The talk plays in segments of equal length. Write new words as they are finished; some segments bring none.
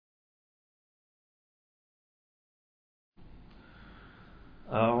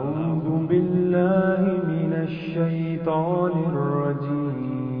أعوذ بالله من الشيطان الرجيم.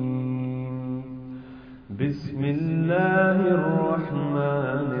 بسم الله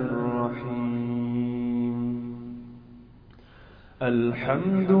الرحمن الرحيم.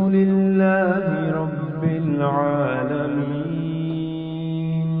 الحمد لله رب العالمين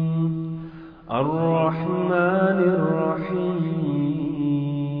الرحمن الرحيم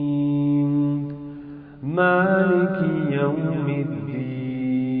مالك يوم الدين.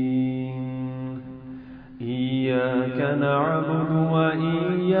 إياك نعبد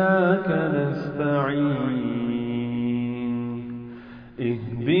وإياك نستعين.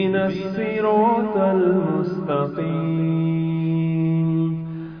 اهدنا الصراط المستقيم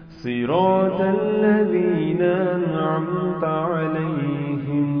صراط الذين أنعمت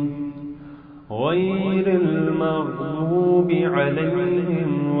عليهم غير المغضوب عليهم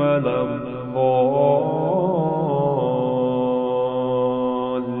ولا الضالين.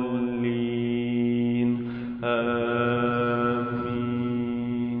 آمين.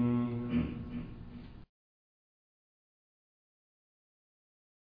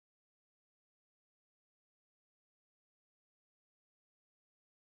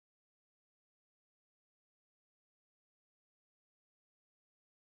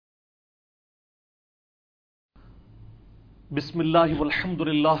 بسم اللہ والحمد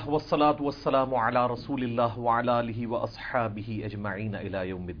للہ والصلاة والسلام علی رسول اللہ وعلی آلہ واصحابہ اجمعین الی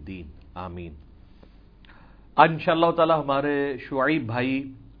یوم الدین. آمین. آج انشاءاللہ تعالی ہمارے شعیب بھائی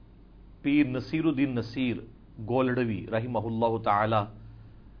پیر نصیر الدین نصیر گولڑوی رحمہ اللہ تعالی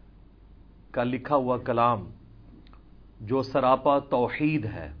کا لکھا ہوا کلام جو سراپا توحید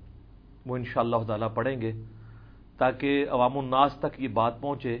ہے وہ انشاءاللہ تعالی پڑھیں گے تاکہ عوام الناس تک یہ بات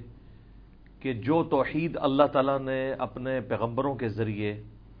پہنچے کہ جو توحید اللہ تعالیٰ نے اپنے پیغمبروں کے ذریعے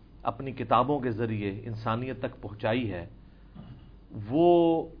اپنی کتابوں کے ذریعے انسانیت تک پہنچائی ہے وہ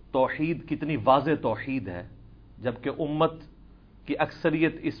توحید کتنی واضح توحید ہے، جبکہ امت کی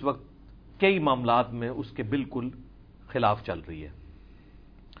اکثریت اس وقت کئی معاملات میں اس کے بالکل خلاف چل رہی ہے.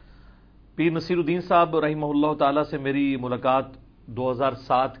 پیر نصیر الدین صاحب رحمہ اللہ تعالیٰ سے میری ملاقات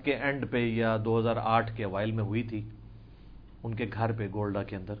 2007 کے اینڈ پہ یا 2008 کے اوائل میں ہوئی تھی ان کے گھر پہ گولڈا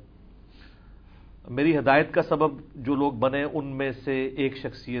کے اندر. میری ہدایت کا سبب جو لوگ بنے ان میں سے ایک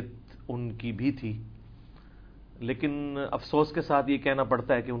شخصیت ان کی بھی تھی، لیکن افسوس کے ساتھ یہ کہنا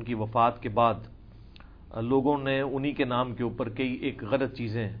پڑتا ہے کہ ان کی وفات کے بعد لوگوں نے انہی کے نام کے اوپر کئی ایک غلط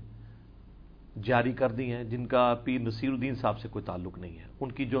چیزیں جاری کر دی ہیں جن کا پیر نصیر الدین صاحب سے کوئی تعلق نہیں ہے. ان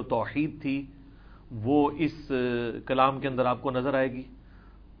کی جو توحید تھی وہ اس کلام کے اندر آپ کو نظر آئے گی.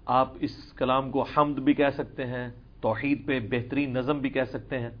 آپ اس کلام کو حمد بھی کہہ سکتے ہیں، توحید پہ بہترین نظم بھی کہہ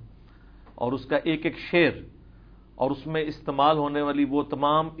سکتے ہیں، اور اس کا ایک ایک شعر اور اس میں استعمال ہونے والی وہ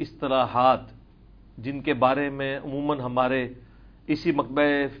تمام اصطلاحات جن کے بارے میں عموماً ہمارے اسی مکتبہ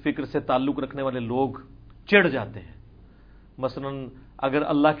فکر سے تعلق رکھنے والے لوگ چڑھ جاتے ہیں. مثلا اگر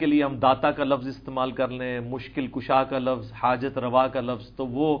اللہ کے لیے ہم داتا کا لفظ استعمال کر لیں، مشکل کشا کا لفظ، حاجت روا کا لفظ، تو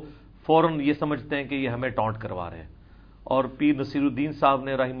وہ فوراً یہ سمجھتے ہیں کہ یہ ہمیں ٹانٹ کروا رہے ہیں. اور پیر نصیر الدین صاحب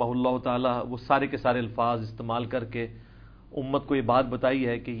نے رحمہ اللہ تعالی وہ سارے کے سارے الفاظ استعمال کر کے امت کو یہ بات بتائی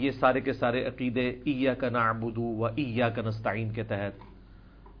ہے کہ یہ سارے کے سارے عقیدے ایاک نعبد و ایاک نستعین کے تحت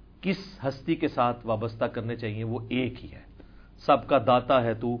کس ہستی کے ساتھ وابستہ کرنے چاہیے، وہ ایک ہی ہے. سب کا داتا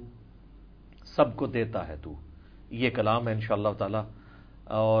ہے تو، سب کو دیتا ہے تو. یہ کلام ہے انشاءاللہ تعالی.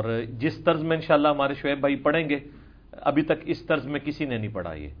 اور جس طرز میں انشاءاللہ ہمارے شعیب بھائی پڑھیں گے ابھی تک اس طرز میں کسی نے نہیں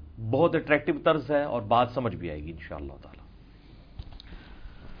پڑھا. یہ بہت اٹریکٹیو طرز ہے اور بات سمجھ بھی آئے گی انشاءاللہ تعالی.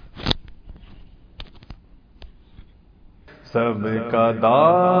 سب کا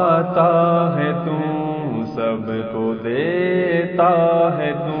داتا ہے تو، سب کو دیتا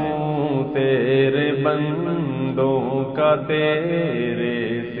ہے تو، تیرے بندوں کا تیرے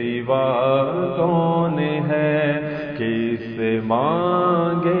سوا کون ہے؟ کس سے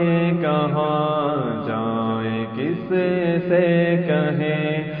مانگے کہاں جائیں، کس سے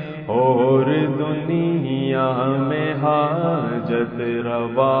کہیں اور دنیا میں حاجت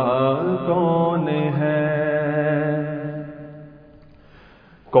روا کون ہے؟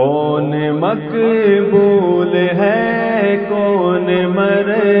 کون مقبول ہے کون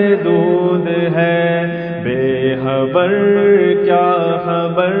مردود ہے؟ بے خبر کیا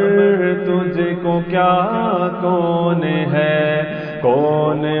خبر تجھ کو کیا کون ہے؟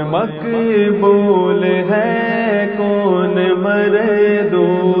 کون مقبول ہے کون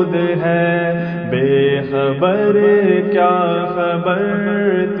مردود ہے؟ بے خبر کیا خبر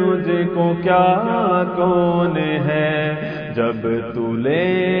تجھ کو کیا کون ہے؟ جب تو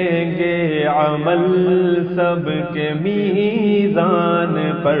لیں گے عمل سب کے میزان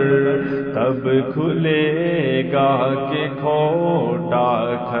پر تب کھلے گا کہ کھوٹا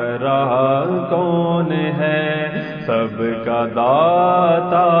کھرا کون ہے. سب کا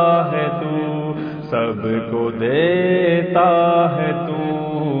داتا ہے تو، سب کو دیتا ہے تو،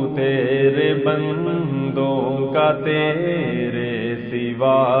 تیرے بندوں کا تیرے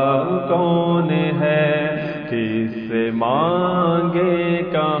سوا کون ہے. کس سے مانگے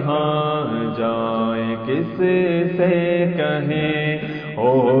کہاں جائیں کس سے کہیں،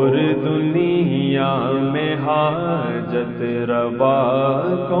 اور دنیا میں حاجت روا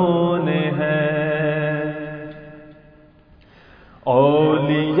کون ہے.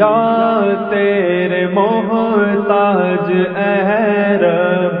 اولیاء تیرے محتاج اے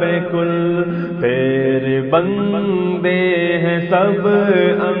رب کل، تیرے بندے ہیں سب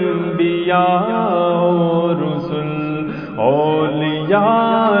انبیاء و رسل.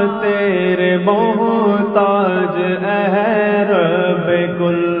 اولیاء تیرے محتاج اے رب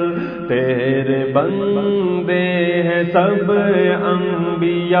کل، تیرے بندے ہیں سب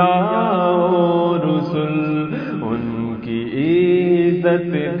انبیاء و رسل.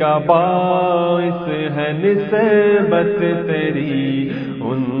 عزت کا باعث ہے نسبت تیری،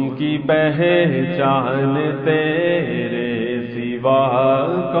 ان کی پہچان تیرے سوا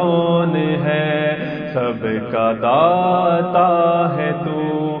کون ہے. سب کا داتا ہے تو،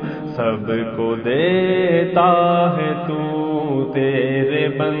 سب کو دیتا ہے تو، تیرے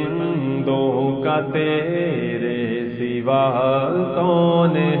بندوں کا تیرے سوا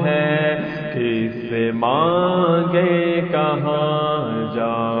کون ہے. کس سے مانگے کہاں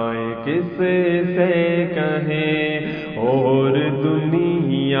جائے کس سے کہیں، اور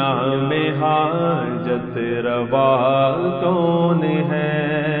دنیا میں حاجت روا کون ہے.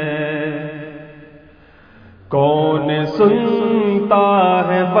 کون سنتا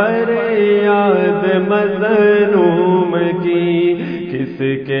ہے فریاد مظلوم کی، کس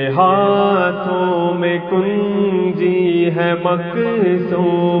کے ہاتھوں میں کنجی ہے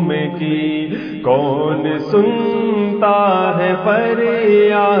مقصوم کی. کون سنتا ہے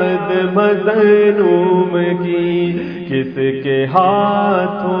فریاد مظلوم کی، کس کے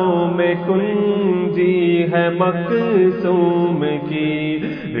ہاتھوں میں کنجی ہے مقصوم کی.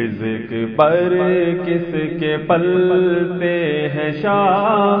 رزق پر کس کے پلتے ہیں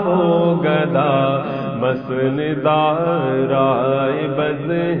شاہ و گدا، مسندار بز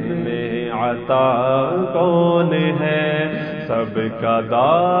میں عطا کون ہے. سب کا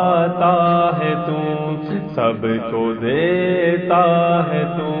داتا ہے تو، سب کو دیتا ہے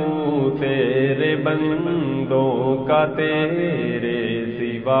تو، تیرے بندوں کا تیرے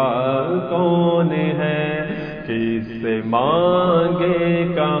سوا کون ہے. کس سے مانگے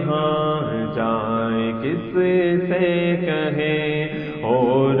کہاں جائیں کس سے کہیں،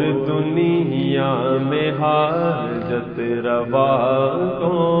 اور دنیا میں حاجت روا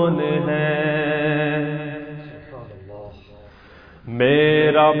کون ہے.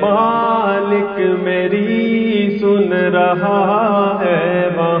 میرا مالک میری سن رہا ہے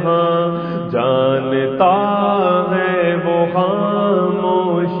وہاں، جانتا ہے وہ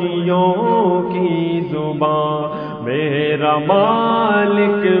خاموشیوں کی زبان. میرا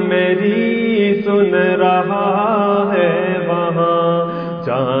مالک میری سن رہا ہے وہاں،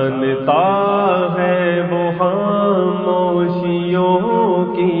 جانتا ہے وہ خاموشیوں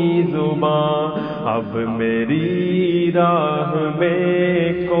کی زبان. اب میری راہ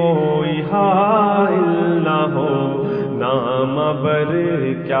میں کوئی حائل نہ ہو، نام بر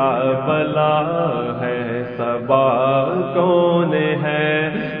کیا بلا ہے صبا کون ہے.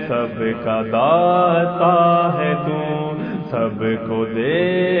 سب کا داتا ہے تو، سب کو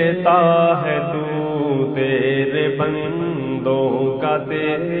دیتا ہے تو، تیرے بندوں کا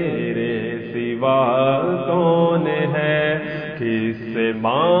تیرے سوا کون ہے. کس سے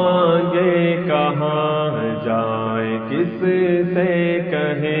مانگے کہاں جائیں کس سے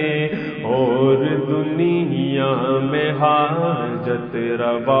کہیں، اور دنیا میں حاجت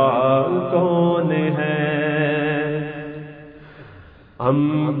روا کون ہے.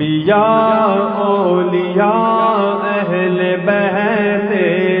 انبیاء اولیاء اہل بیت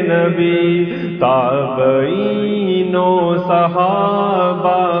نبی، تابعین و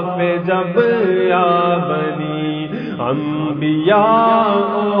صحابہ پہ جب آ بنی. انبیاء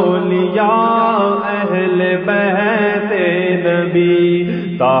اولیاء اہل بیت نبی،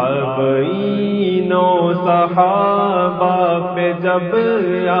 تابعین و صحابہ پہ جب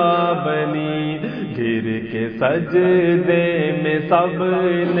آ بنی. گر کے سجدے میں سب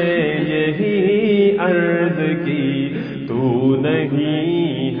نے یہی عرض کی، تو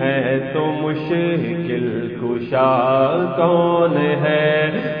نہیں ہے تو مشکل کشا کون ہے.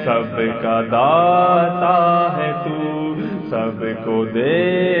 سب کا داتا ہے تو، سب کو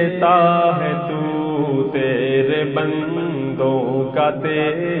دیتا ہے تو تیرے بندوں کا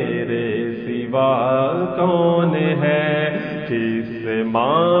تیرے سوا کون ہے؟ کس سے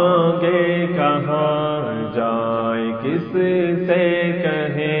مانگے کہاں جائیں کس سے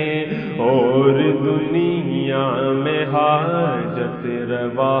کہیں اور دنیا میں حاجت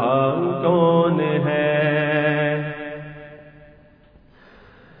روا کون ہے؟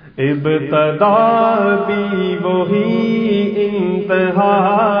 ابتدا بھی وہی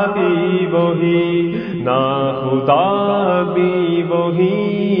انتہا بھی وہی ناخدا بھی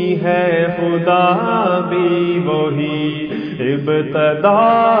وہی ہے خدا بھی وہی ابتدا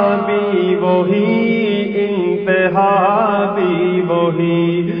بھی وہی انتہا بھی وہی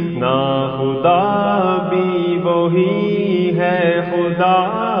ناخدا بھی وہی ہے خدا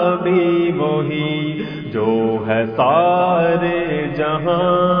بھی وہی جو ہے سارے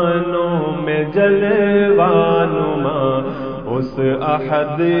جہانوں میں جلوہ نما اس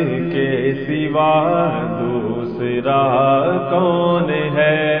احد کے سوا دوسرا کون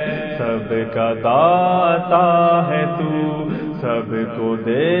ہے؟ سب کا داتا ہے تو سب کو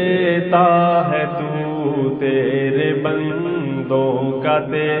دیتا ہے تو تیرے بندوں کا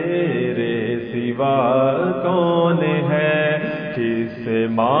تیرے سوا کون ہے؟ کس سے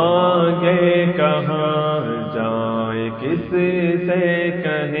مانگے کہاں جائیں کس سے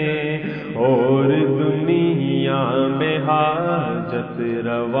کہیں اور دنیا میں حاجت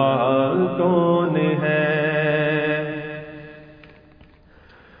روا کون ہے؟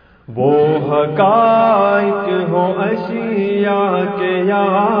 وہ حقائق ہو اشیاء کے یا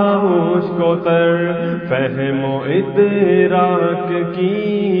اس کو تر فہم و ادراک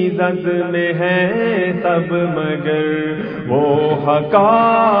کی زد میں ہے سب مگر وہ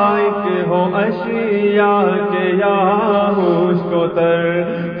حقائق ہو اشیاء کے یا اس کو تر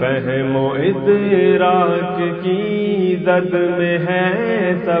فہم و ادراک کی زد میں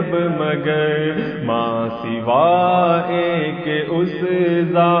ہے سب مگر ماں سوا ایک اس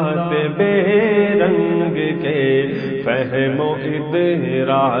ذات بے رنگ کے فہم و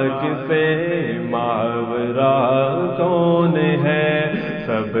ادراک سے ماورا کون ہے؟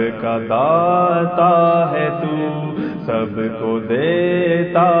 سب کا داتا ہے تو سب کو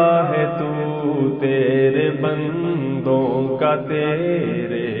دیتا ہے تو تیرے بندوں کا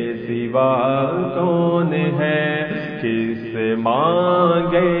تیرے سوا کون ہے؟ کس سے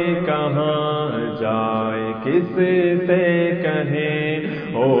مانگے کہاں جائے کس سے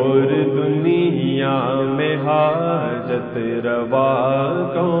کہیں اور دنیا میں حاجت روا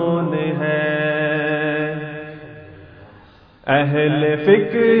کون ہے؟ اہل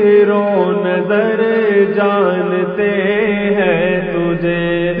فکر و نظر جانتے ہیں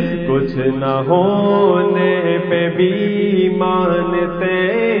تجھے کچھ نہ ہونے پہ بھی مانتے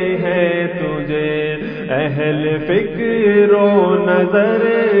ہیں تجھے اہل فکر و نظر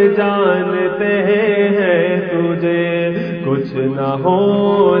جانتے ہیں تجھے کچھ نہ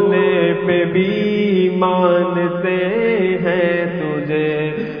ہونے پہ بھی مانتے ہیں تجھے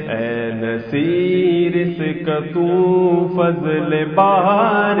اے نصیر اس کا تو فضل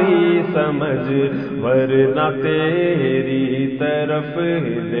باری سمجھ ورنہ تیری طرف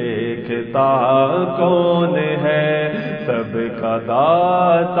دیکھتا کون ہے؟ سب کا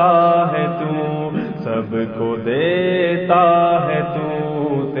داتا ہے تو سب کو دیتا ہے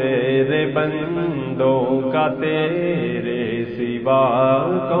تو تیرے بندوں کا تیرے سوا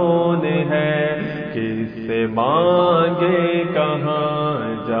کون ہے؟ کس سے مانگے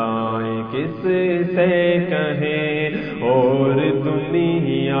کہاں جائیں کس سے کہیں اور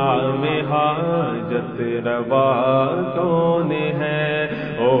دنیا میں حاجت روا کون ہے؟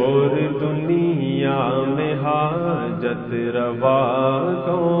 اور دنیا میں حاجت روا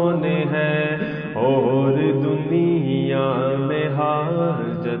کون ہے؟ اور دنیا میں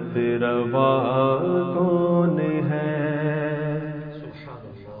حاجت روا کون ہے؟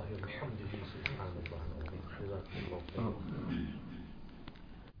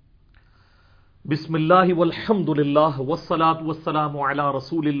 بسم اللہ والحمد للہ والصلاة والسلام علی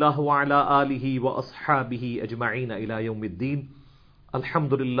رسول اللہ وعلی آلہ واصحابہ اجمعین الی یوم الدین۔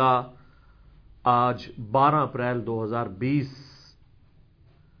 الحمدللہ آج 12 اپریل 2020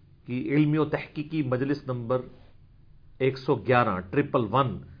 کی علمی و تحقیقی مجلس نمبر 111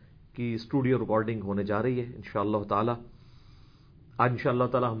 کی اسٹوڈیو ریکارڈنگ ہونے جا رہی ہے انشاءاللہ تعالی۔ آج انشاءاللہ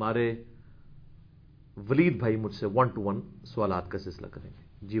تعالی ہمارے ولید بھائی مجھ سے 1 to 1 سوالات کا سلسلہ کریں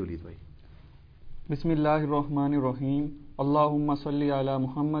گے۔ جی ولید بھائی۔ بسم اللہ الرحمن الرحیم، اللہم صلی علی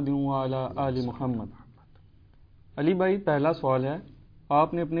محمد وعلی آل محمد۔ علی بھائی، پہلا سوال ہے،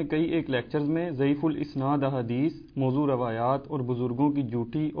 آپ نے اپنے کئی ایک لیکچرز میں ضعیف الاسناد احادیث، موضوع روایات اور بزرگوں کی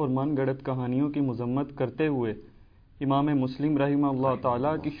جھوٹی اور من گڑت کہانیوں کی مذمت کرتے ہوئے امام مسلم رحمہ اللہ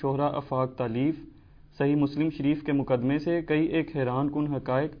تعالیٰ کی شہرہ افاق تالیف صحیح مسلم شریف کے مقدمے سے کئی ایک حیران کن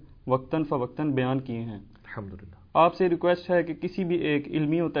حقائق وقتاً فوقتاً بیان کیے ہیں۔ الحمدللہ۔ آپ سے ریکویسٹ ہے کہ کسی بھی ایک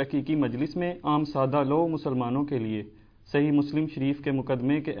علمی و تحقیقی مجلس میں عام سادہ لوگ مسلمانوں کے لیے صحیح مسلم شریف کے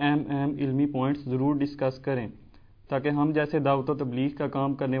مقدمے کے اہم علمی پوائنٹس ضرور ڈسکس کریں تاکہ ہم جیسے دعوت و تبلیغ کا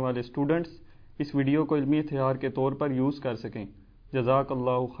کام کرنے والے اسٹوڈنٹس اس ویڈیو کو علمی ہتھیار کے طور پر یوز کر سکیں۔ جزاک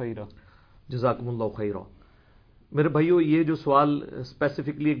اللہ خیرہ۔ جزاکم اللہ خیرہ۔ میرے بھائیو، یہ جو سوال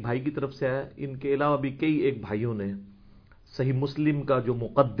اسپیسیفکلی ایک بھائی کی طرف سے ہے، ان کے علاوہ بھی کئی ایک بھائیوں نے صحیح مسلم کا جو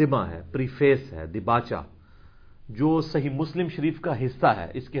مقدمہ ہے، پریفیس ہے، دیباچہ، جو صحیح مسلم شریف کا حصہ ہے،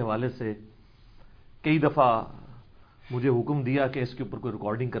 اس کے حوالے سے کئی دفعہ مجھے حکم دیا کہ اس کے اوپر کوئی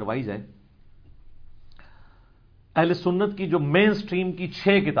ریکارڈنگ کروائی جائے۔ اہل سنت کی جو مین سٹریم کی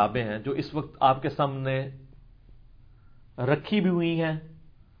 6 کتابیں ہیں جو اس وقت آپ کے سامنے رکھی بھی ہوئی ہیں،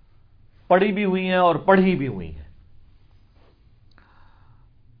 پڑھی بھی ہوئی ہیں اور پڑھی بھی ہوئی ہیں،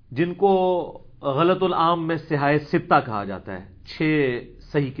 جن کو غلط العام میں صحاح ستہ کہا جاتا ہے، 6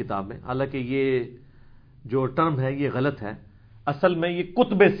 صحیح کتابیں، حالانکہ یہ جو ٹرم ہے یہ غلط ہے، اصل میں یہ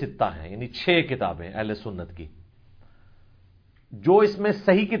کتب ستہ ہیں، یعنی 6 کتابیں اہل سنت کی۔ جو اس میں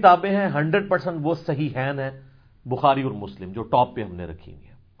صحیح کتابیں ہیں 100% وہ صحیح ہیں بخاری اور مسلم، جو ٹاپ پہ ہم نے رکھی ہوئی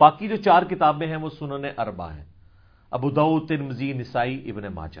ہیں۔ باقی جو 4 کتابیں ہیں وہ سنن اربع ہیں، ابو داؤد، ترمذی، نسائی، ابن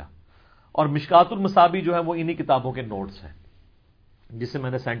ماجہ، اور مشکات المصابیح جو ہے وہ انہی کتابوں کے نوٹس ہیں، جسے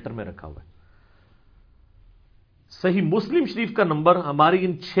میں نے سینٹر میں رکھا ہوا ہے۔ صحیح مسلم شریف کا نمبر ہماری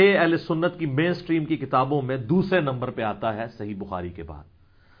ان 6 اہل سنت کی مین سٹریم کی کتابوں میں دوسرے نمبر پہ آتا ہے صحیح بخاری کے بعد،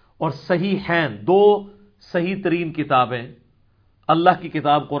 اور صحیح ہیں 2 صحیح ترین کتابیں اللہ کی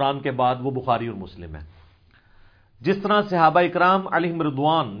کتاب قرآن کے بعد وہ بخاری اور مسلم ہے۔ جس طرح صحابہ اکرام علیہم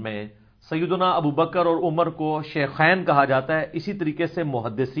رضوان میں سیدنا ابو بکر اور عمر کو شیخین کہا جاتا ہے، اسی طریقے سے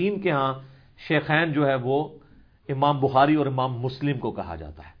محدثین کے ہاں شیخین جو ہے وہ امام بخاری اور امام مسلم کو کہا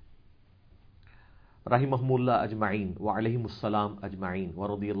جاتا ہے، رحمہم اللہ اجمعین وعلیہم السلام اجمعین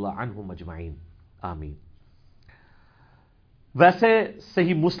ورضی اللہ عنہم اجمعین، آمین۔ ویسے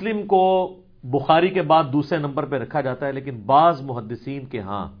صحیح مسلم کو بخاری کے بعد دوسرے نمبر پہ رکھا جاتا ہے، لیکن بعض محدثین کے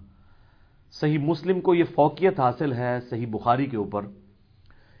ہاں صحیح مسلم کو یہ فوقیت حاصل ہے صحیح بخاری کے اوپر،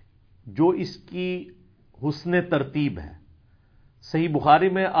 جو اس کی حسن ترتیب ہے۔ صحیح بخاری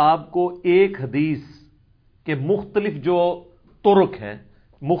میں آپ کو ایک حدیث کے مختلف جو طرق ہیں،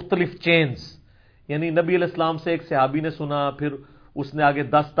 مختلف چینز، یعنی نبی علیہ السلام سے ایک صحابی نے سنا، پھر اس نے آگے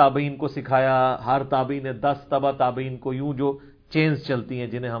 10 تابعین کو سکھایا، ہر تابعی نے 10 تبع تابعین کو، یوں جو چینز چلتی ہیں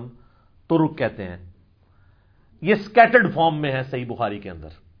جنہیں ہم طرق کہتے ہیں، یہ سکیٹرڈ فارم میں ہے صحیح بخاری کے اندر۔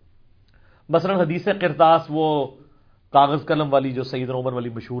 مثلا حدیث قرطاس، وہ کاغذ قلم والی جو سیدنا عمر والی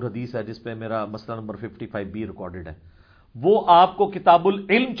مشہور حدیث ہے، جس پہ میرا مسئلہ نمبر 55B ریکارڈڈ ہے، وہ آپ کو کتاب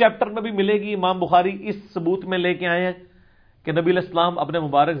العلم چیپٹر میں بھی ملے گی۔ امام بخاری اس ثبوت میں لے کے آئے ہیں کہ نبی علیہ السلام اپنے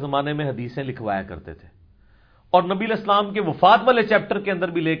مبارک زمانے میں حدیثیں لکھوایا کرتے تھے، اور نبی علیہ السلام کے وفات والے چیپٹر کے اندر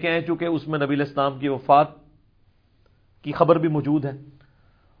بھی لے کے آئے، چونکہ اس میں نبی علیہ السلام کی وفات کی خبر بھی موجود ہے۔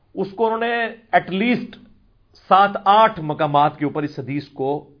 اس کو انہوں نے ایٹ لیسٹ 7-8 مقامات کے اوپر اس حدیث کو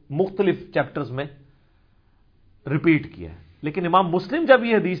مختلف چیپٹرز میں ریپیٹ کیا ہے، لیکن امام مسلم جب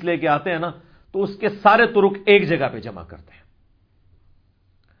یہ حدیث لے کے آتے ہیں نا تو اس کے سارے طرق ایک جگہ پہ جمع کرتے ہیں۔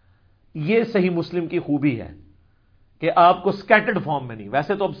 یہ صحیح مسلم کی خوبی ہے کہ آپ کو سکیٹرڈ فارم میں نہیں۔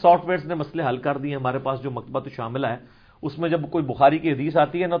 ویسے تو اب سافٹ ویئرز نے مسئلے حل کر دیے، ہمارے پاس جو مکتبۃ شاملہ ہے اس میں جب کوئی بخاری کی حدیث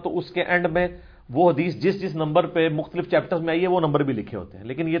آتی ہے نا تو اس کے اینڈ میں وہ حدیث جس نمبر پہ مختلف چیپٹرز میں آئی ہے وہ نمبر بھی لکھے ہوتے ہیں،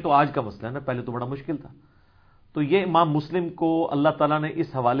 لیکن یہ تو آج کا مسئلہ ہے نا، پہلے تو بڑا مشکل تھا۔ تو یہ امام مسلم کو اللہ تعالیٰ نے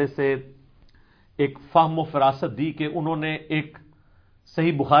اس حوالے سے ایک فہم و فراست دی کہ انہوں نے ایک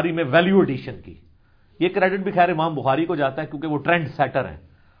صحیح بخاری میں ویلیو ایڈیشن کی۔ یہ کریڈٹ بھی خیر امام بخاری کو جاتا ہے کیونکہ وہ ٹرینڈ سیٹر ہیں،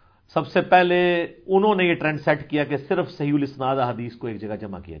 سب سے پہلے انہوں نے یہ ٹرینڈ سیٹ کیا کہ صرف صحیح الاسناد احادیث کو ایک جگہ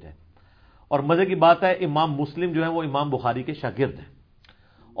جمع کیا جائے۔ اور مزے کی بات ہے امام مسلم جو ہے وہ امام بخاری کے شاگرد ہیں،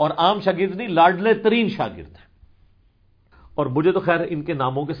 اور عام شاگرد نہیں، لاڈلے ترین شاگرد ہیں۔ اور مجھے تو خیر ان کے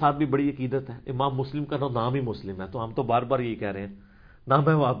ناموں کے ساتھ بھی بڑی عقیدت ہے۔ امام مسلم کا نام ہی مسلم ہے، تو ہم تو بار بار یہی کہہ رہے ہیں، نہ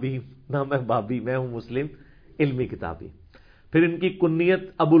میں وابی نہ میں بابی، میں ہوں مسلم علمی کتابی۔ پھر ان کی کنیت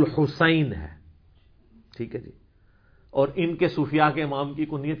ابو الحسین ہے، ٹھیک ہے جی، اور ان کے صوفیاء کے امام کی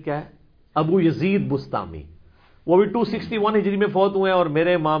کنیت کیا ہے؟ ابو یزید بستامی، وہ بھی 261 ہجری میں فوت ہوئے ہیں، اور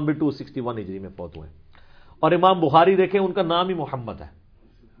میرے امام بھی 261 ہجری میں فوت ہوئے ہیں۔ اور امام بخاری دیکھیں ان کا نام ہی محمد ہے،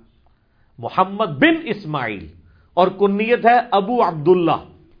 محمد بن اسماعیل، اور کنیت ہے ابو عبداللہ،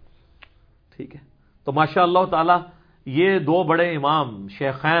 ٹھیک ہے۔ تو ماشاء اللہ تعالی یہ 2 بڑے امام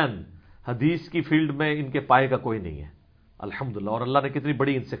شیخین حدیث کی فیلڈ میں ان کے پائے کا کوئی نہیں ہے، الحمدللہ۔ اور اللہ نے کتنی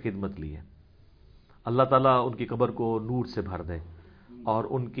بڑی ان سے خدمت لی ہے، اللہ تعالیٰ ان کی قبر کو نور سے بھر دے اور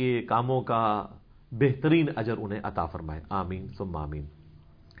ان کے کاموں کا بہترین اجر انہیں عطا فرمائے، آمین ثم آمین۔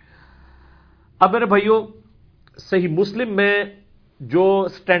 اب میرے بھائیوں، صحیح مسلم میں جو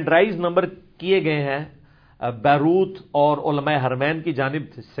سٹینڈرائز نمبر کیے گئے ہیں بیروت اور علماء حرمین کی جانب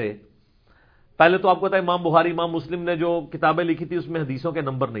سے، پہلے تو آپ کو پتا ہے امام بخاری امام مسلم نے جو کتابیں لکھی تھی اس میں حدیثوں کے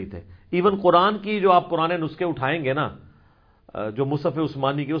نمبر نہیں تھے۔ ایون قرآن کی جو آپ پرانے نسخے اٹھائیں گے نا، جو مصحف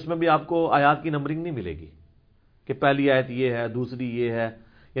عثمانی کے، اس میں بھی آپ کو آیات کی نمبرنگ نہیں ملے گی کہ پہلی آیت یہ ہے، دوسری یہ ہے۔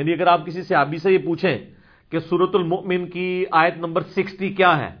 یعنی اگر آپ کسی صحابی سے یہ پوچھیں کہ سورۃ المؤمن کی آیت نمبر 60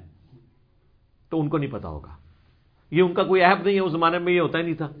 کیا ہے، تو ان کو نہیں پتا ہوگا۔ یہ ان کا کوئی عیب نہیں ہے، اس زمانے میں یہ ہوتا ہی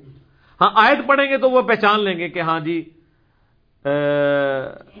نہیں تھا۔ ہاں آیت پڑھیں گے تو وہ پہچان لیں گے کہ ہاں جی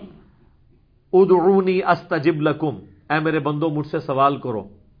ادعونی استجب لکم، اے میرے بندو مجھ سے سوال کرو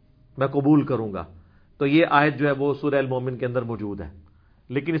میں قبول کروں گا۔ تو یہ آیت جو ہے وہ سورہ المومن کے اندر موجود ہے،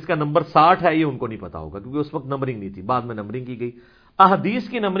 لیکن اس کا نمبر 60 ہے، یہ ان کو نہیں پتا ہوگا کیونکہ اس وقت نمبرنگ نہیں تھی، بعد میں نمبرنگ کی گئی۔ احادیث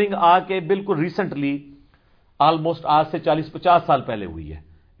کی نمبرنگ آ کے بالکل ریسنٹلی آلموسٹ آج سے 40-50 سال پہلے ہوئی ہے۔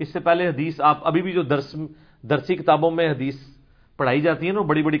 اس سے پہلے حدیث آپ ابھی بھی جو درسی کتابوں میں حدیث پڑھائی جاتی ہیں نا،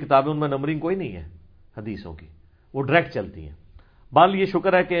 بڑی بڑی کتابیں، ان میں نمبرنگ کوئی نہیں ہے حدیثوں کی، وہ ڈائریکٹ چلتی ہیں۔ بال یہ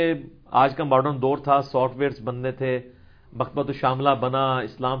شکر ہے کہ آج کا ماڈرن دور تھا، سافٹ ویئرز بننے تھے، مکتبۃ الشاملہ بنا،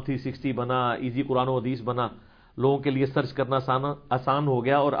 اسلام 360 بنا، ایزی قرآن و حدیث بنا، لوگوں کے لیے سرچ کرنا آسان ہو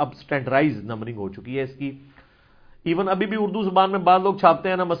گیا، اور اب سٹینڈرائز نمبرنگ ہو چکی ہے اس کی۔ ایون ابھی بھی اردو زبان میں بعض لوگ چھاپتے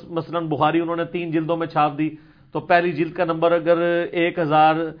ہیں نا، مثلا بخاری انہوں نے 3 جلدوں میں چھاپ دی، تو پہلی جلد کا نمبر اگر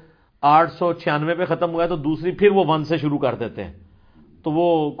 1896 پہ ختم ہوا ہے تو دوسری پھر وہ 1 سے شروع کر دیتے ہیں، تو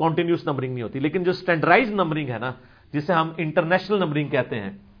وہ کنٹینیوس نمبرنگ نہیں ہوتی۔ لیکن جو سٹینڈرائز نمبرنگ ہے نا، جسے ہم انٹرنیشنل نمبرنگ کہتے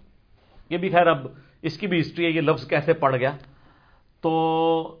ہیں، یہ بھی خیر اب اس کی بھی ہسٹری ہے، یہ لفظ کیسے پڑ گیا۔ تو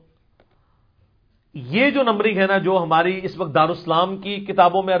یہ جو نمبرنگ ہے نا، جو ہماری اس وقت دارالاسلام کی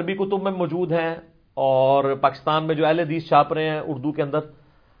کتابوں میں، عربی کتب میں موجود ہیں، اور پاکستان میں جو اہل حدیث چھاپ رہے ہیں اردو کے اندر،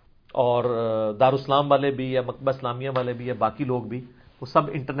 اور دارالاسلام والے بھی یا مکتبہ اسلامیہ والے بھی یا باقی لوگ بھی، وہ سب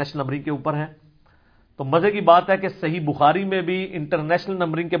انٹرنیشنل نمبرنگ کے اوپر ہیں۔ تو مزے کی بات ہے کہ صحیح بخاری میں بھی انٹرنیشنل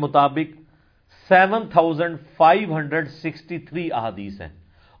نمبرنگ کے مطابق 7563 احادیث ہیں،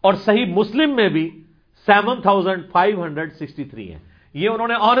 اور صحیح مسلم میں بھی 7563 ہیں۔ یہ انہوں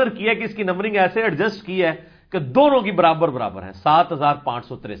نے آنر کیا کہ اس کی نمبرنگ ایسے ایڈجسٹ کی ہے کہ دونوں کی برابر برابر ہے،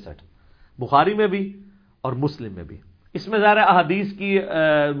 7563 بخاری میں بھی اور مسلم میں بھی۔ اس میں ظاہر احادیث کی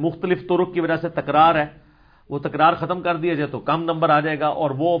مختلف طرق کی وجہ سے تکرار ہے، وہ تکرار ختم کر دیا جائے تو کم نمبر آ جائے گا،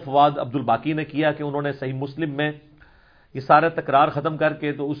 اور وہ فواد عبد الباقی نے کیا کہ انہوں نے صحیح مسلم میں یہ سارے تکرار ختم کر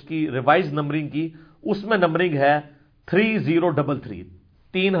کے تو اس کی ریوائز نمبرنگ کی، اس میں نمبرنگ ہے 3033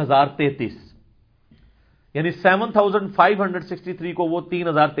 3033، یعنی 7563 کو وہ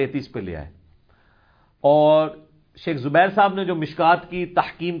 3033 پہ لے آئے۔ اور شیخ زبیر صاحب نے جو مشکات کی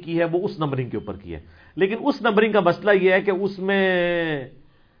تحکیم کی ہے وہ اس نمبرنگ کے اوپر کی ہے، لیکن اس نمبرنگ کا مسئلہ یہ ہے کہ اس میں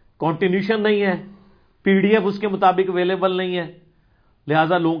کنٹینیوشن نہیں ہے، پی ڈی ایف اس کے مطابق اویلیبل نہیں ہے،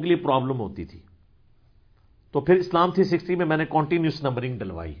 لہذا لوگوں کے لیے پرابلم ہوتی تھی۔ تو پھر اسلام 360 میں نے کنٹینیوس نمبرنگ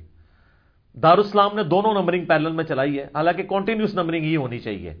ڈلوائی۔ دارالاسلام نے دونوں نمبرنگ پیرلل میں چلائی ہے، حالانکہ کنٹینیوس نمبرنگ ہی ہونی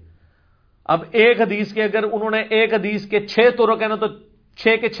چاہیے۔ اب ایک حدیث کے اگر انہوں نے ایک حدیث کے 6 طرق ہے نا، تو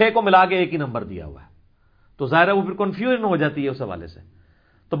 6 کے 6 کو ملا کے ایک ہی نمبر دیا ہوا ہے، تو ظاہر ہے وہ پھر کنفیوژن ہو جاتی ہے اس حوالے سے۔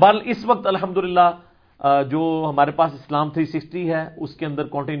 تو بہرحال اس وقت الحمدللہ جو ہمارے پاس اسلام 360 ہے اس کے اندر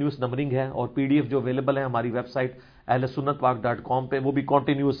کنٹینیوس نمبرنگ ہے، اور پی ڈی ایف جو اویلیبل ہے ہماری ویب سائٹ ahlsunnatwaq.com پہ، وہ بھی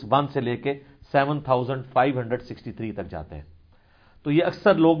کنٹینیوس 1 سے لے کے 7563 تک جاتے ہیں۔ تو یہ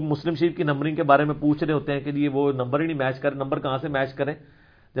اکثر لوگ مسلم شریف کی نمبرنگ کے بارے میں پوچھ رہے ہوتے ہیں کہ یہ وہ نمبر ہی نہیں میچ کرے، نمبر کہاں سے میچ کریں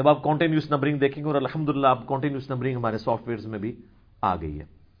جب آپ کنٹینیوس نمبرنگ دیکھیں گے، اور الحمدللہ اب کنٹینیوس نمبرنگ ہمارے سافٹ ویئرز میں بھی آ گئی ہے۔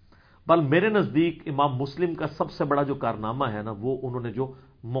 بل میرے نزدیک امام مسلم کا سب سے بڑا جو کارنامہ ہے نا، وہ انہوں نے جو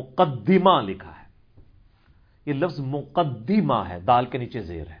مقدمہ لکھا ہے، یہ لفظ مقدمہ ہے، دال کے نیچے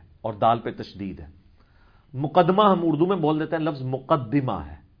زیر ہے اور دال پہ تشدید ہے۔ مقدمہ ہم اردو میں بول دیتے ہیں، لفظ مقدمہ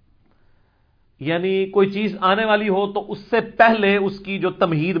ہے، یعنی کوئی چیز آنے والی ہو تو اس سے پہلے اس کی جو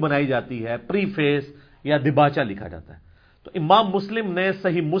تمہید بنائی جاتی ہے، پری فیس یا دباچہ لکھا جاتا ہے۔ تو امام مسلم نے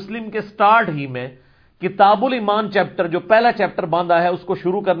صحیح مسلم کے سٹارٹ ہی میں کتاب الایمان چیپٹر، جو پہلا چیپٹر باندھا ہے، اس کو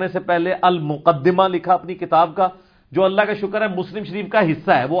شروع کرنے سے پہلے المقدمہ لکھا اپنی کتاب کا، جو اللہ کا شکر ہے مسلم شریف کا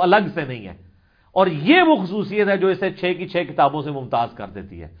حصہ ہے، وہ الگ سے نہیں ہے، اور یہ وہ خصوصیت ہے جو اسے 6 کی 6 کتابوں سے ممتاز کر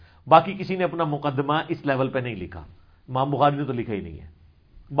دیتی ہے۔ باقی کسی نے اپنا مقدمہ اس لیول پہ نہیں لکھا، امام بخاری نے تو لکھا ہی نہیں ہے،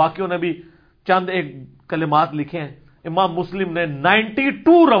 باقیوں نے بھی چند ایک کلمات لکھے ہیں، امام مسلم نے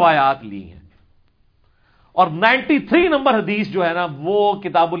 92 روایات لی ہیں، اور 93 نمبر حدیث جو ہے نا، وہ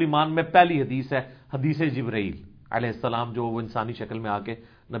کتاب الایمان میں پہلی حدیث ہے، حدیث جبرائیل علیہ السلام، جو وہ انسانی شکل میں آ کے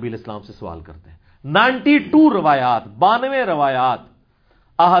نبی علیہ السلام سے سوال کرتے ہیں۔ 92 روایات، 92 روایات،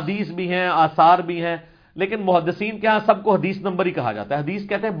 احادیث بھی ہیں، آثار بھی ہیں، لیکن محدثین کے ہاں سب کو حدیث نمبر ہی کہا جاتا ہے۔ حدیث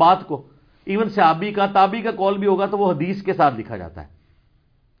کہتے ہیں بات کو، ایون صحابی کا تابعی کا قول بھی ہوگا تو وہ حدیث کے ساتھ لکھا جاتا ہے.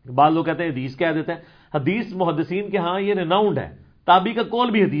 بعض لوگ کہتے ہیں حدیث کہہ دیتے ہیں. حدیث محدثین کے ہاں یہ ریناؤنڈ ہے. تابعی کا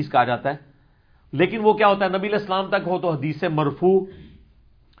قول بھی حدیث کہا جاتا ہے, لیکن وہ کیا ہوتا ہے, نبی علیہ السلام تک ہو تو حدیث مرفوع,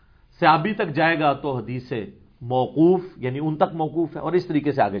 صحابی تک جائے گا تو حدیث موقوف, یعنی ان تک موقوف ہے, اور اس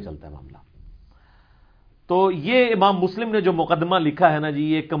طریقے سے آگے چلتا ہے معاملہ. تو یہ امام مسلم نے جو مقدمہ لکھا ہے نا جی,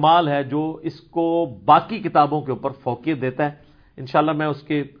 یہ کمال ہے جو اس کو باقی کتابوں کے اوپر فوقیت دیتا ہے. انشاءاللہ میں اس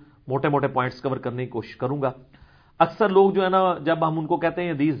کے موٹے موٹے پوائنٹس کور کرنے کی کوشش کروں گا. اکثر لوگ جو ہے نا, جب ہم ان کو کہتے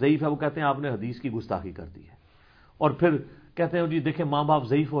ہیں حدیث ضعیف ہے, وہ کہتے ہیں آپ نے حدیث کی گستاخی کر دی ہے, اور پھر کہتے ہیں جی دیکھیں ماں باپ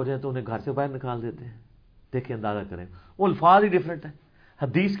ضعیف ہو جائیں تو انہیں گھر سے باہر نکال دیتے ہیں. دیکھیں اندازہ کریں, وہ الفاظ ہی ڈفرینٹ ہیں.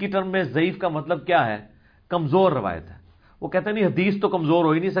 حدیث کی ٹرم میں ضعیف کا مطلب کیا ہے؟ کمزور روایت ہے. وہ کہتے ہیں نہیں حدیث تو کمزور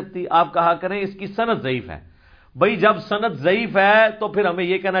ہو ہی نہیں سکتی, آپ کہا کریں اس کی سند ضعیف ہے. بھائی جب سند ضعیف ہے تو پھر ہمیں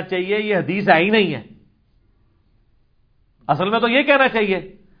یہ کہنا چاہیے یہ حدیث ہے ہی نہیں ہے. اصل میں تو یہ کہنا چاہیے.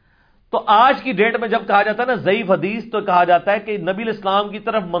 تو آج کی ڈیٹ میں جب کہا جاتا ہے نا ضعیف حدیث, تو کہا جاتا ہے کہ نبی علیہ السلام کی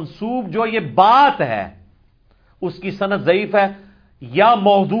طرف منسوب جو یہ بات ہے اس کی سند ضعیف ہے یا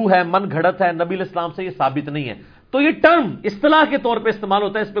موضوع ہے, من گھڑت ہے, نبی علیہ السلام سے یہ ثابت نہیں ہے. تو یہ ٹرم اصطلاح کے طور پہ استعمال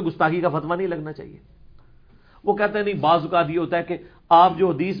ہوتا ہے, اس پہ گستاخی کا فتویٰ نہیں لگنا چاہیے. وہ کہتے ہیں نہیں, بعض اوقات یہ ہوتا ہے کہ آپ جو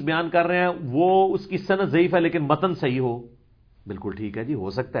حدیث بیان کر رہے ہیں وہ اس کی سند ضعیف ہے لیکن متن صحیح ہو. بالکل ٹھیک ہے جی, ہو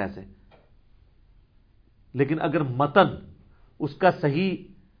سکتا ہے ایسے, لیکن اگر متن اس کا صحیح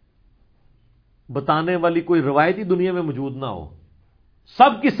بتانے والی کوئی روایتی دنیا میں موجود نہ ہو,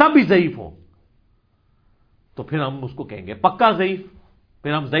 سب کی سب ہی ضعیف ہوں, تو پھر ہم اس کو کہیں گے پکا ضعیف.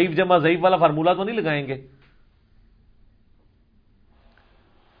 پھر ہم ضعیف جمع ضعیف والا فارمولہ تو نہیں لگائیں گے.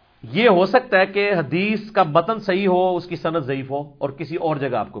 یہ ہو سکتا ہے کہ حدیث کا متن صحیح ہو, اس کی سند ضعیف ہو, اور کسی اور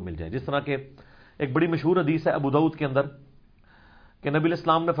جگہ آپ کو مل جائے. جس طرح کہ ایک بڑی مشہور حدیث ہے ابو داؤد کے اندر کہ نبی علیہ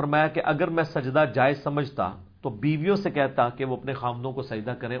السلام نے فرمایا کہ اگر میں سجدہ جائز سمجھتا تو بیویوں سے کہتا کہ وہ اپنے خامدوں کو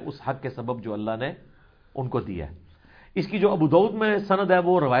سجدہ کریں اس حق کے سبب جو اللہ نے ان کو دیا ہے. اس کی جو ابو داؤد میں سند ہے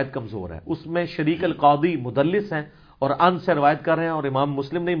وہ روایت کمزور ہے. اس میں شریک القاضی مدلس ہیں اور ان سے روایت کر رہے ہیں, اور امام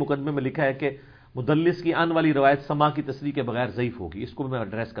مسلم نے مقدمے میں لکھا ہے کہ مدلس کی ان والی روایت سما کی تصریح کے بغیر ضعیف ہوگی. اس کو میں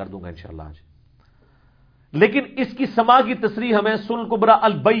ایڈریس کر دوں گا انشاءاللہ آج. لیکن اس کی سما کی تصریح ہمیں سنن کبری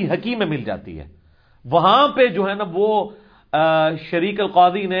البیہقی میں مل جاتی ہے. وہاں پہ جو ہے نا وہ شریک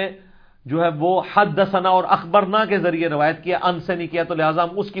القاضی نے جو ہے وہ حدثنا اور اخبرنا کے ذریعے روایت کیا, ان سے نہیں کیا, تو لہٰذا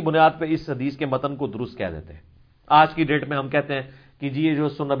ہم اس کی بنیاد پہ اس حدیث کے متن کو درست کہہ دیتے ہیں. آج کی ڈیٹ میں ہم کہتے ہیں کہ جی یہ جو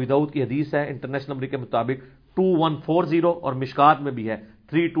سنن ابی داؤد کی حدیث ہے انٹرنیشنل نمبر کے مطابق 2140 اور مشکات میں بھی ہے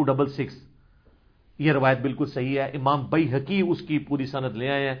 3266, یہ روایت بالکل صحیح ہے. امام بیہقی اس کی پوری سند لے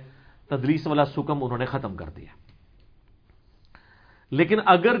آئے ہیں, تدلیس والا سکم انہوں نے ختم کر دیا. لیکن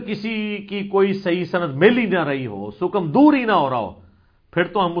اگر کسی کی کوئی صحیح سند مل ہی نہ رہی ہو, سکم دور ہی نہ ہو رہا ہو, پھر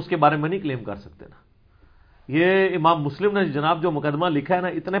تو ہم اس کے بارے میں نہیں کلیم کر سکتے نا. یہ امام مسلم نے جناب جو مقدمہ لکھا ہے نا,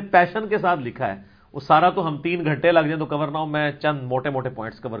 اتنے پیشن کے ساتھ لکھا ہے, وہ سارا تو ہم 3 گھنٹے لگ جائیں تو کور نہ ہو. میں چند موٹے موٹے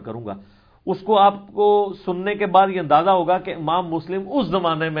پوائنٹس کور کروں گا. اس کو آپ کو سننے کے بعد یہ اندازہ ہوگا کہ امام مسلم اس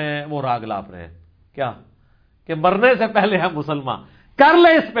زمانے میں وہ راگ لاپ رہے ہیں کیا, کہ مرنے سے پہلے ہے مسلمان. کر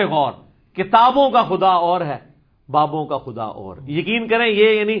لے اس پہ غور, کتابوں کا خدا اور ہے, بابوں کا خدا اور. یقین کریں یہ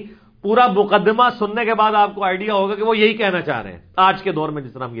یعنی پورا مقدمہ سننے کے بعد آپ کو آئیڈیا ہوگا کہ وہ یہی کہنا چاہ رہے ہیں آج کے دور میں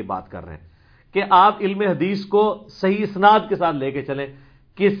جس طرح ہم یہ بات کر رہے ہیں کہ آپ علم حدیث کو صحیح اسناد کے ساتھ لے کے چلیں.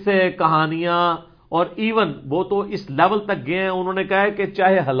 قصے, کہانیاں, اور ایون وہ تو اس لیول تک گئے ہیں, انہوں نے کہا ہے کہ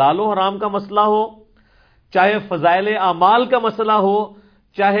چاہے حلال و حرام کا مسئلہ ہو, چاہے فضائل اعمال کا مسئلہ ہو,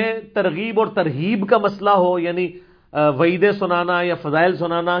 چاہے ترغیب اور ترہیب کا مسئلہ ہو, یعنی وعیدیں سنانا یا فضائل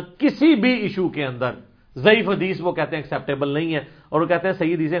سنانا, کسی بھی ایشو کے اندر ضعیف حدیث وہ کہتے ہیں ایکسیپٹیبل نہیں ہے, اور وہ کہتے ہیں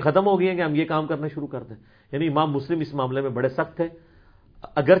صحیح حدیثیں ختم ہو گئی ہیں کہ ہم یہ کام کرنا شروع کر دیں. یعنی امام مسلم اس معاملے میں بڑے سخت تھے.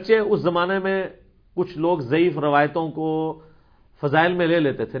 اگرچہ اس زمانے میں کچھ لوگ ضعیف روایتوں کو فضائل میں لے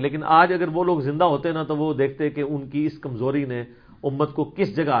لیتے تھے, لیکن آج اگر وہ لوگ زندہ ہوتے نا تو وہ دیکھتے کہ ان کی اس کمزوری نے امت کو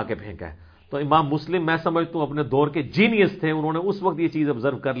کس جگہ آ کے پھینکا ہے. تو امام مسلم میں سمجھتا ہوں اپنے دور کے جینیس تھے, انہوں نے اس وقت یہ چیز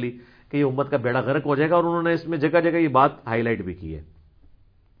آبزرو کر لی کہ یہ امت کا بیڑا غرق ہو جائے گا, اور انہوں نے اس میں جگہ جگہ یہ بات ہائی لائٹ بھی کی ہے.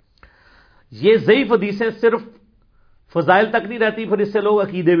 یہ ضعیف حدیثیں صرف فضائل تک نہیں رہتی, پھر اس سے لوگ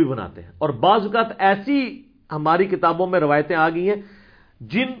عقیدے بھی بناتے ہیں. اور بعض اوقات ایسی ہماری کتابوں میں روایتیں آ گئی ہیں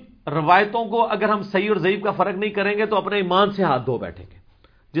جن روایتوں کو اگر ہم صحیح اور ضعیف کا فرق نہیں کریں گے تو اپنے ایمان سے ہاتھ دھو بیٹھیں گے.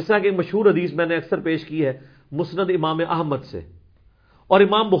 جس طرح کہ ایک مشہور حدیث میں نے اکثر پیش کی ہے مسند امام احمد سے, اور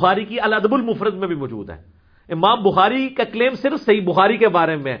امام بخاری کی الادب المفرد میں بھی موجود ہے. امام بخاری کا کلیم صرف صحیح بخاری کے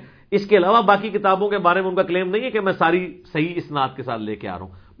بارے میں ہے, اس کے علاوہ باقی کتابوں کے بارے میں ان کا کلیم نہیں ہے کہ میں ساری صحیح اسناد کے ساتھ لے کے آ رہا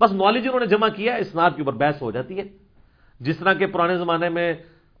ہوں. بس نالج انہوں نے جمع کیا, اسناد کے اوپر بحث ہو جاتی ہے. جس طرح کہ پرانے زمانے میں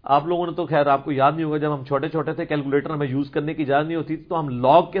آپ لوگوں نے تو خیر آپ کو یاد نہیں ہوگا، جب ہم چھوٹے چھوٹے تھے کیلکولیٹر ہمیں یوز کرنے کی اجازت نہیں ہوتی تھی، تو ہم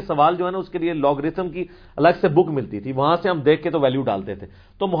لاگ کے سوال جو ہے نا اس کے لیے لاگرتھم کی الگ سے بک ملتی تھی، وہاں سے ہم دیکھ کے تو ویلیو ڈالتے تھے.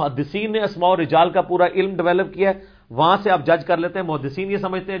 تو محدثین نے اسماء و رجال کا پورا علم ڈیولپ کیا ہے، وہاں سے آپ جج کر لیتے ہیں. محدثین یہ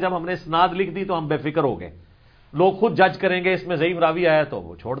سمجھتے ہیں جب ہم نے اسناد لکھ دی تو ہم بے فکر ہو گئے، لوگ خود جج کریں گے، اس میں ضعیف راوی آیا تو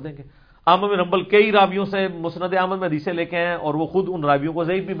وہ چھوڑ دیں گے. احمد بن حنبل کئی راویوں سے مسند احمد میں حدیثیں لے کے ہیں اور وہ خود ان راویوں کو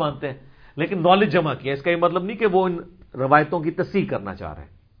ضعیف بھی مانتے ہیں، لیکن نالج جمع کیا. اس کا یہ مطلب نہیں کہ وہ ان روایتوں کی تصحیح کرنا چاہ رہے ہیں.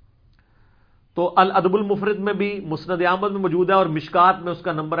 تو الادب المفرد میں بھی مسند احمد میں موجود ہے، اور مشکات میں اس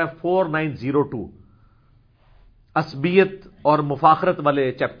کا نمبر ہے 4902، عصبیت اور مفاخرت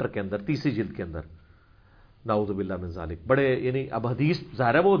والے چیپٹر کے اندر، تیسری جلد کے اندر. نعوذ باللہ من ذالک. بڑے یعنی اب حدیث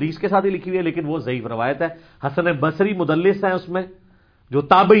ظاہر ہے وہ حدیث کے ساتھ ہی لکھی ہوئی ہے، لیکن وہ ضعیف روایت ہے. حسن بصری مدلس ہیں اس میں، جو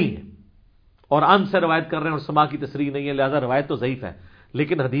تابعی ہیں اور ان سے روایت کر رہے ہیں اور سما کی تصریح نہیں ہے، لہذا روایت تو ضعیف ہے،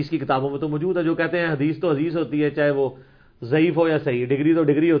 لیکن حدیث کی کتابوں میں تو موجود ہے. جو کہتے ہیں حدیث تو حدیث ہوتی ہے، چاہے وہ ضعیف ہو یا صحیح، ڈگری تو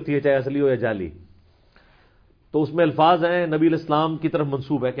ڈگری ہوتی ہے، چاہے اصلی ہو یا جعلی. تو اس میں الفاظ ہیں نبی الاسلام کی طرف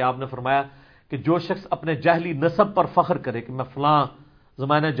منسوب ہے کہ آپ نے فرمایا کہ جو شخص اپنے جاہلی نسب پر فخر کرے کہ میں فلاں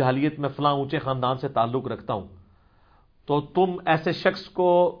زمانہ جاہلیت میں فلاں اونچے خاندان سے تعلق رکھتا ہوں، تو تم ایسے شخص کو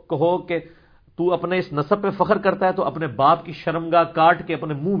کہو کہ تو اپنے اس نسب پہ فخر کرتا ہے تو اپنے باپ کی شرمگاہ کاٹ کے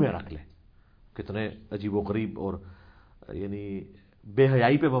اپنے منہ میں رکھ لے. کتنے عجیب و غریب اور یعنی بے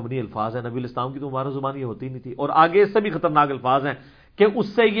حیائی پہ مبنی الفاظ ہیں. نبی الاسلام کی تو مبارک زبان یہ ہوتی نہیں تھی. اور آگے اس سے بھی خطرناک الفاظ ہیں کہ اس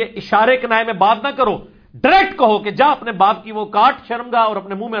سے یہ اشارے کنائے میں بات نہ کرو، ڈائریکٹ کہو کہ جا اپنے باپ کی وہ کاٹ شرمگاہ اور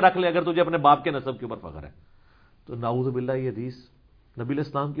اپنے منہ میں رکھ لے اگر تجھے اپنے باپ کے نسب کے اوپر فخر ہے. تو نعوذ باللہ یہ حدیث نبی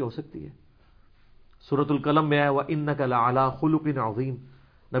الاسلام کی ہو سکتی ہے؟ سورۃ القلم میں آیا وَإِنَّكَ لَعَلَىٰ خُلُقٍ عَظِيمٍ.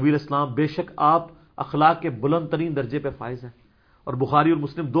 نبی الاسلام بے شک آپ اخلاق کے بلند ترین درجے پہ فائز ہیں. اور بخاری اور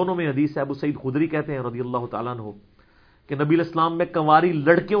مسلم دونوں میں حدیث ہے، ابو سعید خدری کہتے ہیں رضی اللہ تعالیٰ عنہ کہ نبی الاسلام میں کنواری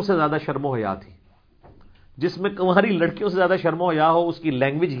لڑکیوں سے زیادہ شرم و حیا تھی. جس میں کنواری لڑکیوں سے زیادہ شرم و حیا ہو اس کی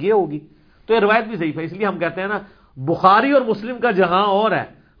لینگویج یہ ہوگی. تو یہ روایت بھی ضعیف ہے. اس لیے ہم کہتے ہیں نا بخاری اور مسلم کا جہاں اور ہے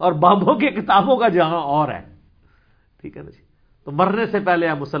اور بابوں کی کتابوں کا جہاں اور ہے. ٹھیک ہے نا جی؟ تو مرنے سے پہلے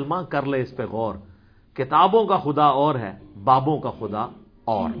آپ مسلمان کر لے اس پہ غور. کتابوں کا خدا اور ہے، بابوں کا خدا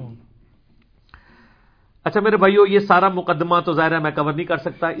اور. اچھا میرے بھائیو، یہ سارا مقدمہ تو ظاہر ہے میں کور نہیں کر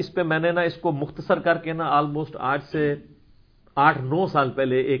سکتا. اس پہ میں نے نا اس کو مختصر کر کے نا آلموسٹ آج سے 8-9 سال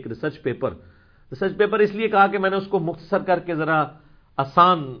پہلے ایک ریسرچ پیپر اس لیے کہا کہ میں نے اس کو مختصر کر کے ذرا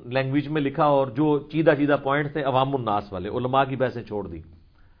آسان لینگویج میں لکھا اور جو چیدہ پوائنٹ تھے عوام الناس والے علماء کی بحثیں چھوڑ دی.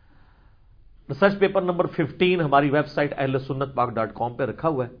 ریسرچ پیپر نمبر 15 ہماری ویب سائٹ ahlsunnatpak.com پہ رکھا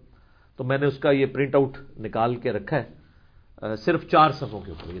ہوا ہے. تو میں نے اس کا یہ پرنٹ آؤٹ نکال کے رکھا ہے، صرف 4 صفحوں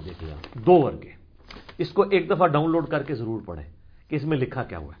کے اوپر. یہ دیکھ لیں 2 ورگے. اس کو ایک دفعہ ڈاؤن لوڈ کر کے ضرور پڑھیں کہ اس میں لکھا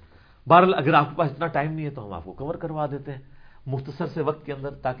کیا ہوا ہے. بہرحال اگر آپ کے پاس اتنا ٹائم نہیں ہے تو ہم آپ کو کور کروا دیتے ہیں مختصر سے وقت کے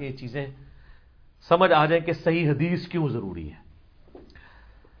اندر، تاکہ یہ چیزیں سمجھ آ جائیں کہ صحیح حدیث کیوں ضروری ہے.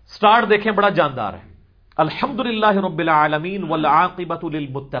 سٹارٹ دیکھیں بڑا جاندار ہے. الحمدللہ رب العالمین والعاقبۃ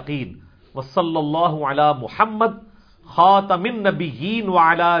للمتقین وصلی اللہ علی محمد خاتم النبیین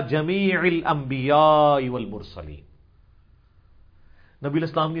وعلی جمیع الانبیاء والمرسلین. نبی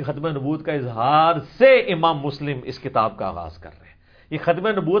الاسلام کی ختم نبوت کا اظہار سے امام مسلم اس کتاب کا آغاز کر رہے ہیں. یہ ختم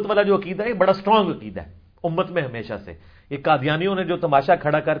نبوت والا جو عقیدہ ہے یہ بڑا سٹرونگ عقیدہ ہے امت میں ہمیشہ سے. یہ قادیانیوں نے جو تماشا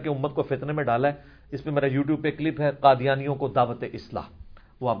کھڑا کر کے امت کو فتنے میں ڈالا ہے، اس پہ میرا یوٹیوب پہ کلپ ہے قادیانیوں کو دعوت اصلاح،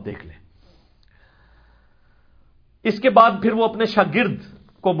 وہ آپ دیکھ لیں. اس کے بعد پھر وہ اپنے شاگرد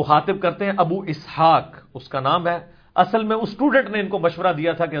کو مخاطب کرتے ہیں، ابو اسحاق اس کا نام ہے. اصل میں اس اسٹوڈنٹ نے ان کو مشورہ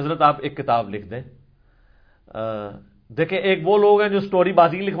دیا تھا کہ حضرت آپ ایک کتاب لکھ دیں. دیکھیں ایک وہ لوگ ہیں جو سٹوری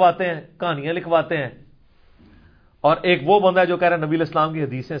بازی لکھواتے ہیں، کہانیاں لکھواتے ہیں، اور ایک وہ بندہ ہے جو کہہ رہا ہے نبی الاسلام کی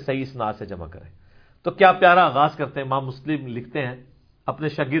حدیثیں صحیح اسناد سے جمع کریں. تو کیا پیارا آغاز کرتے ہیں. امام مسلم لکھتے ہیں اپنے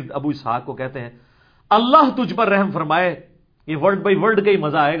شاگرد ابو اسحاق کو، کہتے ہیں اللہ تجھ پر رحم فرمائے. یہ ورڈ بائی ورڈ کا ہی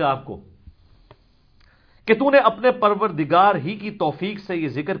مزہ آئے گا آپ کو کہ تو نے اپنے پروردگار ہی کی توفیق سے یہ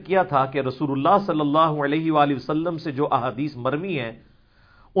ذکر کیا تھا کہ رسول اللہ صلی اللہ علیہ وآلہ وسلم سے جو احادیث مروی ہیں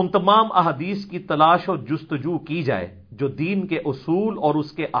ان تمام احادیث کی تلاش و جستجو کی جائے جو دین کے اصول اور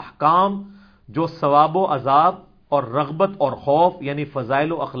اس کے احکام، جو ثواب و عذاب اور رغبت اور خوف یعنی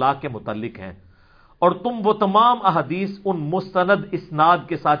فضائل و اخلاق کے متعلق ہیں، اور تم وہ تمام احادیث ان مستند اسناد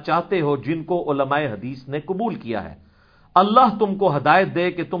کے ساتھ چاہتے ہو جن کو علماء حدیث نے قبول کیا ہے. اللہ تم کو ہدایت دے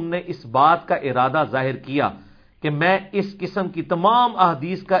کہ تم نے اس بات کا ارادہ ظاہر کیا کہ میں اس قسم کی تمام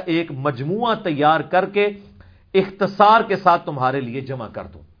احادیث کا ایک مجموعہ تیار کر کے اختصار کے ساتھ تمہارے لیے جمع کر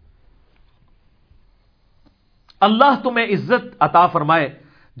دوں. اللہ تمہیں عزت عطا فرمائے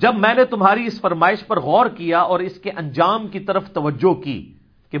جب میں نے تمہاری اس فرمائش پر غور کیا اور اس کے انجام کی طرف توجہ کی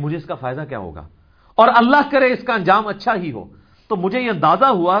کہ مجھے اس کا فائدہ کیا ہوگا، اور اللہ کرے اس کا انجام اچھا ہی ہو، تو مجھے یہ اندازہ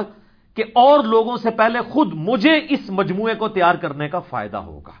ہوا کہ اور لوگوں سے پہلے خود مجھے اس مجموعے کو تیار کرنے کا فائدہ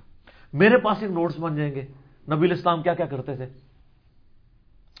ہوگا. میرے پاس ایک نوٹس بن جائیں گے. نبی الاسلام کیا کیا کرتے تھے؟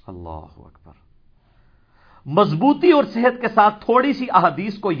 اللہ اکبر. مضبوطی اور صحت کے ساتھ تھوڑی سی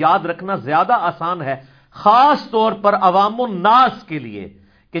احادیث کو یاد رکھنا زیادہ آسان ہے، خاص طور پر عوام الناس کے لیے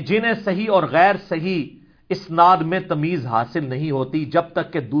کہ جنہیں صحیح اور غیر صحیح اسناد میں تمیز حاصل نہیں ہوتی جب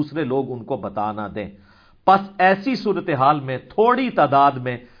تک کہ دوسرے لوگ ان کو بتا نہ دیں. پس ایسی صورتحال میں تھوڑی تعداد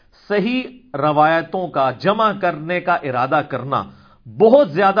میں صحیح روایتوں کا جمع کرنے کا ارادہ کرنا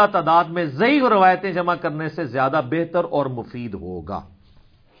بہت زیادہ تعداد میں ضعیف روایتیں جمع کرنے سے زیادہ بہتر اور مفید ہوگا.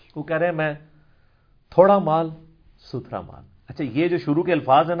 وہ کہہ رہے ہیں میں تھوڑا مال ستھرا مال. اچھا یہ جو شروع کے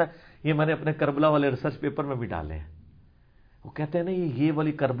الفاظ ہیں نا، یہ میں نے اپنے کربلا والے ریسرچ پیپر میں بھی ڈالے ہیں. وہ کہتے ہیں نا یہ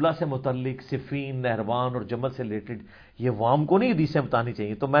والی کربلا سے متعلق صفین، نہروان اور جمل سے ریلیٹڈ یہ عوام کو نہیں حدیثیں بتانی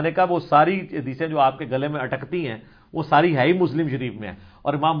چاہیے. تو میں نے کہا وہ ساری حدیثیں جو آپ کے گلے میں اٹکتی ہیں وہ ساری ہے ہی مسلم شریف میں ہیں،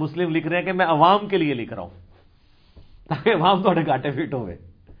 اور امام مسلم لکھ رہے ہیں کہ میں عوام کے لیے لکھ رہا ہوں تاکہ عوام تھوڑے گاٹے فٹ ہوئے.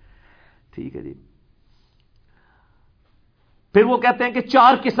 ٹھیک ہے جی. پھر وہ کہتے ہیں کہ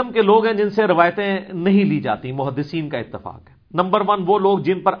 4 قسم کے لوگ ہیں جن سے روایتیں نہیں لی جاتی. محدثین کا اتفاق ہے. نمبر 1 وہ لوگ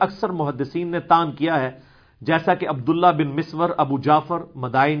جن پر اکثر محدثین نے تان کیا ہے، جیسا کہ عبداللہ بن مسور، ابو جعفر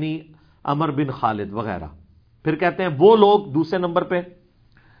مدائنی، عمر بن خالد وغیرہ. پھر کہتے ہیں وہ لوگ دوسرے نمبر پہ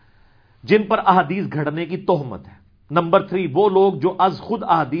جن پر احادیث گھڑنے کی تہمت ہے. نمبر 3 وہ لوگ جو از خود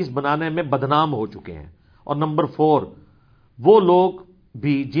احادیث بنانے میں بدنام ہو چکے ہیں. اور نمبر 4 وہ لوگ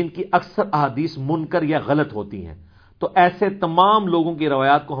بھی جن کی اکثر احادیث منکر یا غلط ہوتی ہیں. تو ایسے تمام لوگوں کی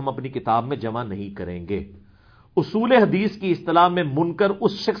روایات کو ہم اپنی کتاب میں جمع نہیں کریں گے. اصول حدیث کی اصطلاح میں منکر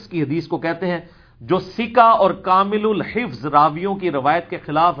اس شخص کی حدیث کو کہتے ہیں جو ثقہ اور کامل الحفظ راویوں کی روایت کے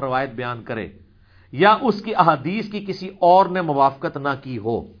خلاف روایت بیان کرے یا اس کی احادیث کی کسی اور نے موافقت نہ کی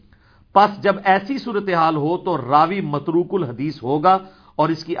ہو. پس جب ایسی صورتحال ہو تو راوی متروک الحدیث ہوگا اور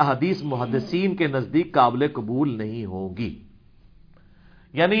اس کی احادیث محدثین کے نزدیک قابل قبول نہیں ہوگی.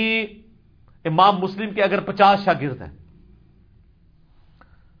 یعنی امام مسلم کے اگر 50 شاگرد ہیں،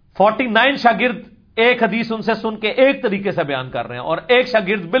 49 شاگرد ایک حدیث ان سے سن کے ایک طریقے سے بیان کر رہے ہیں اور ایک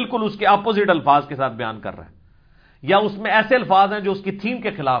شاگرد بالکل اس کے اپوزٹ الفاظ کے ساتھ بیان کر رہے ہیں، یا اس میں ایسے الفاظ ہیں جو اس کی تھیم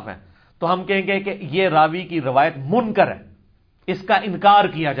کے خلاف ہیں، تو ہم کہیں گے کہ یہ راوی کی روایت منکر ہے، اس کا انکار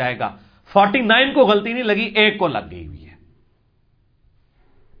کیا جائے گا. 49 کو غلطی نہیں لگی، ایک کو لگ گئی ہوئی ہے.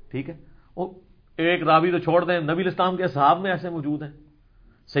 ٹھیک ہے. ایک راوی تو چھوڑ دیں، نبی الاسلام کے اصحاب میں ایسے موجود ہیں.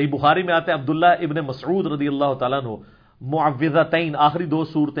 صحیح بخاری میں آتے ہیں عبداللہ ابن مسعود رضی اللہ تعالیٰ عنہ معوذتین، آخری 2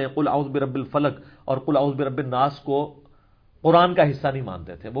 سورتیں قل اعوذ برب الفلق اور قل اعوذ برب الناس کو قرآن کا حصہ نہیں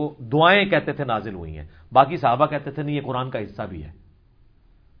مانتے تھے. وہ دعائیں کہتے تھے نازل ہوئی ہیں، باقی صحابہ کہتے تھے نہیں یہ قرآن کا حصہ بھی ہے.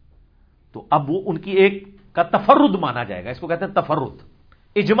 تو اب وہ ان کی ایک کا تفرد مانا جائے گا، اس کو کہتے ہیں تفرد.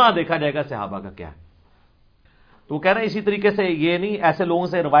 اجماع دیکھا جائے گا صحابہ کا کیا ہے. تو وہ کہہ رہے ہیں اسی طریقے سے یہ نہیں، ایسے لوگوں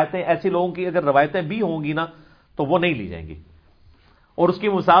سے روایتیں، ایسے لوگوں کی اگر روایتیں بھی ہوں گی نا تو وہ نہیں لی جائیں گی. اور اس کی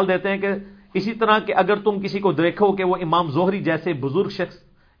مثال دیتے ہیں کہ اسی طرح کہ اگر تم کسی کو دیکھو کہ وہ امام زہری جیسے بزرگ شخص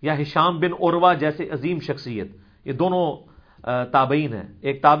یا ہشام بن عروہ جیسے عظیم شخصیت، یہ دونوں تابعین ہیں،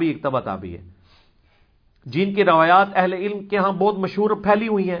 ایک تابعی ایک تبع تابعی ہے، جن کی روایات اہل علم کے ہاں بہت مشہور پھیلی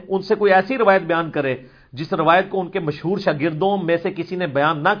ہوئی ہیں، ان سے کوئی ایسی روایت بیان کرے جس روایت کو ان کے مشہور شاگردوں میں سے کسی نے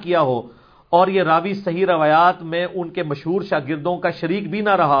بیان نہ کیا ہو اور یہ راوی صحیح روایات میں ان کے مشہور شاگردوں کا شریک بھی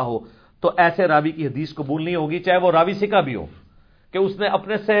نہ رہا ہو، تو ایسے راوی کی حدیث قبول نہیں ہوگی، چاہے وہ راوی ثقہ بھی ہو، کہ اس نے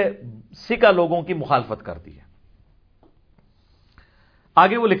اپنے سے ثقہ لوگوں کی مخالفت کر دی ہے.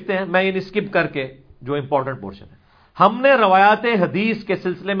 آگے وہ لکھتے ہیں، میں ان اسکپ کر کے جو امپورٹنٹ پورشن ہے، ہم نے روایات حدیث کے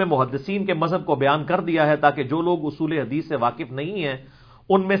سلسلے میں محدثین کے مذہب کو بیان کر دیا ہے تاکہ جو لوگ اصول حدیث سے واقف نہیں ہیں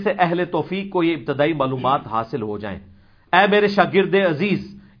ان میں سے اہل توفیق کو یہ ابتدائی معلومات حاصل ہو جائیں. اے میرے شاگرد عزیز،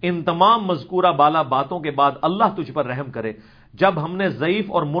 ان تمام مذکورہ بالا باتوں کے بعد اللہ تجھ پر رحم کرے. جب ہم نے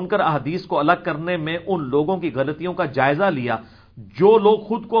ضعیف اور منکر احادیث کو الگ کرنے میں ان لوگوں کی غلطیوں کا جائزہ لیا جو لوگ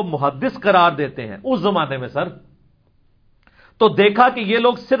خود کو محدث قرار دیتے ہیں اس زمانے میں سر، تو دیکھا کہ یہ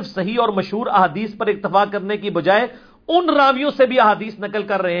لوگ صرف صحیح اور مشہور احادیث پر اکتفا کرنے کی بجائے ان راویوں سے بھی احادیث نقل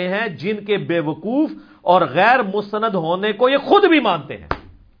کر رہے ہیں جن کے بے وقوف اور غیر مستند ہونے کو یہ خود بھی مانتے ہیں.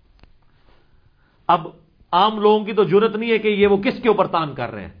 اب عام لوگوں کی تو جرت نہیں ہے کہ یہ وہ کس کے اوپر تان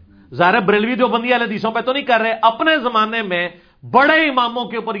کر رہے ہیں. ظاہر بریلوی دیوبندی والے حدیثوں پہ تو نہیں کر رہے، اپنے زمانے میں بڑے اماموں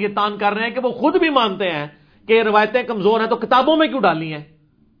کے اوپر یہ تان کر رہے ہیں کہ وہ خود بھی مانتے ہیں کہ یہ روایتیں کمزور ہیں تو کتابوں میں کیوں ڈالی ہیں.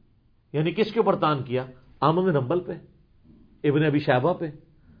 یعنی کس کے اوپر تان کیا؟ احمد بن حنبل پہ، ابن ابی شیبہ پہ،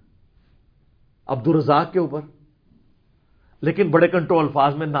 عبد الرزاق کے اوپر، لیکن بڑے کنٹرول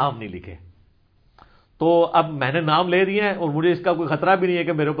الفاظ میں نام نہیں لکھے. تو اب میں نے نام لے دیے ہیں اور مجھے اس کا کوئی خطرہ بھی نہیں ہے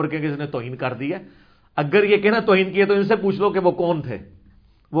کہ میرے اوپر کس نے توہین کر دی ہے. اگر یہ کہنا توہین کیا تو ان سے پوچھ لو کہ وہ کون تھے.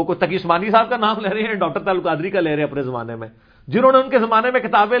 وہ کوئی تقی عثمانی صاحب کا نام لے رہے ہیں، ڈاکٹر تعلق قادری کا لے رہے ہیں اپنے زمانے میں، جنہوں نے ان کے زمانے میں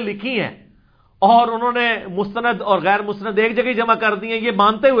کتابیں لکھی ہیں اور انہوں نے مستند اور غیر مستند ایک جگہ جمع کر دی ہیں، یہ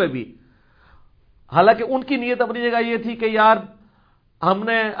مانتے ہوئے بھی، حالانکہ ان کی نیت اپنی جگہ یہ تھی کہ یار ہم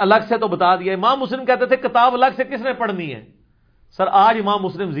نے الگ سے تو بتا دیا. امام مسلم کہتے تھے کتاب الگ سے کس نے پڑھنی ہے؟ سر آج امام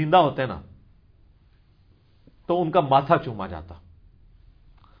مسلم زندہ ہوتے نا تو ان کا ماتھا چوما جاتا،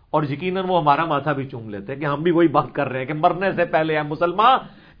 اور یقیناً وہ ہمارا ماتھا بھی چوم لیتے کہ ہم بھی وہی بات کر رہے ہیں کہ مرنے سے پہلے ہے مسلمان،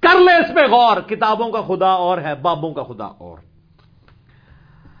 کر لے اس پہ غور، کتابوں کا خدا اور ہے، بابوں کا خدا اور.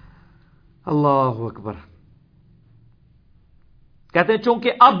 اللہ اکبر. کہتے ہیں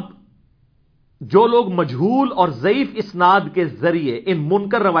چونکہ اب جو لوگ مجہول اور ضعیف اسناد کے ذریعے ان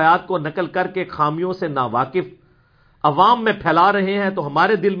منکر روایات کو نقل کر کے خامیوں سے ناواقف عوام میں پھیلا رہے ہیں، تو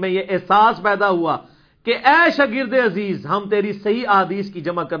ہمارے دل میں یہ احساس پیدا ہوا کہ اے شاگرد عزیز، ہم تیری صحیح احادیث کی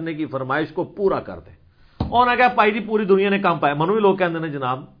جمع کرنے کی فرمائش کو پورا کر دیں. اور نے کہا پائی جی پوری دنیا نے کام پایا. منوی لوگ کہتے ہیں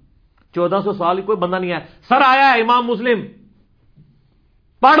جناب 1400 سال کوئی بندہ نہیں آیا. سر آیا ہے امام مسلم،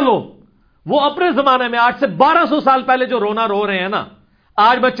 پڑھ لو. وہ اپنے زمانے میں آج سے 1200 سال پہلے جو رونا رو رہے ہیں نا،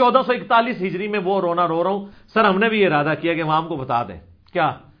 آج میں 1441 ہجری میں وہ رونا رو رہا ہوں. سر ہم نے بھی ارادہ کیا کہ عوام کو بتا دیں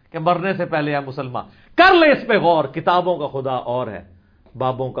کیا کہ مرنے سے پہلے ہے مسلمان، کر لے اس پہ غور، کتابوں کا خدا اور ہے،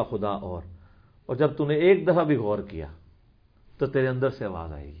 بابوں کا خدا اور. اور جب تو نے ایک دفعہ بھی غور کیا تو تیرے اندر سے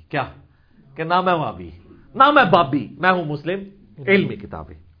آواز آئے گی کیا کہ نہ میں وابی، نہ میں بابی، میں ہوں مسلم، علمی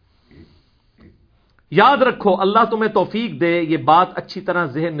کتابیں. یاد رکھو اللہ تمہیں توفیق دے، یہ بات اچھی طرح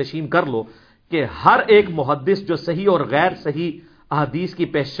ذہن نشین کر لو کہ ہر ایک محدث جو صحیح اور غیر صحیح احادیث کی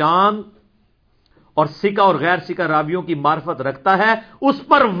پہچان اور سکہ اور غیر سکہ راویوں کی معرفت رکھتا ہے، اس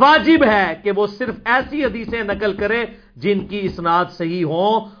پر واجب ہے کہ وہ صرف ایسی حدیثیں نقل کرے جن کی اسناد صحیح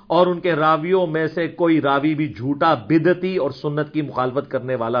ہوں اور ان کے راویوں میں سے کوئی راوی بھی جھوٹا، بدعتی اور سنت کی مخالفت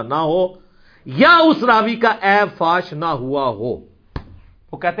کرنے والا نہ ہو یا اس راوی کا عیب فاش نہ ہوا ہو.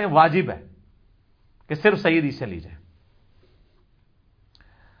 وہ کہتے ہیں واجب ہے کہ صرف صحیح حدیثیں لی جائیں.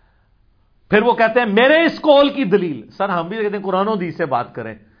 پھر وہ کہتے ہیں میرے اس قول کی دلیل. سر ہم بھی کہتے ہیں قرآن و حدیث سے بات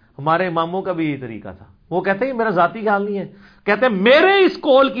کریں، ہمارے اماموں کا بھی یہی طریقہ تھا. وہ کہتے ہیں میرا ذاتی خیال نہیں ہے، کہتے ہیں میرے اس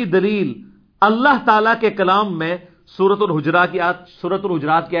قول کی دلیل اللہ تعالیٰ کے کلام میں سورۃ الحجرات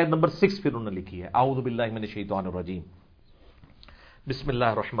کی آیت نمبر 6 پھر انہوں نے لکھی ہے. اعوذ باللہ من الشیطان الرجیم، بسم اللہ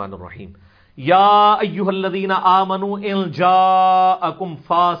الرحمن الرحیم. یا ایھا الذین آمنوا ان جاءکم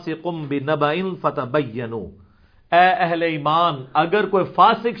فاسق بنبأ فتبینوا. اے اہل ایمان، اگر کوئی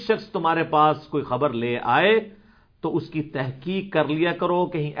فاسق شخص تمہارے پاس کوئی خبر لے آئے تو اس کی تحقیق کر لیا کرو،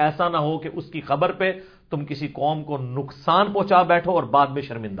 کہیں ایسا نہ ہو کہ اس کی خبر پہ تم کسی قوم کو نقصان پہنچا بیٹھو اور بعد میں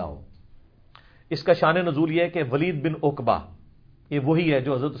شرمندہ ہو. اس کا شان نزول یہ ہے کہ ولید بن عقبہ، یہ وہی ہے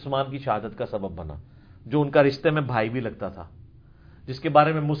جو حضرت عثمان کی شہادت کا سبب بنا، جو ان کا رشتے میں بھائی بھی لگتا تھا، جس کے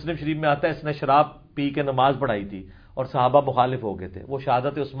بارے میں مسلم شریف میں آتا ہے اس نے شراب پی کے نماز پڑھائی تھی اور صحابہ مخالف ہو گئے تھے. وہ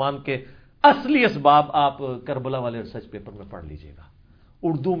شہادت عثمان کے اصلی اسباب آپ کربلا والے ریسرچ پیپر میں پڑھ لیجئے گا،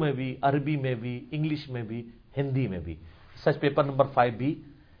 اردو میں بھی، عربی میں بھی، انگلش میں بھی، ہندی میں بھی. ریسرچ پیپر نمبر 5 بھی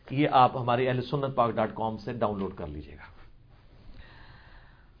یہ آپ ہماری اہل سنت پاک.com سے ڈاؤن لوڈ کر لیجئے گا.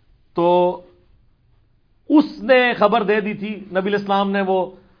 تو اس نے خبر دے دی تھی، نبی الاسلام نے وہ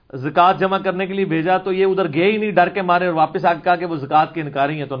زکوٰۃ جمع کرنے کے لیے بھیجا تو یہ ادھر گئے ہی نہیں، ڈر کے مارے، اور واپس آ کے کہا کہ وہ زکوٰۃ کے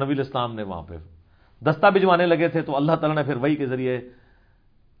انکاری ہیں. تو نبی الاسلام نے وہاں پہ دستہ بھجوانے لگے تھے، تو اللہ تعالیٰ نے پھر وحی کے ذریعے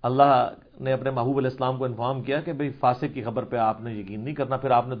اللہ نے اپنے محبوب علیہ السلام کو انفارم کیا کہ بھئی فاسق کی خبر پہ آپ نے یقین نہیں کرنا.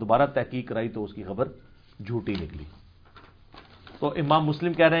 پھر آپ نے دوبارہ تحقیق کرائی تو اس کی خبر جھوٹی نکلی. تو امام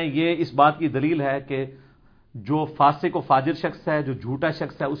مسلم کہہ رہے ہیں یہ اس بات کی دلیل ہے کہ جو فاسق و فاجر شخص ہے، جو جھوٹا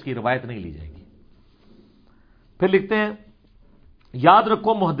شخص ہے، اس کی روایت نہیں لی جائے گی. پھر لکھتے ہیں یاد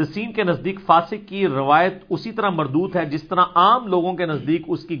رکھو محدثین کے نزدیک فاسق کی روایت اسی طرح مردود ہے جس طرح عام لوگوں کے نزدیک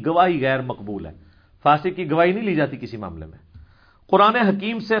اس کی گواہی غیر مقبول ہے. فاسق کی گواہی نہیں لی جاتی کسی معاملے میں. قرآن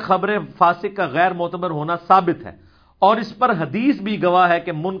حکیم سے خبر فاسق کا غیر معتبر ہونا ثابت ہے، اور اس پر حدیث بھی گواہ ہے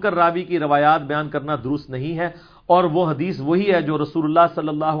کہ منکر راوی کی روایات بیان کرنا درست نہیں ہے، اور وہ حدیث وہی ہے جو رسول اللہ صلی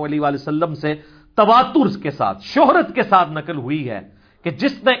اللہ علیہ وآلہ وسلم سے تواتر کے ساتھ، شہرت کے ساتھ نقل ہوئی ہے کہ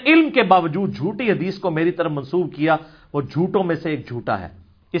جس نے علم کے باوجود جھوٹی حدیث کو میری طرف منسوب کیا وہ جھوٹوں میں سے ایک جھوٹا ہے.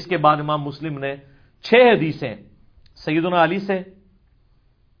 اس کے بعد امام مسلم نے 6 حدیثیں سیدنا علی سے،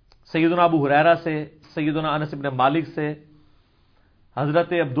 سیدنا ابو ہریرہ سے، سیدنا انس ابن مالک سے،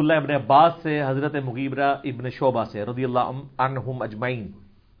 حضرت عبداللہ ابن عباس سے، حضرت مغیرہ ابن شعبہ سے رضی اللہ عنہم اجمعین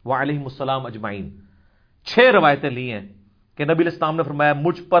وعلیہم السلام اجمعین، 6 روایتیں لی ہیں کہ نبی الاسلام نے فرمایا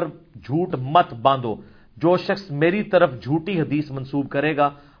مجھ پر جھوٹ مت باندھو، جو شخص میری طرف جھوٹی حدیث منسوب کرے گا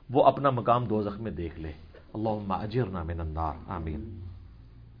وہ اپنا مقام دوزخ میں دیکھ لے. اللہم اجرنا من النار، آمین.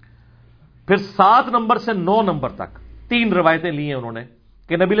 پھر 7 نمبر سے 9 نمبر تک 3 روایتیں لی ہیں انہوں نے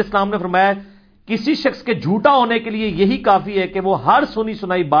کہ نبی الاسلام نے فرمایا کسی شخص کے جھوٹا ہونے کے لیے یہی کافی ہے کہ وہ ہر سنی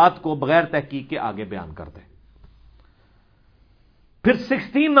سنائی بات کو بغیر تحقیق کے آگے بیان کر دے. پھر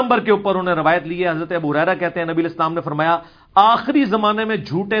 16 نمبر کے اوپر انہوں نے روایت لی ہے، حضرت ابو ہریرہ کہتے ہیں نبی علیہ السلام نے فرمایا آخری زمانے میں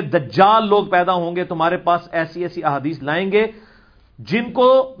جھوٹے دجال لوگ پیدا ہوں گے، تمہارے پاس ایسی ایسی احادیث لائیں گے جن کو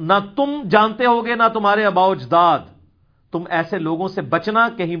نہ تم جانتے ہوگے نہ تمہارے آباء و اجداد، تم ایسے لوگوں سے بچنا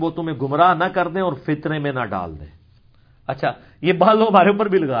کہیں وہ تمہیں گمراہ نہ کر دیں اور فتنے میں نہ ڈال دیں۔ اچھا یہ بات لوگ ہمارے اوپر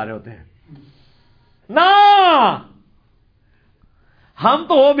بھی لگا رہے ہوتے ہیں نا، ہم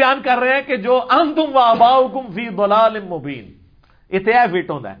تو وہ بیان کر رہے ہیں کہ جو انتم و آباؤکم فی ضلال مبین، اتیا فٹ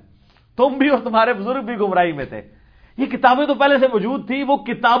ہوتا ہے، تم بھی اور تمہارے بزرگ بھی گمراہی میں تھے۔ یہ کتابیں تو پہلے سے موجود تھی، وہ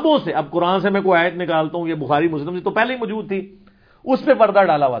کتابوں سے، اب قرآن سے میں کوئی آیت نکالتا ہوں، یہ بخاری مسلم سے تو پہلے ہی موجود تھی، اس پہ پردہ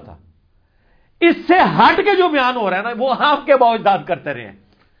ڈالا ہوا تھا۔ اس سے ہٹ کے جو بیان ہو رہا ہے نا وہ آپ کے باوجداد کرتے رہے ہیں،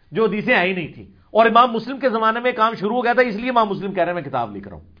 جو حدیثیں آئی نہیں تھی، اور امام مسلم کے زمانے میں کام شروع ہو گیا تھا، اس لیے امام مسلم کہہ رہے ہیں میں کتاب لکھ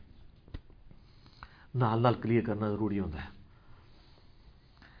رہا ہوں۔ نال کلیئر کرنا ضروری ہوتا ہے۔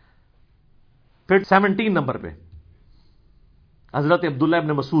 پھر 17 نمبر پہ حضرت عبداللہ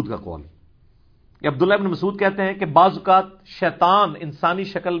ابن مسعود کا قول، کہ عبداللہ ابن مسعود کہتے ہیں کہ بعض اوقات شیطان انسانی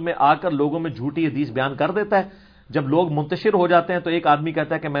شکل میں آ کر لوگوں میں جھوٹی حدیث بیان کر دیتا ہے، جب لوگ منتشر ہو جاتے ہیں تو ایک آدمی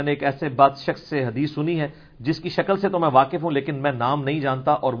کہتا ہے کہ میں نے ایک ایسے بات شخص سے حدیث سنی ہے جس کی شکل سے تو میں واقف ہوں لیکن میں نام نہیں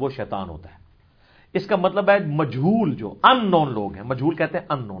جانتا، اور وہ شیطان ہوتا ہے۔ اس کا مطلب ہے مجہول، جو ان نون لوگ ہیں، مجہول کہتے ہیں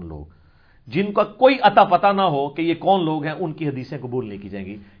ان نون لوگ، جن کا کوئی عطا پتہ نہ ہو کہ یہ کون لوگ ہیں، ان کی حدیثیں قبول نہیں کی جائیں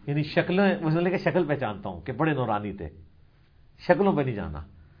گی۔ یعنی شکلیں مسئلے کہ شکل پہچانتا ہوں کہ بڑے نورانی تھے، شکلوں پہ نہیں جانا،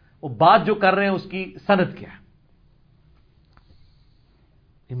 وہ بات جو کر رہے ہیں اس کی سند کیا ہے۔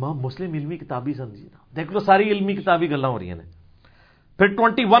 امام مسلم علمی کتابی سمجھی نا، دیکھ لو ساری علمی کتابی گلاں ہو رہی ہیں۔ پھر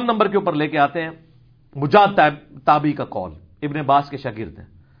 21 نمبر کے اوپر لے کے آتے ہیں مجاہد تابعی کا قول، ابن عباس کے شاگرد ہیں۔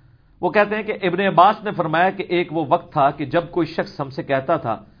 وہ کہتے ہیں کہ ابن عباس نے فرمایا کہ ایک وہ وقت تھا کہ جب کوئی شخص ہم سے کہتا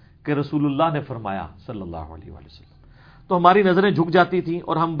تھا کہ رسول اللہ نے فرمایا صلی اللہ علیہ وآلہ وسلم، تو ہماری نظریں جھک جاتی تھیں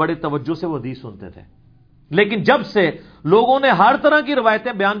اور ہم بڑے توجہ سے وہ حدیث سنتے تھے۔ لیکن جب سے لوگوں نے ہر طرح کی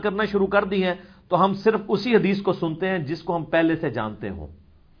روایتیں بیان کرنا شروع کر دی ہیں تو ہم صرف اسی حدیث کو سنتے ہیں جس کو ہم پہلے سے جانتے ہوں،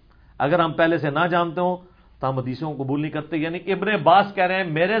 اگر ہم پہلے سے نہ جانتے ہوں تو ہم حدیثوں کو قبول نہیں کرتے۔ یعنی ابن عباس کہہ رہے ہیں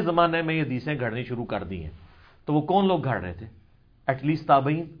میرے زمانے میں یہ حدیثیں گھڑنی شروع کر دی ہیں۔ تو وہ کون لوگ گھڑ رہے تھے؟ ایٹ لیسٹ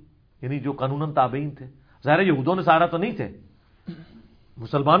تابعین، یعنی جو قانوناً تابعین تھے۔ ظاہر یہودوں نے سارا تو نہیں تھے،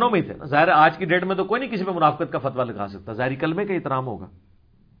 مسلمانوں میں ہی تھے نا۔ ظاہر آج کی ڈیٹ میں تو کوئی نہیں کسی پہ منافقت کا فتویٰ لگا سکتا، ظاہری کلمے کا احترام ہوگا۔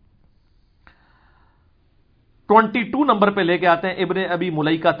 22 نمبر پہ لے کے آتے ہیں ابن ابی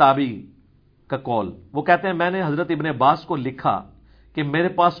ملیکہ تابعی کا قول۔ وہ کہتے ہیں میں نے حضرت ابن عباس کو لکھا کہ میرے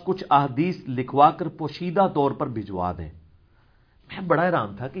پاس کچھ احادیث لکھوا کر پوشیدہ طور پر بھجوا دیں۔ میں بڑا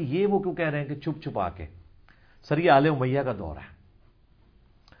حیران تھا کہ یہ وہ کیوں کہہ رہے ہیں کہ چھپ چھپا کے، سر یہ آل امیہ کا دور ہے،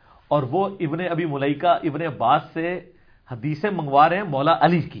 اور وہ ابن ابی ملیکہ ابن عباس سے حدیثیں منگوا رہے ہیں مولا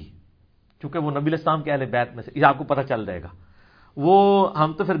علی کی، چونکہ وہ نبی علیہ السلام کے اہل بیت میں سے، یہ آپ کو پتہ چل جائے گا۔ وہ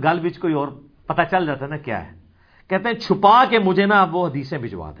ہم تو پھر گل بچ کوئی اور پتہ چل جاتا ہے نا کیا ہے، کہتے ہیں چھپا کے مجھے نا وہ حدیثیں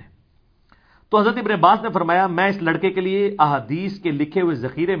بھجوا دیں۔ تو حضرت ابن عباس نے فرمایا میں اس لڑکے کے لیے احادیث کے لکھے ہوئے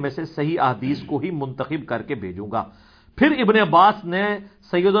ذخیرے میں سے صحیح احادیث کو ہی منتخب کر کے بھیجوں گا۔ پھر ابن عباس نے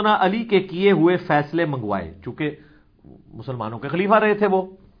سیدنا علی کے کیے ہوئے فیصلے منگوائے، چونکہ مسلمانوں کے خلیفہ رہے تھے وہ،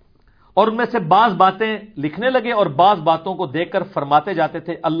 اور ان میں سے بعض باتیں لکھنے لگے اور بعض باتوں کو دیکھ کر فرماتے جاتے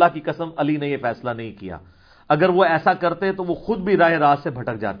تھے اللہ کی قسم علی نے یہ فیصلہ نہیں کیا، اگر وہ ایسا کرتے تو وہ خود بھی راہ راست سے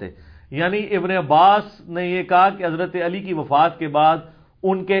بھٹک جاتے۔ یعنی ابن عباس نے یہ کہا کہ حضرت علی کی وفات کے بعد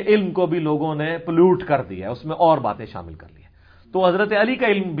ان کے علم کو بھی لوگوں نے پلوٹ کر دیا، اس میں اور باتیں شامل کر لی، تو حضرت علی کا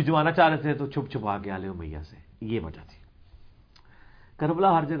علم بھجوانا چاہ رہے تھے تو چھپ چھپا کے آل امیہ سے، یہ وجہ تھی۔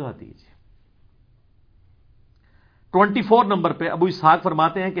 کربلا ہر جگہ آتی ہے۔ 24 نمبر پہ ابو اسحاق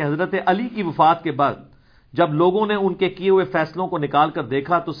فرماتے ہیں کہ حضرت علی کی وفات کے بعد جب لوگوں نے ان کے کیے ہوئے فیصلوں کو نکال کر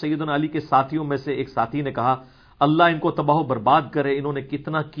دیکھا تو سیدنا علی کے ساتھیوں میں سے ایک ساتھی نے کہا اللہ ان کو تباہ و برباد کرے، انہوں نے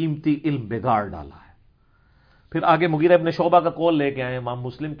کتنا قیمتی علم بگاڑ ڈالا ہے۔ پھر آگے مغیرہ ابن شعبہ کا قول لے کے آئے امام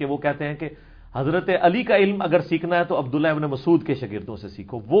مسلم کے، وہ کہتے ہیں کہ حضرت علی کا علم اگر سیکھنا ہے تو عبداللہ ابن مسعود کے شاگردوں سے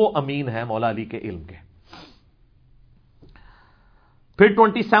سیکھو، وہ امین ہے مولا علی کے علم کے۔ پھر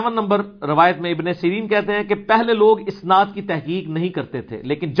 27 نمبر روایت میں ابن سیرین کہتے ہیں کہ پہلے لوگ اسناد کی تحقیق نہیں کرتے تھے،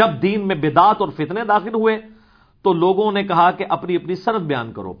 لیکن جب دین میں بدعات اور فتنے داخل ہوئے تو لوگوں نے کہا کہ اپنی اپنی سند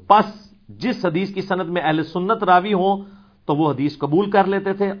بیان کرو، پس جس حدیث کی سند میں اہل سنت راوی ہوں تو وہ حدیث قبول کر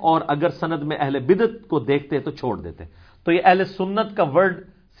لیتے تھے، اور اگر سند میں اہل بدعت کو دیکھتے تو چھوڑ دیتے۔ تو یہ اہل سنت کا ورڈ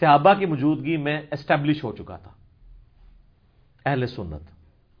صحابہ کی موجودگی میں اسٹیبلش ہو چکا تھا، اہل سنت۔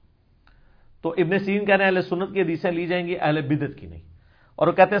 تو ابن سیرین کہہ رہے ہیں اہل سنت کی حدیثیں لی جائیں گی، اہل بدعت کی نہیں، اور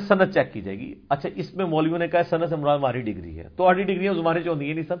وہ کہتے ہیں سند چیک کی جائے گی۔ اچھا اس میں مولویوں نے کہا سند سے مراد ہماری ڈگری ہے، تو ہماری ڈگریاں زمانے چ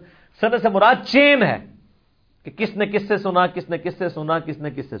ہوتی نہیں، سند سے مراد چین ہے کہ کس نے کس سے سنا، کس نے کس سے سنا، کس نے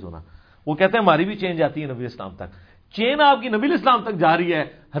کس سے سنا۔ وہ کہتے ہیں ہماری بھی چین جاتی ہے نبی اسلام تک۔ چین آپ کی نبی الاسلام تک جا رہی ہے.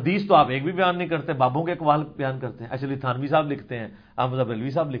 حدیث تو آپ ایک بھی بیان نہیں کرتے, بابوں کے اقوال بیان کرتے ہیں. اشرف تھانوی صاحب لکھتے ہیں, احمد بریلوی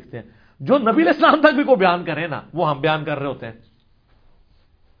صاحب لکھتے ہیں. جو نبی الاسلام تک بھی کو بیان کریں نا, وہ ہم بیان کر رہے ہوتے ہیں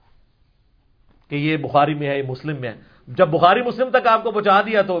کہ یہ بخاری میں ہے, یہ مسلم میں ہے. جب بخاری مسلم تک آپ کو پہنچا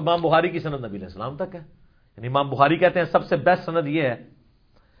دیا تو امام بخاری کی سند نبی علیہ السلام تک ہے. یعنی امام بخاری کہتے ہیں سب سے بیسٹ سند یہ ہے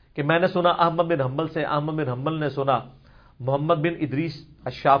کہ میں نے سنا احمد بن حنبل سے, احمد بن حنبل نے سنا محمد بن ادریس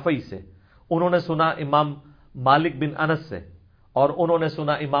الشافعی سے, انہوں نے سنا امام مالک بن انس سے, اور انہوں نے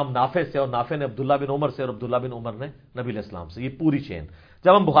سنا امام نافع سے, اور نافع نے عبداللہ بن عمر سے, اور عبداللہ بن عمر نے نبی علیہ السلام سے. یہ پوری چین.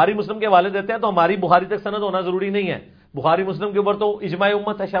 جب ہم بخاری مسلم کے حوالے دیتے ہیں تو ہماری بخاری تک سند ہونا ضروری نہیں ہے. بخاری مسلم کے اوپر تو اجماع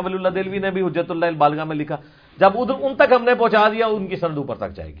امت ہے. شاہ ولی اللہ دہلوی نے بھی حجت اللہ البالغہ میں لکھا. جب ادھر ان تک ہم نے پہنچا دیا, ان کی سند اوپر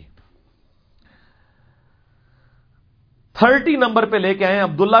تک جائے گی. 30 نمبر پہ لے کے آئے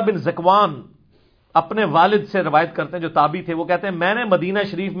عبداللہ بن زکوان اپنے والد سے روایت کرتے ہیں جو تابعی تھے. وہ کہتے ہیں میں نے مدینہ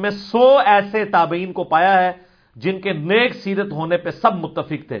شریف میں 100 ایسے تابعین کو پایا ہے جن کے نیک سیرت ہونے پہ سب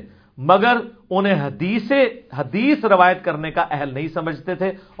متفق تھے, مگر انہیں حدیث روایت کرنے کا اہل نہیں سمجھتے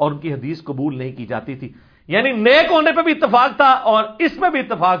تھے اور ان کی حدیث قبول نہیں کی جاتی تھی. یعنی نیک ہونے پہ بھی اتفاق تھا اور اس میں بھی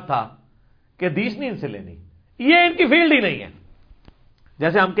اتفاق تھا کہ حدیث نہیں ان سے لینی, یہ ان کی فیلڈ ہی نہیں ہے.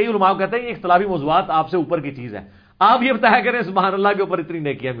 جیسے ہم کئی علماء کہتے ہیں یہ اختلافی موضوعات آپ سے اوپر کی چیز ہے, آپ یہ بتایا کریں سبحان اللہ کے اوپر اتنی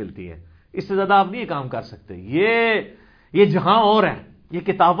نیکیاں ملتی ہیں, اس سے زیادہ آپ نہیں یہ کام کر سکتے. یہ جہاں اور ہے, یہ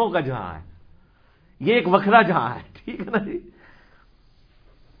کتابوں کا جہاں ہے, یہ ایک وکھرا جہاں ہے. ٹھیک ہے نا جی.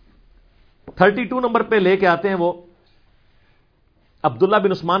 32 نمبر پہ لے کے آتے ہیں وہ عبداللہ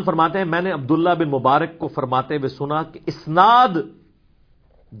بن عثمان فرماتے ہیں میں نے عبداللہ بن مبارک کو فرماتے ہوئے سنا کہ اسناد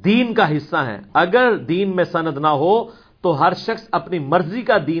دین کا حصہ ہے, اگر دین میں سند نہ ہو تو ہر شخص اپنی مرضی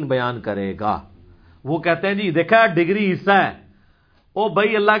کا دین بیان کرے گا. وہ کہتے ہیں جی دیکھا ڈگری حصہ ہے, او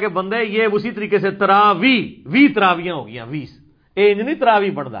بھائی اللہ کے بندے, یہ اسی طریقے سے تراویاں ہو گیا, 20 نہیں تراوی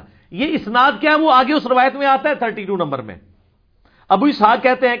پڑھتا. یہ اسناد کیا ہے وہ آگے اس روایت میں آتا ہے 32 نمبر میں. ابو اسحاق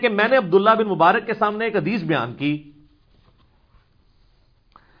کہتے ہیں کہ میں نے عبداللہ بن مبارک کے سامنے ایک حدیث بیان کی,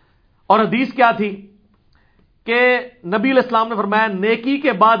 اور حدیث کیا تھی کہ نبی علیہ السلام نے فرمایا نیکی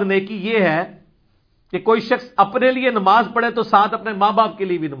کے بعد نیکی یہ ہے کہ کوئی شخص اپنے لیے نماز پڑھے تو ساتھ اپنے ماں باپ کے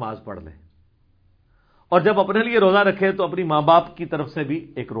لیے بھی نماز پڑھ لے, اور جب اپنے لیے روزہ رکھے تو اپنی ماں باپ کی طرف سے بھی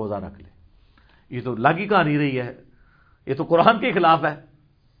ایک روزہ رکھ لے. یہ تو لاگی کہانی رہی ہے, یہ تو قرآن کے خلاف ہے.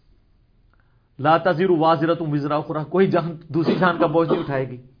 لا تزر وازرۃ وزر اخرى, کوئی جان دوسری جان کا بوجھ نہیں اٹھائے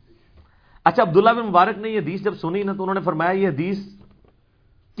گی. اچھا عبداللہ بن مبارک نے یہ حدیث جب سنی نا تو انہوں نے فرمایا یہ حدیث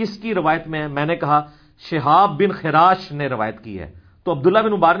کس کی روایت میں ہے؟ میں نے کہا شہاب بن خراش نے روایت کی ہے. تو عبداللہ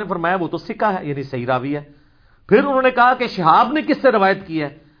بن مبارک نے فرمایا وہ تو ثقہ ہے, یعنی صحیح راوی ہے. پھر انہوں نے کہا کہ شہاب نے کس سے روایت کی ہے؟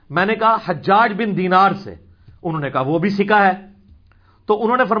 میں نے کہا حجاج بن دینار سے. انہوں نے کہا وہ بھی ثقہ ہے. تو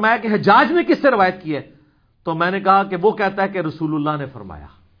انہوں نے فرمایا کہ حجاج نے کس سے روایت کی ہے؟ تو میں نے کہا کہ وہ کہتا ہے کہ رسول اللہ نے فرمایا.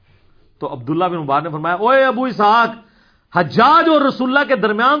 تو عبداللہ بن مبارک نے فرمایا اوے ابو اسحاق, حجاج اور رسول اللہ کے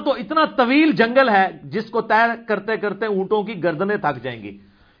درمیان تو اتنا طویل جنگل ہے جس کو طے کرتے کرتے اونٹوں کی گردنیں تھک جائیں گی.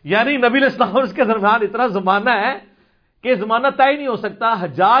 یعنی نبی علیہ السلام اور اس کے درمیان اتنا زمانہ ہے کہ زمانہ طے نہیں ہو سکتا.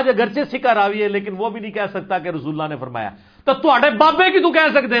 حجاج اگرچہ ثقہ راوی ہے لیکن وہ بھی نہیں کہہ سکتا کہ رسول اللہ نے فرمایا. تو تواڈے بابے کی تو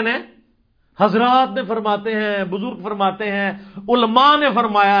کہہ سکتے ہیں, حضرات نے فرماتے ہیں, بزرگ فرماتے ہیں, علماء نے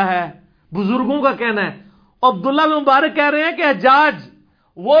فرمایا ہے, بزرگوں کا کہنا ہے. عبداللہ بن مبارک کہہ رہے ہیں کہ حجاج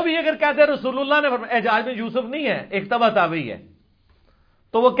وہ بھی اگر کہتے ہیں رسول اللہ نے فرمایا. حجاج بن یوسف نہیں ہے, ایک تبع تابعی ہے.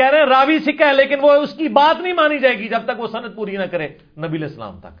 تو وہ کہہ رہے ہیں راوی ثقہ ہے لیکن وہ اس کی بات نہیں مانی جائے گی جب تک وہ سند پوری نہ کرے نبی علیہ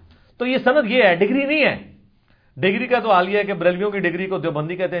السلام تک. تو یہ سند یہ ہے, ڈگری نہیں ہے. ڈگری کا تو حال یہ ہے کہ بریلویوں کی ڈگری کو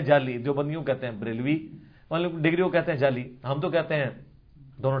دیوبندی کہتے ہیں جعلی, دیوبندیوں کہتے ہیں بریلوی والوں کی ڈگری کو کہتے ہیں جعلی. ہم تو کہتے ہیں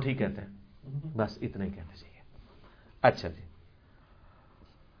دونوں ٹھیک کہتے ہیں, بس اتنا ہی کہنا چاہیے. اچھا جی,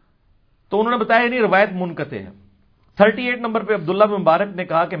 تو انہوں نے بتایا نہیں روایت منقطع ہے. 38 نمبر پہ عبداللہ بن مبارک نے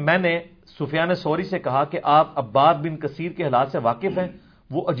کہا کہ میں نے سفیان ثوری سے کہا کہ آپ عباد بن کثیر کے حالات سے واقف ہیں,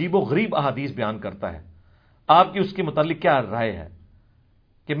 وہ عجیب و غریب احادیث بیان کرتا ہے, آپ کی اس کے متعلق کیا رائے ہے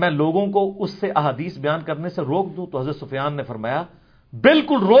کہ میں لوگوں کو اس سے احادیث بیان کرنے سے روک دوں؟ تو حضرت سفیان نے فرمایا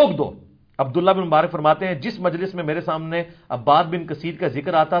بالکل روک دو. عبداللہ بن مبارک فرماتے ہیں جس مجلس میں میرے سامنے عباد بن کثیر کا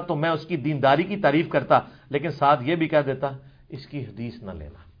ذکر آتا تو میں اس کی دینداری کی تعریف کرتا, لیکن ساتھ یہ بھی کہہ دیتا اس کی حدیث نہ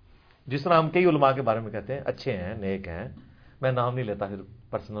لینا. جس طرح ہم کئی علماء کے بارے میں کہتے ہیں اچھے ہیں, نیک ہیں, میں نام نہیں لیتا پھر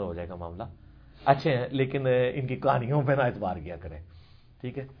پرسنل ہو جائے گا معاملہ, اچھے ہیں لیکن ان کی کہانیوں پہ نہ اعتبار کیا کریں.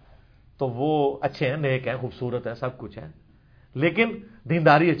 ٹھیک ہے, تو وہ اچھے ہیں, نیک ہیں, خوبصورت ہیں, سب کچھ ہے, لیکن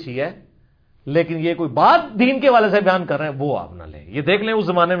دینداری اچھی ہے, لیکن یہ کوئی بات دین کے والے سے بیان کر رہے ہیں وہ آپ نہ لیں. یہ دیکھ لیں اس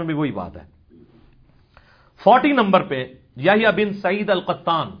زمانے میں بھی وہی بات ہے. 40 نمبر پہ یحییٰ بن سعید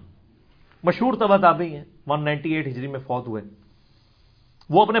القطان مشہور طبع تابعی ہیں, 198 ہجری میں فوت ہوئے.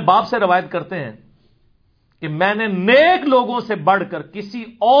 وہ اپنے باپ سے روایت کرتے ہیں کہ میں نے نیک لوگوں سے بڑھ کر کسی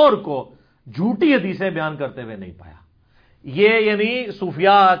اور کو جھوٹی حدیثیں بیان کرتے ہوئے نہیں پایا. یہ یعنی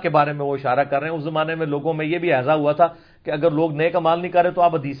صوفیاء کے بارے میں وہ اشارہ کر رہے ہیں. اس زمانے میں لوگوں میں یہ بھی ایسا ہوا تھا کہ اگر لوگ نیک اعمال نہیں کر رہے تو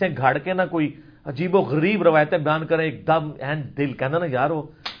آپ حدیثیں گھاڑ کے نہ کوئی عجیب و غریب روایتیں بیان کریں, ایک دم دل کہنا نا یار وہ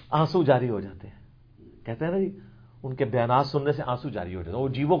آنسو جاری ہو جاتے ہیں. کہتے ہیں نا جی ان کے بیانات سننے سے آنسو جاری ہو جاتے ہیں. وہ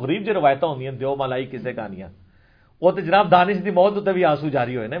عجیب و غریب جو روایتیں ہوتی ہیں دیو ملائی کسے کہانیاں, وہ تو جناب دانش کی موت ہوتے بھی آنسو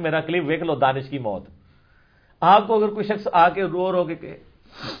جاری ہوئے نا. میرا کلپ دیکھ لو دانش کی موت. آپ کو اگر کوئی شخص آ کے رو کے کہ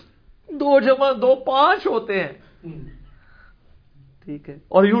 2 + 2 5 ہوتے ہیں, ٹھیک ہے,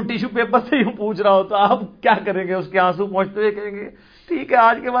 اور یوں ٹیشو پیپر سے یوں پوچھ رہا ہو تو آپ کیا کریں گے؟ اس کے آنسو پہنچتے ہوئے کہیں گے ٹھیک ہے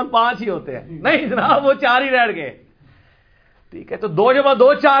آج کے بعد 5 ہی ہوتے ہیں. نہیں جناب وہ 4 ہی رہ گئے. ٹھیک ہے, تو 2 +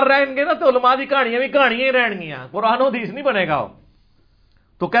 2 4 رہیں گے نا تو علماء کی کہانیاں بھی کہانیاں ہی رہن گیاں, قرآن و حدیث نہیں بنے گا.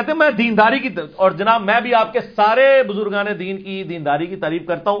 تو کہتے ہیں میں دینداری کی اور جناب میں بھی آپ کے سارے بزرگان دین کی دینداری کی تعریف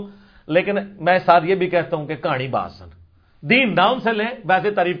کرتا ہوں, لیکن میں ساتھ یہ بھی کہتا ہوں کہ کہانی باسن دین نام سے لیں,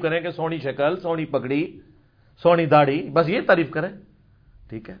 ویسے تعریف کریں کہ سونی شکل, سونی پگڑی, سونی داڑھی, بس یہ تعریف کریں.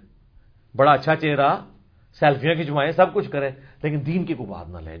 ٹھیک ہے, بڑا اچھا چہرہ, سیلفیاں کھنچوائیں, سب کچھ کریں, لیکن دین کی کوئی بات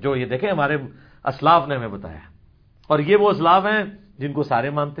نہ لیں. جو یہ دیکھیں ہمارے اسلاف نے ہمیں بتایا, اور یہ وہ اسلاف ہیں جن کو سارے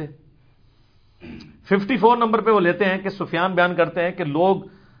مانتے. 54 نمبر پہ وہ لیتے ہیں کہ سفیان بیان کرتے ہیں کہ لوگ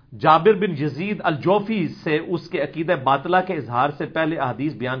جابر بن یزید الجوفی سے اس کے عقیدہ باطلہ کے اظہار سے پہلے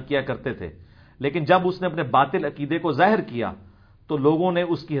احادیث بیان کیا کرتے تھے, لیکن جب اس نے اپنے باطل عقیدے کو ظاہر کیا تو لوگوں نے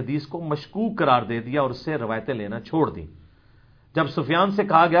اس کی حدیث کو مشکوک قرار دے دیا اور اس سے روایتیں لینا چھوڑ دیں. جب سفیان سے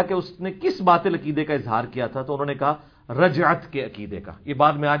کہا گیا کہ اس نے کس باطل عقیدے کا اظہار کیا تھا تو انہوں نے کہا رجعت کے عقیدے کا. یہ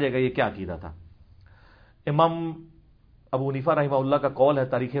بعد میں آ جائے گا یہ کیا عقیدہ تھا. امام ابو حنیفہ رحمہ اللہ کا قول ہے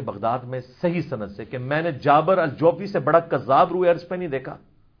تاریخ بغداد میں صحیح سند سے کہ میں نے جابر الجوفی سے بڑا کذاب روئے عرض پہ نہیں دیکھا.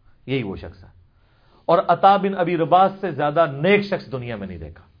 یہی وہ شخص ہے. اور عطا بن ابی رباح سے زیادہ نیک شخص دنیا میں نہیں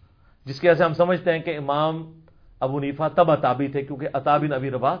دیکھا, جس کی وجہ سے ہم سمجھتے ہیں کہ امام ابو حنیفہ تبع تابعی تھے, کیونکہ عطا بن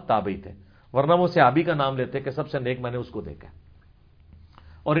ابی رباح تابعی تھے, ورنہ وہ صحابی کا نام لیتے کہ سب سے نیک میں نے اس کو دیکھا.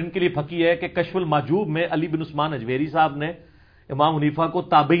 اور ان کے لیے پھکی ہے کہ کشف المحجوب میں علی بن عثمان اجویری صاحب نے امام حنیفہ کو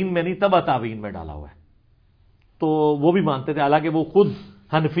تابعین میں نہیں تبع تابعین میں ڈالا ہوا ہے. تو وہ بھی مانتے تھے, حالانکہ وہ خود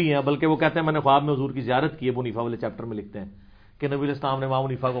حنفی ہیں, بلکہ وہ کہتے ہیں میں نے خواب میں حضور کی زیارت کی ہے. ابو حنیفہ والے چیپٹر میں لکھتے ہیں کہ نبی علیہ السلام نے امام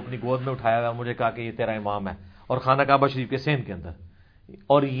حنیفہ کو اپنی گود میں اٹھایا ہوا, مجھے کہا کہ یہ تیرا امام ہے, اور خانہ کعبہ شریف کے سین کے اندر.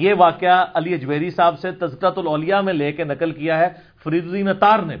 اور یہ واقعہ علی اجویری صاحب سے تذکرۃ الاولیاء میں لے کے نقل کیا ہے فرید الدین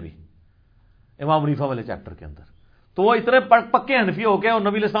اطار نے بھی امام حنیفہ والے چیپٹر کے اندر. تو وہ اتنے پکے حنفی ہو گئے اور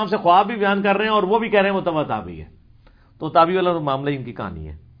نبی علیہ السلام سے خواب بھی بیان کر رہے ہیں اور وہ بھی کہہ رہے ہیں وہ تبع تابعی ہے. تو تابعی والا معاملہ ان کی کہانی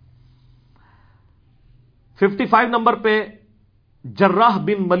ہے. 55 نمبر پہ جراح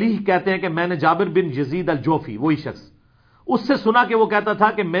بن ملیح کہتے ہیں کہ میں نے جابر بن یزید الجوفی, وہی شخص, اس سے سنا کہ وہ کہتا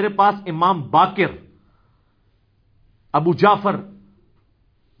تھا کہ میرے پاس امام باقر ابو جعفر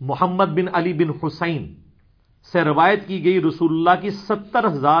محمد بن علی بن حسین سے روایت کی گئی رسول اللہ کی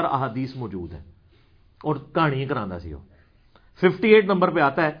 70,000 احادیث موجود ہیں, اور کہانی کرانا سی. 58 نمبر پہ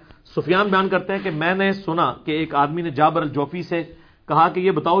آتا ہے سفیان بیان کرتے ہیں کہ میں نے سنا کہ ایک آدمی نے جابر الجوفی سے کہا کہ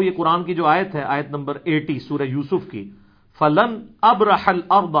یہ بتاؤ یہ قرآن کی جو آیت ہے, آیت نمبر 80 سورہ یوسف کی, فلن ابرح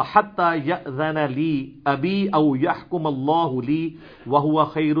الارض حتى يأذن لي ابی او يحكم اللہ لی وهو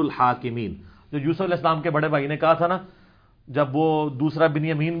خیر الحاکمین. جو یوسف علیہ السلام کے بڑے بھائی نے کہا تھا نا, جب وہ دوسرا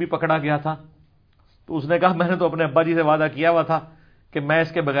بنیامین بھی پکڑا گیا تھا تو اس نے کہا میں نے تو اپنے ابا جی سے وعدہ کیا ہوا تھا کہ میں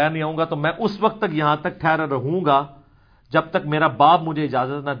اس کے بغیر نہیں آؤں گا, تو میں اس وقت تک یہاں تک ٹھہرا رہوں گا جب تک میرا باپ مجھے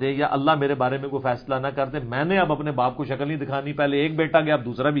اجازت نہ دے یا اللہ میرے بارے میں کوئی فیصلہ نہ کر دے. میں نے اب اپنے باپ کو شکل نہیں دکھانی, پہلے ایک بیٹا گیا اب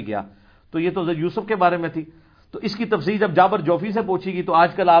دوسرا بھی گیا. تو یہ تو یوسف کے بارے میں تھی. تو اس کی تفسیر جب جابر جوفی سے پوچھی گی تو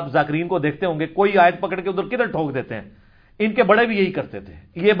آج کل آپ ذاکرین کو دیکھتے ہوں گے کوئی آیت پکڑ کے ادھر کدھر ٹھوک دیتے ہیں. ان کے بڑے بھی یہی کرتے تھے,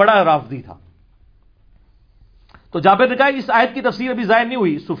 یہ بڑا رافضی تھا. تو جابر نے کہا اس آیت کی تفسیر ابھی ظاہر نہیں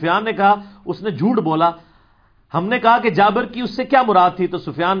ہوئی. سفیان نے کہا اس نے جھوٹ بولا. ہم نے کہا کہ جابر کی اس سے کیا مراد تھی, تو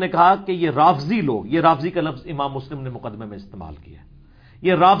سفیان نے کہا کہ یہ رافضی لوگ, یہ رافضی کا لفظ امام مسلم نے مقدمے میں استعمال کیا,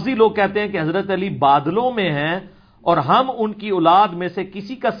 یہ رافضی لوگ کہتے ہیں کہ حضرت علی بادلوں میں ہیں اور ہم ان کی اولاد میں سے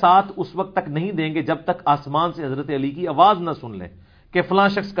کسی کا ساتھ اس وقت تک نہیں دیں گے جب تک آسمان سے حضرت علی کی آواز نہ سن لیں کہ فلاں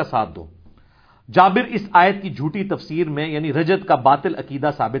شخص کا ساتھ دو. جابر اس آیت کی جھوٹی تفسیر میں یعنی رجت کا باطل عقیدہ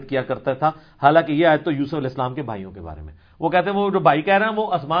ثابت کیا کرتا تھا, حالانکہ یہ آیت تو یوسف علیہ السلام کے بھائیوں کے بارے میں. وہ کہتے ہیں وہ جو بھائی کہہ رہے ہیں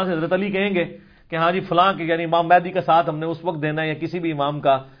وہ آسمان سے حضرت علی کہیں گے کہ ہاں جی فلاں کے یعنی امام مہدی کا ساتھ ہم نے اس وقت دینا ہے, یا کسی بھی امام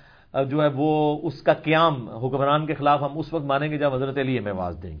کا جو ہے وہ اس کا قیام حکمران کے خلاف ہم اس وقت مانیں گے جب حضرت علی ہمیں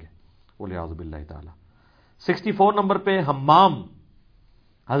آواز دیں گے. والعیاذ باللہ تعالی. 64 نمبر پہ حمام,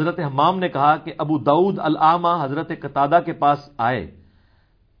 حضرت حمام نے کہا کہ ابو داؤد الاعمى حضرت قتادہ کے پاس آئے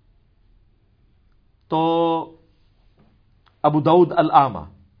تو ابو داؤد الاعمى,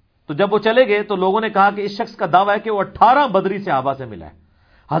 تو جب وہ چلے گئے تو لوگوں نے کہا کہ اس شخص کا دعویٰ ہے کہ وہ 18 بدری صحابہ سے ملا ہے.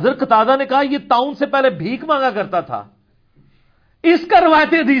 حضرت قتادہ نے کہا یہ طاعون سے پہلے بھیک مانگا کرتا تھا, اس کا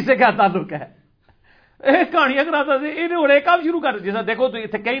روایتی حدیث سے کیا تعلق ہے؟ کہانیاں کراتا تھا انہیں اور ایک کام شروع کر جیسا دیکھو تو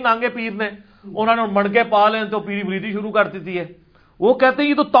اتنے کئی نانگے پیر نے انہوں نے مڑکے پا لیں تو پیری بریدی شروع کر دیتی ہے. وہ کہتے ہیں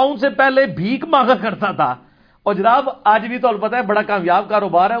یہ تو تاؤں سے پہلے بھیک مانگا کرتا تھا. اور جناب آج بھی تو پتہ ہے بڑا کامیاب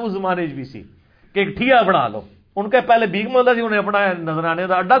کاروبار ہے اس زمانے بھی سی کہ ایک ٹھیا بنا لو. ان کے پہلے بھیک مانگتا تھی, انہیں اپنا نذرانے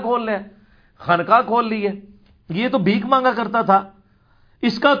کا اڈا کھول لیا, خانقاہ کھول لی ہے. یہ تو بھیک مانگا کرتا تھا,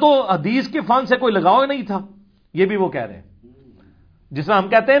 اس کا تو حدیث کے فن سے کوئی لگاؤ نہیں تھا. یہ بھی وہ کہہ رہے ہیں جس میں ہم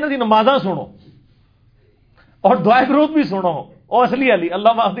کہتے ہیں نا جی نمازاں سنو اور دعائے درود بھی سنو اور اصلی علی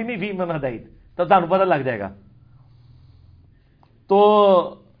اللہ واہدنی فی من ہدیت تو تمہیں پتہ لگ جائے گا. تو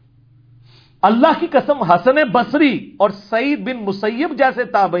اللہ کی قسم حسن بصری اور سعید بن مسیب جیسے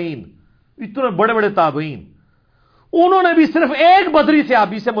تابعین, اتنے بڑے بڑے تابعین, انہوں نے بھی صرف ایک بدری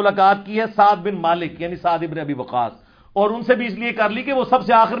صحابی سے ملاقات کی ہے, سعد بن مالک یعنی سعد ابن ابی وقاص, اور ان سے بھی اس لیے کر لی کہ وہ سب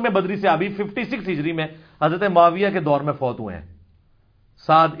سے آخر میں بدری صحابی 56 ہجری میں حضرت معاویہ کے دور میں فوت ہوئے ہیں.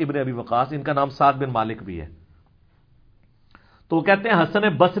 سعد ابن ابی وقاص, ان کا نام سعد بن مالک بھی ہے. تو وہ کہتے ہیں حسن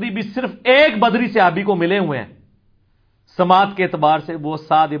بصری بھی صرف ایک بدری صحابی کو ملے ہوئے ہیں سماعت کے اعتبار سے, وہ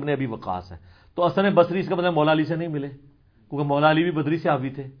سعد ابن ابی وقاص ہے. تو حسن بصری اس کا مطلب مولا علی سے نہیں ملے, کیونکہ مولا علی بھی بدری صحابی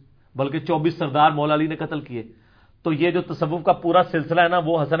تھے, بلکہ 24 سردار مولا علی نے قتل کیے. تو یہ جو تصوف کا پورا سلسلہ ہے نا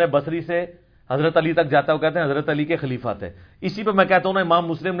وہ حسن بصری سے حضرت علی تک جاتا ہے. وہ کہتے ہیں حضرت علی کے خلیفہ تھے. اسی پہ میں کہتا ہوں نا امام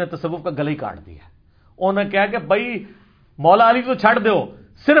مسلم نے تصوف کا گلہ ہی کاٹ دیا. انہوں نے کہا کہ بھائی مولا علی تو چھڑ دو,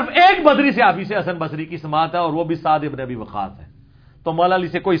 صرف ایک بدری صحابی سے حسن بصری کی سماعت ہے اور وہ بھی سعد ابن ابی وقاص ہے. تو مولا علی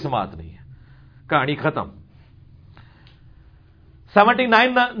سے کوئی سماعت نہیں ہے. کہانی ختم.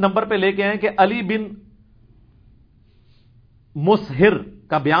 79 نمبر پہ لے کے آئے کہ علی بن مسہر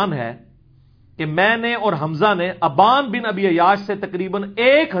کا بیان ہے کہ میں نے اور حمزہ نے ابان بن ابی عیاش سے تقریباً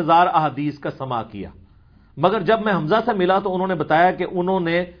 1000 احادیث کا سماع کیا, مگر جب میں حمزہ سے ملا تو انہوں نے بتایا کہ انہوں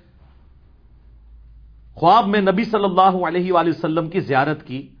نے خواب میں نبی صلی اللہ علیہ وآلہ وسلم کی زیارت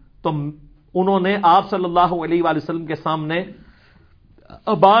کی, تو انہوں نے آپ صلی اللہ علیہ وآلہ وسلم کے سامنے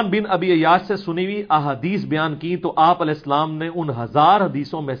ابان بن ابی عیاش سے سنی ہوئی احادیث بیان کی, تو آپ علیہ السلام نے ان 1000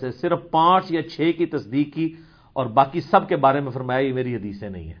 حدیثوں میں سے صرف 5 یا 6 کی تصدیق کی اور باقی سب کے بارے میں فرمایا یہ میری حدیثیں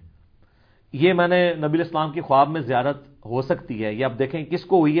نہیں ہیں. یہ میں نے نبی علیہ السلام کی خواب میں زیارت ہو سکتی ہے, یہ آپ دیکھیں کس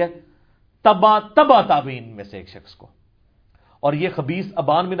کو ہوئی ہے, تبا تابعین میں سے ایک شخص کو. اور یہ خبیث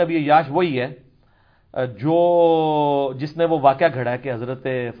ابان بن ابی عیاش وہی ہے جس نے وہ واقعہ گھڑا ہے کہ حضرت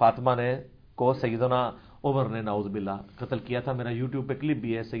فاطمہ نے کو سیدنا عمر نے نعوذ باللہ قتل کیا تھا. میرا یوٹیوب پہ کلپ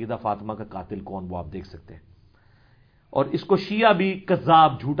بھی ہے, سیدہ فاطمہ کا قاتل کون, وہ آپ دیکھ سکتے ہیں. اور اس کو شیعہ بھی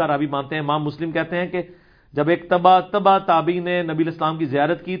کذاب جھوٹا راوی مانتے ہیں. امام مسلم کہتے ہیں کہ جب ایک تبا تابعی نے نبی علیہ السلام کی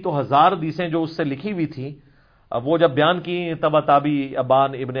زیارت کی تو 1000 حدیثیں جو اس سے لکھی ہوئی تھیں وہ جب بیان کی تبا تابعی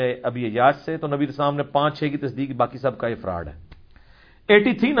ابان ابن ابی عیاش سے, تو نبی علیہ السلام نے 5-6 کی تصدیق, باقی سب کا افراد ہے.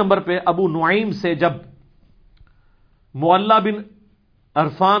 83 نمبر پہ ابو نعیم سے جب معلہ بن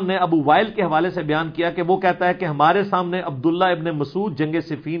عرفان نے ابو وائل کے حوالے سے بیان کیا کہ وہ کہتا ہے کہ ہمارے سامنے عبداللہ ابن مسعود جنگ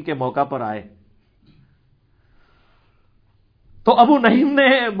صفین کے موقع پر آئے, تو ابو نعیم نے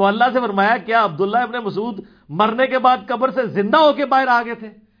معلہ سے فرمایا کیا عبداللہ ابن مسعود مرنے کے بعد قبر سے زندہ ہو کے باہر آ گئے تھے,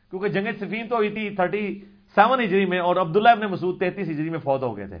 کیونکہ جنگ صفین تو ہوئی تھی 37 ہجری میں اور عبداللہ ابن مسعود 33 ہجری میں فوت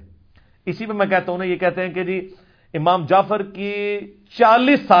ہو گئے تھے. اسی پہ میں کہتا ہوں نا, یہ کہتے ہیں کہ جی امام جعفر کی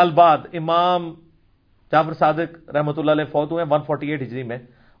 40 سال بعد امام جعفر صادق رحمۃ اللہ علیہ فوت ہوئے 148 ہجری میں.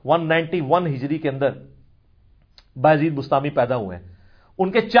 191 ہجری کے اندر بایزید بستامی پیدا ہوئے ہیں.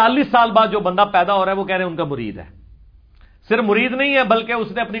 ان کے 40 سال بعد جو بندہ پیدا ہو رہا ہے وہ کہہ رہے ہیں ان کا مرید ہے. صرف مرید نہیں ہے بلکہ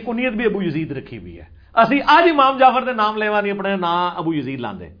اس نے اپنی کنیت بھی ابو یزید رکھی ہوئی ہے. اسی آج امام جعفر نے نام لیوا نہیں اپنے نام ابو یزید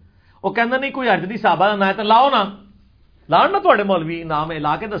لاندے. وہ کہنا نہیں کوئی حج دی صحابہ کا نام ہے تو لاؤ نا تھوڑے مولوی نام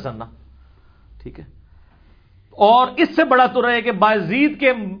لا کے دسن نا, ٹھیک ہے. اور اس سے بڑا تو رہے کہ بایزید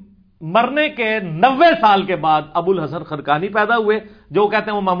کے مرنے کے 90 سال کے بعد ابو الحسن خرقانی پیدا ہوئے, جو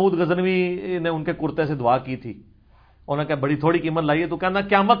کہتے ہیں وہ محمود غزنوی نے ان کے کرتے سے دعا کی تھی. انہوں نے کہا بڑی تھوڑی قیمت لائیے, تو کہنا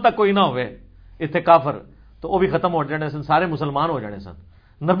قیامت تک کوئی نہ ہوئے اتنے کافر, تو وہ بھی ختم ہو جانے سن, سارے مسلمان ہو جانے سن.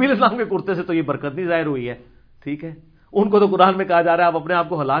 نبی علیہ السلام کے کرتے سے تو یہ برکت نہیں ظاہر ہوئی ہے, ٹھیک ہے. ان کو تو قرآن میں کہا جا رہا ہے آپ اپنے آپ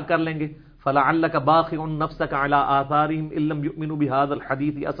کو ہلاک کر لیں گے. فَلَعَلَّكَ بَاخِعٌ نَفْسَكَ عَلَىٰ آثَارِهِمْ إِن لَّمْ يُؤْمِنُوا بِهَٰذَا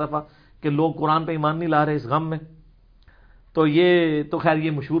الْحَدِيثِ أَسَفًا, کہ لوگ قرآن پہ ایمان نہیں لا رہے اس غم میں. تو یہ تو خیر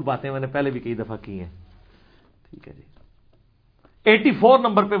یہ مشہور باتیں میں نے پہلے بھی کئی دفعہ کی ہیں, ٹھیک ہے جی. 84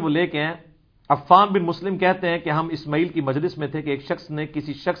 نمبر پہ وہ لے کے ہیں. عفان بن مسلم کہتے ہیں کہ ہم اسماعیل کی مجلس میں تھے کہ ایک شخص نے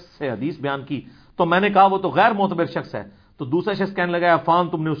کسی شخص سے حدیث بیان کی, تو میں نے کہا وہ تو غیر معتبر شخص ہے. تو دوسرا شخص کہنے لگا عفان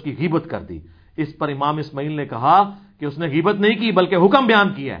تم نے اس کی غیبت کر دی. اس پر امام اسماعیل نے کہا کہ اس نے غیبت نہیں کی بلکہ حکم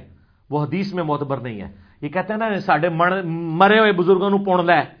بیان کیا ہے, وہ حدیث میں معتبر نہیں ہے. یہ کہتے ہیں نا ساڈے مرے ہوئے بزرگوں پن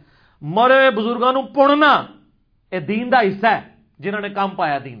لے, مرے ہوئے بزرگوں پننا یہ دین دا حصہ ہے جنہوں نے کام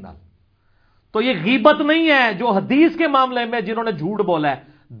پایا دین نال. تو یہ غیبت نہیں ہے. جو حدیث کے معاملے میں جنہوں نے جھوٹ بولا ہے,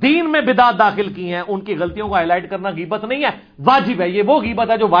 دین میں بدعت داخل کی ہیں, ان کی غلطیوں کو ہائی لائٹ کرنا غیبت نہیں ہے, واجب ہے. یہ وہ غیبت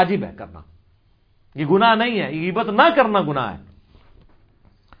ہے جو واجب ہے کرنا, یہ گناہ نہیں ہے. یہ غیبت نہ کرنا گناہ ہے.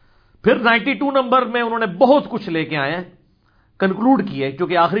 پھر 92 نمبر میں انہوں نے بہت کچھ لے کے آئے ہیں, کنکلوڈ کیا ہے,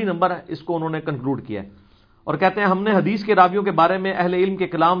 کیونکہ آخری نمبر ہے, اس کو انہوں نے کنکلوڈ کیا ہے اور کہتے ہیں ہم نے حدیث کے راویوں کے بارے میں اہل علم کے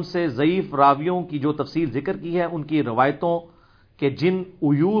کلام سے ضعیف راویوں کی جو تفصیل ذکر کی ہے, ان کی روایتوں کہ جن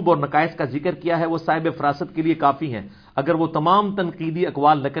عیوب اور نقائص کا ذکر کیا ہے وہ صاحب فراست کے لیے کافی ہیں. اگر وہ تمام تنقیدی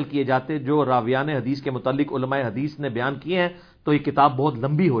اقوال نقل کیے جاتے جو راویان حدیث کے متعلق علماء حدیث نے بیان کیے ہیں تو یہ کتاب بہت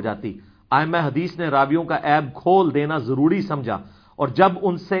لمبی ہو جاتی. ائمہ حدیث نے راویوں کا عیب کھول دینا ضروری سمجھا, اور جب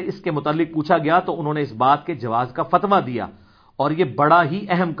ان سے اس کے متعلق پوچھا گیا تو انہوں نے اس بات کے جواز کا فتویٰ دیا. اور یہ بڑا ہی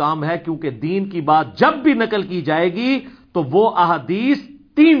اہم کام ہے, کیونکہ دین کی بات جب بھی نقل کی جائے گی تو وہ احادیث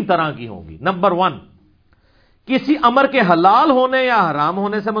 3 طرح کی ہوں گی. نمبر 1, کسی امر کے حلال ہونے یا حرام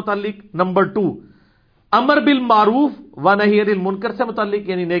ہونے سے متعلق. نمبر 2, امر بالمعروف و نہی عن المنکر سے متعلق,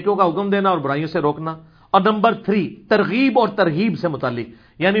 یعنی نیکیوں کا حکم دینا اور برائیوں سے روکنا. اور نمبر 3, ترغیب اور ترہیب سے متعلق,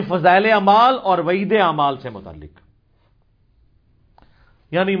 یعنی فضائل اعمال اور وعید اعمال سے متعلق.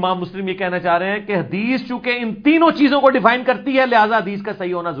 یعنی امام مسلم یہ کہنا چاہ رہے ہیں کہ حدیث چونکہ ان تینوں چیزوں کو ڈیفائن کرتی ہے, لہذا حدیث کا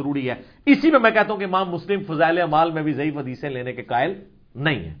صحیح ہونا ضروری ہے. اسی میں کہتا ہوں کہ امام مسلم فضائل اعمال میں بھی ضعیف حدیثیں لینے کے قائل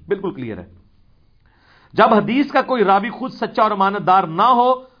نہیں ہے. بالکل کلیئر ہے. جب حدیث کا کوئی راوی خود سچا اور امانت دار نہ ہو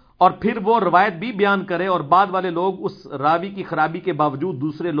اور پھر وہ روایت بھی بیان کرے اور بعد والے لوگ اس راوی کی خرابی کے باوجود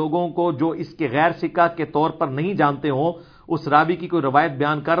دوسرے لوگوں کو جو اس کے غیر ثقہ کے طور پر نہیں جانتے ہوں اس راوی کی کوئی روایت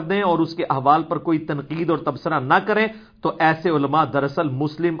بیان کر دیں اور اس کے احوال پر کوئی تنقید اور تبصرہ نہ کریں, تو ایسے علماء دراصل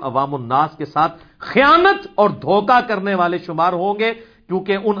مسلم عوام الناس کے ساتھ خیانت اور دھوکہ کرنے والے شمار ہوں گے,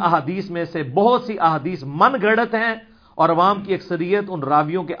 کیونکہ ان احادیث میں سے بہت سی احادیث من گھڑت ہیں اور عوام کی اکثریت ان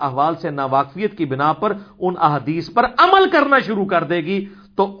راویوں کے احوال سے ناواقفیت کی بنا پر ان احادیث پر عمل کرنا شروع کر دے گی,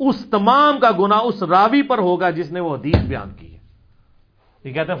 تو اس تمام کا گناہ اس راوی پر ہوگا جس نے وہ حدیث بیان کی ہے.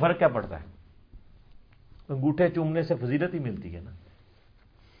 یہ کہتے ہیں فرق کیا پڑتا ہے؟ انگوٹھے چومنے سے فضیلت ہی ملتی ہے نا.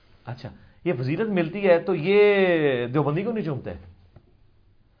 اچھا, یہ فضیلت ملتی ہے تو یہ دیوبندی کو نہیں چومتے؟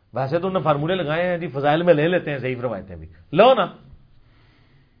 ویسے تو انہوں نے فارمولے لگائے ہیں جی, فضائل میں لے لیتے ہیں ضعیف روایتیں بھی, لو نا,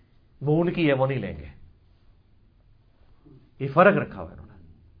 وہ ان کی ہے, وہ نہیں لیں گے. یہ فرق رکھا ہوا ہے انہوں نے.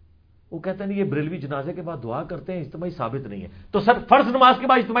 وہ کہتے ہیں یہ بریلوی جنازے کے بعد دعا کرتے ہیں, اجتماعی ثابت نہیں ہے. تو سر فرض نماز کے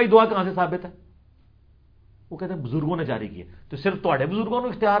بعد اجتماعی دعا کہاں سے ثابت ہے؟ وہ کہتے ہیں بزرگوں نے جاری کی ہے. تو صرف تواڈے بزرگوں کو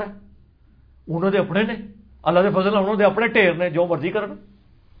اختیار ہے, انہوں نے اپنے نے, اللہ کے فضل انہوں نے اپنے ٹھیر نے جو مرضی کرنا.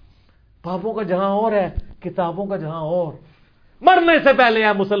 پاپوں کا جہاں اور ہے, کتابوں کا جہاں اور. مرنے سے پہلے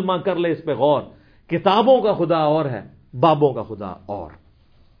ہے مسلمان کر لے اس پہ غور, کتابوں کا خدا اور ہے, بابوں کا خدا اور.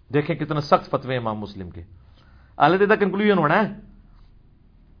 دیکھیں کتنا سخت فتوے امام مسلم کے. علیحدہ کنکلوژن ہونا ہے.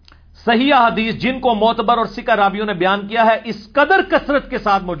 صحیح حدیث جن کو معتبر اور ثقہ راویوں نے بیان کیا ہے اس قدر کثرت کے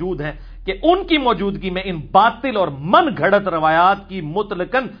ساتھ موجود ہیں کہ ان کی موجودگی میں ان باطل اور من گھڑت روایات کی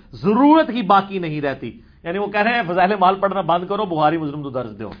مطلقاً ضرورت ہی باقی نہیں رہتی. یعنی وہ کہہ رہے ہیں فضائل مال پڑھنا بند کرو, بخاری مسلم تو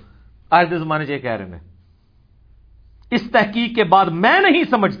درج دو. آج کے زمانے سے یہ کہہ رہے ہیں. اس تحقیق کے بعد میں نہیں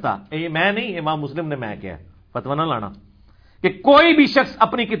سمجھتا, یہ میں نہیں, امام مسلم نے میں کیا فتویٰ نہ لانا, کہ کوئی بھی شخص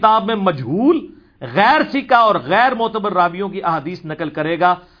اپنی کتاب میں مجہول, غیر ثقہ اور غیر معتبر راویوں کی احادیث نقل کرے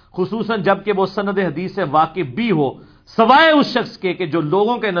گا, خصوصاً جب کہ وہ سند حدیث سے واقف بھی ہو, سوائے اس شخص کے کہ جو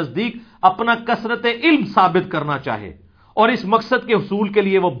لوگوں کے نزدیک اپنا کثرت علم ثابت کرنا چاہے اور اس مقصد کے حصول کے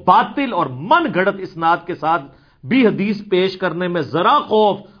لیے وہ باطل اور من گھڑت اسناد کے ساتھ بھی حدیث پیش کرنے میں ذرا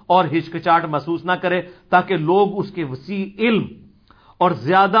خوف اور ہچکچاہٹ محسوس نہ کرے, تاکہ لوگ اس کے وسیع علم اور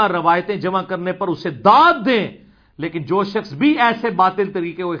زیادہ روایتیں جمع کرنے پر اسے داد دیں. لیکن جو شخص بھی ایسے باطل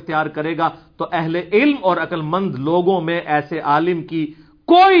طریقے کو اختیار کرے گا تو اہل علم اور عقل مند لوگوں میں ایسے عالم کی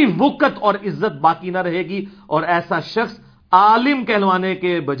کوئی وقت اور عزت باقی نہ رہے گی, اور ایسا شخص عالم کہلوانے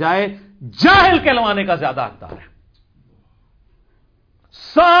کے بجائے جاہل کہلوانے کا زیادہ حقدار ہے.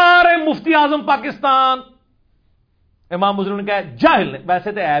 سارے مفتی اعظم پاکستان امام مسلم نے کہا جاہل نے,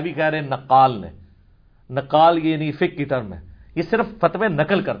 ویسے تو ہے بھی کہہ رہے نقال نے. نقال یہ نہیں فقہ کی ٹرم ہے, یہ صرف فتوے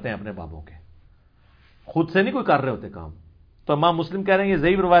نقل کرتے ہیں اپنے بابوں کے, خود سے نہیں کوئی کر رہے ہوتے کام. تو امام مسلم کہہ رہے ہیں یہ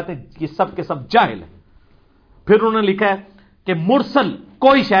ضعیف روایتیں یہ سب کے سب جاہل ہیں. پھر انہوں نے لکھا ہے کہ مرسل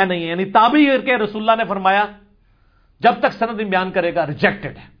کوئی شے نہیں ہے, یعنی تابعی کے رسول اللہ نے فرمایا جب تک سند بیان کرے گا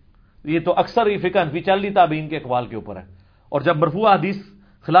ریجیکٹڈ ہے. یہ تو اکثر یہ فقہ حنفی چل رہی تابعین کے اقوال کے اوپر ہے, اور جب مرفوع حدیث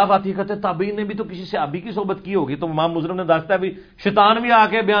خلاف آتی ہے کہتے ہیں تابعین نے بھی تو کسی صحابی کی صحبت کی ہوگی. تو امام مسلم نے دستا ہے بھی شیطان بھی آ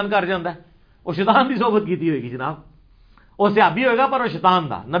کے بیان کر جاتا ہے, وہ شیطان کی صحبت کی ہوگی جناب, وہ صحابی ہوگا پر وہ شیطان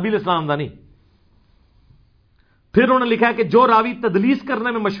دا, نبی الاسلام دا نہیں. پھر انہوں نے لکھا ہے کہ جو راوی تدلیس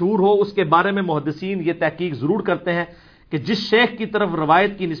کرنے میں مشہور ہو اس کے بارے میں محدثین یہ تحقیق ضرور کرتے ہیں کہ جس شیخ کی طرف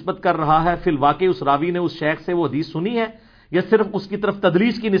روایت کی نسبت کر رہا ہے فی الواقع اس راوی نے اس شیخ سے وہ حدیث سنی ہے یا صرف اس کی طرف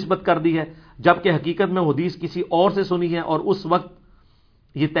تدلیس کی نسبت کر دی ہے، جبکہ حقیقت میں وہ حدیث کسی اور سے سنی ہے، اور اس وقت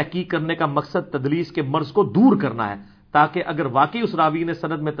یہ تحقیق کرنے کا مقصد تدلیس کے مرض کو دور کرنا ہے، تاکہ اگر واقعی اس راوی نے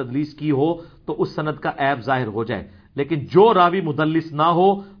سند میں تدلیس کی ہو تو اس سند کا عیب ظاہر ہو جائے، لیکن جو راوی مدلس نہ ہو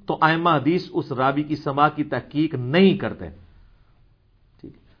تو ائمہ حدیث اس راوی کی سماع کی تحقیق نہیں کرتے.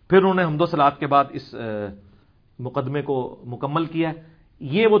 ٹھیک. پھر انہوں نے حمد و صلات کے بعد اس مقدمے کو مکمل کیا.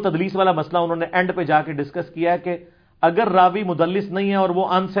 یہ وہ تدلیس والا مسئلہ انہوں نے اینڈ پہ جا کے ڈسکس کیا ہے کہ اگر راوی مدلس نہیں ہے اور وہ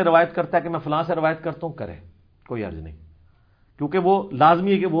ان سے روایت کرتا ہے کہ میں فلاں سے روایت کرتا ہوں، کرے، کوئی عرض نہیں، کیونکہ وہ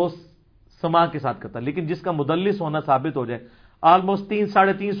لازمی ہے کہ وہ سماع کے ساتھ کرتا ہے. لیکن جس کا مدلس ہونا ثابت ہو جائے، آلموسٹ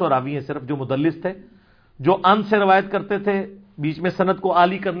 300-350 راوی ہیں صرف جو مدلس تھے، جو ان سے روایت کرتے تھے بیچ میں سند کو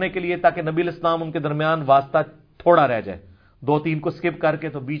عالی کرنے کے لیے، تاکہ نبی علیہ السلام ان کے درمیان واسطہ تھوڑا رہ جائے، 2-3 کو سکپ کر کے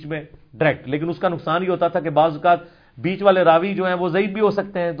تو بیچ میں ڈائریکٹ. لیکن اس کا نقصان یہ ہوتا تھا کہ بعض اوقات بیچ والے راوی جو ہیں وہ ضعیف بھی ہو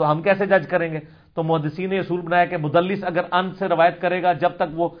سکتے ہیں، تو ہم کیسے جج کریں گے؟ تو محدثین نے اصول بنایا کہ مدلس اگر ان سے روایت کرے گا، جب تک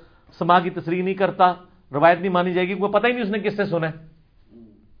وہ سماع کی تصریح نہیں کرتا روایت نہیں مانی جائے گی، وہ پتہ ہی نہیں اس نے کس سے سنا ہے.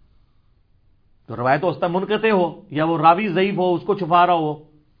 تو روایت ہوتا منقطع ہو یا وہ راوی ضعیف ہو، اس کو چھپا رہا ہو.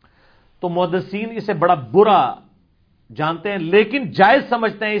 تو محدثین اسے بڑا برا جانتے ہیں، لیکن جائز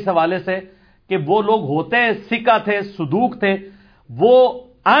سمجھتے ہیں اس حوالے سے کہ وہ لوگ ہوتے ثقہ تھے، صدوق تھے، وہ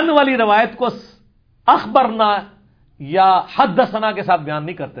ان والی روایت کو اخبرنا یا حدثنا کے ساتھ بیان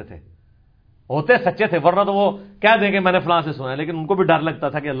نہیں کرتے تھے، ہوتے سچے تھے، ورنہ تو وہ کہہ دیں کہ میں نے فلاں سے سنا ہے، لیکن ان کو بھی ڈر لگتا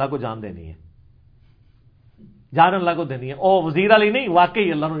تھا کہ اللہ کو جان دینی ہے، جان اللہ کو دینی ہے، او وزیر علی نہیں،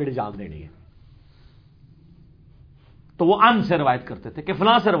 واقعی اللہ نے جان دینی ہے. تو وہ ان سے روایت کرتے تھے کہ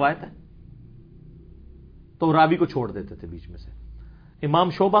فلاں سے روایت ہے، تو راوی کو چھوڑ دیتے تھے بیچ میں سے. امام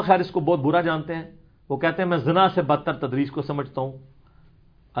شعبہ خیر اس کو بہت برا جانتے ہیں، وہ کہتے ہیں میں زنا سے بدتر تدلیس کو سمجھتا ہوں،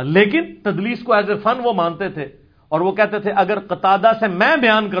 لیکن تدلیس کو ایز اے فن وہ مانتے تھے، اور وہ کہتے تھے اگر قتادہ سے میں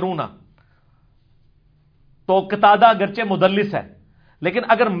بیان کروں نا تو قتادہ اگرچہ مدلس ہے، لیکن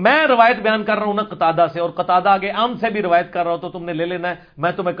اگر میں روایت بیان کر رہا ہوں نا قتادہ سے، اور قتادہ آگے ان سے بھی روایت کر رہا ہو، تو تم نے لے لینا ہے،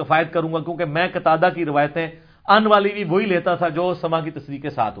 میں تمہیں کفایت کروں گا، کیونکہ میں قتادہ کی روایتیں ان والی بھی وہی لیتا تھا جو سماع کی تصریح کے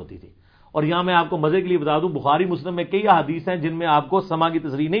ساتھ ہوتی تھی. اور یہاں میں آپ کو مزے کے لیے بتا دوں، بخاری مسلم میں کئی احادیث ہیں جن میں آپ کو سماع کی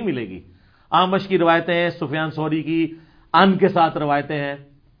تصریح نہیں ملے گی. اعمش کی روایتیں ہیں، سفیان ثوری کی ان کے ساتھ روایتیں ہیں،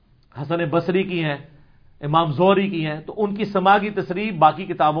 حسن بصری کی ہیں، امام زہری کی ہیں، تو ان کی سماع کی تصریح باقی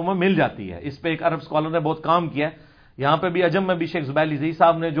کتابوں میں مل جاتی ہے. اس پہ ایک عرب اسکالر نے بہت کام کیا ہے. یہاں پہ بھی عجم میں بھی شیخ زبیر لذیذ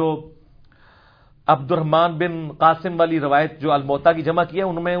صاحب نے جو عبد الرحمن بن قاسم والی روایت جو الموتا کی جمع کی ہے،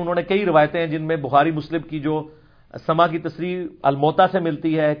 ان میں انہوں نے کئی روایتیں ہیں جن میں بخاری مسلم کی جو سماع کی تصریح الموتا سے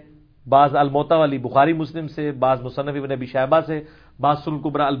ملتی ہے، بعض الموتا والی بخاری مسلم سے، بعض مصنف ابن ابی شیبہ سے، بعض سنن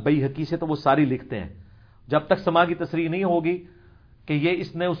کبری البیہقی سے، تو وہ ساری لکھتے ہیں. جب تک سماع کی تصریح نہیں ہوگی کہ یہ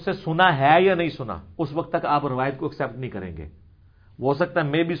اس نے اس سے سنا ہے یا نہیں سنا، اس وقت تک آپ روایت کو ایکسیپٹ نہیں کریں گے. وہ ہو سکتا ہے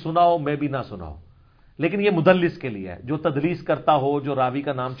میں بھی سنا ہو، میں بھی نہ سنا ہو، لیکن یہ مدلس کے لیے ہے جو تدلیس کرتا ہو، جو راوی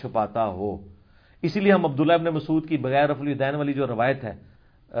کا نام چھپاتا ہو. اسی لیے ہم عبداللہ ابن مسعود کی بغیر رفع الیدین والی جو روایت ہے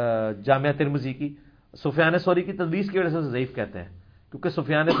جامعہ ترمذی کی، سفیان ثوری کی تدلیس کی وجہ سے ضعیف کہتے ہیں، کیونکہ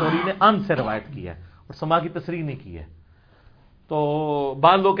سفیان ثوری نے ان سے روایت کی ہے اور سماع کی تصریح نہیں کی ہے. تو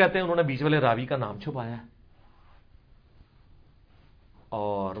بعض لوگ کہتے ہیں انہوں نے بیچ والے راوی کا نام چھپایا ہے،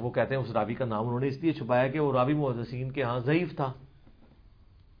 اور وہ کہتے ہیں اس راوی کا نام انہوں نے اس لیے چھپایا کہ وہ راوی محدثین کے ہاں ضعیف تھا.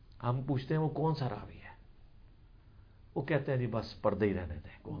 ہم پوچھتے ہیں وہ کون سا راوی ہے؟ وہ کہتے ہیں جی بس پردے ہی رہنے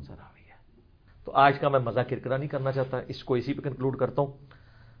دیں، کون سا راوی ہے. تو آج کا میں مزہ کرکرا نہیں کرنا چاہتا، اس کو اسی پہ کنکلوڈ کرتا ہوں.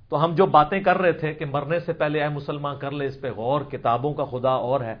 تو ہم جو باتیں کر رہے تھے کہ مرنے سے پہلے اے مسلمان کر لے اس پہ غور، کتابوں کا خدا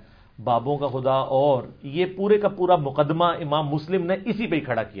اور ہے، بابوں کا خدا اور، یہ پورے کا پورا مقدمہ امام مسلم نے اسی پہ ہی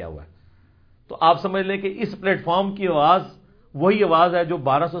کھڑا کیا ہوا ہے. تو آپ سمجھ لیں کہ اس پلیٹ فارم کی آواز وہی آواز ہے جو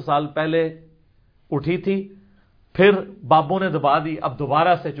 1200 سال پہلے اٹھی تھی، پھر بابوں نے دبا دی، اب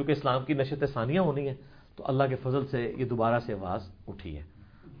دوبارہ سے چونکہ اسلام کی نشت ثانیہ ہونی ہے تو اللہ کے فضل سے یہ دوبارہ سے آواز اٹھی ہے.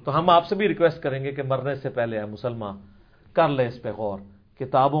 تو ہم آپ سے بھی ریکویسٹ کریں گے کہ مرنے سے پہلے اے مسلمان کر لے اس پہ غور،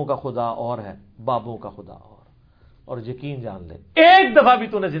 کتابوں کا خدا اور ہے، بابوں کا خدا اور یقین جان لے ایک دفعہ بھی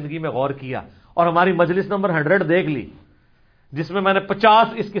تو نے زندگی میں غور کیا اور ہماری مجلس نمبر 100 دیکھ لی جس میں نے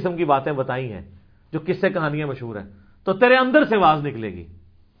 50 اس قسم کی باتیں بتائی ہیں جو قصے کہانیاں مشہور ہیں، تو تیرے اندر سے آواز نکلے گی.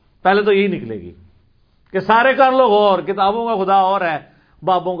 پہلے تو یہی نکلے گی کہ سارے کر لو غور، کتابوں کا خدا اور ہے،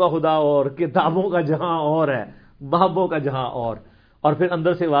 بابوں کا خدا اور، کتابوں کا جہاں اور ہے، بابوں کا جہاں اور پھر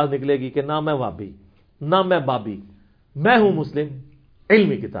اندر سے آواز نکلے گی کہ نہ میں وابی نہ میں بابی، میں ہوں مسلم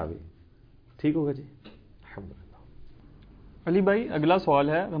علمی کتابی. ٹھیک ہوگا جی، الحمدللہ. علی بھائی اگلا سوال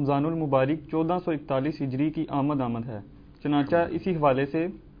ہے، رمضان المبارک 1441 ہجری کی آمد ہے، چنانچہ اسی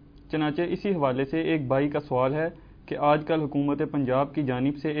حوالے سے ایک بھائی کا سوال ہے کہ آج کل حکومت پنجاب کی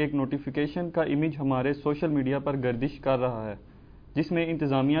جانب سے ایک نوٹیفیکیشن کا امیج ہمارے سوشل میڈیا پر گردش کر رہا ہے، جس میں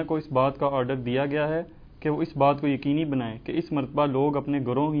انتظامیہ کو اس بات کا آرڈر دیا گیا ہے کہ وہ اس بات کو یقینی بنائیں کہ اس مرتبہ لوگ اپنے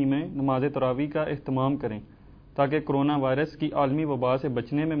گھروں ہی میں نماز تراویح کا اہتمام کریں تاکہ کرونا وائرس کی عالمی وبا سے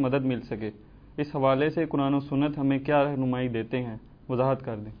بچنے میں مدد مل سکے۔ اس حوالے سے قرآن و سنت ہمیں کیا رہنمائی دیتے ہیں، وضاحت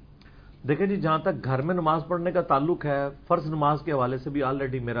کر دیں۔ دیکھیں جی، جہاں تک گھر میں نماز پڑھنے کا تعلق ہے، فرض نماز کے حوالے سے بھی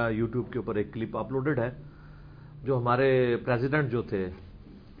آلریڈی میرا یوٹیوب کے اوپر ایک کلپ اپلوڈڈ ہے، جو ہمارے پریزیڈنٹ جو تھے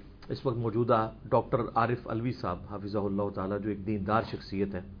اس وقت موجودہ ڈاکٹر عارف علوی صاحب حافظہ اللہ تعالی، جو ایک دیندار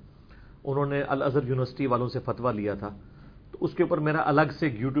شخصیت ہے، انہوں نے الازہر یونیورسٹی والوں سے فتویٰ لیا تھا، تو اس کے اوپر میرا الگ سے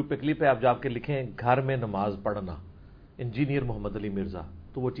ایک یوٹیوب پہ کلپ ہے، آپ جا کے لکھیں گھر میں نماز پڑھنا انجینئر محمد علی مرزا،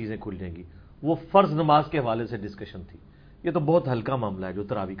 تو وہ چیزیں کھل جائیں گی۔ وہ فرض نماز کے حوالے سے ڈسکشن تھی۔ یہ تو بہت ہلکا معاملہ ہے جو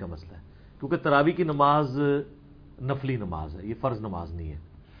تراویح کا مسئلہ ہے، کیونکہ تراویح کی نماز نفلی نماز ہے، یہ فرض نماز نہیں ہے۔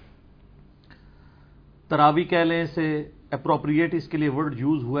 تراویح کہہ لیں سے اپروپریٹ اس کے لیے ورڈ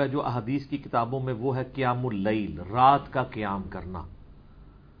یوز ہوا ہے جو احادیث کی کتابوں میں، وہ ہے قیام اللیل، رات کا قیام کرنا،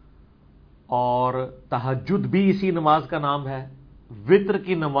 اور تہجد بھی اسی نماز کا نام ہے، وطر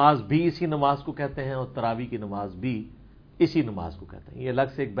کی نماز بھی اسی نماز کو کہتے ہیں، اور تراویح کی نماز بھی اسی نماز کو کہتے ہیں۔ یہ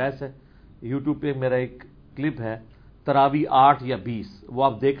الگ سے ایک بحث ہے، یوٹیوب پہ میرا ایک کلپ ہے، تراویح 8 یا 20، وہ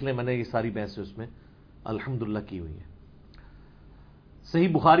آپ دیکھ لیں، میں نے یہ ساری بحثیں اس میں الحمدللہ کی ہوئی ہیں۔ صحیح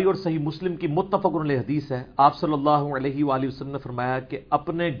بخاری اور صحیح مسلم کی متفق علیہ حدیث ہے، آپ صلی اللہ علیہ وآلہ وسلم نے فرمایا کہ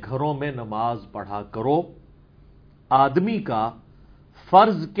اپنے گھروں میں نماز پڑھا کرو، آدمی کا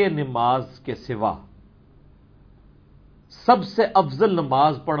فرض کے نماز کے سوا سب سے افضل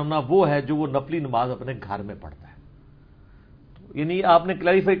نماز پڑھنا وہ ہے جو وہ نفلی نماز اپنے گھر میں پڑھتا ہے۔ یعنی آپ نے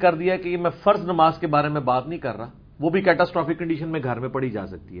کلیریفائی کر دیا کہ یہ میں فرض نماز کے بارے میں بات نہیں کر رہا، وہ بھی کیٹاسٹرافک کنڈیشن میں گھر میں پڑھی جا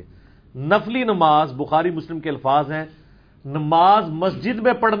سکتی ہے۔ نفلی نماز بخاری مسلم کے الفاظ ہیں، نماز مسجد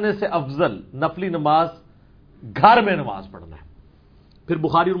میں پڑھنے سے افضل نفلی نماز گھر میں نماز پڑھنا ہے۔ پھر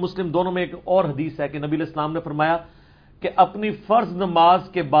بخاری اور مسلم دونوں میں ایک اور حدیث ہے کہ نبی علیہ السلام نے فرمایا کہ اپنی فرض نماز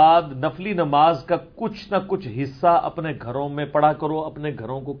کے بعد نفلی نماز کا کچھ نہ کچھ حصہ اپنے گھروں میں پڑھا کرو، اپنے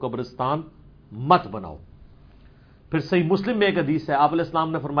گھروں کو قبرستان مت بناؤ۔ پھر صحیح مسلم میں ایک حدیث ہے، آپ علیہ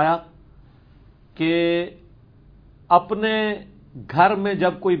السلام نے فرمایا کہ اپنے گھر میں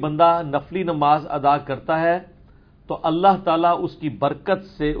جب کوئی بندہ نفلی نماز ادا کرتا ہے تو اللہ تعالیٰ اس کی برکت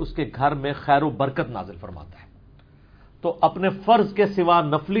سے اس کے گھر میں خیر و برکت نازل فرماتا ہے۔ تو اپنے فرض کے سوا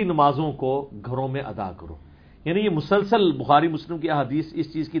نفلی نمازوں کو گھروں میں ادا کرو۔ یعنی یہ مسلسل بخاری مسلم کی احادیث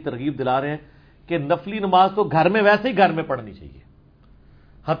اس چیز کی ترغیب دلا رہے ہیں کہ نفلی نماز تو گھر میں ویسے ہی گھر میں پڑھنی چاہیے،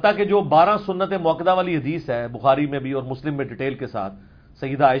 حتیٰ کہ جو 12 سنت موقدہ والی حدیث ہے بخاری میں بھی اور مسلم میں ڈیٹیل کے ساتھ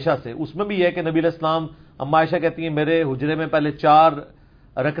سیدہ عائشہ سے، اس میں بھی یہ ہے کہ نبی علیہ السلام، اما عائشہ کہتی ہیں میرے حجرے میں پہلے 4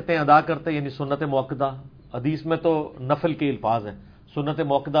 رکعتیں ادا کرتے، یعنی سنت موقدہ، حدیث میں تو نفل کے الفاظ ہیں، سنت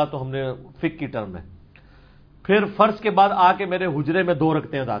موقدہ تو ہم نے فقہ کی ٹرم ہے، پھر فرض کے بعد آ کے میرے حجرے میں 2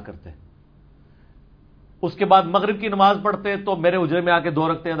 رکعتیں ادا کرتے، اس کے بعد مغرب کی نماز پڑھتے تو میرے حجرے میں آ کے 2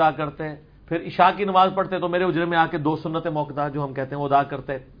 رکعتیں ادا کرتے، پھر عشاء کی نماز پڑھتے تو میرے حجرے میں آ کے 2 سنت موقدہ جو ہم کہتے ہیں وہ ادا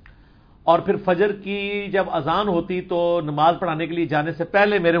کرتے، اور پھر فجر کی جب اذان ہوتی تو نماز پڑھانے کے لیے جانے سے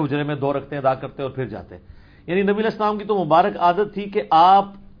پہلے میرے حجرے میں 2 رکعتیں ادا کرتے اور پھر جاتے۔ یعنی نبی علیہ السلام کی تو مبارک عادت تھی کہ آپ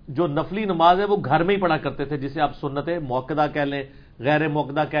جو نفلی نماز ہے وہ گھر میں ہی پڑھا کرتے تھے، جسے آپ سنت موقدہ کہہ لیں، غیر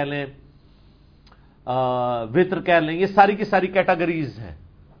موقدہ کہہ لیں، وطر کہہ لیں، یہ ساری کی ساری کیٹیگریز ہیں،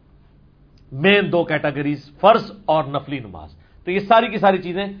 مین 2 کیٹیگریز، فرض اور نفلی نماز، تو یہ ساری کی ساری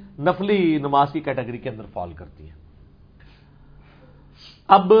چیزیں نفلی نماز کی کیٹیگری کے اندر فال کرتی ہیں۔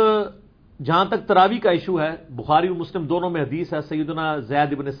 اب جہاں تک تراویح کا ایشو ہے، بخاری اور مسلم دونوں میں حدیث ہے سیدنا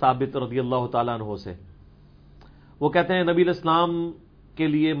زید بن ثابت رضی اللہ تعالیٰ عنہ سے، وہ کہتے ہیں نبی علیہ السلام کے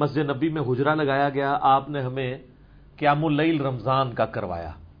لیے مسجد نبی میں حجرہ لگایا گیا، آپ نے ہمیں قیام اللیل رمضان کا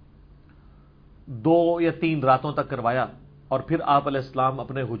کروایا، 2 یا 3 راتوں تک کروایا، اور پھر آپ علیہ السلام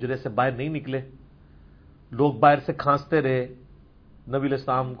اپنے حجرے سے باہر نہیں نکلے، لوگ باہر سے کھانستے رہے نبی علیہ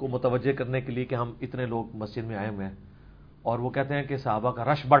السلام کو متوجہ کرنے کے لیے کہ ہم اتنے لوگ مسجد میں آئے ہوئے ہیں، اور وہ کہتے ہیں کہ صحابہ کا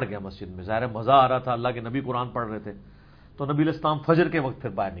رش بڑھ گیا مسجد میں، ظاہر مزہ آ رہا تھا، اللہ کے نبی قرآن پڑھ رہے تھے، تو نبی علیہ السلام فجر کے وقت پھر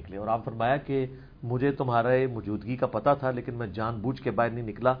باہر نکلے، اور آپ فرمایا کہ مجھے تمہارے موجودگی کا پتہ تھا لیکن میں جان بوجھ کے باہر نہیں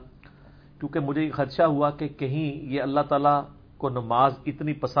نکلا، کیونکہ مجھے یہ خدشہ ہوا کہ کہیں یہ اللہ تعالیٰ کو نماز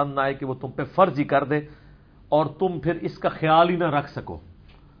اتنی پسند نہ آئے کہ وہ تم پہ فرض ہی کر دے اور تم پھر اس کا خیال ہی نہ رکھ سکو،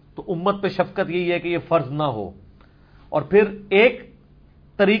 تو امت پہ شفقت یہی ہے کہ یہ فرض نہ ہو۔ اور پھر ایک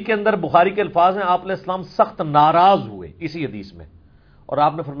طریق کے اندر بخاری کے الفاظ ہیں، آپ علیہ السلام سخت ناراض ہوئے اسی حدیث میں، اور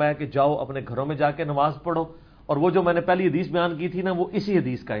آپ نے فرمایا کہ جاؤ اپنے گھروں میں جا کے نماز پڑھو، اور وہ جو میں نے پہلی حدیث بیان کی تھی نا وہ اسی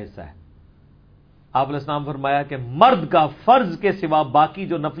حدیث کا حصہ ہے۔ آپ علیہ السلام فرمایا کہ مرد کا فرض کے سوا باقی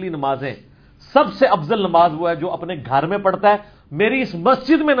جو نفلی نمازیں، سب سے افضل نماز وہ ہے جو اپنے گھر میں پڑھتا ہے، میری اس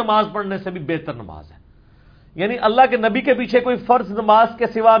مسجد میں نماز پڑھنے سے بھی بہتر نماز ہے۔ یعنی اللہ کے نبی کے پیچھے کوئی فرض نماز کے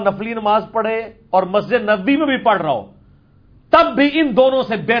سوا نفلی نماز پڑھے اور مسجد نبوی میں بھی پڑھ رہا ہو، تب بھی ان دونوں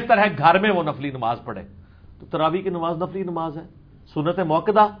سے بہتر ہے گھر میں وہ نفلی نماز پڑھے۔ تو تراویح کی نماز نفلی نماز ہے، سنت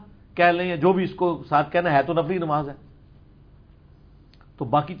موقدہ کہہ لیں یا جو بھی اس کو ساتھ کہنا ہے تو نفلی نماز ہے. تو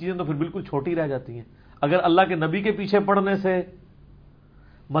باقی چیزیں تو پھر بالکل چھوٹی رہ جاتی ہیں. اگر اللہ کے نبی کے پیچھے پڑھنے سے،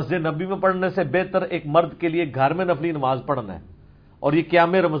 مسجد نبی میں پڑھنے سے بہتر ایک مرد کے لیے گھر میں نفلی نماز پڑھنا ہے، اور یہ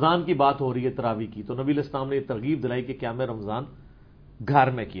قیام رمضان کی بات ہو رہی ہے تراویح کی، تو نبی علیہ السلام نے یہ ترغیب دلائی کہ قیام رمضان گھر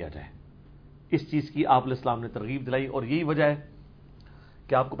میں کیا جائے. اس چیز کی آپ علیہ السلام نے ترغیب دلائی، اور یہی وجہ ہے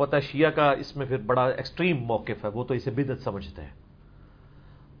کہ آپ کو پتہ ہے شیعہ کا اس میں پھر بڑا ایکسٹریم موقف ہے، وہ تو اسے بدعت سمجھتے ہیں.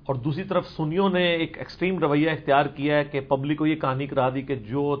 اور دوسری طرف سنیوں نے ایک ایکسٹریم رویہ اختیار کیا ہے کہ پبلک کو یہ کہانی کرا دی کہ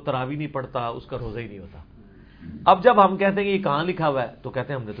جو تراویح نہیں پڑھتا اس کا روزہ ہی نہیں ہوتا. اب جب ہم کہتے ہیں کہ یہ کہاں لکھا ہوا ہے تو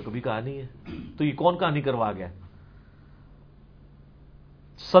کہتے ہیں ہم نے تو کبھی کہا نہیں ہے، تو یہ کون کہانی کروا گیا؟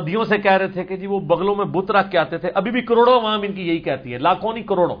 صدیوں سے کہہ رہے تھے کہ جی وہ بغلوں میں بت رکھ کے آتے تھے، ابھی بھی کروڑوں عوام ان کی یہی کہتی ہے، لاکھوں نہیں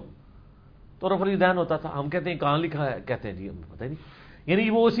کروڑوں. تو رفع دین ہوتا تھا. ہم کہتے ہیں کہاں لکھا ہے، کہتے ہیں جی ہمیں پتہ نہیں. یعنی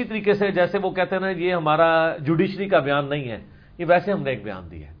وہ اسی طریقے سے جیسے وہ کہتے ہیں نا یہ ہمارا جوڈیشری کا بیان نہیں ہے، یہ ویسے ہم نے ایک بیان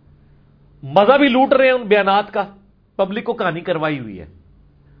دیا ہے. مزہ بھی لوٹ رہے ہیں ان بیانات کا، پبلک کو کہانی کروائی ہوئی ہے.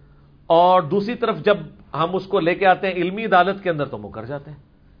 اور دوسری طرف جب ہم اس کو لے کے آتے ہیں علمی عدالت کے اندر تو مکر جاتے ہیں.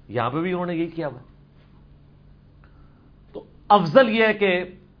 یہاں پہ بھی انہوں نے یہی کیا ہوا. تو افضل یہ ہے کہ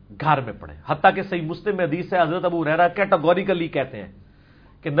گھر میں پڑھیں. حتیٰ کہ صحیح مسلم میں حدیث ہے، حضرت ابو ہریرہ کیٹاگوریکلی کہتے ہیں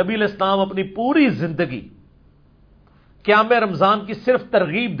کہ نبی علیہ السلام اپنی پوری زندگی قیام رمضان کی صرف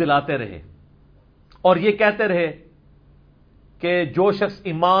ترغیب دلاتے رہے اور یہ کہتے رہے کہ جو شخص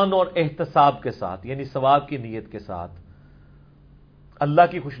ایمان اور احتساب کے ساتھ، یعنی ثواب کی نیت کے ساتھ، اللہ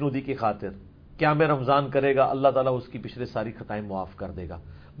کی خوشنودی کی خاطر قیام رمضان کرے گا، اللہ تعالیٰ اس کی پچھلے ساری خطائیں معاف کر دے گا.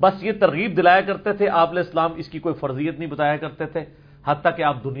 بس یہ ترغیب دلایا کرتے تھے. آپ علیہ السلام اس کی کوئی فرضیت نہیں بتایا کرتے تھے حتیٰ کہ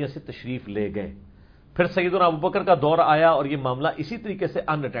آپ دنیا سے تشریف لے گئے. پھر سیدنا ابوبکر کا دور آیا اور یہ معاملہ اسی طریقے سے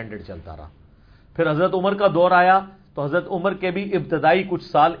ان اٹینڈڈ چلتا رہا. پھر حضرت عمر کا دور آیا تو حضرت عمر کے بھی ابتدائی کچھ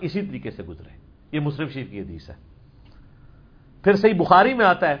سال اسی طریقے سے گزرے. یہ مسلم شریف کی حدیث ہے. پھر صحیح بخاری میں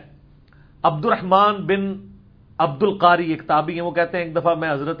آتا ہے، عبد الرحمن بن عبد القاری ایک تابعی ہیں، وہ کہتے ہیں ایک دفعہ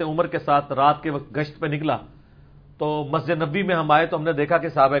میں حضرت عمر کے ساتھ رات کے وقت گشت پہ نکلا تو مسجد نبی میں ہم آئے تو ہم نے دیکھا کہ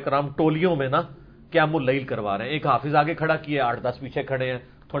صحابہ کرام ٹولیوں میں نا قیام اللیل کروا رہے ہیں. ایک حافظ آگے کھڑا کیے، 8-10 پیچھے کھڑے ہیں،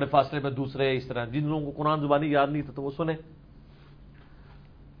 تھوڑے فاصلے میں دوسرے، اس طرح. جن لوگوں کو قرآن زبانی یاد نہیں تھا تو وہ سنے.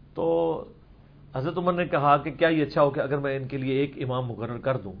 تو حضرت عمر نے کہا کہ کیا یہ اچھا ہو کہ اگر میں ان کے لیے ایک امام مقرر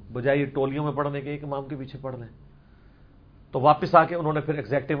کر دوں بجائے یہ ٹولیوں میں پڑھنے کے ایک امام کے پیچھے پڑھ لیں. تو واپس آ کے انہوں نے پھر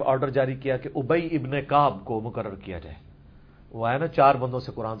ایگزیکٹو آرڈر جاری کیا کہ ابی ابن کعب کو مقرر کیا جائے. وہ آیا نا 4 بندوں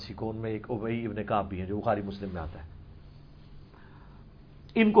سے قرآن سیکھو، ان میں ایک ابی ابن کعب بھی ہیں جو بخاری مسلم میں آتا ہے.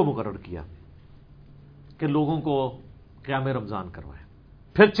 ان کو مقرر کیا کہ لوگوں کو قیام رمضان کروائیں.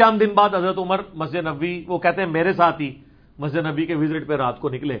 پھر چند دن بعد حضرت عمر مسجد نبوی، وہ کہتے ہیں میرے ساتھ ہی مسجد نبوی کے وزٹ پہ رات کو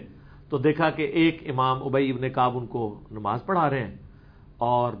نکلے تو دیکھا کہ ایک امام ابی ابن کعب ان کو نماز پڑھا رہے ہیں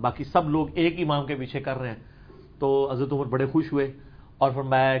اور باقی سب لوگ ایک امام کے پیچھے کر رہے ہیں. تو حضرت عمر بڑے خوش ہوئے اور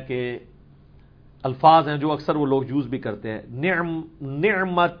فرمایا کہ الفاظ ہیں جو اکثر وہ لوگ یوز بھی کرتے ہیں،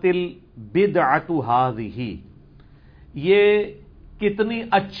 نعمت البدعۃ ھذہ، یہ کتنی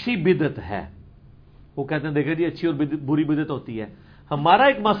اچھی بدعت ہے. وہ کہتے ہیں دیکھیں جی اچھی اور بری بدعت ہوتی ہے. ہمارا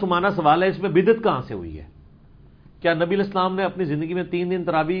ایک معصومانہ سوال ہے، اس میں بدعت کہاں سے ہوئی ہے؟ کیا نبی علیہ السلام نے اپنی زندگی میں 3 دن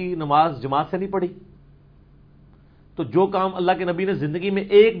تراویح نماز جماعت سے نہیں پڑھی؟ تو جو کام اللہ کے نبی نے زندگی میں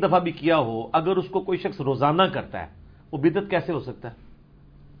ایک دفعہ بھی کیا ہو، اگر اس کو کوئی شخص روزانہ کرتا ہے وہ بدعت کیسے ہو سکتا ہے؟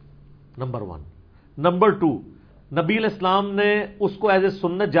 نمبر 1. نمبر 2، نبی علیہ السلام نے اس کو ایز اے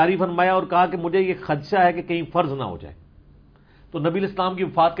سنت جاری فرمایا اور کہا کہ مجھے یہ خدشہ ہے کہ کہیں فرض نہ ہو جائے. تو نبی علیہ السلام کی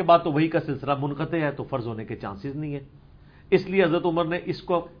وفات کے بعد تو وہی کا سلسلہ منقطع ہے، تو فرض ہونے کے چانسز نہیں ہے. اس لیے حضرت عمر نے اس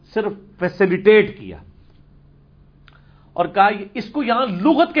کو صرف فیسیلیٹیٹ کیا اور کہا اس کو یہاں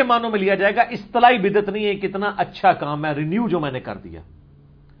لغت کے معنوں میں لیا جائے گا، اصطلاحی بدعت نہیں ہے. کتنا اچھا کام ہے، رینیو جو میں نے کر دیا.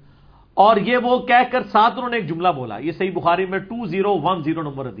 اور یہ وہ کہہ کر ساتھ انہوں نے ایک جملہ بولا، یہ صحیح بخاری میں 2010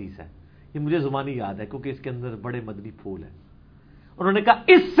 نمبر حدیث ہے. یہ مجھے زبانی یاد ہے کیونکہ اس کے اندر بڑے مدنی پھول ہیں. انہوں نے کہا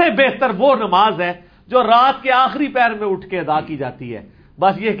اس سے بہتر وہ نماز ہے جو رات کے آخری پہر میں اٹھ کے ادا کی جاتی ہے.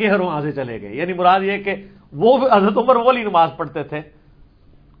 بس یہ کہ وہاں سے چلے گئے. یعنی مراد یہ کہ وہ حضرت عمر وہ والی نماز پڑھتے تھے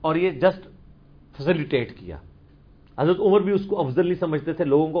اور یہ جسٹ فیسیلیٹیٹ کیا. حضرت عمر بھی اس کو افضل نہیں سمجھتے تھے،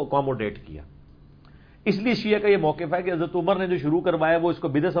 لوگوں کو اکوموڈیٹ کیا. اس لیے شیعہ کا یہ موقف ہے کہ حضرت عمر نے جو شروع کروایا وہ اس کو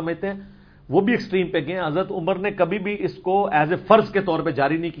بدعت سمجھتے ہیں، وہ بھی ایکسٹریم پہ گئے. حضرت عمر نے کبھی بھی اس کو ایز اے فرض کے طور پہ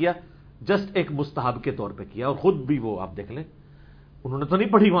جاری نہیں کیا، جسٹ ایک مستحب کے طور پہ کیا. اور خود بھی وہ آپ دیکھ لیں انہوں نے تو نہیں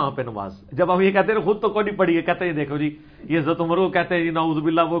پڑھی وہاں پہ نماز. جب ہم یہ کہتے ہیں خود تو کوئی نہیں پڑھی ہے، کہتے ہیں دیکھو جی یہ حضرت عمر کو کہتے ہیں جی نعوذ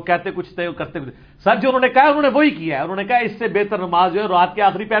باللہ، وہ کہتے کچھ تھے وہ کرتے کچھ. سر جو انہوں نے کہا انہوں نے وہی کیا ہے. انہوں نے کہا اس سے بہتر نماز جو ہے رات کے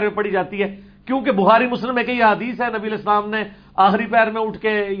آخری پہر میں پڑھی جاتی ہے، کیونکہ بخاری مسلم میں کئی حدیث ہے نبی علیہ السلام نے آخری پہر میں اٹھ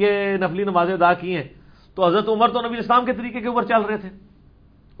کے یہ نفلی نمازیں ادا کی ہیں. تو حضرت عمر تو نبی علیہ السلام کے طریقے کے اوپر چل رہے تھے،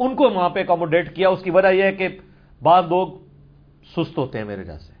 ان کو وہاں پہ اکوموڈیٹ کیا. اس کی وجہ یہ ہے کہ بعض لوگ سست ہوتے ہیں میرے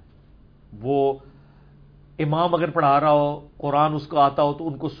جیسے, وہ امام اگر پڑھا رہا ہو, قرآن اس کو آتا ہو, تو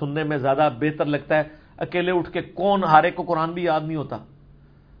ان کو سننے میں زیادہ بہتر لگتا ہے. اکیلے اٹھ کے کون, ہر ایک کو قرآن بھی یاد نہیں ہوتا.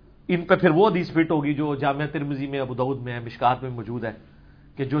 ان پہ پھر وہ حدیث فٹ ہوگی جو جامعہ ترمذی میں, ابو داؤد میں ہے, مشکات میں موجود ہے,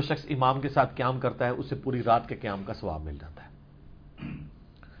 کہ جو شخص امام کے ساتھ قیام کرتا ہے اسے پوری رات کے قیام کا ثواب مل جاتا ہے.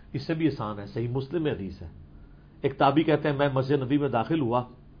 اس سے بھی آسان ہے, صحیح مسلم میں حدیث ہے. ایک تابعی کہتے ہیں میں مسجد نبی میں داخل ہوا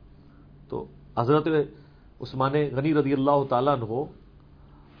تو حضرت عثمان غنی رضی اللہ تعالیٰ عنہ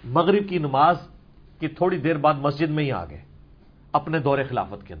مغرب کی نماز کی تھوڑی دیر بعد مسجد میں ہی آ گئے اپنے دور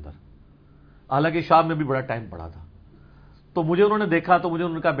خلافت کے اندر, حالانکہ شام میں بھی بڑا ٹائم پڑا تھا. تو مجھے انہوں نے دیکھا تو مجھے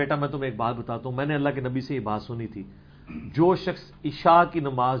انہوں نے کہا بیٹا میں تمہیں ایک بات بتاتا ہوں, میں نے اللہ کے نبی سے یہ بات سنی تھی, جو شخص عشاء کی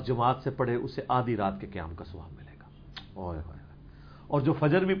نماز جماعت سے پڑھے اسے آدھی رات کے قیام کا ثواب ملے گا, اور جو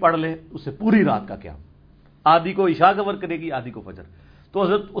فجر بھی پڑھ لے اسے پوری رات کا قیام, آدھی کو عشاء کور کرے گی, آدھی کو فجر. تو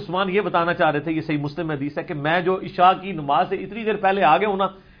حضرت عثمان یہ بتانا چاہ رہے تھے, یہ صحیح مسلم میں حدیث ہے, کہ میں جو عشاء کی نماز سے اتنی دیر پہلے آ گیا ہوں نا,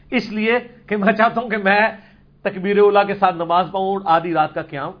 اس لیے کہ میں چاہتا ہوں کہ میں تکبیر اولیٰ کے ساتھ نماز پڑھوں اور آدھی رات کا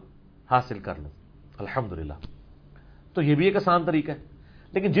قیام حاصل کر لوں. الحمدللہ. تو یہ بھی ایک آسان طریقہ ہے.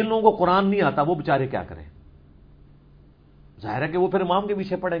 لیکن جن لوگوں کو قرآن نہیں آتا وہ بیچارے کیا کریں؟ ظاہر ہے کہ وہ پھر امام کے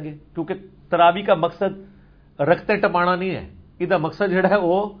پیچھے پڑیں گے, کیونکہ تراویح کا مقصد رکھتے ٹپانا نہیں ہے, ادھر مقصد جڑا ہے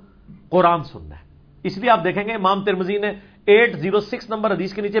وہ قرآن سننا ہے. اس لیے آپ دیکھیں گے امام ترمذی نے 806 نمبر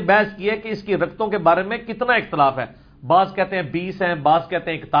حدیث کے نیچے بحث کی ہے کہ اس کی رکعتوں کے بارے میں کتنا اختلاف ہے. بعض کہتے ہیں 20 ہیں, بعض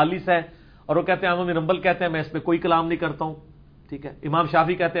کہتے ہیں 41 ہیں, اور وہ کہتے ہیں احمد بن حنبل کہتے ہیں میں اس پہ کوئی کلام نہیں کرتا ہوں. ٹھیک ہے. امام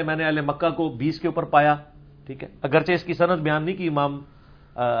شافعی کہتے ہیں میں نے اہل مکہ کو 20 کے اوپر پایا. ٹھیک ہے. اگرچہ اس کی سند بیان نہیں کی امام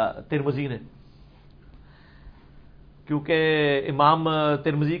ترمذی نے, کیونکہ امام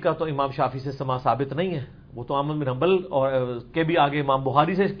ترمذی کا تو امام شافعی سے سما ثابت نہیں ہے, وہ تو احمد بن حنبل اور کے بھی آگے امام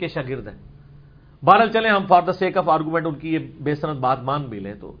بخاری سے کے شاگرد ہیں. بہرحال چلیں ہم for the sake of argument ان کی یہ بے سند بات مان بھی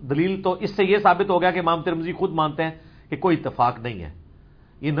لیں, تو دلیل تو اس سے یہ ثابت ہو گیا کہ امام ترمذی خود مانتے ہیں کہ کوئی اتفاق نہیں ہے,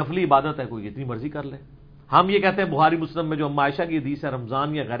 یہ نفلی عبادت ہے, کوئی جتنی مرضی کر لے. ہم یہ کہتے ہیں بخاری مسلم میں جو اما عائشہ کی حدیث ہے,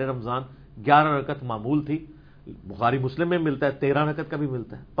 رمضان یا غیر رمضان 11 رکعت معمول تھی. بخاری مسلم میں ملتا ہے 13 رکعت کا بھی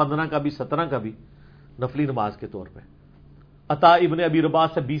ملتا ہے, 15 کا بھی, 17 کا بھی نفلی نماز کے طور پہ. عطا ابن ابی رباح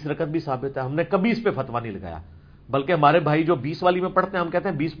سے 20 رکعت بھی ثابت ہے. ہم نے کبھی اس پہ فتویٰ نہیں لگایا, بلکہ ہمارے بھائی جو 20 والی میں پڑھتے ہیں ہم کہتے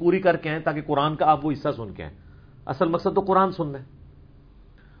ہیں 20 پوری کر کے آئیں تاکہ قرآن کا آپ وہ حصہ سن کے آئیں. اصل مقصد تو قرآن سننا ہے.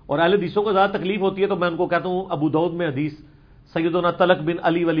 اور اہل حدیثوں کو زیادہ تکلیف ہوتی ہے تو میں ان کو کہتا ہوں ابو داؤد میں حدیث سیدنا طلق بن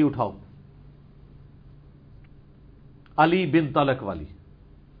علی والی اٹھاؤ, علی بن طلق والی,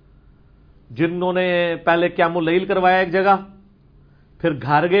 جنہوں نے پہلے قیام اللیل کروایا ایک جگہ, پھر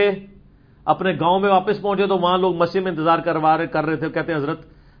گھر گئے, اپنے گاؤں میں واپس پہنچے تو وہاں لوگ مسجد میں انتظار کر رہے تھے. کہتے ہیں حضرت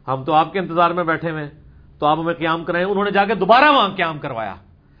ہم تو آپ کے انتظار میں بیٹھے ہوئے ہیں, تو آپ ہمیں قیام کرائیں. انہوں نے جا کے دوبارہ وہاں قیام کروایا,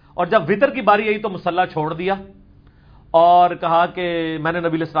 اور جب وطر کی باری آئی تو مصلی چھوڑ دیا اور کہا کہ میں نے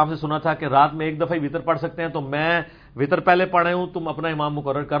نبی علیہ السلام سے سنا تھا کہ رات میں ایک دفعہ ہی وطر پڑھ سکتے ہیں, تو میں وطر پہلے پڑھے ہوں, تم اپنا امام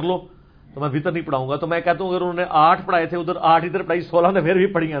مقرر کر لو, تو میں وطر نہیں پڑھاؤں گا. تو میں کہتا ہوں اگر انہوں نے 8 پڑھائے تھے, ادھر 8 ادھر پڑھائی, 16 نے پھر بھی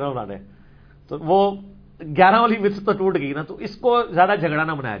پڑھی ہے نا انہوں نے, تو وہ 11 والی وطر تو ٹوٹ گئی نا. تو اس کو زیادہ جھگڑا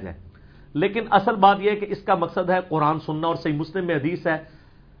نہ بنایا جائے. لیکن اصل بات یہ ہے کہ اس کا مقصد ہے قرآن سننا, اور صحیح مسلم میں حدیث ہے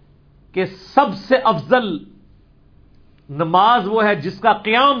کہ سب سے افضل نماز وہ ہے جس کا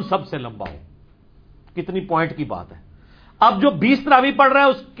قیام سب سے لمبا ہو. کتنی پوائنٹ کی بات ہے. اب جو 20 تراویح پڑھ رہا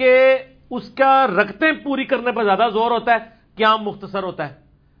ہے اس کا رکعتیں پوری کرنے پر زیادہ زور ہوتا ہے, قیام مختصر ہوتا ہے.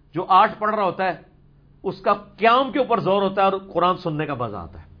 جو 8 پڑھ رہا ہوتا ہے اس کا قیام کے اوپر زور ہوتا ہے اور قرآن سننے کا مزہ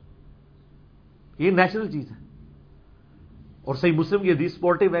آتا ہے. یہ نیچرل چیز ہے. اور صحیح مسلم کی حدیث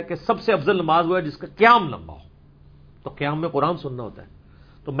سپورٹیو ہے کہ سب سے افضل نماز وہ ہے جس کا قیام لمبا ہو, تو قیام میں قرآن سننا ہوتا ہے.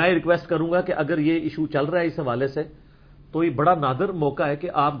 تو میں ریکویسٹ کروں گا کہ اگر یہ ایشو چل رہا ہے اس حوالے سے, تو یہ بڑا نادر موقع ہے کہ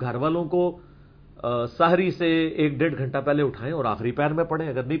آپ گھر والوں کو سحری سے 1-1.5 گھنٹہ پہلے اٹھائیں اور آخری پہر میں پڑھیں.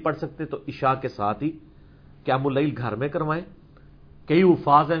 اگر نہیں پڑھ سکتے تو عشاء کے ساتھ ہی قیام اللیل گھر میں کروائیں. کئی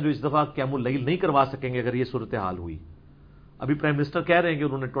حفاظ ہیں جو اس دفعہ قیام اللیل نہیں کروا سکیں گے اگر یہ صورتحال ہوئی. ابھی پرائم منسٹر کہہ رہے ہیں کہ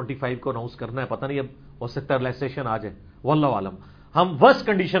انہوں نے 25 کو اناؤنس کرنا ہے, پتہ نہیں اب ہو سکتا ہے ریلیکسیشن آ جائے, واللہ عالم. ہم ورسٹ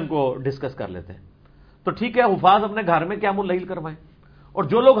کنڈیشن کو ڈسکس کر لیتے ہیں. تو ٹھیک ہے, حفاظ اپنے گھر میں قیام اللیل کروائیں, اور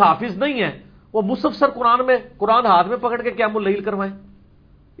جو لوگ حافظ نہیں ہیں وہ مصحف سر قرآن ہاتھ میں پکڑ کے قیام اللیل کروائیں.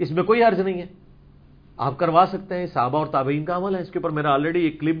 اس میں کوئی حرج نہیں ہے, آپ کروا سکتے ہیں. صحابہ اور تابعین کا عمل ہے. اس کے اوپر میرا آلریڈی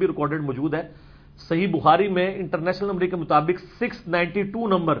ایک کلپ بھی ریکارڈڈ موجود ہے. صحیح بخاری میں انٹرنیشنل نمبر کے مطابق 692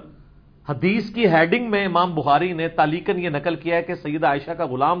 نمبر حدیث کی ہیڈنگ میں امام بخاری نے تعلیقاً یہ نقل کیا ہے کہ سیدہ عائشہ کا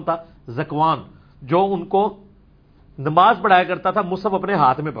غلام تھا زکوان, جو ان کو نماز پڑھایا کرتا تھا مصحف اپنے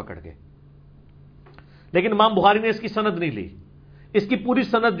ہاتھ میں پکڑ کے. لیکن امام بخاری نے اس کی سند نہیں لی. اس کی پوری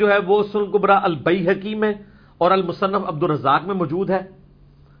سند جو ہے وہ سنن کبریٰ البیہقی میں اور المصنف عبد الرزاق میں موجود ہے.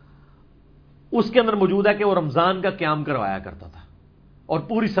 اس کے اندر موجود ہے کہ وہ رمضان کا قیام کروایا کرتا تھا, اور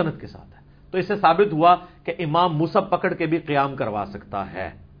پوری سند کے ساتھ ہے. تو اس سے ثابت ہوا کہ امام مصحف پکڑ کے بھی قیام کروا سکتا ہے.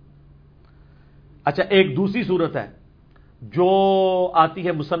 اچھا ایک دوسری صورت ہے جو آتی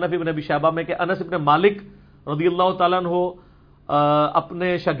ہے مصنف ابن ابی شیبہ میں کہ انس ابن مالک رضی اللہ تعالیٰ عنہ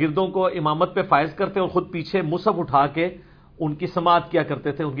اپنے شاگردوں کو امامت پہ فائز کرتے اور خود پیچھے مصحف اٹھا کے ان کی سماعت کیا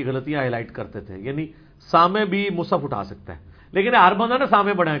کرتے تھے, ان کی غلطیاں ہائی لائٹ کرتے تھے. یعنی سامنے بھی مصحف اٹھا سکتا ہے, لیکن ہر بندہ نا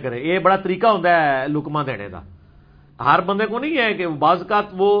سامنے بڑھا کرے, یہ بڑا طریقہ ہوتا ہے لقمہ دینے کا. ہر بندے کو نہیں ہے کہ بعض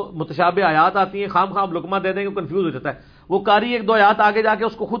اوقات وہ متشابہ آیات آتی ہیں, خام خام لقمہ دے دیں گے, کنفیوز ہو جاتا ہے. وہ قاری ایک دو آیات آگے جا کے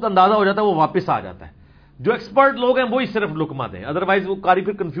اس کو خود اندازہ ہو جاتا ہے, وہ واپس آ جاتا ہے. جو ایکسپرٹ لوگ ہیں وہی صرف لقمہ دیں, ادروائز وہ قاری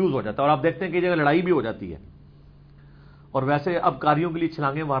پھر کنفیوز ہو جاتا ہے. اور آپ دیکھتے ہیں کہ جگہ لڑائی بھی ہو جاتی ہے. اور ویسے اب قاریوں کے لیے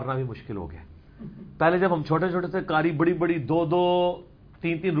چھلانگیں مارنا بھی مشکل ہو گیا. پہلے جب ہم چھوٹے چھوٹے تھے قاری بڑی بڑی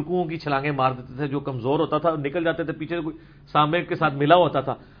 2-3 رکوعوں کی چھلانگیں مار دیتے تھے, جو کمزور ہوتا تھا نکل جاتے تھے, پیچھے کوئی سامنے کے ساتھ ملا ہوتا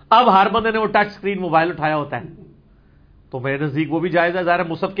تھا. اب ہر بندے نے وہ ٹچ سکرین موبائل اٹھایا ہوتا ہے, تو میرے نزدیک وہ بھی جائز ہے. ظاہر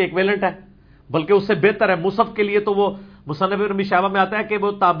مصحف کے ایکویلنٹ ہے, بلکہ اس سے بہتر ہے. مصحف کے لیے تو وہ مصنف ابن ابی شیبہ میں آتا ہے کہ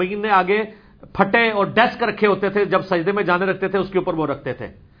وہ تابعین نے آگے پھٹے اور ڈیسک رکھے ہوتے تھے, جب سجدے میں جانے رکھتے تھے اس کے اوپر وہ رکھتے تھے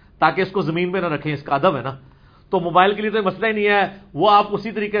تاکہ اس کو زمین پہ نہ رکھیں, اس کا ادب ہے نا. تو موبائل کے لیے تو یہ مسئلہ ہی نہیں ہے, وہ آپ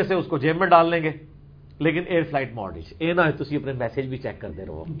اسی طریقے سے اس کو جیب میں ڈال لیں گے. لیکن ایئر فلائٹ موڈ یہ نہ ہے تھی اپنے میسج بھی چیک کرتے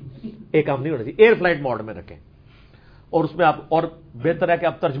رہو, ایک کام نہیں ہونا چاہیے. ایئر فلائٹ موڈ میں رکھیں, اور اس میں آپ, اور بہتر ہے کہ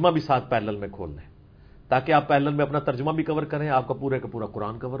آپ ترجمہ بھی ساتھ پیرلل میں کھول لیں تاکہ آپ پیرلل میں اپنا ترجمہ بھی کور کریں, آپ کا پورے کا پورا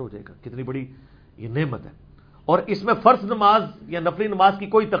قرآن کور ہو جائے گا. کتنی بڑی یہ نعمت ہے. اور اس میں فرض نماز یا نفلی نماز کی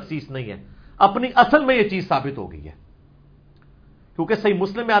کوئی تخصیص نہیں ہے, اپنی اصل میں یہ چیز ثابت ہو گئی ہے. کیونکہ صحیح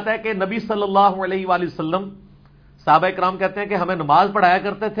مسلم میں آتا ہے کہ نبی صلی اللہ علیہ وآلہ وسلم, صحابہ کرام کہتے ہیں کہ ہمیں نماز پڑھایا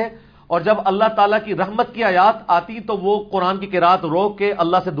کرتے تھے, اور جب اللہ تعالیٰ کی رحمت کی آیات آتی تو وہ قرآن کی قرات روک کے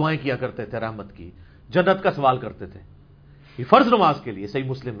اللہ سے دعائیں کیا کرتے تھے, رحمت کی, جنت کا سوال کرتے تھے. یہ فرض نماز کے لیے صحیح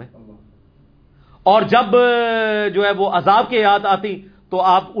مسلم میں. اور جب جو ہے وہ عذاب کی آیات آتی تو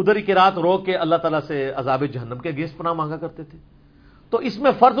آپ ادھر ہی قرات روک کے اللہ تعالیٰ سے عذاب جہنم کے اگینسٹ پناہ مانگا کرتے تھے. تو اس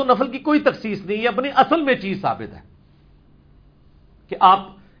میں فرض و نفل کی کوئی تخصیص نہیں, یہ اپنی اصل میں چیز ثابت ہے کہ آپ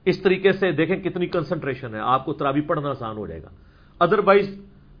اس طریقے سے دیکھیں کتنی کنسنٹریشن ہے, آپ کو تراویح پڑھنا آسان ہو جائے گا. ادروائز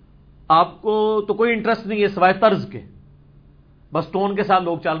آپ کو تو کوئی انٹرسٹ نہیں ہے سوائے طرز کے, بس ٹون کے ساتھ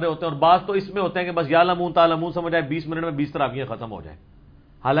لوگ چل رہے ہوتے ہیں. اور بعض تو اس میں ہوتے ہیں کہ بس یا لمون تعلمون سمجھ آئے, 20 منٹ میں 20 تراویحیں ختم ہو جائیں,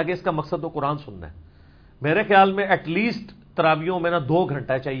 حالانکہ اس کا مقصد تو قرآن سننا ہے. میرے خیال میں ایٹ لیسٹ تراویحوں میں نا 2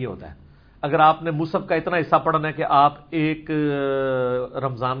 گھنٹہ چاہیے ہوتا ہے. اگر آپ نے مصحف کا اتنا حصہ پڑھنا ہے کہ آپ ایک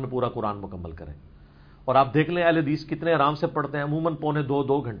رمضان میں پورا قرآن مکمل کریں. اور آپ دیکھ لیں اہل حدیث کتنے آرام سے پڑھتے ہیں, عموماً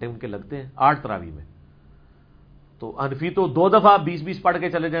 2.25 گھنٹے ان کے لگتے ہیں 8 تراویح میں. تو حنفی تو 2 دفعہ 20 پڑھ کے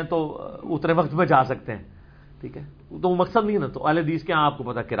چلے جائیں تو اتنے وقت میں جا سکتے ہیں, ٹھیک ہے. تو وہ مقصد نہیں ہے نا. تو اہل حدیث کے آپ کو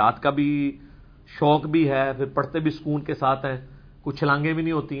پتا قرات کا بھی شوق بھی ہے, پھر پڑھتے بھی سکون کے ساتھ ہیں, کچھ چھلانگیں بھی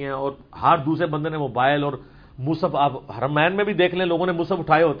نہیں ہوتی ہیں. اور ہر دوسرے بندے نے موبائل اور مصحف, آپ حرمین میں بھی دیکھ لیں لوگوں نے مصحف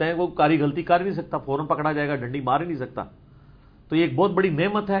اٹھائے ہوتے ہیں, وہ قاری غلطی کر نہیں سکتا, فوراً پکڑا جائے گا, ڈنڈی مار ہی نہیں سکتا. تو یہ ایک بہت بڑی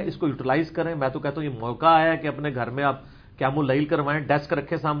نعمت ہے, اس کو یوٹیلائز کریں. میں تو کہتا ہوں یہ موقع آیا ہے کہ اپنے گھر میں آپ قیام اللیل کروائیں, ڈیسک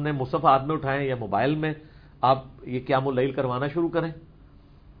رکھیں سامنے, مصحف ہاتھ میں اٹھائیں یا موبائل میں آپ یہ قیام اللیل کروانا شروع کریں.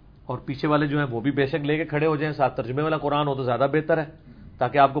 اور پیچھے والے جو ہیں وہ بھی بے شک لے کے کھڑے ہو جائیں, ساتھ ترجمے والا قرآن ہو تو زیادہ بہتر ہے,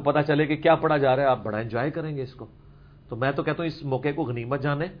 تاکہ آپ کو پتہ چلے کہ کیا پڑھا جا رہا ہے, آپ بڑا انجوائے کریں گے اس کو. تو میں تو کہتا ہوں اس موقع کو غنیمت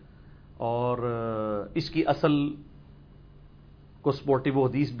جانیں, اور اس کی اصل کو سپورٹیو وہ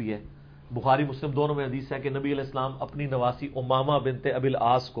حدیث بھی ہے, بخاری مسلم دونوں میں حدیث ہے کہ نبی علیہ السلام اپنی نواسی امامہ بنت ابی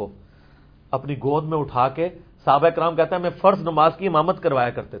العاص کو اپنی گود میں اٹھا کے, صحابہ کرام کہتے ہیں میں فرض نماز کی امامت کروایا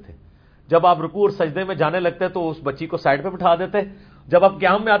کرتے تھے. جب آپ رکوع اور سجدے میں جانے لگتے تو اس بچی کو سائڈ پہ بٹھا دیتے, جب آپ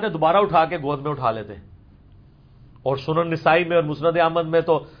قیام میں آتے دوبارہ اٹھا کے گود میں اٹھا لیتے. اور سنن نسائی میں اور مسند احمد میں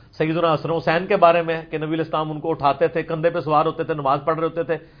تو سیدنا حسن حسین کے بارے میں کہ نبی علیہ السلام ان کو اٹھاتے تھے, کندھے پہ سوار ہوتے تھے, نماز پڑھ رہے ہوتے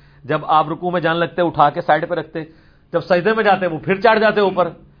تھے, جب آپ رکوع میں جانے لگتے اٹھا کے سائڈ پہ رکھتے, جب سجدے میں جاتے وہ پھر چڑھ جاتے اوپر,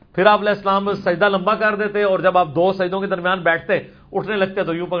 پھر آپ علیہ السلام سجدہ لمبا کر دیتے, اور جب آپ 2 سجدوں کے درمیان بیٹھتے اٹھنے لگتے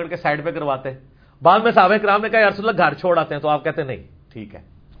تو یوں پکڑ کے سائڈ پہ کرواتے. بعد میں صحابہ کرام نے کہا یا رسول اللہ گھر چھوڑ آتے ہیں, تو آپ کہتے نہیں ٹھیک ہے.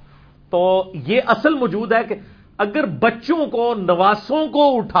 تو یہ اصل موجود ہے کہ اگر بچوں کو نواسوں کو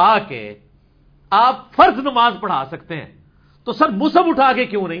اٹھا کے آپ فرض نماز پڑھا سکتے ہیں تو سر مصحف اٹھا کے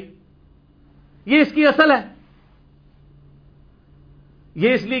کیوں نہیں؟ یہ اس کی اصل ہے.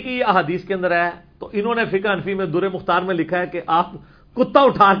 یہ اس لیے کہ یہ احادیث کے اندر ہے. تو انہوں نے فقہ حنفی میں در مختار میں لکھا ہے کہ آپ کتا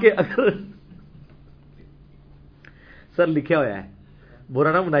اٹھا کے اگر سر لکھا ہوا ہے,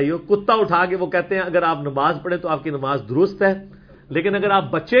 برا نہ بنائیو, کتا اٹھا کے وہ کہتے ہیں اگر آپ نماز پڑھیں تو آپ کی نماز درست ہے, لیکن اگر آپ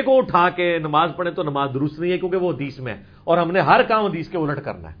بچے کو اٹھا کے نماز پڑھیں تو نماز درست نہیں ہے, کیونکہ وہ حدیث میں ہے اور ہم نے ہر کام حدیث کے الٹ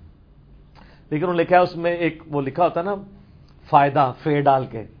کرنا ہے. لیکن انہوں نے لکھا ہے اس میں ایک وہ لکھا ہوتا ہے نا فائدہ فے ڈال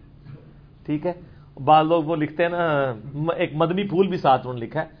کے, ٹھیک ہے. بعض لوگ وہ لکھتے ہیں نا, ایک مدنی پھول بھی ساتھ انہوں نے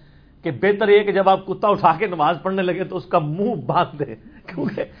لکھا ہے کہ بہتر یہ کہ جب آپ کتا اٹھا کے نماز پڑھنے لگے تو اس کا منہ باندھ دے،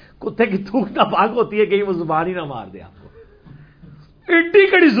 کیونکہ کتے کی تھوک ناپاک ہوتی ہے، کہیں وہ زبان ہی نہ مار دے آپ کو۔ ایڈی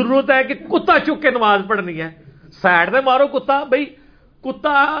کڑی ضرورت ہے کہ کتا چک کے نماز پڑھنی ہے، سائڈ میں مارو کتا، بھائی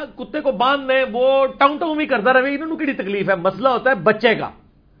کتے کو باندھ دیں، وہ ٹاؤں ٹاؤں بھی کرتا رہے، انہوں نے کڑی تکلیف ہے، مسئلہ ہوتا ہے بچے کا۔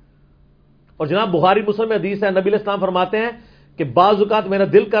 اور جناب بخاری مسلم میں حدیث ہے، نبی علیہ السلام فرماتے ہیں کہ بعض اوقات میرا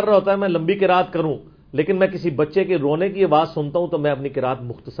دل کر رہا ہوتا ہے میں لمبی قرات کروں، لیکن میں کسی بچے کے رونے کی آواز سنتا ہوں تو میں اپنی قرات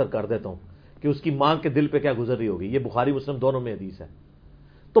مختصر کر دیتا ہوں کہ اس کی ماں کے دل پہ کیا گزر رہی ہوگی۔ یہ بخاری مسلم دونوں میں حدیث ہے۔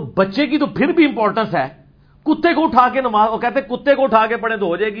 تو بچے کی تو پھر بھی امپورٹنس ہے، کتے کو اٹھا کے نماز، وہ کہتے ہیں کتے کو اٹھا کے پڑھیں تو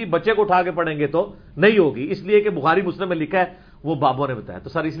ہو جائے گی، بچے کو اٹھا کے پڑھیں گے تو نہیں ہوگی، اس لیے کہ بخاری مسلم میں لکھا ہے، وہ بابوں نے بتایا۔ تو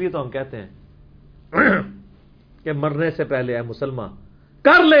سر اس لیے تو ہم کہتے ہیں کہ مرنے سے پہلے اے مسلمان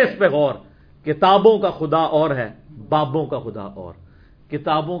کر لے اس پہ غور، کتابوں کا خدا اور ہے، بابوں کا خدا اور،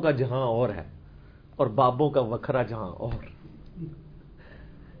 کتابوں کا جہاں اور ہے اور بابوں کا وکھرا جہاں اور،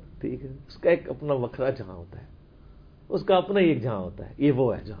 ٹھیک ہے، اس کا ایک اپنا وکھرا جہاں ہوتا ہے، اس کا اپنا ہی ایک جہاں ہوتا ہے، یہ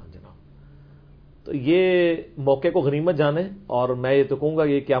وہ ہے جہاں جناب۔ تو یہ موقع کو غنیمت جانیں، اور میں یہ تو کہوں گا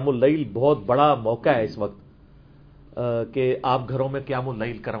یہ قیام اللیل بہت بڑا موقع ہے اس وقت کہ آپ گھروں میں قیام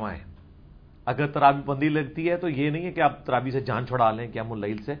اللیل کروائیں۔ اگر تراویح بندی لگتی ہے تو یہ نہیں ہے کہ آپ تراویح سے جان چھڑا لیں قیام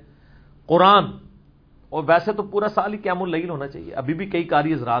اللیل سے، قرآن، اور ویسے تو پورا سال ہی قیام اللیل ہونا چاہیے۔ ابھی بھی کئی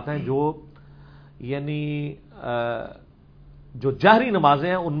قاری حضرات ہیں جو یعنی جو جہری نمازیں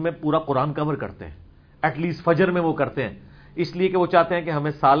ہیں ان میں پورا قرآن کور کرتے ہیں، ایٹ لیسٹ فجر میں وہ کرتے ہیں، اس لیے کہ وہ چاہتے ہیں کہ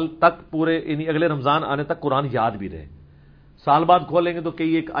ہمیں سال تک پورے یعنی اگلے رمضان آنے تک قرآن یاد بھی رہے۔ سال بعد کھولیں گے تو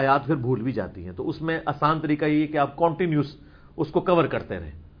کئی ایک آیات پھر بھول بھی جاتی ہیں، تو اس میں آسان طریقہ یہ ہے کہ آپ کنٹینیوس اس کو کور کرتے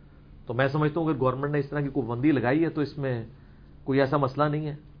رہیں۔ تو میں سمجھتا ہوں کہ گورنمنٹ نے اس طرح کی کوئی بندی لگائی ہے تو اس میں کوئی ایسا مسئلہ نہیں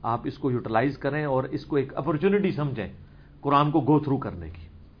ہے، آپ اس کو یوٹیلائز کریں اور اس کو ایک اپرچونٹی سمجھیں قرآن کو گو تھرو کرنے کی۔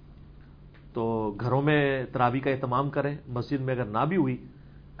 تو گھروں میں تراویح کا اہتمام کریں، مسجد میں اگر نہ بھی ہوئی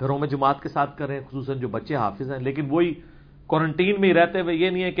گھروں میں جماعت کے ساتھ کریں، خصوصاً جو بچے حافظ ہیں، لیکن وہی کوارنٹین میں ہی رہتے ہوئے یہ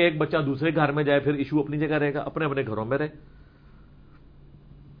نہیں ہے کہ ایک بچہ دوسرے گھر میں جائے پھر ایشو اپنی جگہ رہے گا، اپنے اپنے گھروں میں رہے۔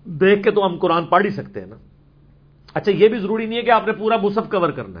 دیکھ کے تو ہم قرآن پڑھ ہی سکتے ہیں نا۔ اچھا یہ بھی ضروری نہیں ہے کہ آپ نے پورا مصحف کور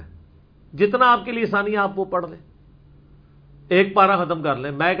کرنا ہے، جتنا آپ کے لیے آسانی ہے آپ وہ پڑھ لیں، ایک پارہ ختم کر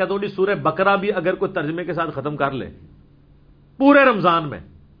لیں۔ میں کہتا ہوں جی سورہ بقرہ بھی اگر کوئی ترجمے کے ساتھ ختم کر لے پورے رمضان میں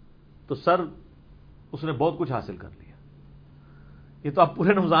تو سر اس نے بہت کچھ حاصل کر لیا۔ یہ تو آپ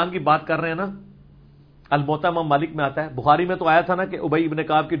پورے رمضان کی بات کر رہے ہیں نا۔ الموطا امام مالک میں آتا ہے، بخاری میں تو آیا تھا نا کہ ابی ابن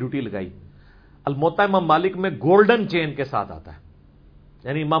کعب کی ڈیوٹی لگائی، الموطا امام مالک میں گولڈن چین کے ساتھ آتا ہے،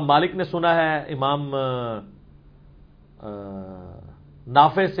 یعنی امام مالک نے سنا ہے امام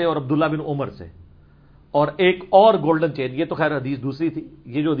نافع سے اور عبداللہ بن عمر سے، اور ایک اور گولڈن چین، یہ تو خیر حدیث دوسری تھی،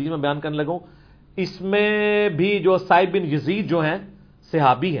 یہ جو حدیث میں بیان کرنے لگا ہوں اس میں بھی جو صائب بن یزید جو ہیں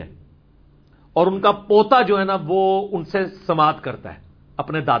صحابی ہیں، اور ان کا پوتا جو ہے نا وہ ان سے سماعت کرتا ہے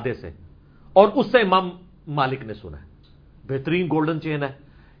اپنے دادے سے، اور اس سے امام مالک نے سنا ہے۔ بہترین گولڈن چین ہے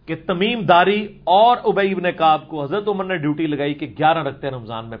کہ تمیم داری اور ابی ابن کعب کو حضرت عمر نے ڈیوٹی لگائی کہ 11 رکعتیں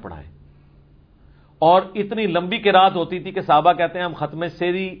رمضان میں پڑھائیں، اور اتنی لمبی قرات ہوتی تھی کہ صحابہ کہتے ہیں ہم ختم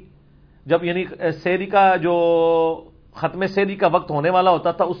سیری جب یعنی سیری کا جو ختم سیری کا وقت ہونے والا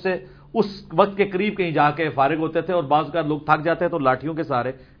ہوتا تھا اس سے اس وقت کے قریب کہیں جا کے فارغ ہوتے تھے، اور بعض کا لوگ تھک جاتے تو لاٹھیوں کے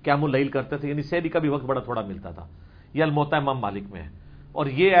سہارے قیام اللیل کرتے تھے، یعنی سیری کا بھی وقت بڑا تھوڑا ملتا تھا۔ یہ الموطا امام مالک میں ہے، اور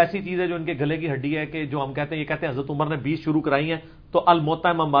یہ ایسی چیز ہے جو ان کے گلے کی ہڈی ہے کہ جو ہم کہتے ہیں، یہ کہتے ہیں حضرت عمر نے 20 شروع کرائی ہیں، تو الموطا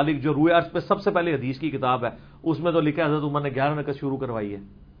امام مالک جو روئے عرض پہ سب سے پہلے حدیث کی کتاب ہے اس میں تو لکھا ہے حضرت عمر نے 11 رکعت شروع کروائی ہے۔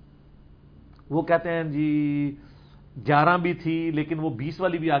 وہ کہتے ہیں جی 11 بھی تھی لیکن وہ 20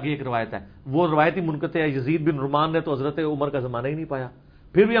 والی بھی آگے ایک روایت ہے، وہ روایتی منقطع ہے، یزید بن رمان نے تو حضرت عمر کا زمانہ ہی نہیں پایا۔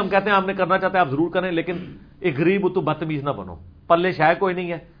 پھر بھی ہم کہتے ہیں آپ نے کرنا چاہتے ہیں آپ ضرور کریں، لیکن ایک غریب تو بدتمیز نہ بنو، پلے شاید کوئی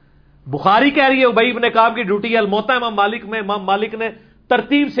نہیں ہے۔ بخاری کہہ رہی ہے ابی ابن کعب کی ڈیوٹی ہے، الموطا امام مالک میں امام مالک نے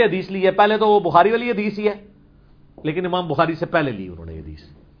ترتیب سے حدیث لی ہے، پہلے تو وہ بخاری والی حدیث ہی ہے لیکن امام بخاری سے پہلے لی انہوں نے حدیث،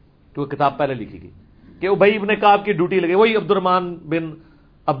 کیونکہ کتاب پہلے لکھی گئی کہ ابی ابن کعب کی ڈیوٹی لگے، وہی عبد الرحمن بن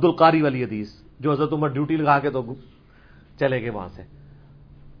عبد القاری والی حدیث جو حضرت عمر ڈیوٹی لگا کے تو چلے گئے وہاں سے،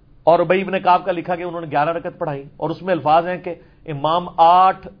 اور ابی ابن کعب کا لکھا کہ انہوں نے 11 رکعت پڑھائی، اور اس میں الفاظ ہیں کہ امام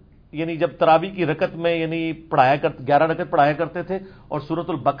 8 یعنی جب تراویح کی رکعت میں یعنی 11 رکعت پڑھایا کرتے تھے، اور سورۃ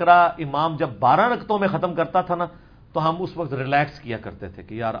البقرہ امام جب 12 رکعتوں میں ختم کرتا تھا نا تو ہم اس وقت ریلیکس کیا کرتے تھے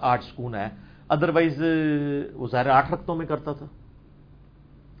کہ یار 8 سکون ہے، ادروائز وہ ظاہر 8 رکعتوں میں کرتا تھا۔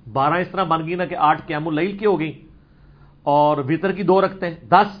 12 اس طرح بن گئی نا کہ 8 قیام اللیل کی ہو گئی، اور وتر کی 2 رکعتیں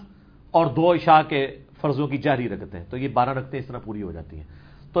 10، اور 2 عشاء کے فرضوں کی جاری رکعتیں، تو یہ 12 رکعتیں اس طرح پوری ہو جاتی ہیں۔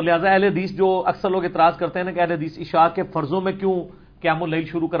 تو لہذا اہل حدیث جو اکثر لوگ اعتراض کرتے ہیں نا کہ اہل حدیث عشاء کے فرضوں میں کیوں قیام اللیل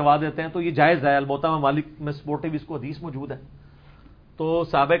شروع کروا دیتے ہیں، تو یہ جائز ہے، الموطا امام مالک میں سپورٹیو اس کو حدیث موجود ہے۔ تو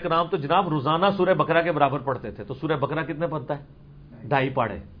صحابہ کرام تو جناب روزانہ سورہ بقرہ کے برابر پڑھتے تھے، تو سورہ بقرہ کتنے پڑھتا ہے؟ 2.5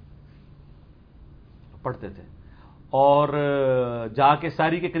 پاڑے، پڑھتے تھے اور جا کے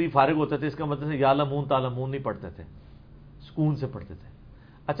ساری کے قریب فارغ ہوتے تھے. اس کا مطلب یعلمون تعلمون نہیں پڑھتے تھے, سکون سے پڑھتے تھے.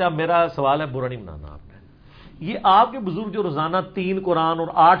 اچھا میرا سوال ہے, برا نہیں بنانا آپ نے, یہ آپ کے بزرگ جو روزانہ 3 قرآن اور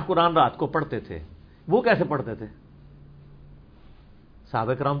 8 قرآن رات کو پڑھتے تھے وہ کیسے پڑھتے تھے؟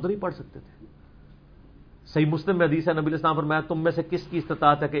 صحابہ کرام تو نہیں پڑھ سکتے تھے. صحیح مسلم میں حدیث ہے, نبی علیہ السلام فرمایا تم میں سے کس کی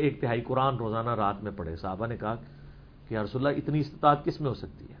استطاعت ہے کہ 1/3 قرآن روزانہ رات میں پڑھے؟ صحابہ نے کہا کہ یا رسول اللہ اتنی استطاعت کس میں ہو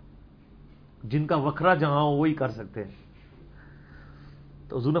سکتی ہے؟ جن کا وکھرا جہاں ہو وہی کر سکتے ہیں.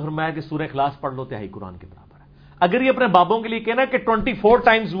 تو حضور نے فرمایا کہ سورہ اخلاص پڑھ لو, 1/3 قرآن کے برابر ہے. اگر یہ اپنے بابوں کے لیے کہنا کہ 24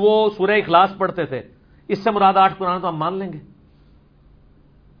 ٹائمز وہ سورہ اخلاص پڑھتے تھے, اس سے مراد 8 قرآن تو ہم مان لیں گے.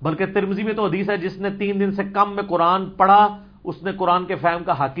 بلکہ ترمذی میں تو حدیث ہے جس نے 3 دن سے کم میں قرآن پڑھا اس نے قرآن کے فہم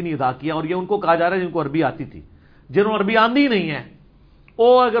کا حق ہی نہیں ادا کیا. اور یہ ان کو کہا جا رہا ہے جن کو عربی آتی تھی. جنہوں عربی آندی ہی نہیں ہے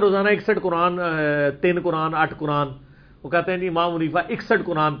وہ اگر روزانہ 61 قرآن 3 قرآن 8 قرآن, وہ کہتے ہیں جی امام حنیفہ 61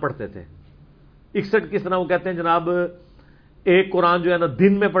 قرآن پڑھتے تھے. 61 کس طرح؟ وہ کہتے ہیں جناب ایک قرآن جو ہے نا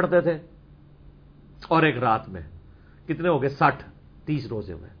دن میں پڑھتے تھے اور ایک رات میں. کتنے ہو گئے؟ 60 30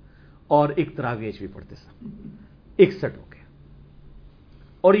 روزے ہوئے. اور ایک تراویح بھی پڑھتے سب 61 ہو گئے.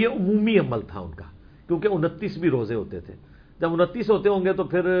 اور یہ عمومی عمل تھا ان کا, کیونکہ 29 بھی روزے ہوتے تھے. جب 29 ہوتے ہوں گے تو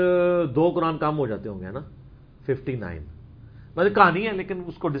پھر 2 قرآن کام ہو جاتے ہوں گے نا, 59. مطلب کہانی ہے لیکن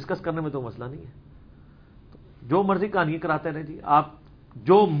اس کو ڈسکس کرنے میں تو مسئلہ نہیں ہے. جو مرضی کہانی کراتے رہے جی, آپ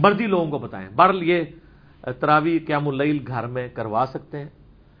جو مرضی لوگوں کو بتائیں. بہرحال یہ تراویح قیام اللیل گھر میں کروا سکتے ہیں,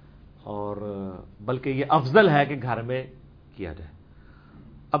 اور بلکہ یہ افضل ہے کہ گھر میں کیا جائے.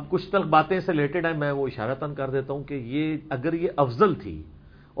 اب کچھ تلخ باتیں سے ریلیٹڈ ہیں, میں وہ اشارتاً کر دیتا ہوں کہ یہ اگر یہ افضل تھی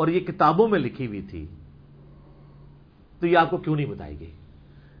اور یہ کتابوں میں لکھی ہوئی تھی تو یہ آپ کو کیوں نہیں بتائی گئی؟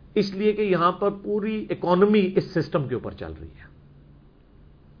 اس لیے کہ یہاں پر پوری اکانومی اس سسٹم کے اوپر چل رہی ہے.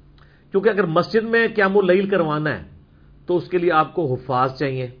 کیونکہ اگر مسجد میں قیام اللیل کروانا ہے تو اس کے لیے آپ کو حفاظ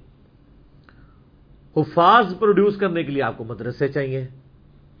چاہیے, حفاظ پروڈیوس کرنے کے لیے آپ کو مدرسے چاہیے,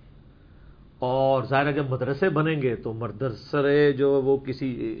 اور ظاہر ہے جب مدرسے بنیں گے تو مدرسے جو وہ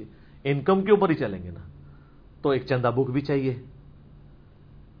کسی انکم کے اوپر ہی چلیں گے نا, تو ایک چندہ بک بھی چاہیے.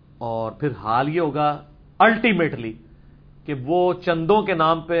 اور پھر حال یہ ہوگا الٹیمیٹلی کہ وہ چندوں کے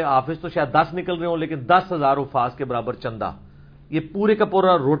نام پہ حافظ تو شاید 10 نکل رہے ہوں لیکن 10,000 حفاظ کے برابر چندہ. یہ پورے کا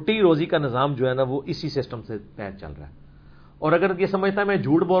پورا روٹی روزی کا نظام جو ہے نا وہ اسی سسٹم سے تحت چل رہا ہے. اور اگر یہ سمجھتا ہے میں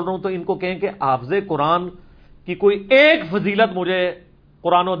جھوٹ بول رہا ہوں تو ان کو کہیں کہ حافظ قرآن کی کوئی ایک فضیلت مجھے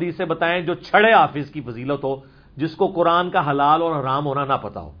قرآن و حدیث سے بتائیں جو چھڑے حافظ کی فضیلت ہو, جس کو قرآن کا حلال اور حرام ہونا نہ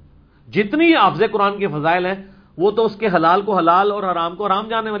پتا ہو. جتنی حافظ قرآن کے فضائل ہیں وہ تو اس کے حلال کو حلال اور حرام کو حرام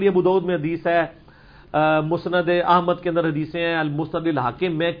جاننے والی ہے. ابو داؤد میں حدیث ہے, مسند احمد کے اندر حدیثیں ہیں, المسند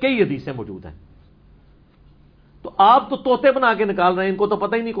الحاکم میں کئی حدیثیں موجود ہیں. تو آپ تو طوطے بنا کے نکال رہے ہیں, ان کو تو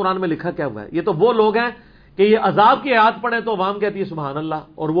پتہ ہی نہیں قرآن میں لکھا کیا ہوا ہے. یہ تو وہ لوگ ہیں کہ یہ عذاب کی آیات پڑھیں تو عوام کہتی ہے سبحان اللہ,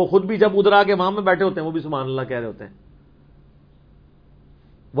 اور وہ خود بھی جب ادھر آ کے وہاں میں بیٹھے ہوتے ہیں وہ بھی سبحان اللہ کہہ رہے ہوتے ہیں.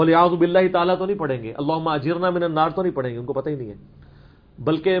 وَلِعَوْذُ بِاللَّهِ تعالیٰ تو نہیں پڑھیں گے, اللہم اجرنا من النار تو نہیں پڑھیں گے, ان کو پتہ ہی نہیں ہے.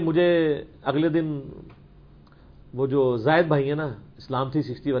 بلکہ مجھے اگلے دن وہ جو زائد بھائی ہیں نا اسلام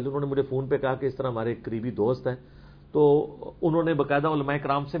 360 والے, انہوں نے مجھے فون پہ کہا کہ اس طرح ہمارے ایک قریبی دوست ہیں, تو انہوں نے باقاعدہ علماء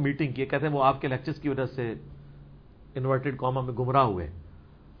کرام سے میٹنگ کی. کہتے ہیں وہ آپ کے لیکچرز کی وجہ سے انورٹڈ قوما میں گمراہ ہوئے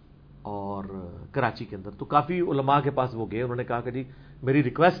اور کراچی کے اندر. تو کافی علماء کے پاس وہ گئے, انہوں نے کہا کہ جی میری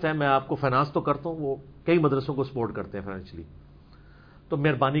ریکویسٹ ہے, میں آپ کو فائنانس تو کرتا ہوں, وہ کئی مدرسوں کو سپورٹ کرتے ہیں فائنینشلی, تو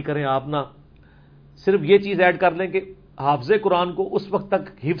مہربانی کریں آپ نا صرف یہ چیز ایڈ کر لیں کہ حافظ قرآن کو اس وقت تک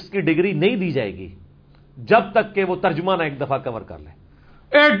حفظ کی ڈگری نہیں دی جائے گی جب تک کہ وہ ترجمہ نہ ایک دفعہ کور کر لے.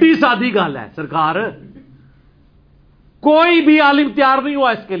 ایڈی سادی گل ہے سرکار, کوئی بھی عالم تیار نہیں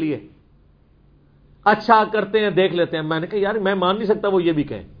ہوا اس کے لیے. اچھا کرتے ہیں دیکھ لیتے ہیں. میں نے کہا یار میں مان نہیں سکتا وہ یہ بھی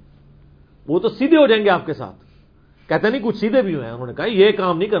کہیں, وہ تو سیدھے ہو جائیں گے آپ کے ساتھ. کہتے نہیں کچھ سیدھے بھی ہوئے ہیں, انہوں نے کہا یہ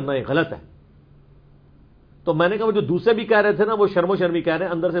کام نہیں کرنا, یہ غلط ہے. تو میں نے کہا وہ جو دوسرے بھی کہہ رہے تھے نا وہ شرم و شرمی کہہ رہے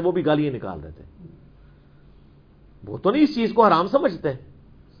ہیں, اندر سے وہ بھی گالیاں نکال رہے تھے. وہ تو نہیں اس چیز کو حرام سمجھتے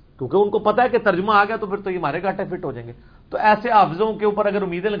کیونکہ ان کو پتا ہے کہ ترجمہ آ گیا تو پھر تو یہ ہمارے گاٹے فٹ ہو جائیں گے. تو ایسے حافظوں کے اوپر اگر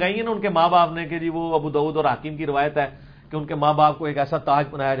امیدیں لگائی ہیں نا ان کے ماں باپ نے کہ جی وہ ابو داؤد اور حاکم کی روایت ہے کہ ان کے ماں باپ کو ایک ایسا تاج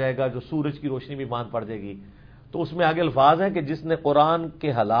بنایا جائے گا جو سورج کی روشنی بھی باندھ پڑ جائے گی, تو اس میں آگے الفاظ ہیں کہ جس نے قرآن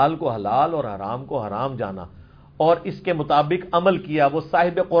کے حلال کو حلال اور حرام کو حرام جانا اور اس کے مطابق عمل کیا وہ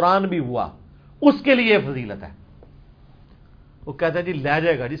صاحب قرآن بھی ہوا, اس کے لیے فضیلت ہے. وہ کہتے ہیں جی لے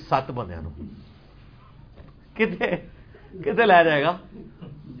جائے گا جی 7 بندے کتنے لے جائے گا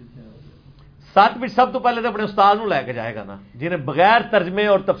 7 بھی. سب تو پہلے تو اپنے استاد نو لے کے جائے گا نا جنہیں بغیر ترجمے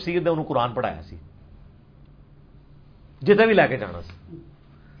اور تفسیر دے انہوں قرآن پڑھایا سی, جتنے بھی لے کے جانا سی.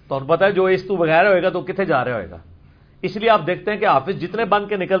 تو انہوں پتا ہے جو اس تو بغیر ہوئے گا تو کتنے جا رہا ہوئے گا. اس لیے آپ دیکھتے ہیں کہ حافظ جتنے بن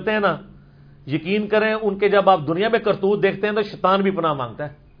کے نکلتے ہیں نا, یقین کریں ان کے جب آپ دنیا میں کرتوت دیکھتے ہیں تو شیطان بھی پناہ مانگتا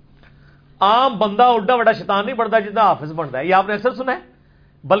ہے. عام بندہ اڈا بڑا شیطان نہیں بنتا جتنا حافظ بنتا ہے. یہ آپ نے اکثر سنا ہے.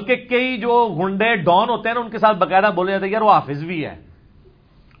 بلکہ کئی جو گنڈے ڈان ہوتے ہیں نا ان کے ساتھ باقاعدہ بولے جاتے ہیں یار وہ حافظ بھی ہے,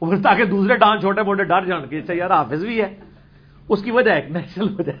 تاکہ دوسرے ڈان چھوٹے موٹے ڈر جان کے اچھا یار حافظ بھی ہے. اس کی وجہ ہے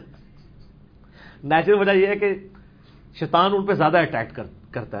نیچرل وجہ یہ ہے کہ شیطان ان پہ زیادہ اٹیک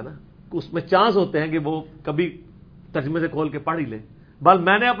کرتا ہے نا, اس میں چانس ہوتے ہیں کہ وہ کبھی ترجمے سے کھول کے پڑھ ہی لے. بل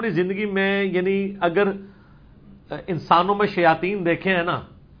میں نے اپنی زندگی میں یعنی اگر انسانوں میں شیاطین دیکھے ہیں نا,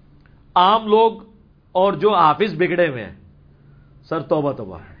 عام لوگ اور جو حافظ بگڑے ہوئے ہیں, سر توبہ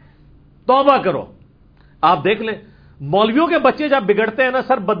توبہ توبہ کرو. آپ دیکھ لیں مولویوں کے بچے جب بگڑتے ہیں نا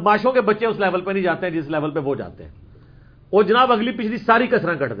سر, بدماشوں کے بچے اس لیول پہ نہیں جاتے ہیں جس لیول پہ وہ جاتے ہیں. وہ جناب اگلی پچھلی ساری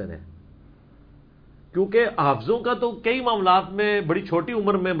کسریں کٹ دینے, کیونکہ حافظوں کا تو کئی معاملات میں بڑی چھوٹی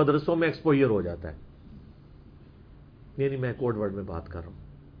عمر میں مدرسوں میں ایکسپوئر ہو جاتا ہے. یعنی میں کوڈ ورڈ میں بات کر رہا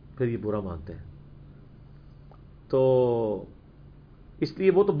ہوں, پھر یہ برا مانتے ہیں. تو اس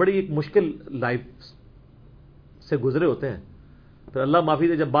لیے وہ تو بڑی ایک مشکل لائف سے گزرے ہوتے ہیں. پھر اللہ معافی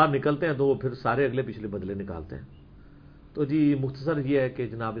دے جب باہر نکلتے ہیں تو وہ پھر سارے اگلے پچھلے بدلے نکالتے ہیں. تو جی مختصر یہ ہے کہ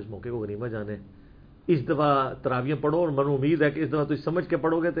جناب اس موقع کو غنیمت جانے, اس دفعہ تراویاں پڑھو, اور من امید ہے کہ اس دفعہ تو سمجھ کے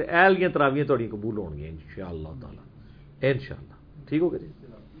پڑھو گے تو اہل یہ تراویاں تھوڑی قبول ہوں گی انشاءاللہ تعالی انشاءاللہ. ٹھیک ہوگا جی.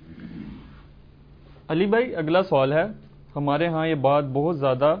 علی بھائی اگلا سوال ہے. ہمارے ہاں یہ بات بہت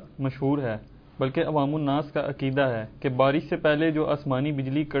زیادہ مشہور ہے, بلکہ عوام الناس کا عقیدہ ہے کہ بارش سے پہلے جو آسمانی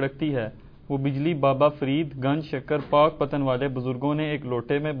بجلی کڑکتی ہے وہ بجلی بابا فرید گنج شکر پاک پتن والے بزرگوں نے ایک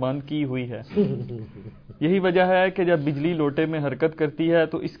لوٹے میں بند کی ہوئی ہے. یہی وجہ ہے کہ جب بجلی لوٹے میں حرکت کرتی ہے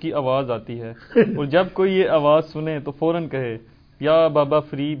تو اس کی آواز آتی ہے, اور جب کوئی یہ آواز سنے تو فوراً کہے یا بابا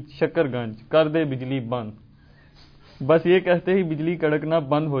فرید شکر گنج کر دے بجلی بند. بس یہ کہتے ہی بجلی کڑکنا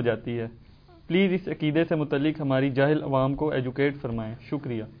بند ہو جاتی ہے. پلیز اس عقیدے سے متعلق ہماری جاہل عوام کو ایجوکیٹ فرمائیں.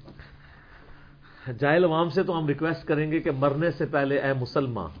 شکریہ. جاہل عوام سے تو ہم ریکویسٹ کریں گے کہ مرنے سے پہلے اے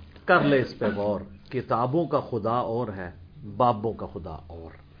مسلمان کر لے اس پہ غور. کتابوں کا خدا اور ہے, بابوں کا خدا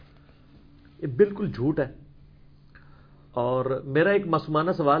اور. یہ بالکل جھوٹ ہے. اور میرا ایک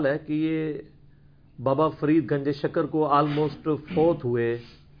معصومانہ سوال ہے کہ یہ بابا فرید گنج شکر کو آلموسٹ فوت ہوئے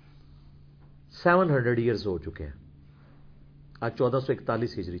 700 ایئرز ہو چکے ہیں. آج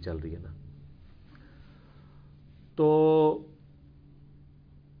 1441 ہجری چل رہی ہے نا. تو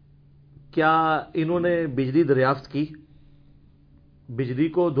کیا انہوں نے بجلی دریافت کی؟ بجلی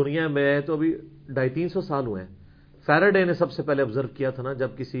کو دنیا میں تو ابھی 250-300 سال ہوئے ہیں. فیراڈے نے سب سے پہلے آبزرو کیا تھا نا,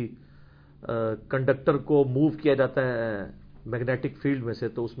 جب کسی کنڈکٹر کو موو کیا جاتا ہے میگنیٹک فیلڈ میں سے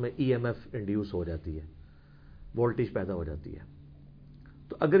تو اس میں ای ایم ایف انڈیوس ہو جاتی ہے, وولٹیج پیدا ہو جاتی ہے.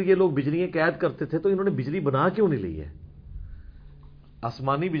 تو اگر یہ لوگ بجلیاں قید کرتے تھے تو انہوں نے بجلی بنا کیوں نہیں لی ہے؟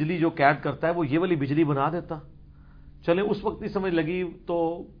 آسمانی بجلی جو قید کرتا ہے وہ یہ والی بجلی بنا دیتا. چلیں اس وقت نہیں سمجھ لگی تو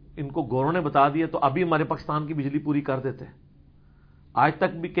ان کو گوروں نے بتا دیا, تو ابھی ہمارے پاکستان کی بجلی پوری کر دیتے. آج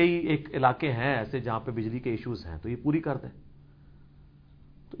تک بھی کئی ایک علاقے ہیں ایسے جہاں پہ بجلی کے ایشوز ہیں, تو یہ پوری کر دیں.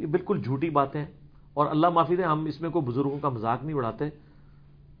 تو یہ بالکل جھوٹی باتیں, اور اللہ معافی دے ہم اس میں کوئی بزرگوں کا مذاق نہیں اڑاتے.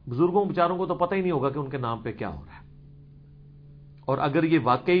 بزرگوں بیچاروں کو تو پتہ ہی نہیں ہوگا کہ ان کے نام پہ کیا ہو رہا ہے. اور اگر یہ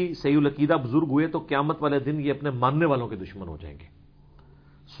واقعی صحیح العقیدہ بزرگ ہوئے تو قیامت والے دن یہ اپنے ماننے والوں کے دشمن ہو جائیں گے.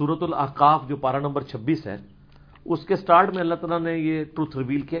 سورۃ الاحقاف جو پارہ نمبر 26 ہے, اس کے سٹارٹ میں اللہ تعالیٰ نے یہ ٹروتھ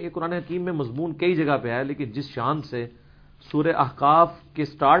ریویل کیا. یہ قرآن حکیم میں مضمون کئی جگہ پہ ہے, لیکن جس شان سے سورہ احقاف کے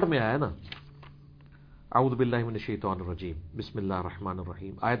سٹارٹ میں آیا نا, اعوذ باللہ من الشیطان الرجیم بسم اللہ الرحمن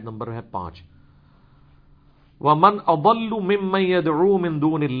الرحیم, آیت نمبر ہے 5. وَمَنْ أَضَلُّ مِمَّنْ يَدْعُو مِنْ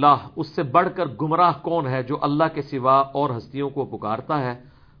دُونِ اللَّهِ, اس سے بڑھ کر گمراہ کون ہے جو اللہ کے سوا اور ہستیوں کو پکارتا ہے.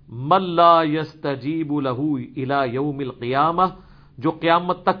 مَنْ لَا يَسْتَجِيبُ لَهُ إِلَى يَوْمِ الْقِيَامَةِ, جو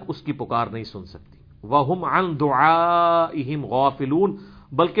قیامت تک اس کی پکار نہیں سن سکتی. وَهُمْ عَنْ دُعَائِهِمْ غَافِلُونَ,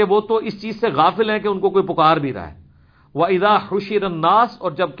 بلکہ وہ تو اس چیز سے غافل ہیں کہ ان کو کوئی پکار بھی رہا ہے. وَإِذَا حُشِرَ النَّاسُ,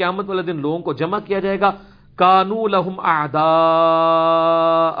 اور جب قیامت والے دن لوگوں کو جمع کیا جائے گا, كَانُوا لَهُمْ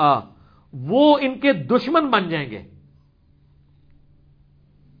أَعْدَاءَ, وہ ان کے دشمن بن جائیں گے.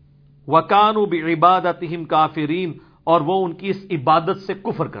 وَكَانُوا بِعِبَادَتِهِمْ كَافِرِينَ, اور وہ ان کی اس عبادت سے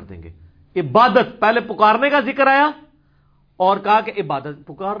کفر کر دیں گے. عبادت, پہلے پکارنے کا ذکر آیا اور کہا کہ عبادت,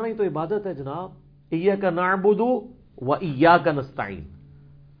 پکارنا ہی تو عبادت ہے جناب. إِيَّاكَ نَعْبُدُ وَإِيَّاكَ نَسْتَعِينُ,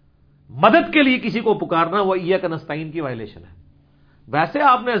 مدد کے لیے کسی کو پکارنا وَإِيَّاكَ نَسْتَعِينُ کی وائلیشن ہے. ویسے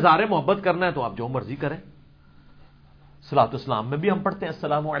آپ نے اظہار محبت کرنا ہے تو آپ جو مرضی کریں. صلاۃ السلام میں بھی ہم پڑھتے ہیں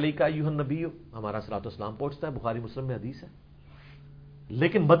السلام علیکہ ایھا النبی, ہمارا صلاۃ السلام پہنچتا ہے, بخاری مسلم میں حدیث ہے.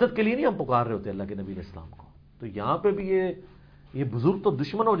 لیکن مدد کے لیے نہیں ہم پکار رہے ہوتے اللہ کے نبی علیہ السلام کو. تو یہاں پہ بھی یہ بزرگ تو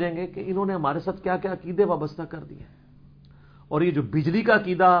دشمن ہو جائیں گے کہ انہوں نے ہمارے ساتھ کیا کیا عقیدے وابستہ کر دیے. اور یہ جو بجلی کا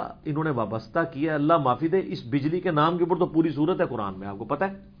عقیدہ انہوں نے وابستہ کیا, اللہ معافی دے, اس بجلی کے نام کے اوپر تو پوری سورت ہے قرآن میں, آپ کو پتہ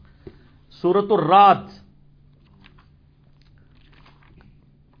ہے. سورۃ الرعد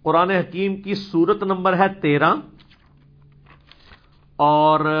قرآن حکیم کی سورت نمبر ہے 13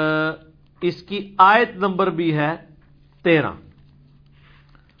 اور اس کی آیت نمبر بھی ہے 13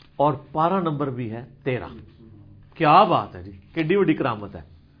 اور پارہ نمبر بھی ہے 13. کیا بات ہے جی، کڈی وڈی کرامت ہے.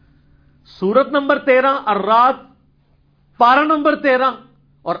 سورت نمبر 13 الرعد، پارہ نمبر 13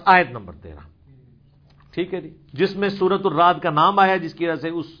 اور آیت نمبر 13. ٹھیک ہے جی، جس میں سورت الرعد کا نام آیا جس کی وجہ سے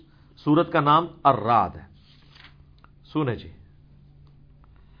اس سورت کا نام الرعد ہے. سنیں جی.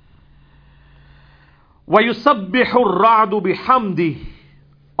 وَيُسَبِّحُ الرَّعْدُ بِحَمْدِهِ،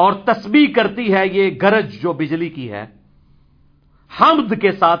 اور تسبیح کرتی ہے یہ گرج جو بجلی کی ہے حمد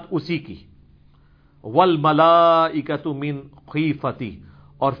کے ساتھ اسی کی. وَالْمَلَائِكَةُ مِنْ خِیفَتِهِ،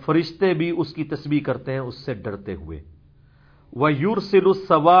 اور فرشتے بھی اس کی تسبیح کرتے ہیں اس سے ڈرتے ہوئے. وَيُرْسِلُ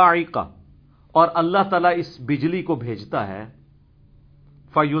الصَّوَاعِقَ، اور اللہ تعالیٰ اس بجلی کو بھیجتا ہے.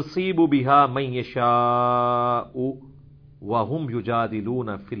 فَيُصِيبُ بِهَا مَن يَشَاءُ وَهُمْ يُجَادِلُونَ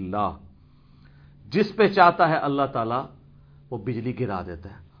فِي اللَّهِ، جس پہ چاہتا ہے اللہ تعالیٰ وہ بجلی گرا دیتا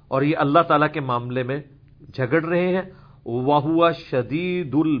ہے اور یہ اللہ تعالیٰ کے معاملے میں جھگڑ رہے ہیں. وَهُوَ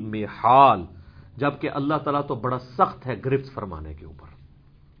شَدِيدُ الْمِحَالِ، جبکہ اللہ تعالیٰ تو بڑا سخت ہے گرفت فرمانے کے اوپر.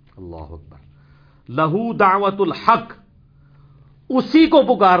 اللہ اکبر. لَهُ دعوت الحق، اسی کو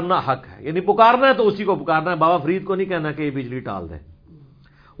پکارنا حق ہے، یعنی پکارنا ہے تو اسی کو پکارنا ہے، بابا فرید کو نہیں کہنا کہ یہ بجلی ٹال دے.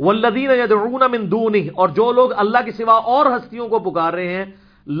 وَالَّذِينَ يَدْعُونَ مِن دُونِهِ، اور جو لوگ اللہ کے سوا اور ہستیوں کو پکار رہے ہیں،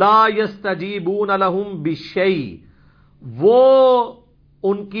 لا يستجیبون لهم بشیء، وہ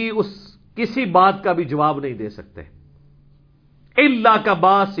ان کی اس کسی بات کا بھی جواب نہیں دے سکتے. الا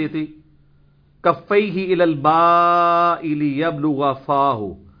کباسط کفیہ الی الباء لیبلغ فاہ،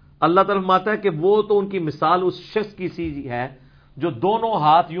 اللہ تعالیٰ فرماتا ہے کہ وہ تو ان کی مثال اس شخص کی سی ہے جو دونوں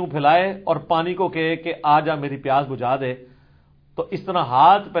ہاتھ یوں پھیلائے اور پانی کو کہے کہ آ جا میری پیاس بجھا دے. تو اس طرح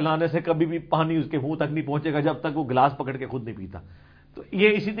ہاتھ پھیلانے سے کبھی بھی پانی اس کے منہ تک نہیں پہنچے گا جب تک وہ گلاس پکڑ کے خود نہیں پیتا. تو یہ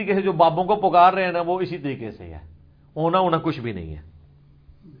اسی طریقے سے جو بابوں کو پکار رہے ہیں نا، وہ اسی طریقے سے ہے، ہونا کچھ بھی نہیں ہے.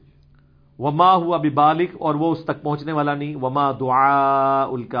 وما ہوا ببالغ، اور وہ اس تک پہنچنے والا نہیں. وما دعاء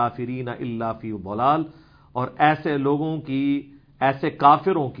الکافرین الا فی ضلال، اور ایسے لوگوں کی، ایسے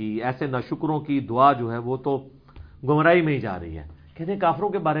کافروں کی، ایسے ناشکروں کی دعا جو ہے وہ تو گمراہی میں ہی جا رہی ہے. کہتے ہیں کافروں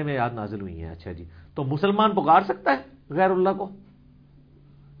کے بارے میں یاد نازل ہوئی ہے. اچھا جی، تو مسلمان پکار سکتا ہے غیر اللہ کو؟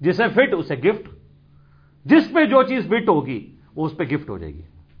 جسے فٹ اسے گفٹ، جس پہ جو چیز فٹ ہوگی وہ اس پہ گفٹ ہو جائے گی.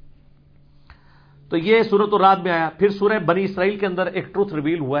 تو یہ سورۃ الرعد میں آیا. پھر سورہ بنی اسرائیل کے اندر ایک ٹروتھ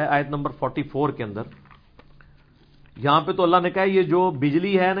ریویل ہوا ہے آیت نمبر 44 کے اندر. یہاں پہ تو اللہ نے کہا یہ جو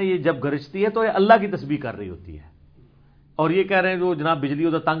بجلی ہے نا، یہ جب گرجتی ہے تو یہ اللہ کی تسبیح کر رہی ہوتی ہے، اور یہ کہہ رہے ہیں جو جناب بجلی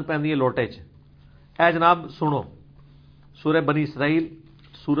ادھر تنگ پہن ہے لوٹے چ. اے جناب سنو، سورہ بنی اسرائیل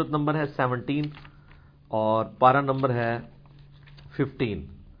سورت نمبر ہے 17 اور پارہ نمبر ہے 15.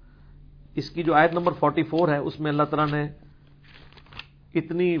 اس کی جو آیت نمبر 44 ہے اس میں اللہ تعالیٰ نے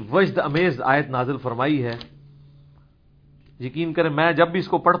اتنی وجد امیز آیت نازل فرمائی ہے، یقین کریں میں جب بھی اس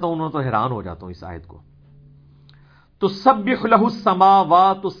کو پڑھتا ہوں تو حیران ہو جاتا ہوں اس آیت کو. تسبح لہ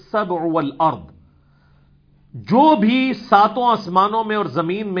السماوات السبع والارض، جو بھی ساتوں آسمانوں میں اور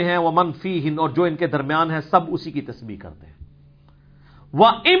زمین میں ہے، ومن فیہن، اور جو ان کے درمیان ہے، سب اسی کی تسبیح کرتے ہیں.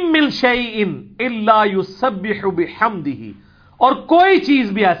 وَإِن مِّن شَيْءٍ إِلَّا يُسَبِّحُ بِحَمْدِهِ، اور کوئی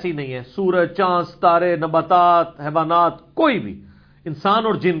چیز بھی ایسی نہیں ہے، سورج، چاند، ستارے، نباتات، حیوانات، کوئی بھی، انسان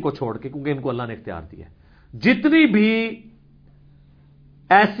اور جن کو چھوڑ کے، کیونکہ ان کو اللہ نے اختیار دیا ہے. جتنی بھی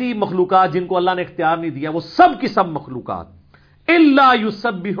ایسی مخلوقات جن کو اللہ نے اختیار نہیں دیا، وہ سب کی سب مخلوقات الا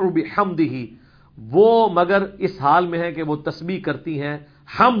یسبح بحمدہ، وہ مگر اس حال میں ہے کہ وہ تسبیح کرتی ہیں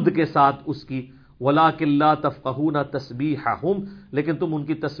حمد کے ساتھ اس کی. ولکن لا تفقہون تسبیحہم، لیکن تم ان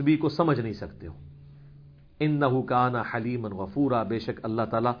کی تسبیح کو سمجھ نہیں سکتے ہو. انہ کان حلیما غفورا، بے شک اللہ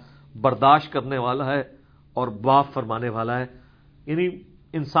تعالیٰ برداشت کرنے والا ہے اور معاف فرمانے والا ہے. یعنی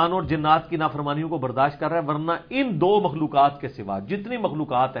انسانوں اور جنات کی نافرمانیوں کو برداشت کر رہا ہے، ورنہ ان دو مخلوقات کے سوا جتنی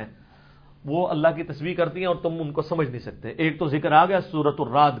مخلوقات ہیں وہ اللہ کی تسبیح کرتی ہیں اور تم ان کو سمجھ نہیں سکتے. ایک تو ذکر آ گیا سورۃ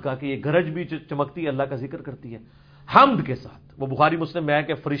الرعد کا کہ یہ گرج بھی چمکتی ہے، اللہ کا ذکر کرتی ہے حمد کے ساتھ. وہ بخاری مسلم میں ہے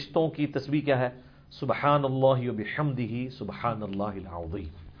کہ فرشتوں کی تسبیح کیا ہے؟ سبحان اللہ و بحمدہ سبحان اللہ العظیم،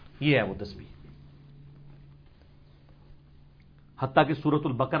 یہ ہے وہ تسبیح. حتیٰ کہ سورۃ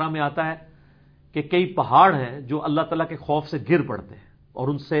البقرہ میں آتا ہے کہ کئی پہاڑ ہیں جو اللہ تعالیٰ کے خوف سے گر پڑتے ہیں اور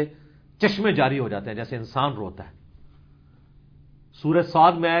ان سے چشمے جاری ہو جاتے ہیں جیسے انسان روتا ہے. سورہ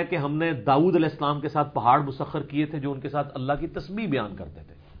صاد میں آیا کہ ہم نے داؤد علیہ السلام کے ساتھ پہاڑ مسخر کیے تھے جو ان کے ساتھ اللہ کی تسبیح بیان کرتے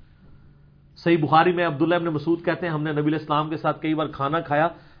تھے. صحیح بخاری میں عبداللہ ابن مسعود کہتے ہیں ہم نے نبی علیہ السلام کے ساتھ کئی بار کھانا کھایا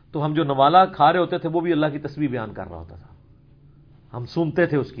تو ہم جو نوالا کھا رہے ہوتے تھے وہ بھی اللہ کی تسبیح بیان کر رہا ہوتا تھا، ہم سنتے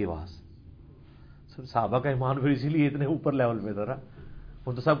تھے اس کی آواز. صحابہ کا ایمان پھر اسی لیے اتنے اوپر لیول پہ تھا.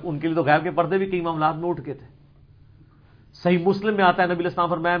 وہ تو سب ان کے لیے تو غیب کے پردے بھی کئی معاملات میں اٹھ کے تھے. صحیح مسلم میں آتا ہے نبی علیہ السلام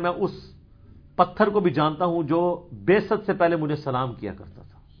فرمایا میں اس پتھر کو بھی جانتا ہوں جو بعثت سے پہلے مجھے سلام کیا کرتا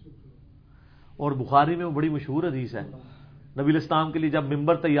تھا. اور بخاری میں وہ بڑی مشہور حدیث ہے, نبی علیہ السلام کے لیے جب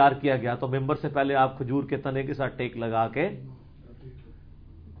ممبر تیار کیا گیا تو ممبر سے پہلے آپ کھجور کے تنے کے ساتھ ٹیک لگا کے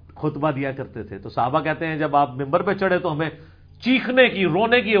خطبہ دیا کرتے تھے. تو صحابہ کہتے ہیں جب آپ ممبر پہ چڑھے تو ہمیں چیخنے کی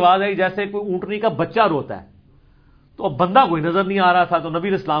رونے کی آواز آئی جیسے کوئی اونٹنی کا بچہ روتا ہے. تو اب بندہ کوئی نظر نہیں آ رہا تھا, تو نبی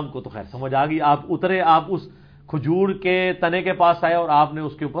علیہ السلام کو تو خیر سمجھ آ گئی, آپ اترے, آپ اس کھجور کے تنے کے پاس آئے اور آپ نے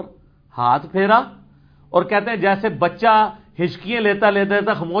اس کے اوپر ہاتھ پھیرا, اور کہتے ہیں جیسے بچہ ہچکیاں لیتا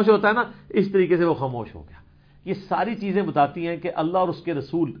لیتا خاموش ہوتا ہے نا, اس طریقے سے وہ خاموش ہو گیا. یہ ساری چیزیں بتاتی ہیں کہ اللہ اور اس کے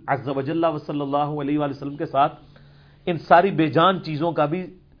رسول عز و جل و صلی اللہ علیہ وآلہ وسلم کے ساتھ ان ساری بے جان چیزوں کا بھی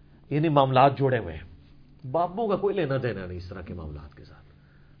یعنی معاملات جوڑے ہوئے ہیں. بابوں کا کوئی لینا دینا نہیں اس طرح کے معاملات کے ساتھ,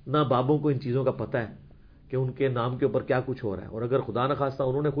 نہ بابوں کو ان چیزوں کا پتہ ہے کہ ان کے نام کے اوپر کیا کچھ ہو رہا ہے, اور اگر خدا نخواستہ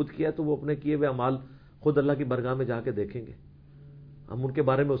انہوں نے خود کیا تو وہ اپنے کیے ہوئے اعمال خود اللہ کی برگاہ میں جا کے دیکھیں گے. ہم ان کے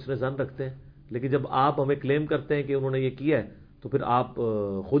بارے میں حسن ظن رکھتے ہیں, لیکن جب آپ ہمیں کلیم کرتے ہیں کہ انہوں نے یہ کیا ہے تو پھر آپ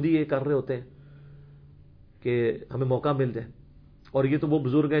خود ہی یہ کر رہے ہوتے ہیں کہ ہمیں موقع مل جائے. اور یہ تو وہ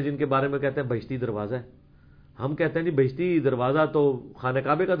بزرگ ہیں جن کے بارے میں کہتے ہیں بہشتی دروازہ ہے. ہم کہتے ہیں جی بہشتی دروازہ تو خانہ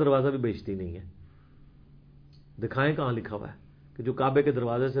کعبے کا دروازہ بھی بہشتی نہیں ہے. دکھائیں کہاں لکھا ہوا ہے کہ جو کعبے کے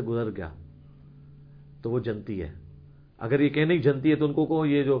دروازے سے گزر گیا تو وہ جنتی ہے. اگر یہ کہنے ہی جنتی ہے تو ان کو کہو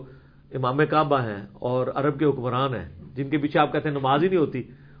یہ جو امام کعبہ ہیں اور عرب کے حکمران ہیں جن کے پیچھے آپ کہتے ہیں نماز ہی نہیں ہوتی,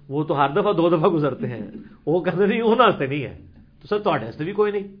 وہ تو ہر دفعہ 2 دفعہ گزرتے ہیں, وہ کہتے نہیں وہ ناستے نہیں ہے. تو سر تو ہستے بھی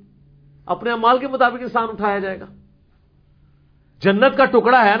کوئی نہیں, اپنے اعمال کے مطابق انسان اٹھایا جائے گا. جنت کا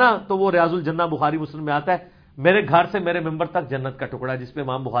ٹکڑا ہے نا تو وہ ریاض الجنہ بخاری مسلم میں آتا ہے, میرے گھر سے میرے ممبر تک جنت کا ٹکڑا ہے, جس پہ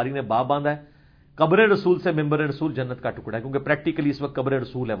امام بخاری نے باب باندھا ہے قبر رسول سے ممبر رسول جنت کا ٹکڑا ہے, کیونکہ پریکٹیکلی اس وقت قبر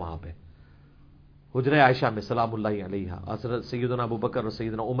رسول ہے وہاں پہ. حجرہ عائشہ میں سلام اللہ علیہا حضرت سیدنا ابو بکر اور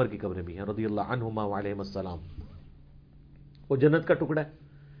سیدنا عمر کی قبریں بھی ہیں رضی اللہ عنہما وعلیہم السلام. وہ جنت کا ٹکڑا ہے.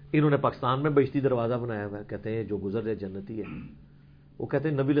 انہوں نے پاکستان میں بہشتی دروازہ بنایا ہوا ہے, کہتے ہیں جو گزر جائے جنتی ہے. وہ کہتے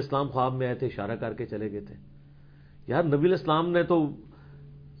ہیں نبی علیہ السلام خواب میں آئے تھے, اشارہ کر کے چلے گئے تھے. یار نبی علیہ السلام نے تو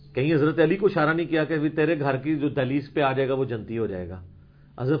کہیں حضرت علی کو اشارہ نہیں کیا کہ تیرے گھر کی جو دہلیز پہ آ جائے گا وہ جنتی ہو جائے گا,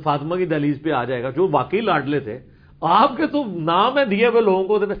 حضرت فاطمہ کی دہلیز پہ آ جائے گا, جو واقعی لاڈلے تھے. آپ کے تو نام ہے دیے ہوئے لوگوں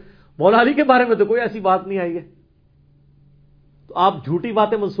کو, مولا علی کے بارے میں تو کوئی ایسی بات نہیں آئی ہے, تو آپ جھوٹی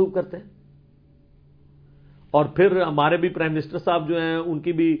باتیں منسوب کرتے ہیں. اور پھر ہمارے بھی پرائم منسٹر صاحب جو ہیں ان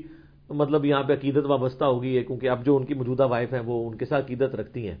کی بھی مطلب یہاں پہ عقیدت وابستہ ہوگی ہے, کیونکہ اب جو ان کی موجودہ وائف ہیں وہ ان کے ساتھ عقیدت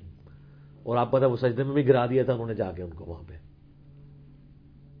رکھتی ہیں, اور آپ پتہ وہ سجدے میں بھی گرا دیا تھا انہوں نے جا کے ان کو وہاں پہ.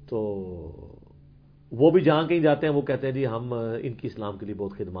 تو وہ بھی جہاں کہیں جاتے ہیں وہ کہتے ہیں جی ہم ان کی اسلام کے لیے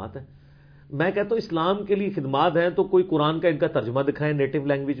بہت خدمات ہیں. میں کہتا ہوں اسلام کے لیے خدمات ہیں تو کوئی قرآن کا ان کا ترجمہ دکھائیں نیٹو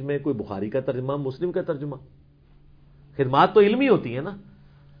لینگویج میں, کوئی بخاری کا ترجمہ, مسلم کا ترجمہ. خدمات تو علمی ہوتی ہیں نا.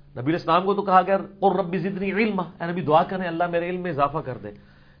 نبی علیہ السلام کو تو کہا گیا قل رب زدنی علما, اے نبی دعا کریں اللہ میرے علم میں اضافہ کر دے.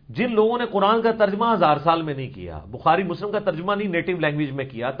 جن لوگوں نے قرآن کا ترجمہ 1000 سال میں نہیں کیا, بخاری مسلم کا ترجمہ نہیں نیٹو لینگویج میں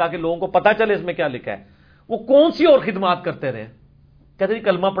کیا تاکہ لوگوں کو پتہ چلے اس میں کیا لکھا ہے, وہ کون سی اور خدمات کرتے رہے. کہتے ہیں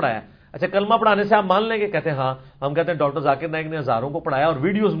کلمہ پڑھایا, اچھا کلمہ پڑھانے سے آپ مان لیں گے؟ کہتے ہیں ہاں. ہم کہتے ہیں ڈاکٹر ذاکر نائک نے ہزاروں کو پڑھایا اور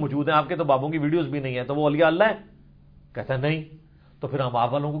ویڈیوز موجود ہیں, آپ کے تو بابوں کی ویڈیوز بھی نہیں ہے, تو وہ اولیاء اللہ ہے؟ کہتے ہیں نہیں. تو پھر ہم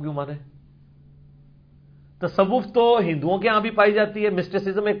آپ والوں کو کیوں مانیں؟ تصوف تو ہندوؤں کے ہاں بھی پائی جاتی ہے,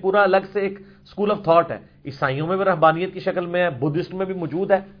 مسٹیسزم ایک پورا الگ سے ایک اسکول آف تھاٹ ہے. عیسائیوں میں بھی رہبانیت کی شکل میں ہے, بدھسٹ میں بھی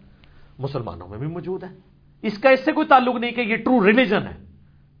موجود ہے, مسلمانوں میں بھی موجود ہے. اس کا اس سے کوئی تعلق نہیں کہ یہ ٹرو ریلیجن ہے.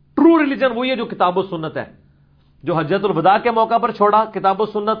 ٹرو ریلیجن وہی ہے جو کتاب و سنت ہے, جو حجت الوداع کے موقع پر چھوڑا کتاب و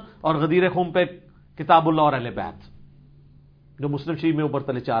سنت, اور غدیر خم پہ کتاب اللہ اور اہل بیت, جو مسلم شریف میں اوپر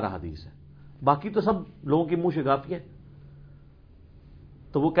تلے 4 احادیث ہے. باقی تو سب لوگوں کی منہ شگافی ہیں.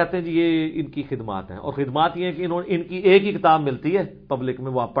 تو وہ کہتے ہیں جی یہ ان کی خدمات ہیں, اور خدمات یہ ہیں کہ ان کی ایک ہی کتاب ملتی ہے پبلک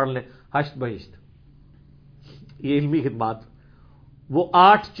میں, وہ آپ پڑھ لیں, حشت بہشت. یہ علمی خدمات, وہ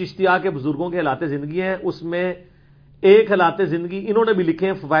 8 چشتیہ کے بزرگوں کے حالات زندگی ہیں, اس میں ایک حالات زندگی انہوں نے بھی لکھے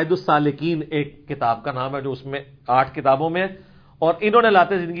ہیں, فوائد السالکین ایک کتاب کا نام ہے جو اس میں 8 کتابوں میں, اور انہوں نے حالات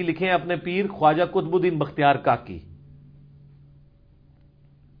زندگی لکھے ہیں اپنے پیر خواجہ قطب الدین بختیار کاکی.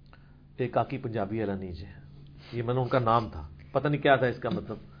 ایک کاکی پنجابی علانیج ہے, یہ میں نے ان کا نام تھا, پتہ نہیں کیا تھا اس کا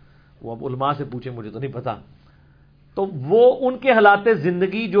مطلب, وہ اب علماء سے پوچھیں, مجھے تو نہیں پتا. تو وہ ان کے حالات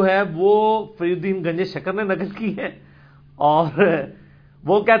زندگی جو ہے وہ فرید الدین گنج شکر نے نقل کی ہے, اور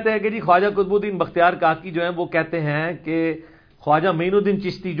وہ کہتے ہیں کہ جی خواجہ قطب الدین بختیار کاکی جو ہیں وہ کہتے ہیں کہ خواجہ معین الدین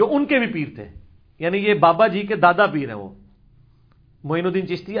چشتی جو ان کے بھی پیر تھے, یعنی یہ بابا جی کے دادا پیر ہیں, وہ معین الدین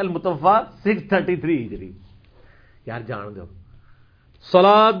چشتی المتوفا 633 ہجری. یار جان دو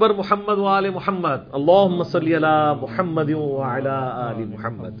صلاۃ بر محمد و آل محمد, اللہم صلی علی محمد و علی آل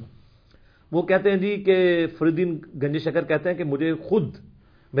محمد. وہ کہتے ہیں جی کہ فرید الدین گنج شکر کہتے ہیں کہ مجھے خود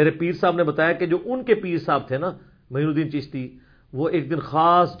میرے پیر صاحب نے بتایا کہ جو ان کے پیر صاحب تھے نا معین الدین چشتی، وہ ایک دن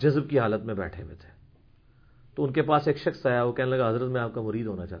خاص جذب کی حالت میں بیٹھے ہوئے تھے، تو ان کے پاس ایک شخص آیا، وہ کہنے لگا حضرت میں آپ کا مرید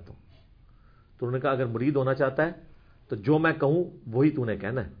ہونا چاہتا ہوں. تو انہوں نے کہا اگر مرید ہونا چاہتا ہے تو جو میں کہوں وہی تو نے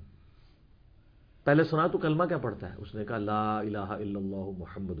کہنا ہے. پہلے سنا تو کلمہ کیا پڑھتا ہے؟ اس نے کہا لا الہ الا اللہ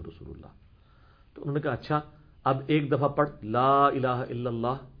محمد رسول اللہ. تو انہوں نے کہا اچھا اب ایک دفعہ پڑھ لا الہ الا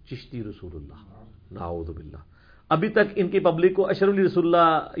اللہ چشتی رسول اللہ. نعوذ باللہ. ابھی تک ان کی پبلک کو اشرف علی رسول اللہ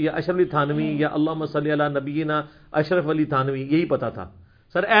یا اشرف علی تھانوی یا اللہم صلی علی نبینا اشرف علی تھانوی یہی پتا تھا.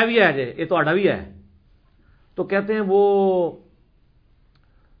 سر اے بھی ہے جے یہ تو بھی ہے. تو کہتے ہیں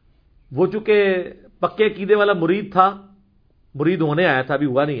وہ چونکہ پکے عقیدے والا مرید تھا، مرید ہونے آیا تھا، ابھی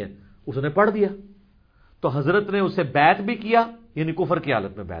ہوا نہیں ہے، اس نے پڑھ دیا. تو حضرت نے اسے بیعت بھی کیا، یعنی کفر کی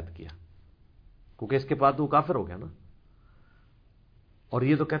حالت میں بیعت کیا، کیونکہ اس کے بعد وہ کافر ہو گیا نا. اور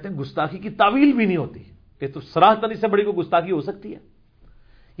یہ تو کہتے ہیں گستاخی کی تعویل بھی نہیں ہوتی. یہ تو صراحتاً اس سے بڑی کوئی گستاخی ہو سکتی ہے؟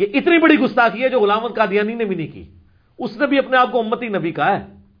 یہ اتنی بڑی گستاخی ہے جو غلام قادیانی نے بھی نہیں کی. اس نے بھی اپنے آپ کو امتی نبی کہا ہے.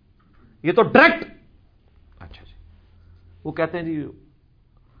 یہ تو ڈائریکٹ. اچھا جی، وہ کہتے ہیں جی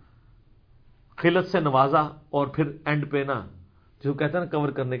خلت سے نوازا، اور پھر اینڈ پہ نا جو کہتے ہیں نا کور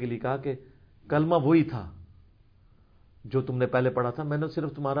کرنے کے لیے کہا کہ کلمہ وہی تھا جو تم نے پہلے پڑھا تھا، میں نے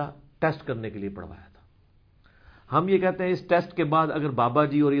صرف تمہارا ٹیسٹ کرنے کے لیے پڑھوایا تھا. ہم یہ کہتے ہیں اس ٹیسٹ کے بعد اگر بابا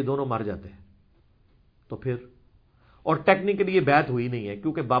جی اور یہ دونوں مر جاتے ہیں تو پھر، اور ٹیکنیکلی یہ بیعت ہوئی نہیں ہے،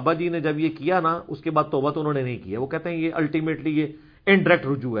 کیونکہ بابا جی نے جب یہ کیا نا اس کے بعد توبہ تو انہوں نے نہیں کیا. وہ کہتے ہیں یہ الٹیمیٹلی یہ انڈائریکٹ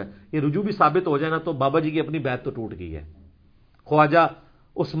رجوع ہے. یہ رجوع بھی ثابت ہو جائے نا تو بابا جی کی اپنی بیعت تو ٹوٹ گئی ہے. خواجہ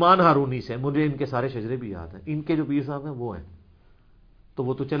عثمان ہارونی سے، مجھے ان کے سارے شجرے بھی یاد ہیں، ان کے جو پیر صاحب ہیں وہ ہیں، تو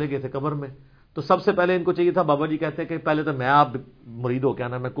وہ تو چلے گئے تھے قبر میں. تو سب سے پہلے ان کو چاہیے تھا، بابا جی کہتے ہیں کہ پہلے تو میں آپ مرید ہو کے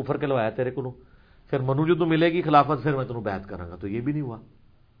آنا، میں کفر کے لوایا تیرے کو، پھر منو جو تو ملے گی خلافت پھر میں تمہیں بیعت کراں گا. تو یہ بھی نہیں ہوا.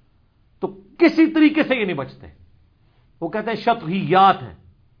 تو کسی طریقے سے یہ نہیں بچتے. وہ کہتے ہیں شطحیات ہیں،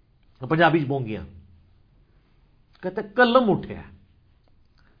 پنجابی بونگیاں. کہتے ہیں قلم اٹھیا.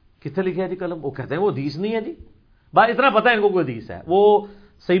 کتنے لکھا ہے جی قلم؟ وہ کہتے ہیں وہ حدیث نہیں ہے جی. بات اتنا پتہ ہے ان کو کوئی حدیث ہے. وہ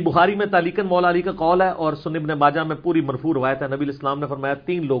صحیح بخاری میں تعلیقاً مولا علی کا قول ہے، اور سنن ابن ماجہ میں پوری مرفوع روایت ہے. نبی الاسلام نے فرمایا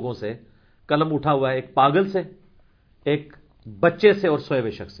 3 لوگوں سے قلم اٹھا ہوا ہے، ایک پاگل سے، ایک بچے سے، اور سوئے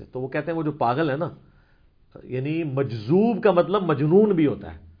ہوئے شخص سے. تو وہ کہتے ہیں وہ جو پاگل ہے نا، یعنی مجذوب کا مطلب مجنون بھی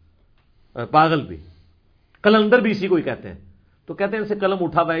ہوتا ہے، پاگل بھی، قلندر بھی اسی کو ہی کہتے ہیں. تو کہتے ہیں ان سے قلم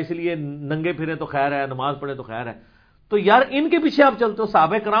اٹھا ہوا ہے، اس لیے ننگے پھریں تو خیر ہے، نماز پڑھیں تو خیر ہے. تو یار ان کے پیچھے آپ چلتے ہو،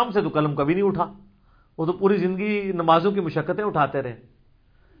 صحابہ کرام سے تو قلم کبھی نہیں اٹھا، وہ تو پوری زندگی نمازوں کی مشقتیں اٹھاتے رہے.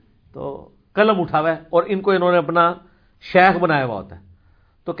 تو قلم اٹھا ہوا ہے، اور ان کو انہوں نے اپنا شیخ بنایا ہوا ہوتا ہے.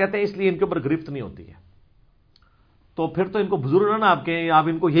 تو کہتے ہیں اس لیے ان کے اوپر گرفت نہیں ہوتی ہے. تو پھر تو ان کو بزرگ نا آپ کہیں، آپ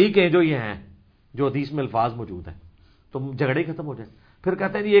ان کو یہی کہیں جو یہ ہیں، جو حدیث میں الفاظ موجود ہیں، تو جھگڑے ہی ختم ہو جائے. پھر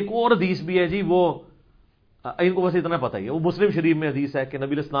کہتے ہیں جی ایک اور حدیث بھی ہے جی، وہ ان کو بس اتنا پتہ ہی ہے، وہ مسلم شریف میں حدیث ہے کہ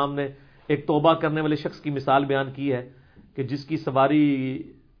نبی الاسلام نے ایک توبہ کرنے والے شخص کی مثال بیان کی ہے کہ جس کی سواری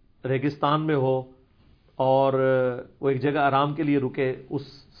ریگستان میں ہو اور وہ ایک جگہ آرام کے لیے رکے، اس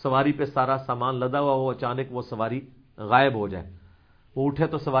سواری پہ سارا سامان لدا ہوا ہو، اچانک وہ سواری غائب ہو جائے. وہ اٹھے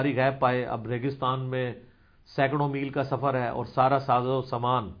تو سواری غائب پائے. اب ریگستان میں سینکڑوں میل کا سفر ہے اور سارا ساز و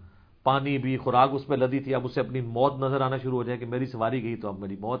سامان، پانی بھی، خوراک اس پہ لدی تھی. اب اسے اپنی موت نظر آنا شروع ہو جائے کہ میری سواری گئی تو اب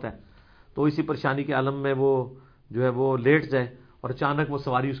میری موت ہے. تو اسی پریشانی کے عالم میں وہ جو ہے وہ لیٹ جائے اور اچانک وہ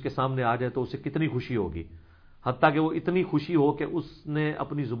سواری اس کے سامنے آ جائے تو اسے کتنی خوشی ہوگی. حتیٰ کہ وہ اتنی خوشی ہو کہ اس نے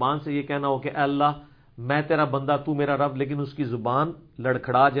اپنی زبان سے یہ کہنا ہو کہ اے اللہ میں تیرا بندہ تو میرا رب، لیکن اس کی زبان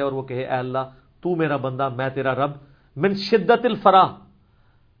لڑکھڑا جائے اور وہ کہے اے اللہ تو میرا بندہ میں تیرا رب. من شدت الفرح،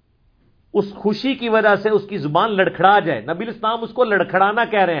 اس خوشی کی وجہ سے اس کی زبان لڑکھڑا جائے. نبی الاسلام اس کو لڑکھڑانا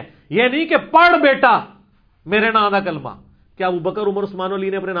کہہ رہے ہیں، یہ نہیں کہ پڑھ بیٹا میرے نام کا کلمہ. کیا ابو بکر عمر عثمان علی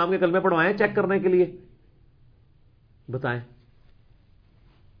نے اپنے نام کے کلمے پڑھوائے ہیں چیک کرنے کے لیے؟ بتائیں.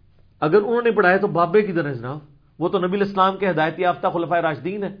 اگر انہوں نے پڑھائے تو بابے کی طرح جناب، وہ تو نبی الاسلام کے ہدایت یافتہ خلفائے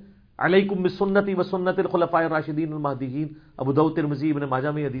راشدین ہیں. علیکم بسنتی و سنت الخلفاء الراشدین المہدیین، ابو داؤد ترمذی ابن ماجہ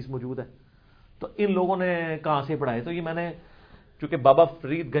میں حدیث موجود ہے. تو ان لوگوں نے کہاں سے پڑھائے؟ تو یہ میں نے چونکہ بابا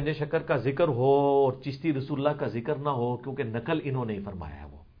فرید گنج شکر کا ذکر ہو اور چشتی رسول اللہ کا ذکر نہ ہو، کیونکہ نقل انہوں نے ہی فرمایا ہے،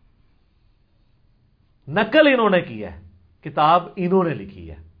 وہ نقل انہوں نے کی ہے، کتاب انہوں نے لکھی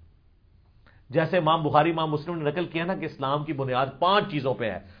ہے. جیسے امام بخاری امام مسلم نے نقل کیا نا کہ اسلام کی بنیاد 5 چیزوں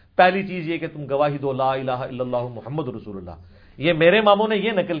پہ ہے. پہلی چیز یہ کہ تم گواہی دو لا الہ الا اللہ محمد رسول اللہ. یہ میرے اماموں نے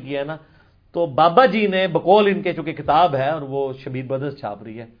یہ نقل کیا ہے نا. تو بابا جی نے بقول ان کے چونکہ کتاب ہے اور وہ شبیر بدرس چھاپ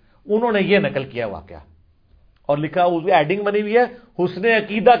رہی ہے، انہوں نے یہ نقل کیا واقعہ اور لکھا، اس میں ایڈنگ بنی ہوئی ہے حسن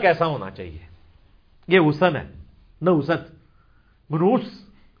عقیدہ کیسا ہونا چاہیے. یہ حسن ہے نہ حسد، منوس،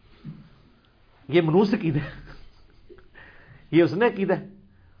 یہ منوس عقیدہ ہے، یہ حسن عقیدہ ہے.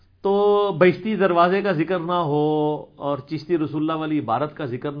 تو بہشتی دروازے کا ذکر نہ ہو اور چشتی رسول اللہ والی عبارت کا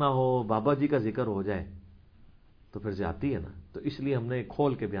ذکر نہ ہو، بابا جی کا ذکر ہو جائے تو پھر زیادتی ہے نا. تو اس لیے ہم نے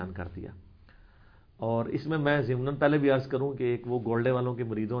کھول کے بیان کر دیا. اور اس میں ضمناً پہلے بھی عرض کروں کہ ایک وہ گولڈے والوں کے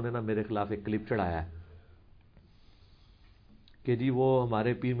مریدوں نے نا میرے خلاف ایک کلپ چڑھایا ہے کہ جی وہ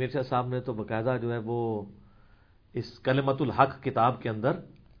ہمارے پیر مرزا صاحب نے تو باقاعدہ جو ہے وہ اس کلمت الحق کتاب کے اندر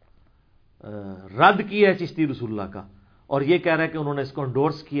رد کیا ہے چشتی رسول اللہ کا, اور یہ کہہ رہا ہے کہ انہوں نے اس کو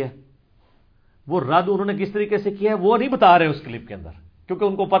انڈورس کیا ہے. وہ رد انہوں نے کس طریقے سے کیا ہے وہ نہیں بتا رہے اس کلپ کے اندر, کیونکہ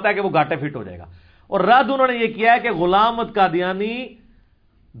ان کو پتا ہے کہ وہ گھاٹے فٹ ہو جائے گا. اور رد انہوں نے یہ کیا ہے کہ غلام احمد قادیانی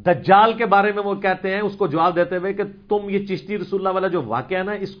دجال کے بارے میں وہ کہتے ہیں, اس کو جواب دیتے ہوئے کہ تم یہ چشتی رسول اللہ والا جو واقعہ ہے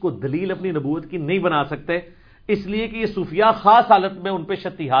نا اس کو دلیل اپنی نبوت کی نہیں بنا سکتے, اس لیے کہ یہ صوفیاء خاص حالت میں ان پہ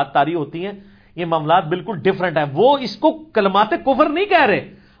شتیحات طاری ہوتی ہیں, یہ معاملات بالکل ڈیفرنٹ ہیں. وہ اس کو کلمات کفر نہیں کہہ رہے,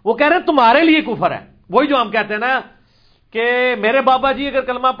 وہ کہہ رہے ہیں تمہارے لیے کفر ہے. وہی جو ہم کہتے ہیں نا کہ میرے بابا جی اگر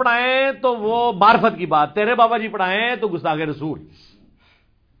کلمہ پڑھائیں تو وہ معرفت کی بات, تیرے بابا جی پڑھائیں تو گستاخ رسول.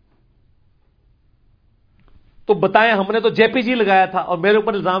 تو بتائیں, ہم نے تو جے پی جی لگایا تھا اور میرے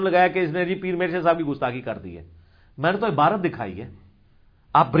اوپر الزام لگایا کہ اس نے جی پیر مرزا صاحب کی گستاخی کر دی ہے. میں نے تو عبارت دکھائی ہے,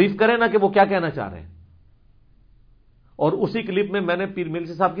 آپ بریف کریں نا کہ وہ کیا کہنا چاہ رہے ہیں. اور اسی کلپ میں نے پیر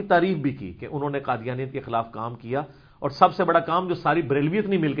مرزا صاحب کی تعریف بھی کی کہ انہوں نے قادیانیت کے خلاف کام کیا, اور سب سے بڑا کام جو ساری بریلویت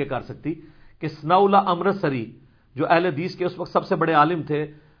نہیں مل کے کر سکتی کہ ثناء اللہ امرتسری جو اہل حدیث کے اس وقت سب سے بڑے عالم تھے,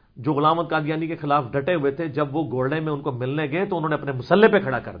 جو غلام احمد قادیانی کے خلاف ڈٹے ہوئے تھے, جب وہ گولڈے میں ان کو ملنے گئے تو انہوں نے اپنے مسلح پہ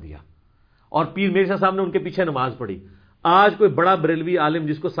کھڑا کر دیا اور پیر مرزا صاحب نے ان کے پیچھے نماز پڑھی. آج کوئی بڑا بریلوی عالم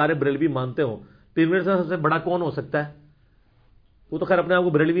جس کو سارے بریلوی مانتے ہوں, پیر مرزا صاحب سے بڑا کون ہو سکتا ہے؟ وہ تو خیر اپنے آپ کو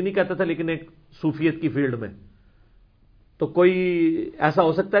بریلوی نہیں کہتا تھا, لیکن ایک صوفیت کی فیلڈ میں تو کوئی ایسا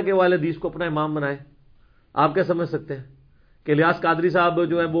ہو سکتا ہے کہ وہ اہل حدیث کو اپنا امام بنائے؟ آپ کیا سمجھ سکتے ہیں کہ الیاس قادری صاحب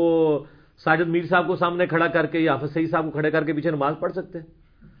جو ہے وہ ساجد میر صاحب کو سامنے کھڑا کر کے یا حافظ سعید صاحب کو کھڑے کر کے پیچھے نماز پڑھ سکتے ہیں؟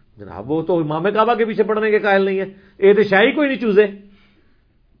 جناب وہ تو امام کعبہ کے پیچھے پڑھنے کے قائل نہیں ہے, اے شاہی کوئی نہیں چوزے.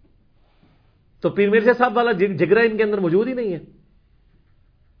 تو پیر مرزا صاحب والا جگرا ان کے اندر موجود ہی نہیں ہے.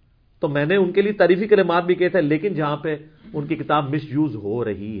 تو میں نے ان کے لیے تعریفی کلمات بھی کہے تھے, لیکن جہاں پہ ان کی کتاب مس یوز ہو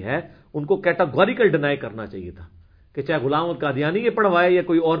رہی ہے ان کو کیٹاگوریکل ڈینائی کرنا چاہیے تھا کہ چاہے غلام احمد قادیانی یہ پڑھوائے یا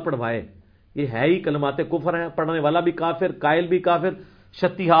کوئی اور پڑھوائے, یہ ہے ہی کلمات کفر ہیں. پڑھنے والا بھی کافر, قائل بھی کافر,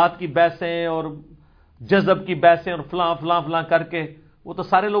 شتیحات کی بحثیں اور جذب کی بحثیں اور فلاں فلاں فلاں کر کے وہ تو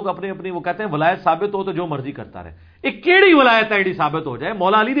سارے لوگ اپنی اپنی وہ کہتے ہیں ولایت ثابت ہو تو جو مرضی کرتا رہے. ایک کیڑی ولایت ہے ایڈی ثابت ہو جائے؟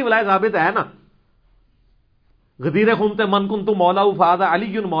 مولا علی دی ولایت ثابت ہے نا, غدیر خمت من کن تو مولا فاد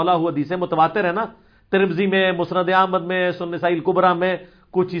علی مولا ہوا, حدیث متواتر ہے نا, ترمذی میں, مسند احمد میں, سنن نسائی الکبریٰ میں,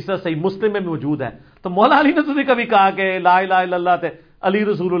 کچھ حصہ صحیح مسلم میں موجود ہے. تو مولا علی نے تجھے کبھی کہا کہ لا الہ الا اللہ تے علی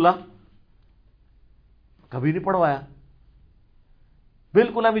رسول اللہ؟ کبھی نہیں پڑھوایا.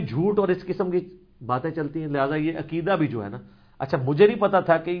 بالکل ابھی جھوٹ اور اس قسم کی باتیں چلتی ہیں. لہذا یہ عقیدہ بھی جو ہے نا, اچھا مجھے نہیں پتا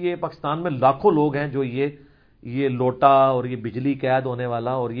تھا کہ یہ پاکستان میں لاکھوں لوگ ہیں جو یہ لوٹا اور یہ بجلی قید ہونے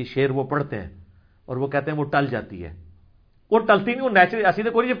والا اور یہ شعر وہ پڑھتے ہیں اور وہ کہتے ہیں وہ ٹل جاتی ہے. وہ ٹلتی نہیں, وہ نیچرل ایسی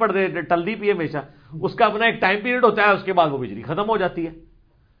تو کوئی پڑھ رہے ٹلدی پی ہمیشہ, اس کا اپنا ایک ٹائم پیریڈ ہوتا ہے, اس کے بعد وہ بجلی ختم ہو جاتی ہے.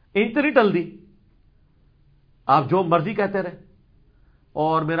 انت نہیں ٹل دی, آپ جو مرضی کہتے رہے.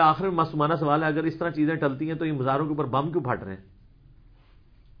 اور میرا آخر میں معصومانہ سوال ہے, اگر اس طرح چیزیں ٹلتی ہیں تو یہ مزاروں کے اوپر بم کیوں پھٹ رہے ہیں؟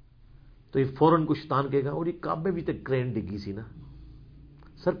 تو یہ فوراً کچھ شیطان کہے گا اور یہ کعبے بھی تک کرین ڈگی سی نا.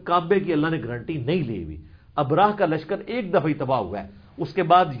 سر کعبے کی اللہ نے گارنٹی نہیں لی ہوئی. ابراہ کا لشکر ایک دفعہ ہی تباہ ہوا ہے, اس کے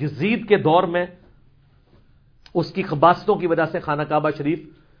بعد یزید کے دور میں اس کی خباستوں کی وجہ سے خانہ کعبہ شریف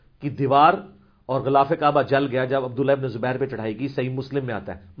کی دیوار اور غلاف کعبہ جل گیا جب عبداللہ ابن زبیر پہ چڑھائی کی. صحیح مسلم میں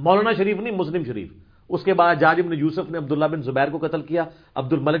آتا ہے, مولانا شریف نہیں, مسلم شریف. اس کے بعد جاج ابن یوسف نے عبداللہ بن زبیر کو قتل کیا.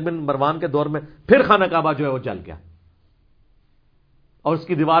 عبد الملک بن مروان کے دور میں پھر خانہ کعبہ جو ہے وہ جل گیا اور اس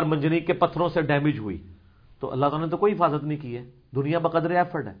کی دیوار منجنیق کے پتھروں سے ڈیمیج ہوئی. تو اللہ تعالیٰ نے تو کوئی حفاظت نہیں کی ہے. دنیا بقدر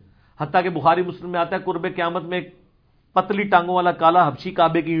ایفرٹ ہے. حتیٰ کہ بخاری مسلم میں آتا ہے قرب قیامت میں ایک پتلی ٹانگوں والا کالا حبشی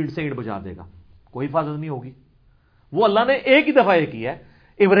کعبے کی اینٹ سے اینٹ بجا دے گا, کوئی حفاظت نہیں ہوگی. وہ اللہ نے ایک ہی دفعہ یہ کیا ہے.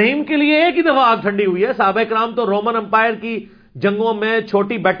 ابراہیم کے لیے ایک ہی دفعہ آگ ٹھنڈی ہوئی ہے. صحابہ کرام تو رومن امپائر کی جنگوں میں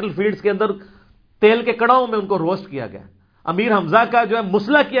چھوٹی بیٹل فیلڈز کے اندر تیل کے کڑاؤں میں ان کو روسٹ کیا گیا. امیر حمزہ کا جو ہے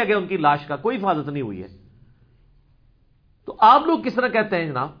مسلح کیا گیا ان کی لاش کا, کوئی حفاظت نہیں ہوئی ہے. تو آپ لوگ کس طرح کہتے ہیں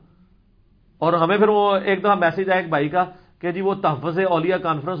جناب؟ اور ہمیں پھر وہ ایک دفعہ میسج آیا ایک بھائی کا کہ جی وہ تحفظ اولیاء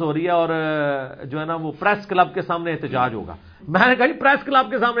کانفرنس ہو رہی ہے اور جو ہے نا وہ پریس کلب کے سامنے احتجاج ہوگا. میں نے کہا جی پریس کلب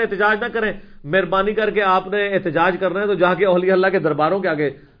کے سامنے احتجاج نہ کریں, مہربانی کر کے آپ نے احتجاج کرنا ہے تو جا کے اولیاء اللہ کے درباروں کے آگے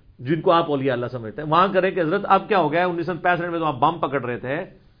جن کو آپ اولیاء اللہ سمجھتے ہیں وہاں کریں کہ حضرت اب کیا ہو گیا ہے, 1965 میں تو آپ بم پکڑ رہے تھے,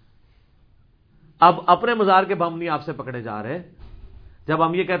 اب اپنے مزار کے بم نہیں آپ سے پکڑے جا رہے. جب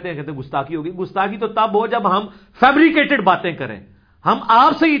ہم یہ کہتے ہیں گستاخی ہوگی, گستاخی تو تب ہو جب ہم فیبریکیٹڈ باتیں کریں. ہم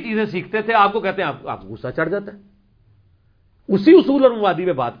آپ سے یہ چیزیں سیکھتے تھے, آپ کو کہتے ہیں آپ غصہ چڑھ جاتا ہے, اسی اصول اور مبادی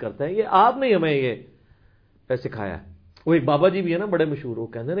پہ بات کرتے ہیں. یہ آپ نے ہمیں یہ سکھایا ہے. وہ ایک بابا جی بھی ہے نا بڑے مشہور, وہ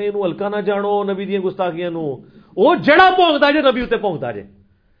کہتے ہیں انہوں ہلکا نہ جانو نبی دیا گستاخیاں نو, وہ جڑا پونکتا جے نبی اتنے پونکتا جے.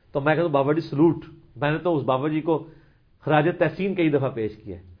 تو میں کہتا ہوں بابا جی سلوٹ, میں نے تو اس بابا جی کو خراج تحسین کئی دفعہ پیش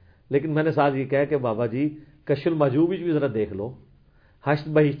کیا ہے, لیکن میں نے ساتھ یہ کہا کہ بابا جی کشف المحجوب بھی ذرا دیکھ لو, حشر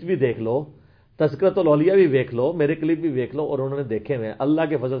بہشت بھی دیکھ لو, تذکرۃ الاولیاء بھی دیکھ لو, میرے کلپ بھی دیکھ لو. اور انہوں نے دیکھے ہوئے اللہ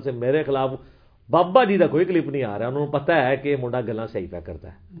کے فضل سے میرے خلاف بابا جی کا کوئی کلپ نہیں آ رہا. انہوں نے پتا ہے کہ منڈا گلاں صحیح پہ کرتا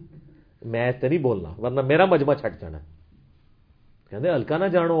ہے, میں اس نہیں بولنا ورنہ میرا مجمع چھٹ جانا. کہتے ہلکا نہ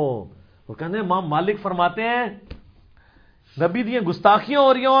جانو, وہ کہتے ہیں امام مالک فرماتے ہیں نبی دی گستاخیاں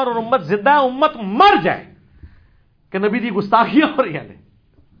ہو رہی ہیں اور امت زندہ ہے, امت مر جائے کہ نبی دی گستاخیاں ہو رہی ہیں.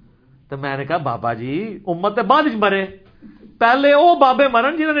 تو میں نے کہا بابا جی امت بعد مرے, پہلے وہ بابے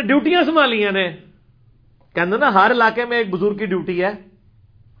مرن جنہوں نے ڈیوٹیاں سنبھالیاں نے. کہتے نا ہر علاقے میں ایک بزرگ کی ڈیوٹی ہے.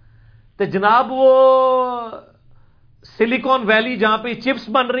 تو جناب وہ سلیکون ویلی جہاں پہ چپس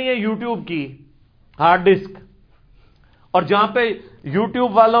بن رہی ہیں یوٹیوب کی ہارڈ ڈسک, اور جہاں پہ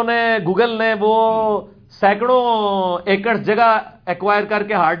یوٹیوب والوں نے گوگل نے وہ سینکڑوں ایکڑ جگہ ایکوائر کر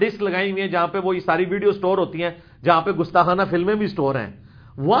کے ہارڈ ڈسک لگائی ہوئی ہیں جہاں پہ وہ یہ ساری ویڈیو سٹور ہوتی ہیں, جہاں پہ گستاخانہ فلمیں بھی سٹور ہیں,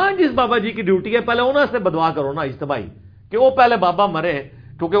 وہاں جس بابا جی کی ڈیوٹی ہے پہلے انہوں سے بدوا کرو نا اجتماعی کہ وہ پہلے بابا مرے,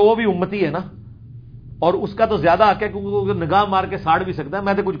 کیونکہ وہ بھی امتی ہے نا, اور اس کا تو زیادہ حق ہے کیونکہ وہ نگاہ مار کے ساڑ بھی سکتا ہے,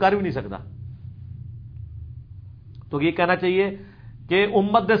 میں تو کچھ کر بھی نہیں سکتا. تو یہ کہنا چاہیے کہ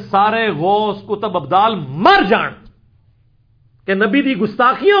امت دے سارے غوث کتب ابدال مر جان کہ نبی دی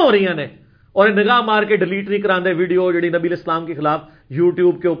گستاخیاں ہو رہی ہیں اور نگاہ مار کے ڈیلیٹ نہیں کراندے ویڈیو جڑی نبی اسلام کے خلاف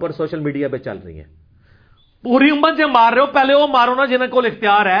یوٹیوب کے اوپر سوشل میڈیا پہ چل رہی ہیں. پوری امت سے مار رہے ہو, پہلے وہ مارو نا جنہیں کو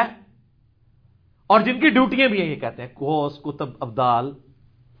اختیار ہے اور جن کی ڈیوٹیاں بھی ہیں. یہ کہتے ہیں غوث کتب ابدال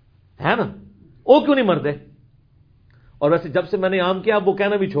ہے نا, وہ کیوں نہیں مرتے؟ اور ویسے جب سے میں نے عام کیا اب وہ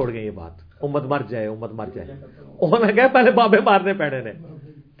کہنا بھی چھوڑ گئے یہ بات, امت مر جائے امت مر جائے. انہوں نے کہا پہلے بابے مارنے پڑے نے.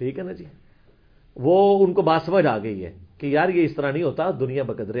 ٹھیک ہے نا جی, وہ ان کو بات سمجھ آ گئی ہے کہ یار یہ اس طرح نہیں ہوتا, دنیا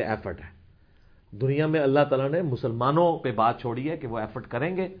بقدر ایفرٹ ہے. دنیا میں اللہ تعالیٰ نے مسلمانوں پہ بات چھوڑی ہے کہ وہ ایفرٹ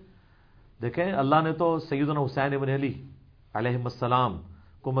کریں گے. دیکھیں اللہ نے تو سیدنا حسین ابن علی علیہ السلام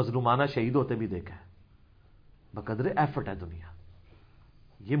کو مظلومانہ شہید ہوتے بھی دیکھا ہے. بقدر ایفرٹ ہے دنیا,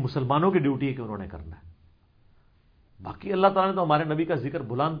 یہ مسلمانوں کی ڈیوٹی ہے کہ انہوں نے کرنا ہے. باقی اللہ تعالیٰ نے تو ہمارے نبی کا ذکر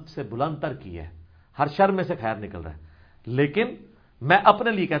بلند سے بلند تر کیا ہے, ہر شر میں سے خیر نکل رہا ہے. لیکن میں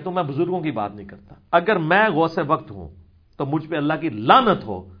اپنے لیے کہتا ہوں, میں بزرگوں کی بات نہیں کرتا. اگر میں غوث وقت ہوں تو مجھ پہ اللہ کی لعنت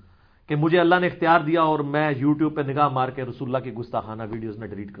ہو کہ مجھے اللہ نے اختیار دیا اور میں یوٹیوب پہ نگاہ مار کے رسول اللہ کی گستاخانہ ویڈیوز میں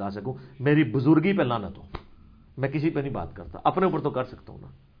ڈیلیٹ کرا سکوں. میری بزرگی پہ لعنت ہو. میں کسی پہ نہیں بات کرتا, اپنے اوپر تو کر سکتا ہوں نا,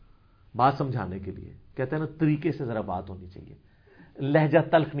 بات سمجھانے کے لیے. کہتے ہیں نا طریقے سے ذرا بات ہونی چاہیے, لہجہ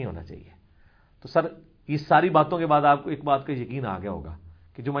تلخ نہیں ہونا چاہیے. تو سر یہ ساری باتوں کے بعد آپ کو ایک بات کا یقین آ گیا ہوگا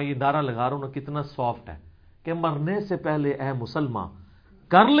کہ جو میں یہ نعرہ لگا رہا ہوں نا کتنا سافٹ ہے کہ مرنے سے پہلے اے مسلمان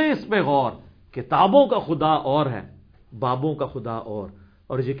کر لے اس پہ غور, کتابوں کا خدا اور ہے بابوں کا خدا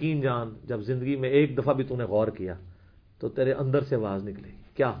اور یقین جان جب زندگی میں ایک دفعہ بھی تو نے غور کیا تو تیرے اندر سے آواز نکلے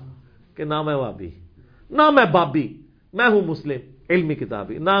گی کیا کہ نہ میں وابی نہ میں بابی, میں ہوں مسلم علمی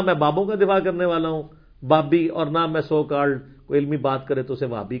کتابی, نہ میں بابوں کا دفاع کرنے والا ہوں بابی, اور نہ میں سو کالڈ کوئی علمی بات کرے تو اسے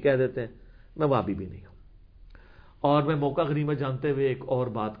وابی کہہ دیتے ہیں. میں وابی بھی نہیں ہوں. اور میں موقع غنیمت جانتے ہوئے ایک اور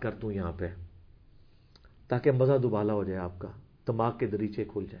بات کرتا ہوں یہاں پہ تاکہ مزہ دوبالا ہو جائے, آپ کا دماغ کے دریچے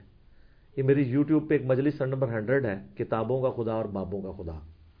کھل جائے. یہ میری یوٹیوب پہ ایک مجلس نمبر 100 ہے, کتابوں کا خدا اور بابوں کا خدا.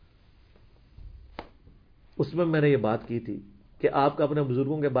 اس میں نے یہ بات کی تھی کہ آپ کا اپنے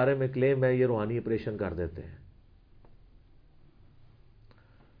بزرگوں کے بارے میں کلیم ہے یہ روحانی آپریشن کر دیتے ہیں.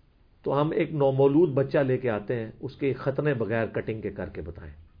 تو ہم ایک نومولود بچہ لے کے آتے ہیں, اس کے ختنے بغیر کٹنگ کے کر کے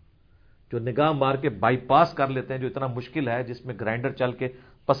بتائیں, جو نگاہ مار کے بائی پاس کر لیتے ہیں, جو اتنا مشکل ہے جس میں گرائنڈر چل کے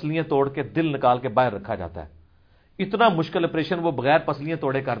پسلیاں توڑ کے دل نکال کے باہر رکھا جاتا ہے. اتنا مشکل آپریشن وہ بغیر پسلیاں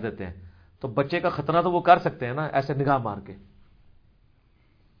توڑے کر دیتے ہیں. تو بچے کا خطرہ تو وہ کر سکتے ہیں نا ایسے نگاہ مار کے.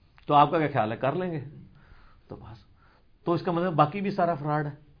 تو آپ کا کیا خیال ہے, کر لیں گے؟ تو بس, تو اس کا مطلب باقی بھی سارا فراڈ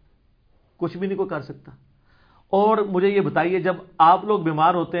ہے, کچھ بھی نہیں کوئی کر سکتا. اور مجھے یہ بتائیے جب آپ لوگ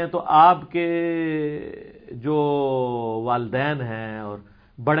بیمار ہوتے ہیں تو آپ کے جو والدین ہیں اور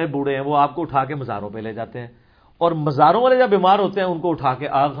بڑے بوڑھے ہیں وہ آپ کو اٹھا کے مزاروں پہ لے جاتے ہیں, اور مزاروں والے جب بیمار ہوتے ہیں ان کو اٹھا کے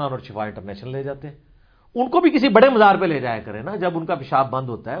آغا خان اور شفا انٹرنیشنل لے جاتے ہیں. ان کو بھی کسی بڑے مزار پہ لے جایا کریں نا جب ان کا پیشاب بند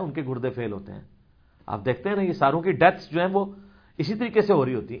ہوتا ہے, ان کے گردے فیل ہوتے ہیں. آپ دیکھتے ہیں نا یہ ساروں کی ڈیتھس جو ہیں وہ اسی طریقے سے ہو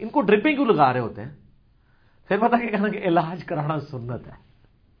رہی ہوتی ہیں. ان کو ڈرپنگ کیوں لگا رہے ہوتے ہیں؟ پھر پتہ کہ کہنا کہ علاج کرانا سنت ہے.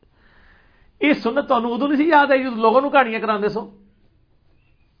 یہ سنت تو ادو نہیں سی یاد ہے, یہ لوگوں کو کہانیاں کراندے سو.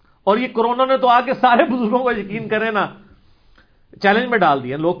 اور یہ کورونا نے تو آ کے سارے بزرگوں کو یقین کرے نا چیلنج میں ڈال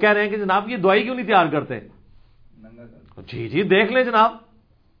دیا. لوگ کہہ رہے ہیں کہ جناب یہ دوائی کیوں نہیں تیار کرتے؟ جی جی دیکھ لیں جناب,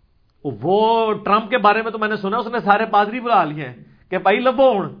 وہ ٹرمپ کے بارے میں تو میں نے سنا اس نے سارے پادری بلا لیے ہیں کہ بھائی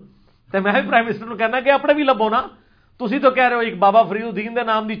لبو ہوں, تو میں بھی پرائم منسٹر کو کہنا کہ اپنے بھی لبو نا, تسی تو کہہ رہے ہو ایک بابا فرید الدین دے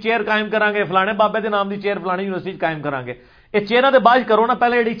نام دی چیئر قائم کریں گے، فلانے بابے دے نام دی چیئر فلانی یونیورسٹی قائم کریں گے. یہ چیئراں دے باج کرو نا،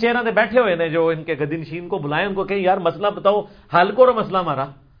 پہلے جڑی چیئراں دے بیٹھے ہوئے نے جو ان کے گدی نشین کو بلائیں، ان کو کہیں یار مسئلہ بتاؤ، حل کرو مسئلہ ہمارا.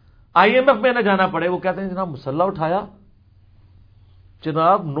 IMF میں نہ جانا پڑے، وہ کہتے ہیں جناب مسلح اٹھایا،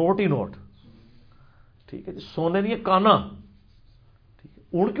 جناب نوٹ ہی نوٹ. ٹھیک ہے جی، سونے نہیں کانا، ٹھیک ہے،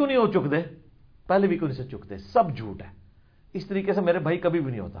 اون کیوں نہیں ہو چکتے، پہلے بھی کیوں نہیں سے چکتے، سب جھوٹ ہے. اس طریقے سے میرے بھائی کبھی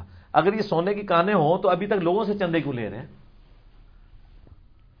بھی نہیں ہوتا. اگر یہ سونے کی کانے ہوں تو ابھی تک لوگوں سے چندے کیوں لے رہے ہیں؟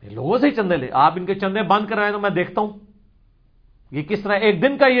 لوگوں سے ہی چندے لے. آپ ان کے چندے بند کر رہے ہیں تو میں دیکھتا ہوں یہ کس طرح ایک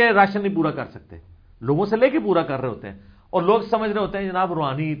دن کا یہ راشن نہیں پورا کر سکتے، لوگوں سے لے کے پورا کر رہے ہوتے ہیں، اور لوگ سمجھ رہے ہوتے ہیں جناب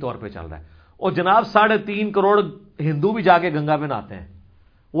روحانی طور پہ چل رہا ہے. اور جناب 3.5 کروڑ ہندو بھی جا کے گنگا میں نہاتے ہیں،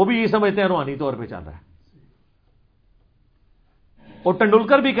 وہ بھی یہ سمجھتے ہیں روحانی طور پہ چل رہا ہے. اور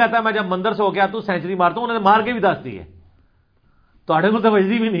ٹنڈولکر بھی کہتا ہے میں جب مندر سے ہو گیا تو سینچری مارتا ہوں، انہوں نے مار کے بھی دس دی ہے، تو آڑے کو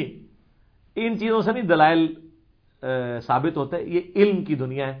توجہ بھی نہیں. ان چیزوں سے نہیں دلائل ثابت ہوتے. یہ علم کی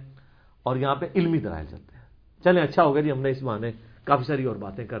دنیا ہے اور یہاں پہ علمی دلائل چلتے ہیں. چلیں اچھا ہوگا جی، ہم نے اس بہانے کافی ساری اور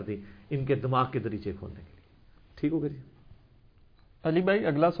باتیں کر دی ان کے دماغ کے دریچے کھولنے کے لیے. ٹھیک ہوگا جی. علی بھائی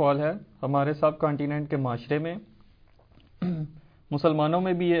اگلا سوال ہے، ہمارے سب کانٹیننٹ کے معاشرے میں مسلمانوں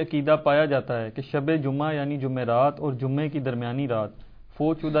میں بھی یہ عقیدہ پایا جاتا ہے کہ شب جمعہ یعنی جمعرات اور جمعے کی درمیانی رات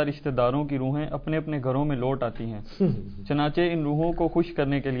فوت شدہ رشتہ داروں کی روحیں اپنے اپنے گھروں میں لوٹ آتی ہیں، چنانچہ ان روحوں کو خوش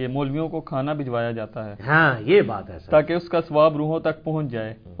کرنے کے لیے مولویوں کو کھانا بھجوایا جاتا ہے. ہاں یہ بات ہے سر. تاکہ اس کا ثواب روحوں تک پہنچ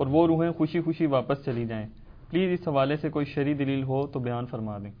جائے اور وہ روحیں خوشی خوشی واپس چلی جائیں. پلیز اس حوالے سے کوئی شرعی دلیل ہو تو بیان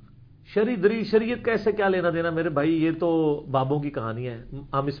فرما دیں. شرعی دلیل، شریعت کا ایسے کیا لینا دینا میرے بھائی، یہ تو بابوں کی کہانی ہے.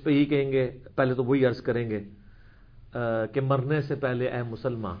 ہم اس پہ ہی کہیں گے، پہلے تو وہی عرض کریں گے کہ مرنے سے پہلے اے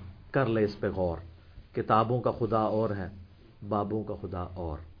مسلمان کر لے اس پہ غور. کتابوں کا خدا اور ہے، بابوں کا خدا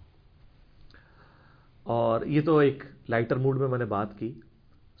اور یہ تو ایک لائٹر موڈ میں نے بات کی.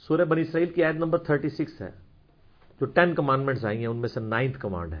 سورہ بنی اسرائیل کی آیت نمبر 36 ہے، جو 10 کمانڈمنٹس آئی ہیں ان میں سے 9th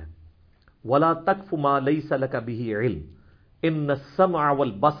کمانڈ ہے وَلَا تَقْفُ مَا لَيْسَ لَكَ بِهِ عِلْمٌ إِنَّ السَّمْعَ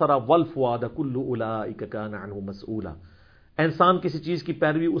وَالْبَصَرَ وَالْفُؤَادَ كُلُّ أُولَئِكَ كَانَ عَنْهُ مسؤولا. انسان کسی چیز کی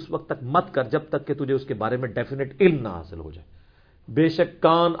پیروی اس وقت تک مت کر جب تک کہ تجھے اس کے بارے میں ڈیفینیٹ علم نہ حاصل ہو جائے. بے شک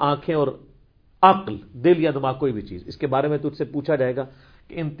کان، آنکھیں اور عقل، دل یا دماغ، کوئی بھی چیز، اس کے بارے میں تجھ سے پوچھا جائے گا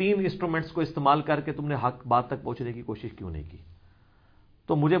کہ ان 3 انسٹرومنٹس کو استعمال کر کے تم نے حق بات تک پہنچنے کی کوشش کیوں نہیں کی.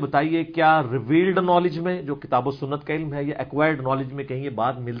 تو مجھے بتائیے کیا ریویلڈ نالج میں جو کتاب و سنت کا علم ہے یا ایکوائرڈ نالج میں کہیں یہ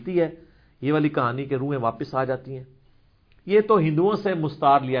بات ملتی ہے، یہ والی کہانی کہ روحیں واپس آ جاتی ہیں؟ یہ تو ہندوؤں سے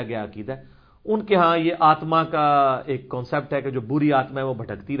مستعار لیا گیا عقیدہ ہے. ان کے ہاں یہ آتما کا ایک کانسیپٹ ہے کہ جو بری آتما ہے وہ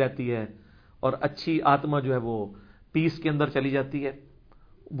بھٹکتی رہتی ہے اور اچھی آتما جو ہے وہ پیس کے اندر چلی جاتی ہے.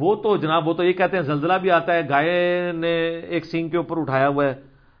 وہ تو جناب وہ تو یہ کہتے ہیں زلزلہ بھی آتا ہے، گائے نے ایک سینگ کے اوپر اٹھایا ہوا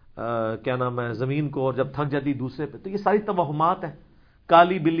ہے کیا نام ہے زمین کو، اور جب تھک جاتی دوسرے پہ. تو یہ ساری توہمات ہیں.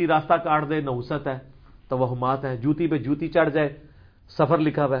 کالی بلی راستہ کاٹ دے نحوست ہے، توہمات ہیں. جوتی پہ جوتی چڑھ جائے، سفر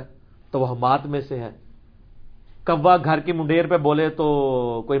لکھا ہوا ہے، توہمات میں سے ہے. کوا گھر کی منڈیر پہ بولے تو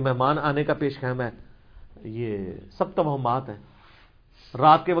کوئی مہمان آنے کا پیش خیم ہے، یہ سب توہمات ہیں.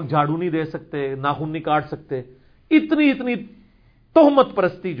 رات کے وقت جھاڑو نہیں دے سکتے، ناخن نہیں کاٹ سکتے. اتنی تہمت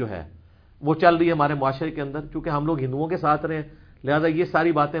پرستی جو ہے وہ چل رہی ہے ہمارے معاشرے کے اندر. چونکہ ہم لوگ ہندوؤں کے ساتھ رہے ہیں لہذا یہ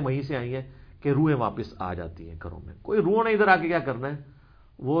ساری باتیں وہیں سے آئی ہیں کہ روحیں واپس آ جاتی ہیں گھروں میں. کوئی روح نے ادھر آ کے کیا کرنا ہے،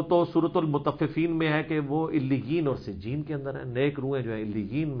 وہ تو سورۃ المطففین میں ہے کہ وہ علیین اور سجین کے اندر ہے. نیک روحیں جو ہے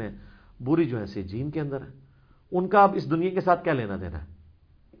علیین میں، بری جو ہے سجین کے اندر ہے. ان کا اب اس دنیا کے ساتھ کیا لینا دینا ہے؟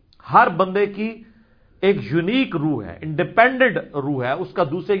 ہر بندے کی ایک یونیک روح ہے، انڈیپینڈنٹ روح ہے، اس کا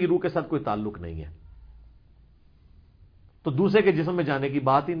دوسرے کی روح کے ساتھ کوئی تعلق نہیں ہے. تو دوسرے کے جسم میں جانے کی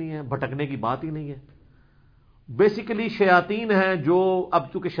بات ہی نہیں ہے، بھٹکنے کی بات ہی نہیں ہے. بیسیکلی شیاطین ہیں جو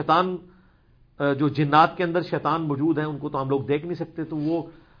اب چونکہ شیطان جو جنات کے اندر شیطان موجود ہیں ان کو تو ہم لوگ دیکھ نہیں سکتے، تو وہ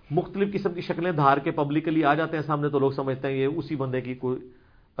مختلف قسم کی شکلیں دھار کے پبلکلی آ جاتے ہیں سامنے، تو لوگ سمجھتے ہیں یہ اسی بندے کی کوئی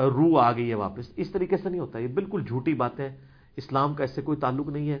روح آ گئی ہے واپس. اس طریقے سے نہیں ہوتا، یہ بالکل جھوٹی باتیں، اسلام کا اس سے کوئی تعلق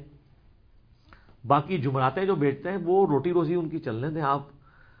نہیں ہے. باقی جمعراتیں جو بیچتے ہیں وہ روٹی روزی ان کی چلنے دیں آپ،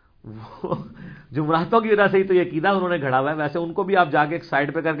 وہ جمعراتوں کی وجہ سے ہی تو یہ عقیدہ انہوں نے گھڑا ہوا ہے. ویسے ان کو بھی آپ جا کے ایک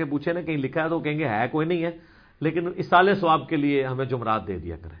سائڈ پہ کر کے پوچھیں نا کہیں لکھا ہے تو کہیں گے ہے کوئی نہیں ہے، لیکن اصالِ ثواب کے لیے ہمیں جمعرات دے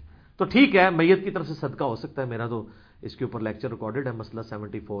دیا کریں. تو ٹھیک ہے، میت کی طرف سے صدقہ ہو سکتا ہے. میرا تو اس کے اوپر لیکچر ریکارڈڈ ہے، مسئلہ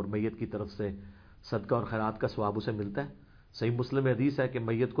 74، میت کی طرف سے صدقہ اور خیرات کا ثواب اسے ملتا ہے. صحیح مسلم میں حدیث ہے کہ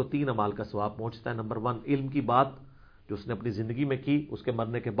میت کو 3 اعمال کا ثواب پہنچتا ہے. نمبر 1 علم کی بات جو اس نے اپنی زندگی میں کی، اس کے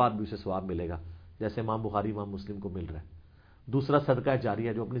مرنے کے بعد بھی اسے ثواب ملے گا، جیسے امام بخاری امام مسلم کو مل رہا ہے. دوسرا صدقہ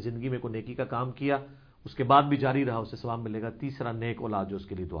جاریہ، جو اپنی زندگی میں کوئی نیکی کا کام کیا اس کے بعد بھی جاری رہا، اسے ثواب ملے گا. تیسرا نیک اولاد جو اس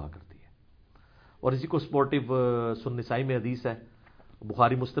کے لیے دعا کرتی ہے. اور اسی کو سپورٹیو سنن نسائی میں حدیث ہے،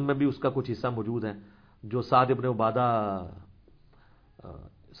 بخاری مسلم میں بھی اس کا کچھ حصہ موجود ہے. جو سعد ابن عبادہ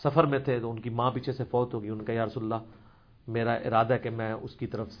سفر میں تھے تو ان کی ماں پیچھے سے فوت ہوگی. ان کا یا رسول اللہ میرا ارادہ ہے کہ میں اس کی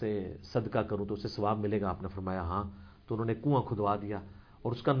طرف سے صدقہ کروں تو اسے ثواب ملے گا؟ آپ نے فرمایا ہاں. تو انہوں نے کنواں کھدوا دیا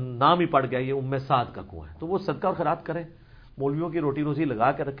اور اس کا نام ہی پڑ گیا یہ ام سعد کا کنواں ہے. تو وہ صدقہ اور خیرات کریں, مولویوں کی روٹی روزی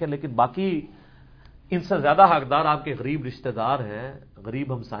لگا کے رکھیں, لیکن باقی ان سے زیادہ حقدار آپ کے غریب رشتہ دار ہیں,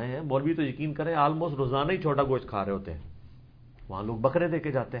 غریب ہمسائے ہیں. مولوی تو یقین کریں آلموسٹ روزانہ ہی چھوٹا گوشت کھا رہے ہوتے ہیں, وہاں لوگ بکرے دے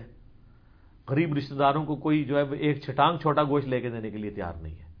کے جاتے ہیں. غریب رشتہ داروں کو کوئی جو ہے ایک چھٹانگ چھوٹا گوشت لے کے دینے کے لیے تیار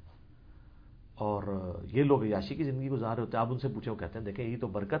نہیں ہے, اور یہ لوگ عیاشی کی زندگی گزار رہے ہوتے ہیں. آپ ان سے پوچھیں, وہ کہتے ہیں دیکھیں یہ تو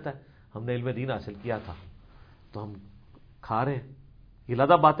برکت ہے, ہم نے علم دین حاصل کیا تھا تو ہم کھا رہے ہیں. یہ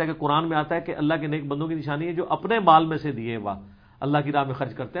لادہ بات ہے کہ قرآن میں آتا ہے کہ اللہ کے نیک بندوں کی نشانی ہے جو اپنے مال میں سے دیے ہوا اللہ کی راہ میں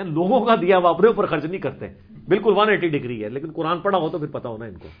خرچ کرتے ہیں, لوگوں کا دیا ہوا اپنے اوپر خرچ نہیں کرتے. بالکل 180 ڈگری ہے, لیکن قرآن پڑھا ہو تو پھر پتا ہونا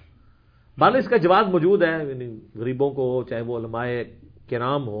ان کو. بھالے اس کا جواز موجود ہے, غریبوں کو چاہے وہ علماء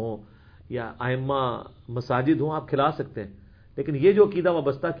کرام ہوں یا ائمہ مساجد ہوں آپ کھلا سکتے ہیں, لیکن یہ جو عقیدہ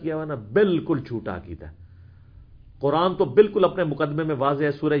وابستہ کیا ہوا نا بالکل جھوٹا عقیدہ ہے. قرآن تو بالکل اپنے مقدمے میں واضح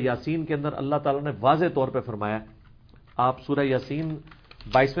ہے. سورہ یاسین کے اندر اللہ تعالیٰ نے واضح طور پہ فرمایا, آپ سورہ یاسین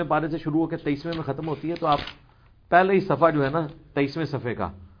 22ویں پارے سے شروع ہو کے 23ویں میں ختم ہوتی ہے, تو آپ پہلے ہی صفحہ جو ہے نا 23ویں صفحے کا,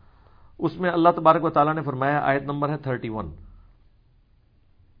 اس میں اللہ تبارک و تعالیٰ نے فرمایا, آیت نمبر ہے 31,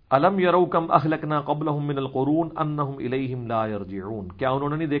 الم یروا کم اہلکنا قبلہم من القرون انہم الیہم لا یرجعون. کیا انہوں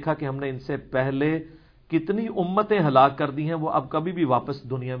نے نہیں دیکھا کہ ہم نے ان سے پہلے کتنی امتیں ہلاک کر دی ہیں, وہ اب کبھی بھی واپس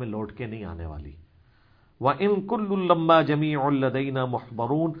دنیا میں لوٹ کے نہیں آنے والی. وَإِن كُلٌّ لَمَّا جَمِيعٌ لَدَيْنَا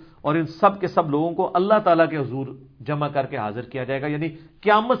مُحْضَرُونَ, اور ان سب کے سب لوگوں کو اللہ تعالیٰ کے حضور جمع کر کے حاضر کیا جائے گا, یعنی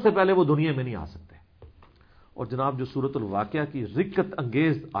قیامت سے پہلے وہ دنیا میں نہیں آ سکتے. اور جناب جو سورۃ الواقعہ کی رکت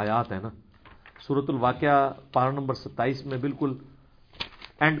انگیز آیات ہے نا, سورۃ الواقعہ پارہ نمبر 27 میں بالکل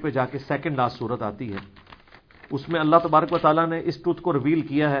اینڈ پہ جا کے سیکنڈ لاسٹ سورت آتی ہے, اس میں اللہ تبارک و تعالیٰ نے اس ٹروتھ کو ریویل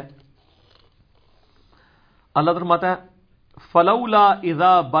کیا ہے. اللہ فرماتا ہے فلولا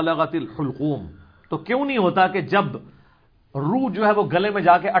اذا بلغت الحلقوم, تو کیوں نہیں ہوتا کہ جب روح جو ہے وہ گلے میں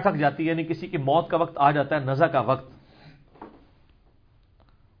جا کے اٹک جاتی ہے, یعنی کسی کی موت کا وقت آ جاتا ہے, نزع کا وقت,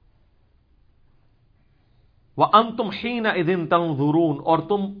 وَأَنْتُمْ حِينَئِذٍ تَنْظُرُونَ, اور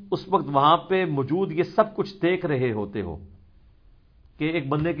تم اس وقت وہاں پہ موجود یہ سب کچھ دیکھ رہے ہوتے ہو کہ ایک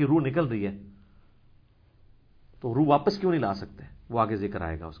بندے کی روح نکل رہی ہے, تو روح واپس کیوں نہیں لا سکتے؟ وہ آگے ذکر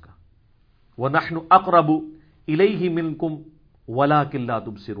آئے گا اس کا. وَنَحْنُ أَقْرَبُ إِلَيْهِ مِنْكُمْ وَلَكِنْ لَا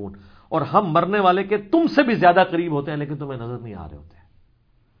تُبْصِرُونَ, اور ہم مرنے والے کے تم سے بھی زیادہ قریب ہوتے ہیں لیکن تمہیں نظر نہیں آ رہے ہوتے.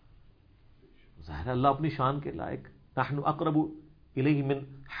 ظاہر ہے اللہ اپنی شان کے لائق, نحن اقرب الیہ من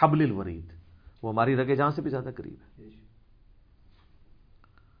حبل الورید, وہ ہماری رگے جان سے بھی زیادہ قریب ہے.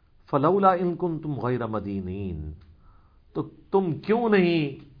 فلولا ان کنتم غیر مدینین, تو تم کیوں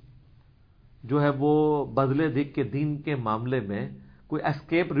نہیں جو ہے وہ بدلے دکھ کے دین کے معاملے میں کوئی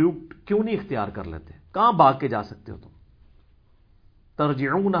اسکیپ روٹ کیوں نہیں اختیار کر لیتے؟ کہاں بھاگ کے جا سکتے ہو تم؟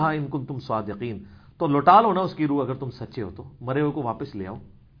 ترجعونها ان کنتم صادقین, تو لوٹا لو نا اس کی روح اگر تم سچے ہو تو, مرے ہوئے کو واپس لے آؤ.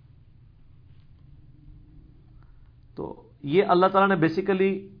 تو یہ اللہ تعالیٰ نے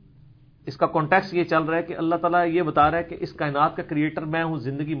بیسیکلی اس کا کانٹیکسٹ یہ چل رہا ہے کہ اللہ تعالیٰ یہ بتا رہا ہے کہ اس کائنات کا کریٹر میں ہوں,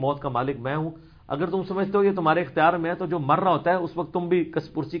 زندگی موت کا مالک میں ہوں. اگر تم سمجھتے ہو یہ تمہارے اختیار میں ہے, تو جو مر رہا ہوتا ہے اس وقت تم بھی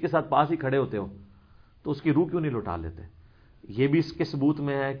کسپرسی کے ساتھ پاس ہی کھڑے ہوتے ہو, تو اس کی روح کیوں نہیں لوٹا لیتے؟ یہ بھی اس کے ثبوت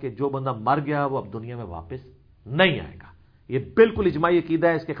میں ہے کہ جو بندہ مر گیا وہ اب دنیا میں واپس نہیں آئے گا. یہ بالکل اجماعی عقیدہ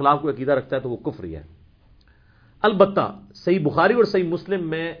ہے, اس کے خلاف کوئی عقیدہ رکھتا ہے تو وہ کفری ہے. البتہ صحیح بخاری اور صحیح مسلم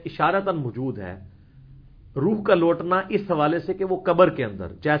میں اشارتاً موجود ہے روح کا لوٹنا اس حوالے سے کہ وہ قبر کے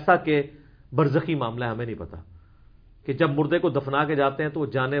اندر, جیسا کہ برزخی معاملہ ہے, ہمیں نہیں پتا, کہ جب مردے کو دفنا کے جاتے ہیں تو وہ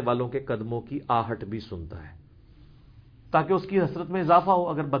جانے والوں کے قدموں کی آہٹ بھی سنتا ہے, تاکہ اس کی حسرت میں اضافہ ہو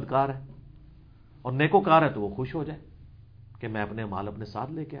اگر بدکار ہے, اور نیکوکار ہے تو وہ خوش ہو جائے کہ میں اپنے مال اپنے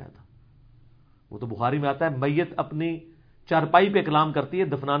ساتھ لے کے آیا تھا. وہ تو بخاری میں آتا ہے میت اپنی چارپائی پہ کلام کرتی ہے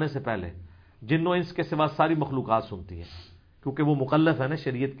دفنانے سے پہلے, جن و انس کے سوا ساری مخلوقات سنتی ہے, کیونکہ وہ مکلف ہے نا,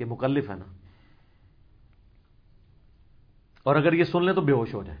 شریعت کے مکلف ہے نا, اور اگر یہ سن لیں تو بے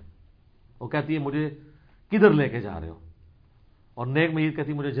ہوش ہو جائیں. وہ کہتی ہے مجھے کدھر لے کے جا رہے ہو, اور نیک میت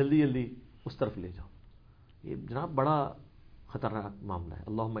کہتی ہے مجھے جلدی جلدی اس طرف لے جاؤ. یہ جناب بڑا خطرناک معاملہ ہے.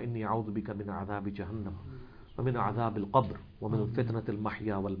 اللہم انی اعوذ بک من عذاب جہنم ومن عذاب القبر ومن فتنة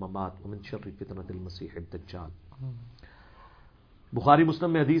المحیا والممات ومن شر فتنة المسیح الدجال. بخاری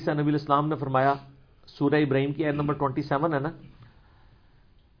مسلم میں حدیث ہے, نبی الاسلام نے فرمایا, سورہ ابراہیم کی آیت نمبر 27 ہے نا,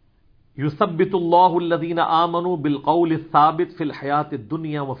 یثبت اللہ الذین آمنوا بالقول الثابت فی الحیات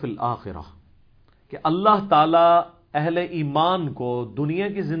الدنیا وفی الآخرہ, کہ اللہ تعالی اہل ایمان کو دنیا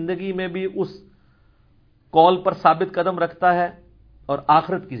کی زندگی میں بھی اس قول پر ثابت قدم رکھتا ہے اور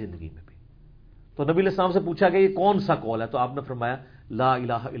آخرت کی زندگی میں بھی. تو نبی علیہ السلام سے پوچھا کہ یہ کون سا قول ہے, تو آپ نے فرمایا لا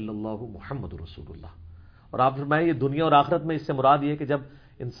الہ الا اللہ محمد رسول اللہ. اور آپ فرمایا یہ دنیا اور آخرت میں اس سے مراد یہ کہ جب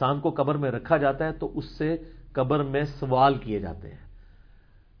انسان کو قبر میں رکھا جاتا ہے تو اس سے قبر میں سوال کیے جاتے ہیں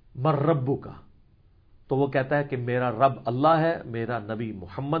مر ربو کا، تو وہ کہتا ہے کہ میرا رب اللہ ہے، میرا نبی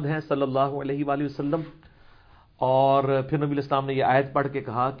محمد ہے صلی اللہ علیہ وآلہ وسلم. اور پھر نبی الاسلام نے یہ آیت پڑھ کے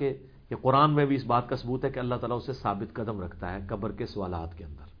کہا کہ یہ قرآن میں بھی اس بات کا ثبوت ہے کہ اللہ تعالیٰ اسے ثابت قدم رکھتا ہے قبر کے سوالات کے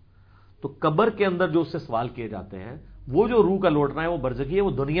اندر. تو قبر کے اندر جو اس سے سوال کیے جاتے ہیں، وہ جو روح کا لوٹنا ہے وہ برزخی ہے،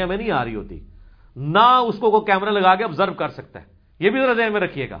 وہ دنیا میں نہیں آ رہی ہوتی. نہ اس کو کوئی کیمرہ لگا کے آبزرو کر سکتا ہے، یہ بھی ذرا ذہن میں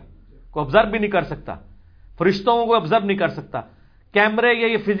رکھیے گا. کوئی آبزرو بھی نہیں کر سکتا، فرشتوں کو آبزرو نہیں کر سکتا. کیمرے یا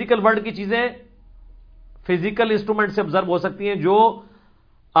یہ فزیکل ورلڈ کی چیزیں فزیکل انسٹرومنٹ سے آبزرو ہو سکتی ہیں، جو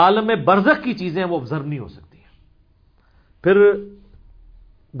عالم برزخ کی چیزیں وہ آبزرو نہیں ہو سکتی ہیں. پھر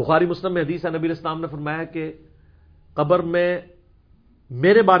بخاری مسلم میں حدیث ہے، نبی الاسلام نے فرمایا کہ قبر میں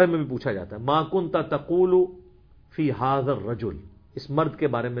میرے بارے میں بھی پوچھا جاتا ہے، ما کنت تقول فی ھذا الرجل، اس مرد کے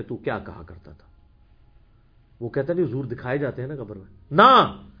بارے میں تو کیا کہا کرتا تھا. وہ کہتا نہیں حضور دکھائے جاتے ہیں نا قبر میں. نہ،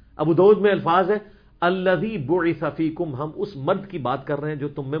 ابو داؤد میں الفاظ ہے الذی بعث فیکم، ہم اس مرد کی بات کر رہے ہیں جو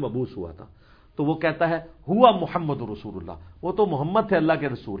تم میں مبعوث ہوا تھا. تو وہ کہتا ہے ہوا محمد رسول اللہ، وہ تو محمد تھے اللہ کے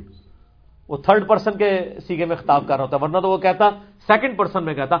رسول. وہ تھرڈ پرسن کے سیغے میں خطاب کر رہا ہوتا، ورنہ تو وہ کہتا سیکنڈ پرسن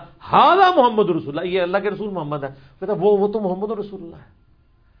میں کہتا ھذا محمد رسول اللہ، یہ اللہ کے رسول محمد ہے. کہتا وہ تو محمد رسول اللہ ہے.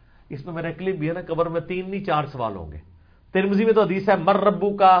 اس میں میرا کلپ بھی ہے نا، قبر میں 3 نہیں 4 سوال ہوں گے. ترمذی میں تو حدیث ہے مر ربو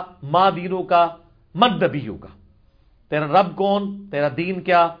کا، ما دینو کا، من نبیو کا، تیرا رب کون، تیرا دین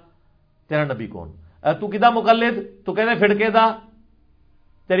کیا، تیرا نبی کون. تو کدا مقلد، تو کہنے پھڑکے دا،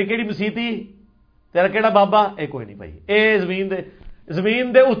 تیری کیڑی مسیتی، تیرا کیڑا بابا، اے کوئی نہیں بھائی، اے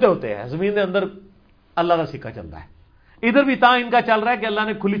زمین دے اتے ہوتے ہیں، زمین دے اندر اللہ کا سکہ چل رہا ہے. ادھر بھی ان کا چل رہا ہے کہ اللہ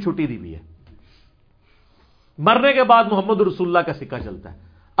نے کھلی چھٹی دی ہوئی ہے. مرنے کے بعد محمد رسول اللہ کا سکہ چلتا ہے،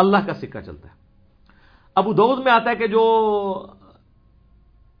 اللہ کا سکہ چلتا ہے. ابو داؤد میں آتا ہے کہ جو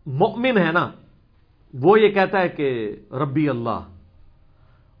مؤمن ہے نا، وہ یہ کہتا ہے کہ ربی اللہ،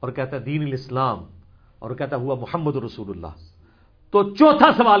 اور کہتا ہے دین الاسلام، اور کہتا ہے ہوا محمد رسول اللہ. تو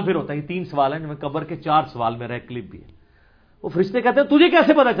چوتھا سوال پھر ہوتا ہے. یہ 3 سوال ہیں جن میں قبر کے 4 سوال میرا ایک کلپ بھی ہے. وہ فرشتے کہتے ہیں تجھے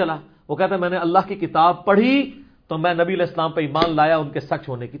کیسے پتا چلا؟ وہ کہتا ہے میں نے اللہ کی کتاب پڑھی تو میں نبی علیہ السلام پہ ایمان لایا، ان کے سچ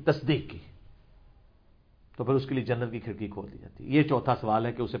ہونے کی تصدیق کی، تو پھر اس کے لیے جنت کی کھڑکی کھول دی جاتی. یہ چوتھا سوال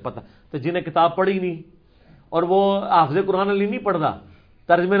ہے کہ اسے پتا. تو جنہیں کتاب پڑھی نہیں اور وہ حافظ قرآن علی نہیں پڑھتا،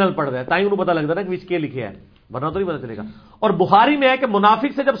 ترجمے نال پڑھ رہا ہے، تائیں انہوں پتا لگتا نا کہ وچ کے لکھے ہے، ورنہ تو نہیں پتا چلے گا. اور بخاری میں ہے کہ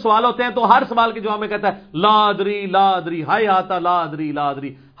منافق سے جب سوال ہوتے ہیں تو ہر سوال کے جواب میں کہتا ہے لا ادری لا ادری، ہائے آتا لا ادری لا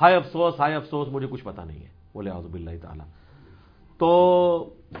ادری، ہائے افسوس مجھے کچھ پتا نہیں ہے. بولے اعوذ باللہ تعالی. تو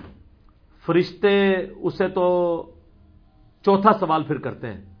فرشتے اسے تو چوتھا سوال پھر کرتے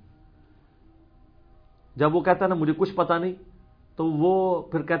ہیں. جب وہ کہتا ہے نا مجھے کچھ پتا نہیں، تو وہ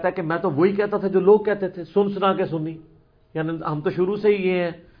پھر کہتا ہے کہ میں تو وہی کہتا تھا جو لوگ کہتے تھے، سنا کے سنی، یعنی ہم تو شروع سے ہی یہ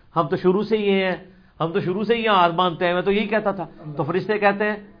ہیں، ہم تو شروع سے ہی یہاں آج مانتے ہیں، میں تو یہی کہتا تھا. تو فرشتے کہتے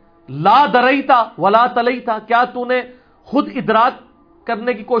ہیں لا دریتا ولا تلیتا، کیا تو نے خود ادراک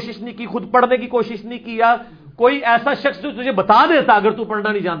کرنے کی کوشش نہیں کی، خود پڑھنے کی کوشش نہیں کی، یا کوئی ایسا شخص جو تجھے بتا دیتا اگر تو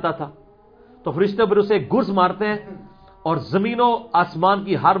پڑھنا نہیں جانتا تھا. تو فرشتے پھر اسے گرز مارتے ہیں، اور زمین و آسمان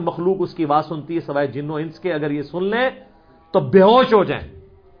کی ہر مخلوق اس کی آواز سنتی ہے سوائے جن و انس کے. اگر یہ سن لیں تو بے ہوش ہو جائیں.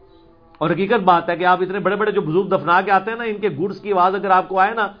 اور حقیقت بات ہے کہ آپ اتنے بڑے بڑے جو بزرگ دفنا کے آتے ہیں نا، ان کے گرز کی آواز اگر آپ کو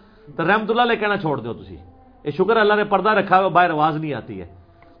آئے نا تو رحمت اللہ لے کہنا چھوڑ دو تسی. یہ شکر اللہ نے پردہ رکھا ہوا، باہر آواز نہیں آتی ہے.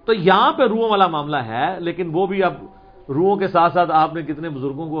 تو یہاں پہ روحوں والا معاملہ ہے، لیکن وہ بھی اب روحوں کے ساتھ ساتھ آپ نے کتنے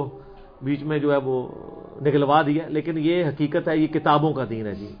بزرگوں کو بیچ میں جو ہے وہ نکلوا دیا. لیکن یہ حقیقت ہے، یہ کتابوں کا دین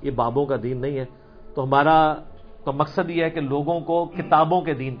ہے جی، یہ بابوں کا دین نہیں ہے. تو ہمارا تو مقصد یہ ہے کہ لوگوں کو کتابوں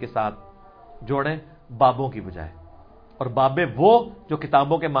کے دین کے ساتھ جوڑیں بابوں کی بجائے. اور بابے وہ جو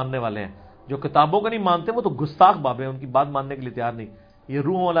کتابوں کے ماننے والے ہیں، جو کتابوں کا نہیں مانتے وہ تو گستاخ بابے ہیں، ان کی بات ماننے کے لیے تیار نہیں. یہ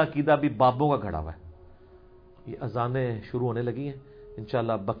روح والا عقیدہ بھی بابوں کا گھڑا ہوا ہے. یہ اذانیں شروع ہونے لگی ہیں،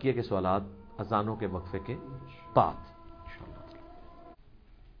 انشاءاللہ بقیہ کے سوالات اذانوں کے وقفے کے بعد.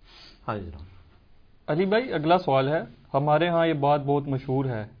 ہاں جی جناب. علی بھائی اگلا سوال ہے، ہمارے ہاں یہ بات بہت مشہور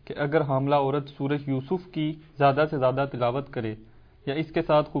ہے کہ اگر حاملہ عورت سورہ یوسف کی زیادہ سے زیادہ تلاوت کرے یا اس کے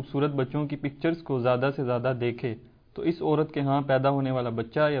ساتھ خوبصورت بچوں کی پکچرز کو زیادہ سے زیادہ دیکھے تو اس عورت کے ہاں پیدا ہونے والا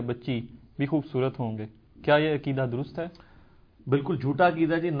بچہ یا بچی بھی خوبصورت ہوں گے. کیا یہ عقیدہ درست ہے؟ بالکل جھوٹا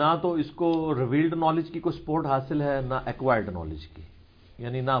عقیدہ جی. نہ تو اس کو ریویلڈ نالج کی کوئی سپورٹ حاصل ہے، نہ ایکوائرڈ نالج کی،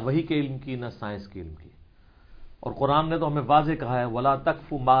 یعنی نہ وحی کے علم کی، نہ سائنس کے علم کی. اور قرآن نے تو ہمیں واضح کہا ہے وَلَا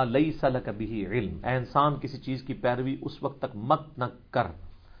تَقْفُ مَا لَيْسَ لَكَ بِهِ عِلْم. اے انسان کسی چیز کی پیروی اس وقت تک مت نہ کر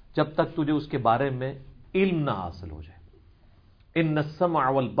جب تک تجھے اس کے بارے میں علم نہ حاصل ہو جائے. ان السمع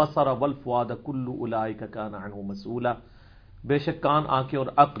والبصر والفؤاد كل اولئک کان عنہ مسئولا. بے شک کان، آنکھیں اور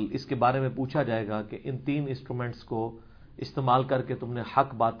عقل، اس کے بارے میں پوچھا جائے گا کہ ان 3 انسٹرومنٹس کو استعمال کر کے تم نے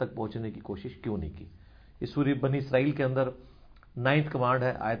حق بات تک پہنچنے کی کوشش کیوں نہیں کی. یہ سورہ بنی اسرائیل کے اندر 9th کمانڈ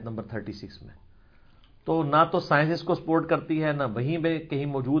ہے، آیت نمبر 36 میں. تو نہ تو سائنس اس کو سپورٹ کرتی ہے، نہ وہیں پہ کہیں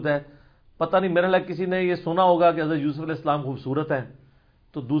موجود ہے. پتہ نہیں، میرا لگ کسی نے یہ سنا ہوگا کہ حضرت یوسف علیہ السلام خوبصورت ہے،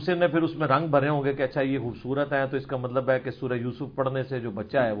 تو دوسرے نے پھر اس میں رنگ بھرے ہوں گے کہ اچھا یہ خوبصورت ہے تو اس کا مطلب ہے کہ سورہ یوسف پڑھنے سے جو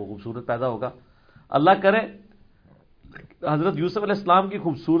بچہ ہے وہ خوبصورت پیدا ہوگا. اللہ کرے. حضرت یوسف علیہ السلام کی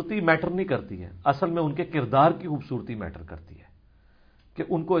خوبصورتی میٹر نہیں کرتی ہے، اصل میں ان کے کردار کی خوبصورتی میٹر کرتی ہے کہ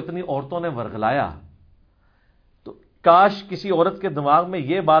ان کو اتنی عورتوں نے ورغلایا. تو کاش کسی عورت کے دماغ میں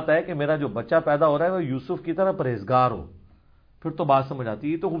یہ بات ہے کہ میرا جو بچہ پیدا ہو رہا ہے وہ یوسف کی طرح پرہیزگار ہو، پھر تو بات سمجھ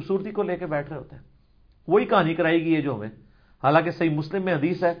آتی ہے. تو خوبصورتی کو لے کے بیٹھ رہے ہوتے ہیں. وہی کہانی کرائے گی یہ جو ہمیں. حالانکہ صحیح مسلم میں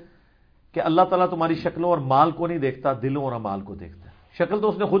حدیث ہے کہ اللہ تعالیٰ تمہاری شکلوں اور مال کو نہیں دیکھتا، دلوں اور اعمال کو دیکھتا ہے. شکل تو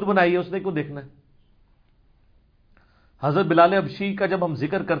اس نے خود بنائی ہے، اس نے کیوں دیکھنا ہے؟ حضرت بلال حبشی کا جب ہم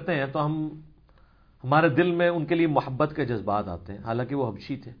ذکر کرتے ہیں تو ہمارے دل میں ان کے لیے محبت کے جذبات آتے ہیں، حالانکہ وہ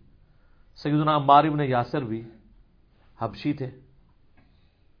حبشی تھے. سیدنا عمار ابن یاسر بھی حبشی تھے.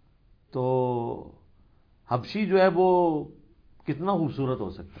 تو حبشی جو ہے وہ کتنا خوبصورت ہو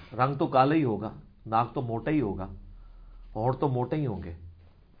سکتا ہے؟ رنگ تو کالا ہی ہوگا، ناک تو موٹا ہی ہوگا، اور تو موٹے ہی ہوں گے،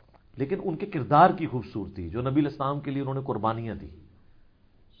 لیکن ان کے کردار کی خوبصورتی جو نبی علیہ السلام کے لیے انہوں نے قربانیاں دی،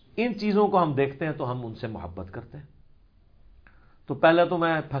 ان چیزوں کو ہم دیکھتے ہیں تو ہم ان سے محبت کرتے ہیں. تو پہلے تو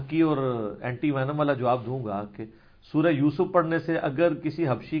میں پھکی اور اینٹی وینم والا جواب دوں گا کہ سورہ یوسف پڑھنے سے اگر کسی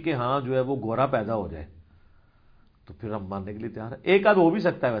حبشی کے ہاں جو ہے وہ گورا پیدا ہو جائے تو پھر ہم ماننے کے لیے تیار ہیں. ایک آدھ ہو بھی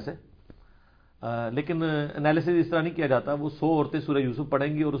سکتا ہے ویسے، لیکن انالیسس اس طرح نہیں کیا جاتا. وہ 100 عورتیں سورہ یوسف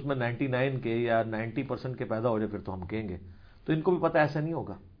پڑھیں گی اور اس میں 99 کے یا 90% کے پیدا ہو جائے پھر تو ہم کہیں گے. تو ان کو بھی پتہ ایسا نہیں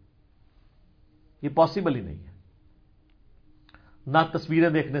ہوگا، یہ پاسبل ہی نہیں ہے، نہ تصویریں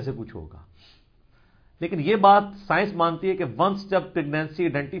دیکھنے سے کچھ ہوگا. لیکن یہ بات سائنس مانتی ہے کہ ونس جب پریگنینسی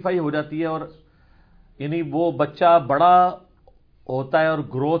آئیڈینٹیفائی ہو جاتی ہے اور یعنی وہ بچہ بڑا ہوتا ہے اور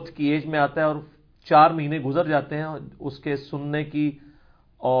گروتھ کی ایج میں آتا ہے اور 4 مہینے گزر جاتے ہیں اس کے سننے کی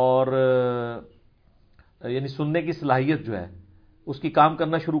اور یعنی سننے کی صلاحیت جو ہے اس کی کام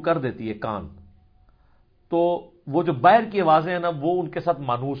کرنا شروع کر دیتی ہے کان، تو وہ جو باہر کی آوازیں ہیں نا وہ ان کے ساتھ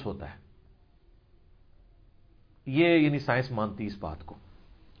مانوس ہوتا ہے. یہ یعنی سائنس مانتی اس بات کو،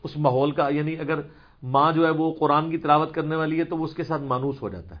 اس ماحول کا. یعنی اگر ماں جو ہے وہ قرآن کی تلاوت کرنے والی ہے تو وہ اس کے ساتھ مانوس ہو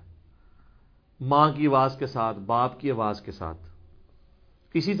جاتا ہے، ماں کی آواز کے ساتھ، باپ کی آواز کے ساتھ.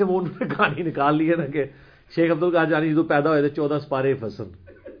 اسی سے وہ انہوں نے کہانی نکال لی ہے نا کہ شیخ عبد القادری جو پیدا ہوئے تھے 14 سپارے فصل.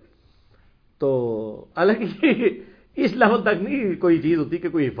 تو حالانکہ اس لیول تک نہیں کوئی چیز ہوتی کہ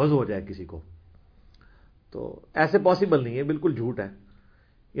کوئی حفظ ہو جائے کسی کو، تو ایسے پاسبل نہیں ہے، بالکل جھوٹ ہے.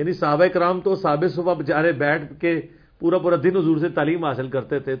 یعنی صحابہ کرام تو صحابہ صبح بچارے بیٹھ کے پورا پورا دن حضور سے تعلیم حاصل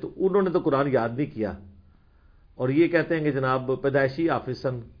کرتے تھے، تو انہوں نے تو قرآن یاد نہیں کیا اور یہ کہتے ہیں کہ جناب پیدائشی حافظ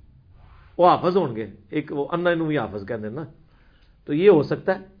سن، وہ حافظ ہوں گے. ایک وہ انا انہوں بھی حافظ کہتے ہیں نا. تو یہ ہو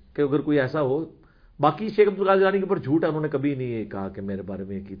سکتا ہے کہ اگر کوئی ایسا ہو. باقی شیخ عبد القادری کے اوپر جھوٹ ہے، انہوں نے کبھی نہیں یہ کہا کہ میرے بارے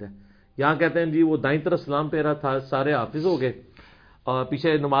میں یہ کیتا ہے. یہاں کہتے ہیں جی وہ دائیں طرف سلام پھیرا تھا سارے حافظ ہو گئے، اور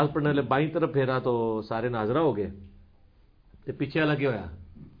پیچھے نماز پڑھنے والے بائیں طرف پھیرا تو سارے ناظرہ ہو گئے. پیچھے والا کیا ہوا؟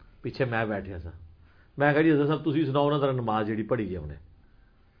 پیچھے میں بیٹھا تھا. میں کہا جی حضرت صاحب تسی سناؤ نا ذرا نماز جیڑی پڑھی ہے انہیں.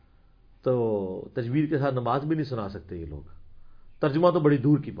 تو تجوید کے ساتھ نماز بھی نہیں سنا سکتے یہ لوگ. ترجمہ تو بڑی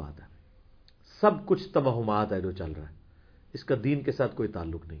دور کی بات ہے. سب کچھ توہمات ہے جو چل رہا ہے، اس کا دین کے ساتھ کوئی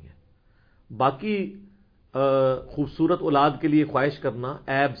تعلق نہیں ہے. باقی خوبصورت اولاد کے لیے خواہش کرنا،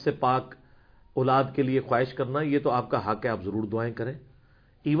 عیب سے پاک اولاد کے لیے خواہش کرنا، یہ تو آپ کا حق ہے، آپ ضرور دعائیں کریں.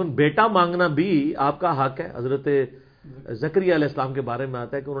 ایون بیٹا مانگنا بھی آپ کا حق ہے. حضرت زکریا علیہ السلام کے بارے میں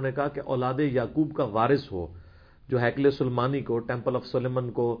آتا ہے کہ انہوں نے کہا کہ اولاد یعقوب کا وارث ہو جو ہیکل سلیمانی کو، ٹیمپل آف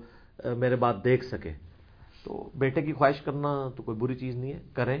سلیمان کو میرے بعد دیکھ سکے. تو بیٹے کی خواہش کرنا تو کوئی بری چیز نہیں ہے،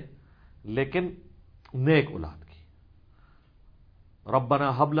 کریں، لیکن نیک اولاد کی.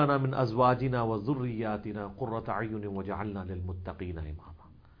 ربنا هب لنا من ازواجنا وذرياتنا قرۃ اعین واجعلنا للمتقین اماما.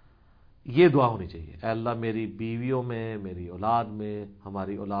 یہ دعا ہونی چاہیے، اے اللہ میری بیویوں میں، میری اولاد میں،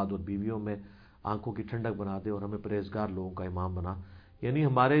 ہماری اولاد اور بیویوں میں آنکھوں کی ٹھنڈک بنا دے اور ہمیں پرہیزگار لوگوں کا امام بنا. یعنی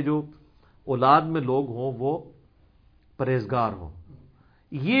ہمارے جو اولاد میں لوگ ہوں وہ پرہیزگار ہوں.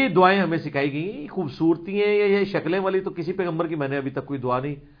 یہ دعائیں ہمیں سکھائی گئی. خوبصورتی ہیں یا یہ شکلیں والی تو کسی پیغمبر کی میں نے ابھی تک کوئی دعا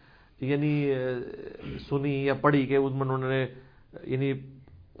نہیں یعنی سنی یا پڑھی کہ اس میں انہوں نے یعنی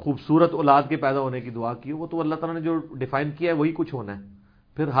خوبصورت اولاد کے پیدا ہونے کی دعا کی. وہ تو اللہ تعالیٰ نے جو ڈیفائن کیا ہے وہی کچھ ہونا ہے.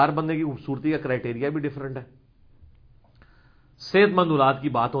 پھر ہر بندے کی خوبصورتی کا کرائٹیریا بھی ڈیفرنٹ ہے. صحت مند اولاد کی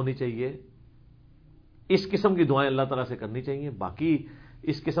بات ہونی چاہیے. اس قسم کی دعائیں اللہ تعالیٰ سے کرنی چاہیے. باقی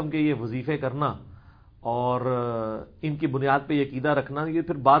اس قسم کے یہ وظیفے کرنا اور ان کی بنیاد پہ یہ عقیدہ رکھنا، یہ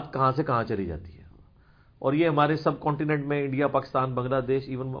پھر بات کہاں سے کہاں چلی جاتی ہے. اور یہ ہمارے سب کانٹیننٹ میں، India, Pakistan, Bangladesh,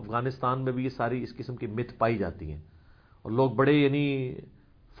 even Afghanistan میں بھی یہ ساری اس قسم کی مت پائی جاتی ہیں اور لوگ بڑے یعنی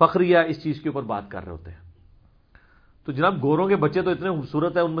فخریہ اس چیز کے اوپر بات کر رہے ہوتے ہیں. تو جناب گوروں کے بچے تو اتنے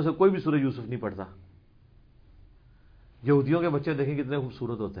خوبصورت ہیں، ان میں سے کوئی بھی سورہ یوسف نہیں پڑھتا. یہودیوں کے بچے دیکھیں کتنے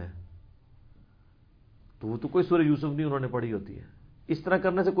خوبصورت ہوتے ہیں، تو وہ تو کوئی سورہ یوسف نہیں انہوں نے پڑھی ہوتی ہے. اس طرح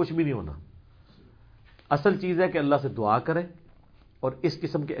کرنے سے کچھ بھی نہیں ہونا. اصل چیز ہے کہ اللہ سے دعا کریں اور اس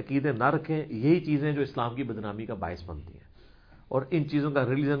قسم کے عقیدے نہ رکھیں. یہی چیزیں جو اسلام کی بدنامی کا باعث بنتی ہیں، اور ان چیزوں کا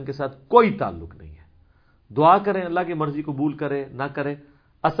ریلیجن کے ساتھ کوئی تعلق نہیں ہے. دعا کریں، اللہ کی مرضی قبول کرے نہ کرے.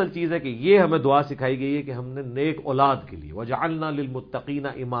 اصل چیز ہے کہ یہ ہمیں دعا سکھائی گئی ہے کہ ہم نے نیک اولاد کے لیے وجعلنا للمتقین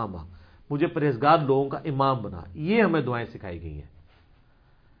اماما، مجھے پرہیزگار لوگوں کا امام بنا. یہ ہمیں دعائیں سکھائی گئی ہیں.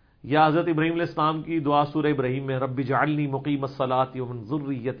 یا حضرت ابراہیم علیہ السلام کی دعا سورہ ابراہیم میں رب اجعلنی مقیم الصلاۃ ومن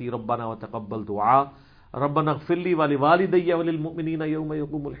ذریتی ربنا وتقبل دعاء ربنا اغفر لی ولوالدی وللمؤمنین یوم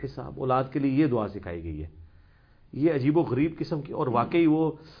یقوم الحساب. اولاد کے لیے یہ دعا سکھائی گئی ہے. یہ عجیب و غریب قسم کی. اور واقعی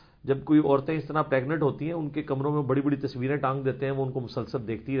وہ جب کوئی عورتیں اس طرح پریگننٹ ہوتی ہیں، ان کے کمروں میں بڑی بڑی تصویریں ٹانگ دیتے ہیں، وہ ان کو مسلسل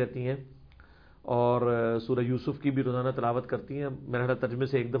دیکھتی رہتی ہیں اور سورہ یوسف کی بھی روزانہ تلاوت کرتی ہیں. میرا خیال ترجمے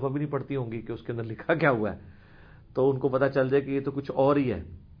سے ایک دفعہ بھی نہیں پڑھتی ہوں گی کہ اس کے اندر لکھا کیا ہوا ہے، تو ان کو پتہ چل جائے کہ یہ تو کچھ اور ہی ہے.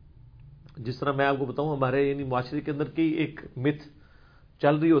 جس طرح میں آپ کو بتاؤں، ہمارے یعنی معاشرے کے اندر کی ایک مت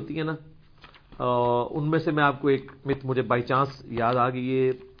چل رہی ہوتی ہے نا، ان میں سے میں آپ کو ایک مت مجھے بائی چانس یاد آ گئی.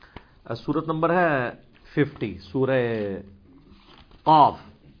 یہ سورت نمبر ہے 50، سورہ قاف،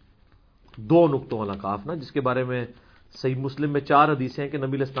 2 نقطوں والا قاف نا، جس کے بارے میں صحیح مسلم میں 4 حدیثیں ہیں کہ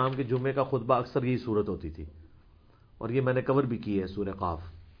نبی علیہ السلام کے جمعے کا خطبہ اکثر یہی صورت ہوتی تھی، اور یہ میں نے کور بھی کی ہے. سورہ قاف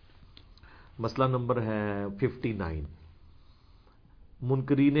مسئلہ نمبر ہے 59،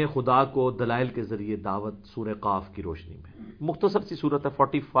 منکرین خدا کو دلائل کے ذریعے دعوت، سورہ قاف کی روشنی میں. مختصر سی صورت ہے،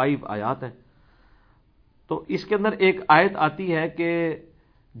 45 آیات ہیں. تو اس کے اندر ایک آیت آتی ہے کہ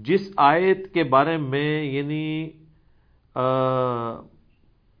جس آیت کے بارے میں یعنی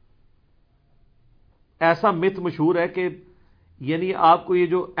ایسا مت مشہور ہے کہ یعنی آپ کو یہ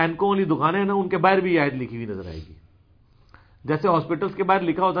جو اینکوں والی دکانیں ہیں نا، ان کے باہر بھی آیت لکھی ہوئی نظر آئے گی. جیسے ہاسپٹلس کے باہر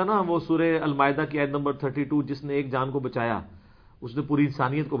لکھا ہوتا ہے نا، وہ سورہ المائدہ کی آیت نمبر 32، جس نے ایک جان کو بچایا اس نے پوری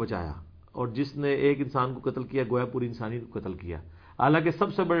انسانیت کو بچایا، اور جس نے ایک انسان کو قتل کیا گویا پوری انسانیت کو قتل کیا. حالانکہ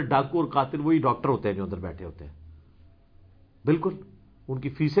سب سے بڑے ڈاکو اور قاتل وہی ڈاکٹر ہوتے ہیں جو اندر بیٹھے ہوتے ہیں. بالکل ان کی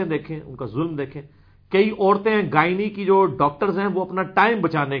فیسیں دیکھیں، ان کا ظلم دیکھیں. کئی عورتیں ہیں گائنی کی جو ڈاکٹرز ہیں، وہ اپنا ٹائم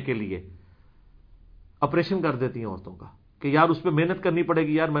بچانے کے لیے آپریشن کر دیتی ہیں عورتوں کا کہ یار اس پہ محنت کرنی پڑے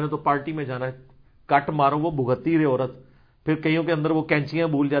گی، یار میں نے تو پارٹی میں جانا ہے، کٹ مارو. وہ بھگتتی رہے عورت. پھر کئیوں کے اندر وہ کینچیاں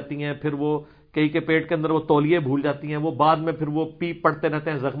بھول جاتی ہیں، پھر وہ کئی کے پیٹ کے اندر وہ تولیے بھول جاتی ہیں، وہ بعد میں پھر وہ پیپ پڑتے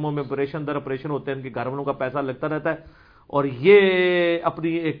رہتے ہیں زخموں میں، آپریشن در آپریشن ہوتے ہیں، ان کے گھر والوں کا پیسہ لگتا رہتا ہے. اور یہ اپنی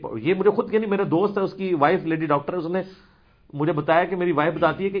ایک، یہ مجھے خود یعنی میرا دوست ہے، اس کی وائف لیڈی ڈاکٹر ہے، اس نے مجھے بتایا کہ میری وائف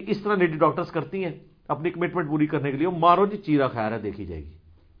بتاتی ہے کہ اس طرح لیڈی ڈاکٹرز کرتی ہیں اپنی کمٹمنٹ پوری کرنے کے لیے. مارو جی چیرا خیر ہے، دیکھی جائے گی.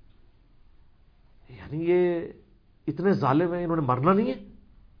 یعنی یہ اتنے ظالم ہیں، انہوں نے مرنا نہیں ہے.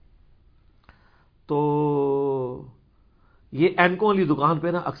 تو یہ اینکوں والی دکان پہ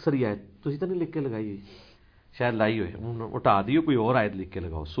نا اکثر ہی آیت تو اتنا نہیں لکھ کے لگائی ہوئی، شاید لائی ہوئے انہوں نے اٹھا دی، کوئی اور آیت لکھ کے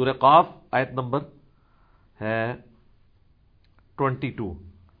لگاؤ. سورہ قاف آیت نمبر ہے 22.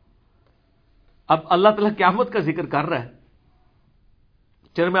 اب اللہ تعالیٰ قیامت کا ذکر کر رہا ہے.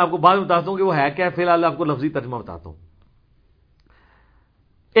 چلو میں آپ کو بعد میں بتاتا ہوں کہ وہ ہے کیا. فی الحال آپ کو لفظی ترجمہ بتاتا ہوں.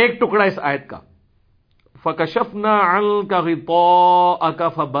 ایک ٹکڑا اس آیت کا، فَكَشَفْنَا عَنْكَ غِطَاءَكَ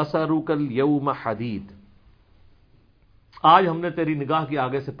فَبَصَرُكَ الْيَوْمَ حَدِيدٌ. آج ہم نے تیری نگاہ کے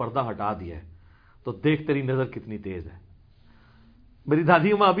آگے سے پردہ ہٹا دیا ہے تو دیکھ تیری نظر کتنی تیز ہے. میری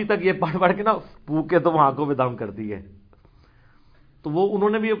دادی ماں ابھی تک یہ پڑھ پڑھ کے نا پھونک کے تو آنکھوں میں دم کر دی ہے. تو وہ انہوں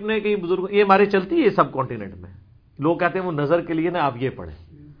نے بھی اپنے کئی بزرگ، یہ ہمارے چلتی ہے سب کانٹیننٹ میں، لوگ کہتے ہیں وہ نظر کے لیے نا آپ یہ پڑھیں.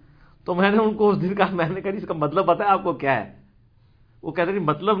 تو میں نے ان کو اس دن کہا، میں نے کہا اس کا مطلب پتا ہے آپ کو کیا ہے؟ وہ کہتے ہیں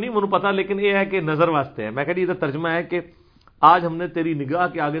مطلب نہیں مجھے پتا، لیکن یہ ہے کہ نظر واسطے ہے. میں کہا یہ ترجمہ ہے کہ آج ہم نے تیری نگاہ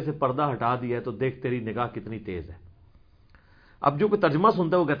کے آگے سے پردہ ہٹا دیا ہے تو دیکھ تیری نگاہ کتنی تیز ہے. اب جو کوئی ترجمہ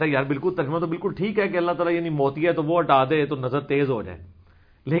سنتا ہے وہ کہتا ہے یار بالکل ترجمہ تو بالکل ٹھیک ہے کہ اللہ تعالیٰ یعنی موتی ہے تو وہ ہٹا دے تو نظر تیز ہو جائے،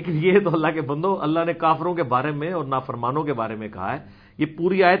 لیکن یہ تو اللہ کے بندو، اللہ نے کافروں کے بارے میں اور نافرمانوں کے بارے میں کہا ہے. یہ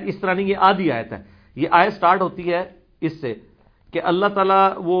پوری آیت اس طرح نہیں، یہ آدھی آیت ہے. یہ آیت سٹارٹ ہوتی ہے اس سے کہ اللہ تعالیٰ،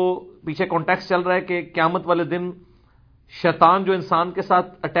 وہ پیچھے کانٹیکسٹ چل رہا ہے کہ قیامت والے دن شیطان جو انسان کے ساتھ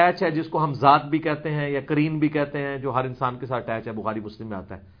اٹیچ ہے، جس کو ہم ذات بھی کہتے ہیں یا کرین بھی کہتے ہیں، جو ہر انسان کے ساتھ اٹیچ ہے، بخاری مسلم میں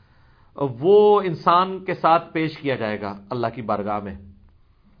آتا ہے، وہ انسان کے ساتھ پیش کیا جائے گا اللہ کی بارگاہ میں.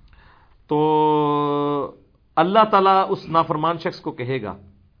 تو اللہ تعالیٰ اس نافرمان شخص کو کہے گا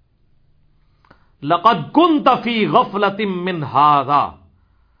لَقَدْ كُنْتَ فِي غَفْلَةٍ مِّنْ هَذَا،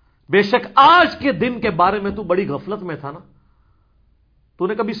 بے شک آج کے دن کے بارے میں تو بڑی غفلت میں تھا نا، تو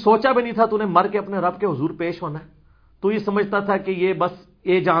نے کبھی سوچا بھی نہیں تھا تو نے مر کے اپنے رب کے حضور پیش ہونا ہے. تو یہ سمجھتا تھا کہ یہ بس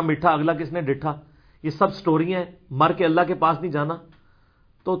یہ جہاں مٹھا اگلا کس نے ڈٹھا، یہ سب سٹوریاں ہیں، مر کے اللہ کے پاس نہیں جانا.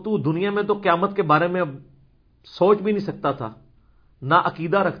 تو دنیا میں تو قیامت کے بارے میں اب سوچ بھی نہیں سکتا تھا، نہ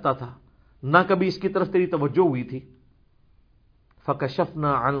عقیدہ رکھتا تھا، نہ کبھی اس کی طرف تیری توجہ ہوئی تھی.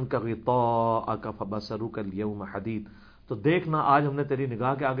 فکشفنا عنک غطاءک فبصرک اليوم حدید. تو دیکھنا آج ہم نے تیری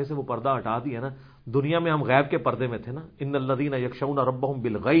نگاہ کے آگے سے وہ پردہ ہٹا دیا نا. دنیا میں ہم غیب کے پردے میں تھے نا. ان الذین یخشون ربهم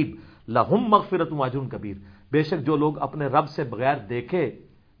بالغیب لهم مغفرۃ واجر کبیر. بے شک جو لوگ اپنے رب سے بغیر دیکھے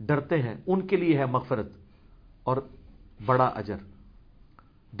ڈرتے ہیں ان کے لیے ہے مغفرت اور بڑا اجر.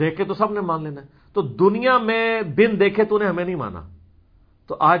 دیکھے تو سب نے مان لینا ہے. تو دنیا میں بن دیکھے تو نے ہمیں نہیں مانا,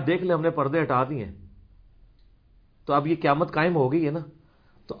 تو آج دیکھ لے ہم نے پردے ہٹا دیے ہیں, تو اب یہ قیامت قائم ہو گئی ہے نا.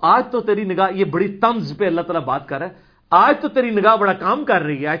 تو آج تو تیری نگاہ, یہ بڑی طنز پہ اللہ تعالیٰ بات کر رہا ہے, آج تو تیری نگاہ بڑا کام کر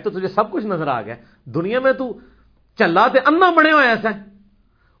رہی ہے, آج تو تجھے سب کچھ نظر آ گیا. دنیا میں تو چلا تے اندھا بنے ہوا ایسا ہے,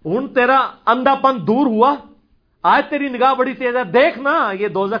 ہن تیرا اندھا پن دور ہوا, آج تیری نگاہ بڑی تیز ہے. دیکھ نا یہ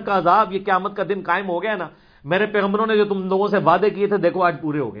دوزخ کا عذاب, یہ قیامت کا دن قائم ہو گیا نا. میرے پیغمبروں نے جو تم لوگوں سے وعدے کیے تھے دیکھو آج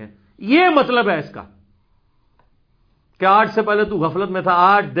پورے ہو گئے ہیں. یہ مطلب ہے اس کا کہ آج سے پہلے تو غفلت میں تھا,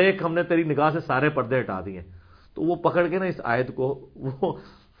 آج دیکھ ہم نے تیری نگاہ سے سارے پردے ہٹا دیے. تو وہ پکڑ کے نا اس آیت کو, وہ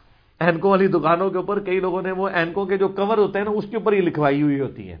اینکوں والی دکانوں کے اوپر کئی لوگوں نے وہ اینکوں کے جو کور ہوتے ہیں نا اس کے اوپر یہ لکھوائی ہوئی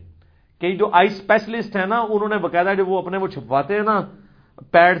ہوتی ہے. کئی جو آئی اسپیشلسٹ ہیں نا انہوں نے باقاعدہ جو وہ اپنے وہ چھپواتے ہیں نا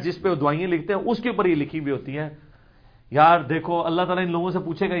پیڈ جس پہ دوائیاں لکھتے ہیں اس کے اوپر یہ لکھی ہوئی ہوتی ہیں. یار دیکھو اللہ تعالیٰ ان لوگوں سے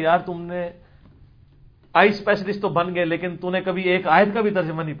پوچھے گا یار تم نے آئی اسپیشلسٹ تو بن گئے لیکن تو نے کبھی ایک آیت کا بھی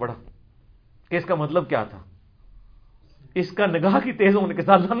ترجمہ نہیں پڑھا کہ اس کا مطلب کیا تھا. اس کا نگاہ کی تیز ہونے کے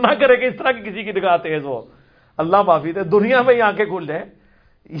ساتھ نہ کرے کہ اس طرح کی کسی کی نگاہ تیز ہو, اللہ معافی دے, دنیا میں ہی آنکھیں کھل جائے.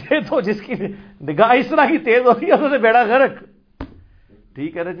 یہ تو جس کی نگاہ اس طرح کی تیز ہو رہی ہے اسے بیڑا غرق.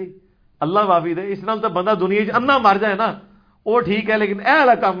 ٹھیک ہے نا جی, اللہ معافی دے. اس نال تو بندہ دنیا سے انا مر جائے نا وہ ٹھیک ہے, لیکن اے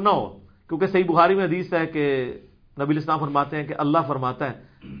والا کام نہ ہو. کیونکہ صحیح بخاری میں حدیث ہے کہ نبی اسلام فرماتے ہیں کہ اللہ فرماتا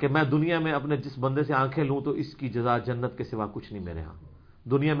ہے کہ میں دنیا میں اپنے جس بندے سے آنکھیں لوں تو اس کی جزا جنت کے سوا کچھ نہیں میرے ہاں.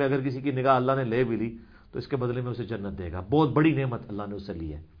 دنیا میں اگر کسی کی نگاہ اللہ نے لے بھی لی تو اس کے بدلے میں اسے جنت دے گا. بہت بڑی نعمت اللہ نے اسے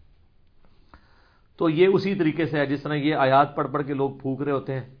لی ہے. تو یہ اسی طریقے سے ہے جس طرح یہ آیات پڑھ پڑھ کے لوگ پھونک رہے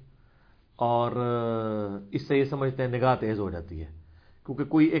ہوتے ہیں اور اس سے یہ سمجھتے ہیں نگاہ تیز ہو جاتی ہے. کیونکہ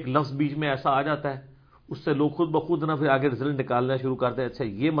کوئی ایک لفظ بیچ میں ایسا آ جاتا ہے اس سے لوگ خود بخود نہ پھر آگے رزلٹ نکالنا شروع کرتے ہیں. اچھا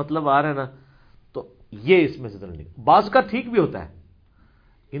یہ مطلب آ رہا ہے نا تو یہ اس میں سے رزلٹ نکال. بعض کا ٹھیک بھی ہوتا ہے,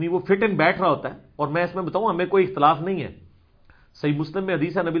 یعنی وہ فٹ ان بیٹھ رہا ہوتا ہے. اور میں اس میں بتاؤں ہمیں کوئی اختلاف نہیں ہے. صحیح مسلم میں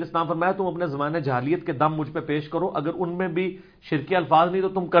حدیث ہے نبی اسلام فرمایا تم اپنے زمانے جاہلیت کے دم مجھ پہ پیش کرو, اگر ان میں بھی شرکی الفاظ نہیں تو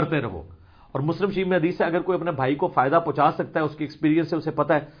تم کرتے رہو. اور مسلم شریف میں حدیث ہے اگر کوئی اپنے بھائی کو فائدہ پہنچا سکتا ہے اس کی ایکسپیرینس سے اسے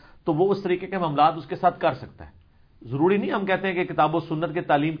پتہ ہے تو وہ اس طریقے کے معاملات اس کے ساتھ کر سکتا ہے. ضروری نہیں ہم کہتے ہیں کہ کتاب و سنت کے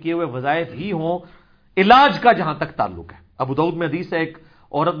تعلیم کیے ہوئے وظائف ہی ہوں, علاج کا جہاں تک تعلق ہے. ابو داؤد میں حدیث ہے ایک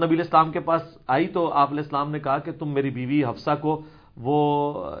عورت نبی علیہ السلام کے پاس آئی تو آپ علیہ السلام نے کہا کہ تم میری بیوی حفصہ کو وہ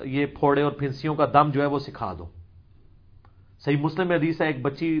یہ پھوڑے اور پھنسیوں کا دم جو ہے وہ سکھا دو. صحیح مسلم میں حدیث ہے ایک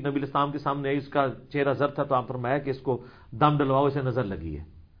بچی نبی علیہ السلام کے سامنے آئی, اس کا چہرہ زرد تھا تو آپ فرمایا کہ اس کو دم ڈلواؤ, اسے نظر لگی ہے.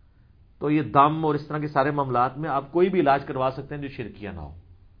 تو یہ دم اور اس طرح کے سارے معاملات میں آپ کوئی بھی علاج کروا سکتے ہیں جو شرکیہ نہ ہو.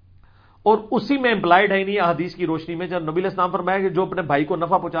 اور اسی میں امپلائڈ ہے نہیں حدیث کی روشنی میں جب نبی علیہ السلام فرمایا کہ جو اپنے بھائی کو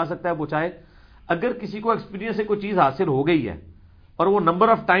نفع پہنچا سکتا ہے پہنچائے. اگر کسی کو ایکسپیرینس سے کوئی چیز حاصل ہو گئی ہے اور وہ نمبر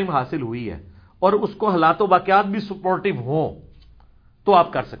آف ٹائم حاصل ہوئی ہے اور اس کو حالات و واقعات بھی سپورٹیو ہوں تو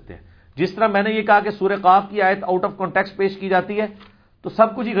آپ کر سکتے ہیں. جس طرح میں نے یہ کہا کہ سورہ قاف کی آیت آؤٹ آف کانٹیکسٹ پیش کی جاتی ہے تو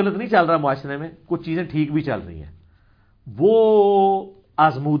سب کچھ ہی غلط نہیں چل رہا معاشرے میں, کچھ چیزیں ٹھیک بھی چل رہی ہیں, وہ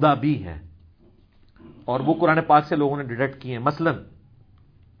آزمودہ بھی ہیں اور وہ قرآن پاک سے لوگوں نے ڈیٹیکٹ کی ہیں. مثلا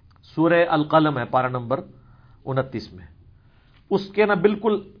سورہ القلم ہے پارہ نمبر 29 میں, اس کے نا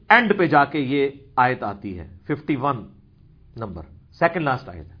بالکل اینڈ پہ جا کے یہ آیت آتی ہے 51 نمبر, سیکنڈ لاسٹ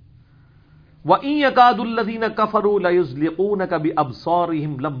آیت ہے. وَإِن يَكَادُ الَّذِينَ كَفَرُوا لَيُزْلِقُونَكَ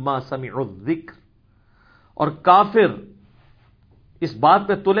بِأَبْصَارِهِمْ لَمَّا سَمِعُوا الذِّكْرَ. اور کافر اس بات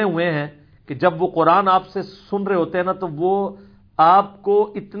پہ تلے ہوئے ہیں کہ جب وہ قرآن آپ سے سن رہے ہوتے ہیں نا تو وہ آپ کو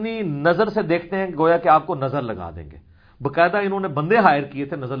اتنی نظر سے دیکھتے ہیں گویا کہ آپ کو نظر لگا دیں گے. باقاعدہ انہوں نے بندے ہائر کیے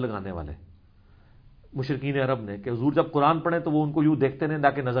تھے نظر لگانے والے مشرکین عرب نے کہ حضور جب قرآن پڑھیں تو وہ ان کو یوں دیکھتے ہیں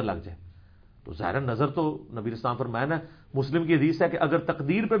تاکہ نظر لگ جائے. تو ظاہر نظر تو نبی اسلام فرمایا نا, مسلم کی حدیث ہے کہ اگر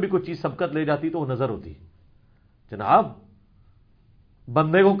تقدیر پہ بھی کوئی چیز سبقت لے جاتی تو وہ نظر ہوتی. جناب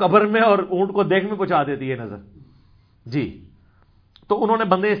بندے کو قبر میں اور اونٹ کو دیکھ میں پہنچا دیتی ہے نظر. جی تو انہوں نے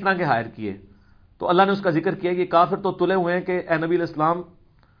بندے اس طرح کے ہائر کیے تو اللہ نے اس کا ذکر کیا کہ کافر تو تلے ہوئے ہیں کہ اے نبی علیہ السلام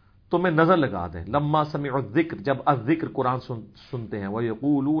تمہیں نظر لگا دیں. لما سمعوا الذکر, جب الذکر قرآن سنتے ہیں,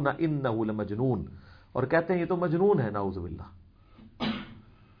 وَيَقُولُونَ إِنَّهُ لَمَجْنُونَ, اور کہتے ہیں یہ تو مجنون ہے, نعوذ باللہ.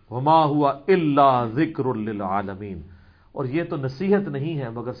 وَمَا هُوَ إِلَّا ذِكْرٌ لِّلْعَالَمِينَ, اور یہ تو نصیحت نہیں ہے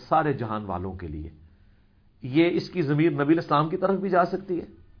مگر سارے جہان والوں کے لیے. یہ اس کی ضمیر نبی علیہ السلام کی طرف بھی جا سکتی ہے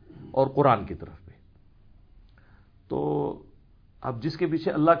اور قرآن کی طرف بھی. تو اب جس کے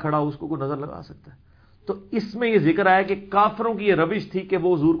پیچھے اللہ کھڑا ہو اس کو کوئی نظر لگا سکتا ہے. تو اس میں یہ ذکر آیا کہ کافروں کی یہ روش تھی کہ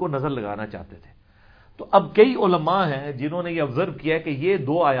وہ حضور کو نظر لگانا چاہتے تھے. تو اب کئی علماء ہیں جنہوں نے یہ آبزرو کیا کہ یہ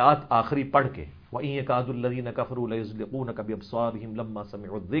دو آیات آخری پڑھ کے وَإِن يَكَادُ الَّذِينَ كَفَرُوا لَيُزْلِقُونَكَ بِأَبْصَارِهِمْ لَمَّا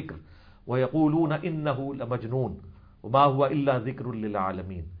سَمِعُوا الذِّكْرَ وَيَقُولُونَ إِنَّهُ لَمَجْنُونٌ وَمَا هُوَ إِلَّا ذِكْرٌ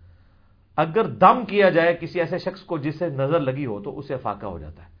لِّلْعَالَمِينَ. اگر دم کیا جائے کسی ایسے شخص کو جسے نظر لگی ہو تو اسے افاقہ ہو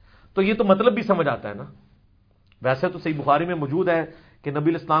جاتا ہے. تو یہ تو مطلب بھی سمجھ آتا ہے نا. ویسے تو صحیح بخاری میں موجود ہے کہ نبی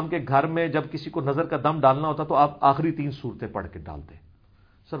الاسلام کے گھر میں جب کسی کو نظر کا دم ڈالنا ہوتا تو آپ آخری 3 صورتیں پڑھ کے ڈالتے.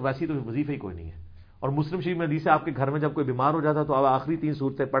 سر ویسی تو وظیفہ ہی کوئی نہیں ہے. اور مسلم شریف میں حدیث ہے آپ کے گھر میں جب کوئی بیمار ہو جاتا تو آپ آخری 3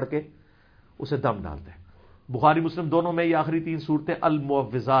 صورتیں پڑھ کے اسے دم ڈالتے ہیں. بخاری مسلم دونوں میں یہ آخری 3 صورتیں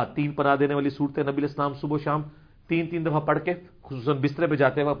المعوذات 3 پناہ دینے والی صورتیں نبی الاسلام صبح و شام 3 دفعہ پڑھ کے خصوصاً بسترے پہ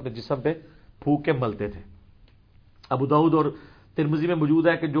جاتے ہوئے اپنے جسم پہ پھونک کے ملتے تھے. ابو داؤد اور ترمذی میں موجود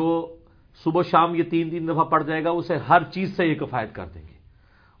ہے کہ جو صبح و شام یہ 3 دفعہ پڑھ جائے گا اسے ہر چیز سے یہ کفایت کر دیں گے.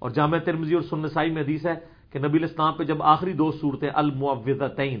 اور جامع ترمذی اور سنن نسائی میں حدیث ہے کہ نبی الاسلام پہ جب آخری 2 صورتیں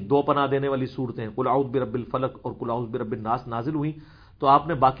المعوذتین 2 پناہ دینے والی صورتیں قل اعوذ برب الفلق اور قل اعوذ برب الناس نازل ہوئی تو آپ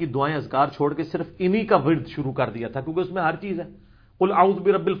نے باقی دعائیں اذکار چھوڑ کے صرف انہی کا ورد شروع کر دیا تھا کیونکہ اس میں ہر چیز ہے. قل اعوذ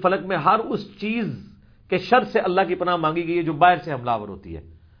برب الفلق میں ہر اس چیز کے شر سے اللہ کی پناہ مانگی گئی ہے جو باہر سے حملہ آور ہوتی ہے.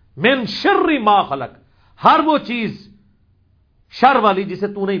 من شر ما خلق ہر وہ چیز شر والی جسے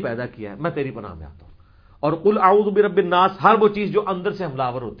تو نے پیدا کیا ہے میں تیری پناہ میں آتا ہوں. اور قل اعوذ برب الناس ہر وہ چیز جو اندر سے حملہ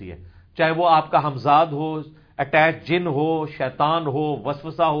آور ہوتی ہے چاہے وہ آپ کا ہمزاد ہو اٹیچ جن ہو شیطان ہو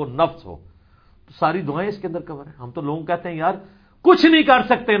وسوسہ ہو نفس ہو. تو ساری دعائیں اس کے اندر کور ہیں. ہم تو لوگ کہتے ہیں یار کچھ نہیں کر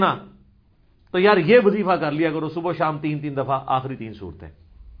سکتے نا تو یار یہ وظیفہ کر لیا کرو صبح شام 3 دفعہ آخری 3 صورتیں.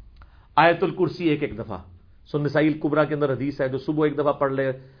 آیت الکرسی 1 دفعہ سنن نسائی الکبریٰ کے اندر حدیث ہے جو صبح 1 دفعہ پڑھ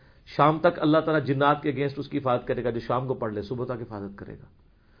لے شام تک اللہ تعالیٰ جنات کے اگینسٹ اس کی حفاظت کرے گا. جو شام کو پڑھ لے صبح تک حفاظت کرے گا.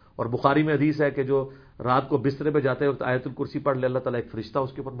 اور بخاری میں حدیث ہے کہ جو رات کو بسترے پہ جاتے وقت آیت الکرسی پڑھ لے اللہ تعالیٰ ایک فرشتہ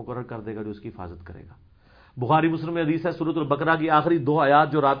اس کے اوپر مقرر کر دے گا جو اس کی حفاظت کرے گا. بخاری مسلم میں حدیث ہے سورۃ البقرہ کی آخری 2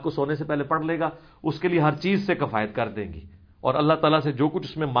 آیات جو رات کو سونے سے پہلے پڑھ لے گا اس کے لیے ہر چیز سے کفایت کر دیں گی اور اللہ تعالیٰ سے جو کچھ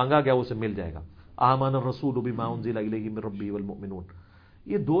اس میں مانگا گیا اسے مل جائے گا. آمن الرسول بما انزل الیہ من ربہ والمؤمنون.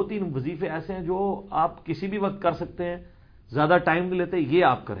 یہ 2-3 وظیفے ایسے ہیں جو آپ کسی بھی وقت کر سکتے ہیں زیادہ ٹائم نہیں لیتے یہ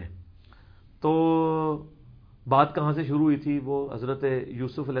آپ کریں. تو بات کہاں سے شروع ہوئی تھی وہ حضرت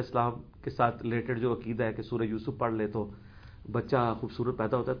یوسف علیہ السلام کے ساتھ ریلیٹڈ جو عقیدہ ہے کہ سورہ یوسف پڑھ لے تو بچہ خوبصورت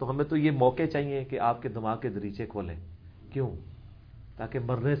پیدا ہوتا ہے. تو ہمیں تو یہ موقع چاہیے کہ آپ کے دماغ کے دریچے کھولیں. کیوں؟ تاکہ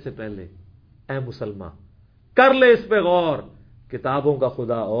مرنے سے پہلے اے مسلمان کر لے اس پہ غور. کتابوں کا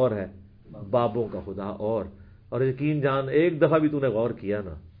خدا اور ہے بابوں کا خدا اور یقین جان ایک دفعہ بھی تو نے غور کیا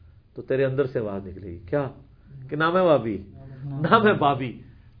نا تو تیرے اندر سے آواز نکلے گی کیا کہ نام ہے بابی نام ہے بابی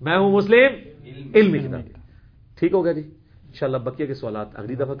میں ہوں مسلم علمی کتاب. ٹھیک ہو گیا جی. انشاءاللہ بقیہ کے سوالات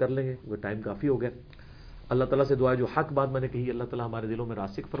اگلی دفعہ کر لیں گے وہ ٹائم کافی ہو گیا. اللہ تعالیٰ سے دعا ہے جو حق بات میں نے کہی اللہ تعالیٰ ہمارے دلوں میں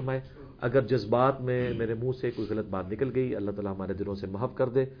راسخ فرمائے. اگر جذبات میں میرے منہ سے کوئی غلط بات نکل گئی اللہ تعالیٰ ہمارے دلوں سے محف کر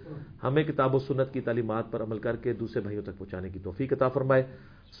دے. ہمیں کتاب و سنت کی تعلیمات پر عمل کر کے دوسرے بھائیوں تک پہنچانے کی توفیق عطا فرمائے.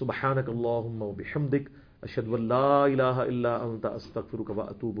 سبحانک اللہم و بحمدک اشہد ان لا الہ الا انت استغفرک و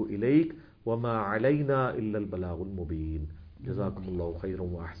اتوب الیک وما علینا الا البلاغ المبین. جزاکم اللہ خیرا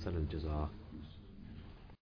و احسن الجزاء.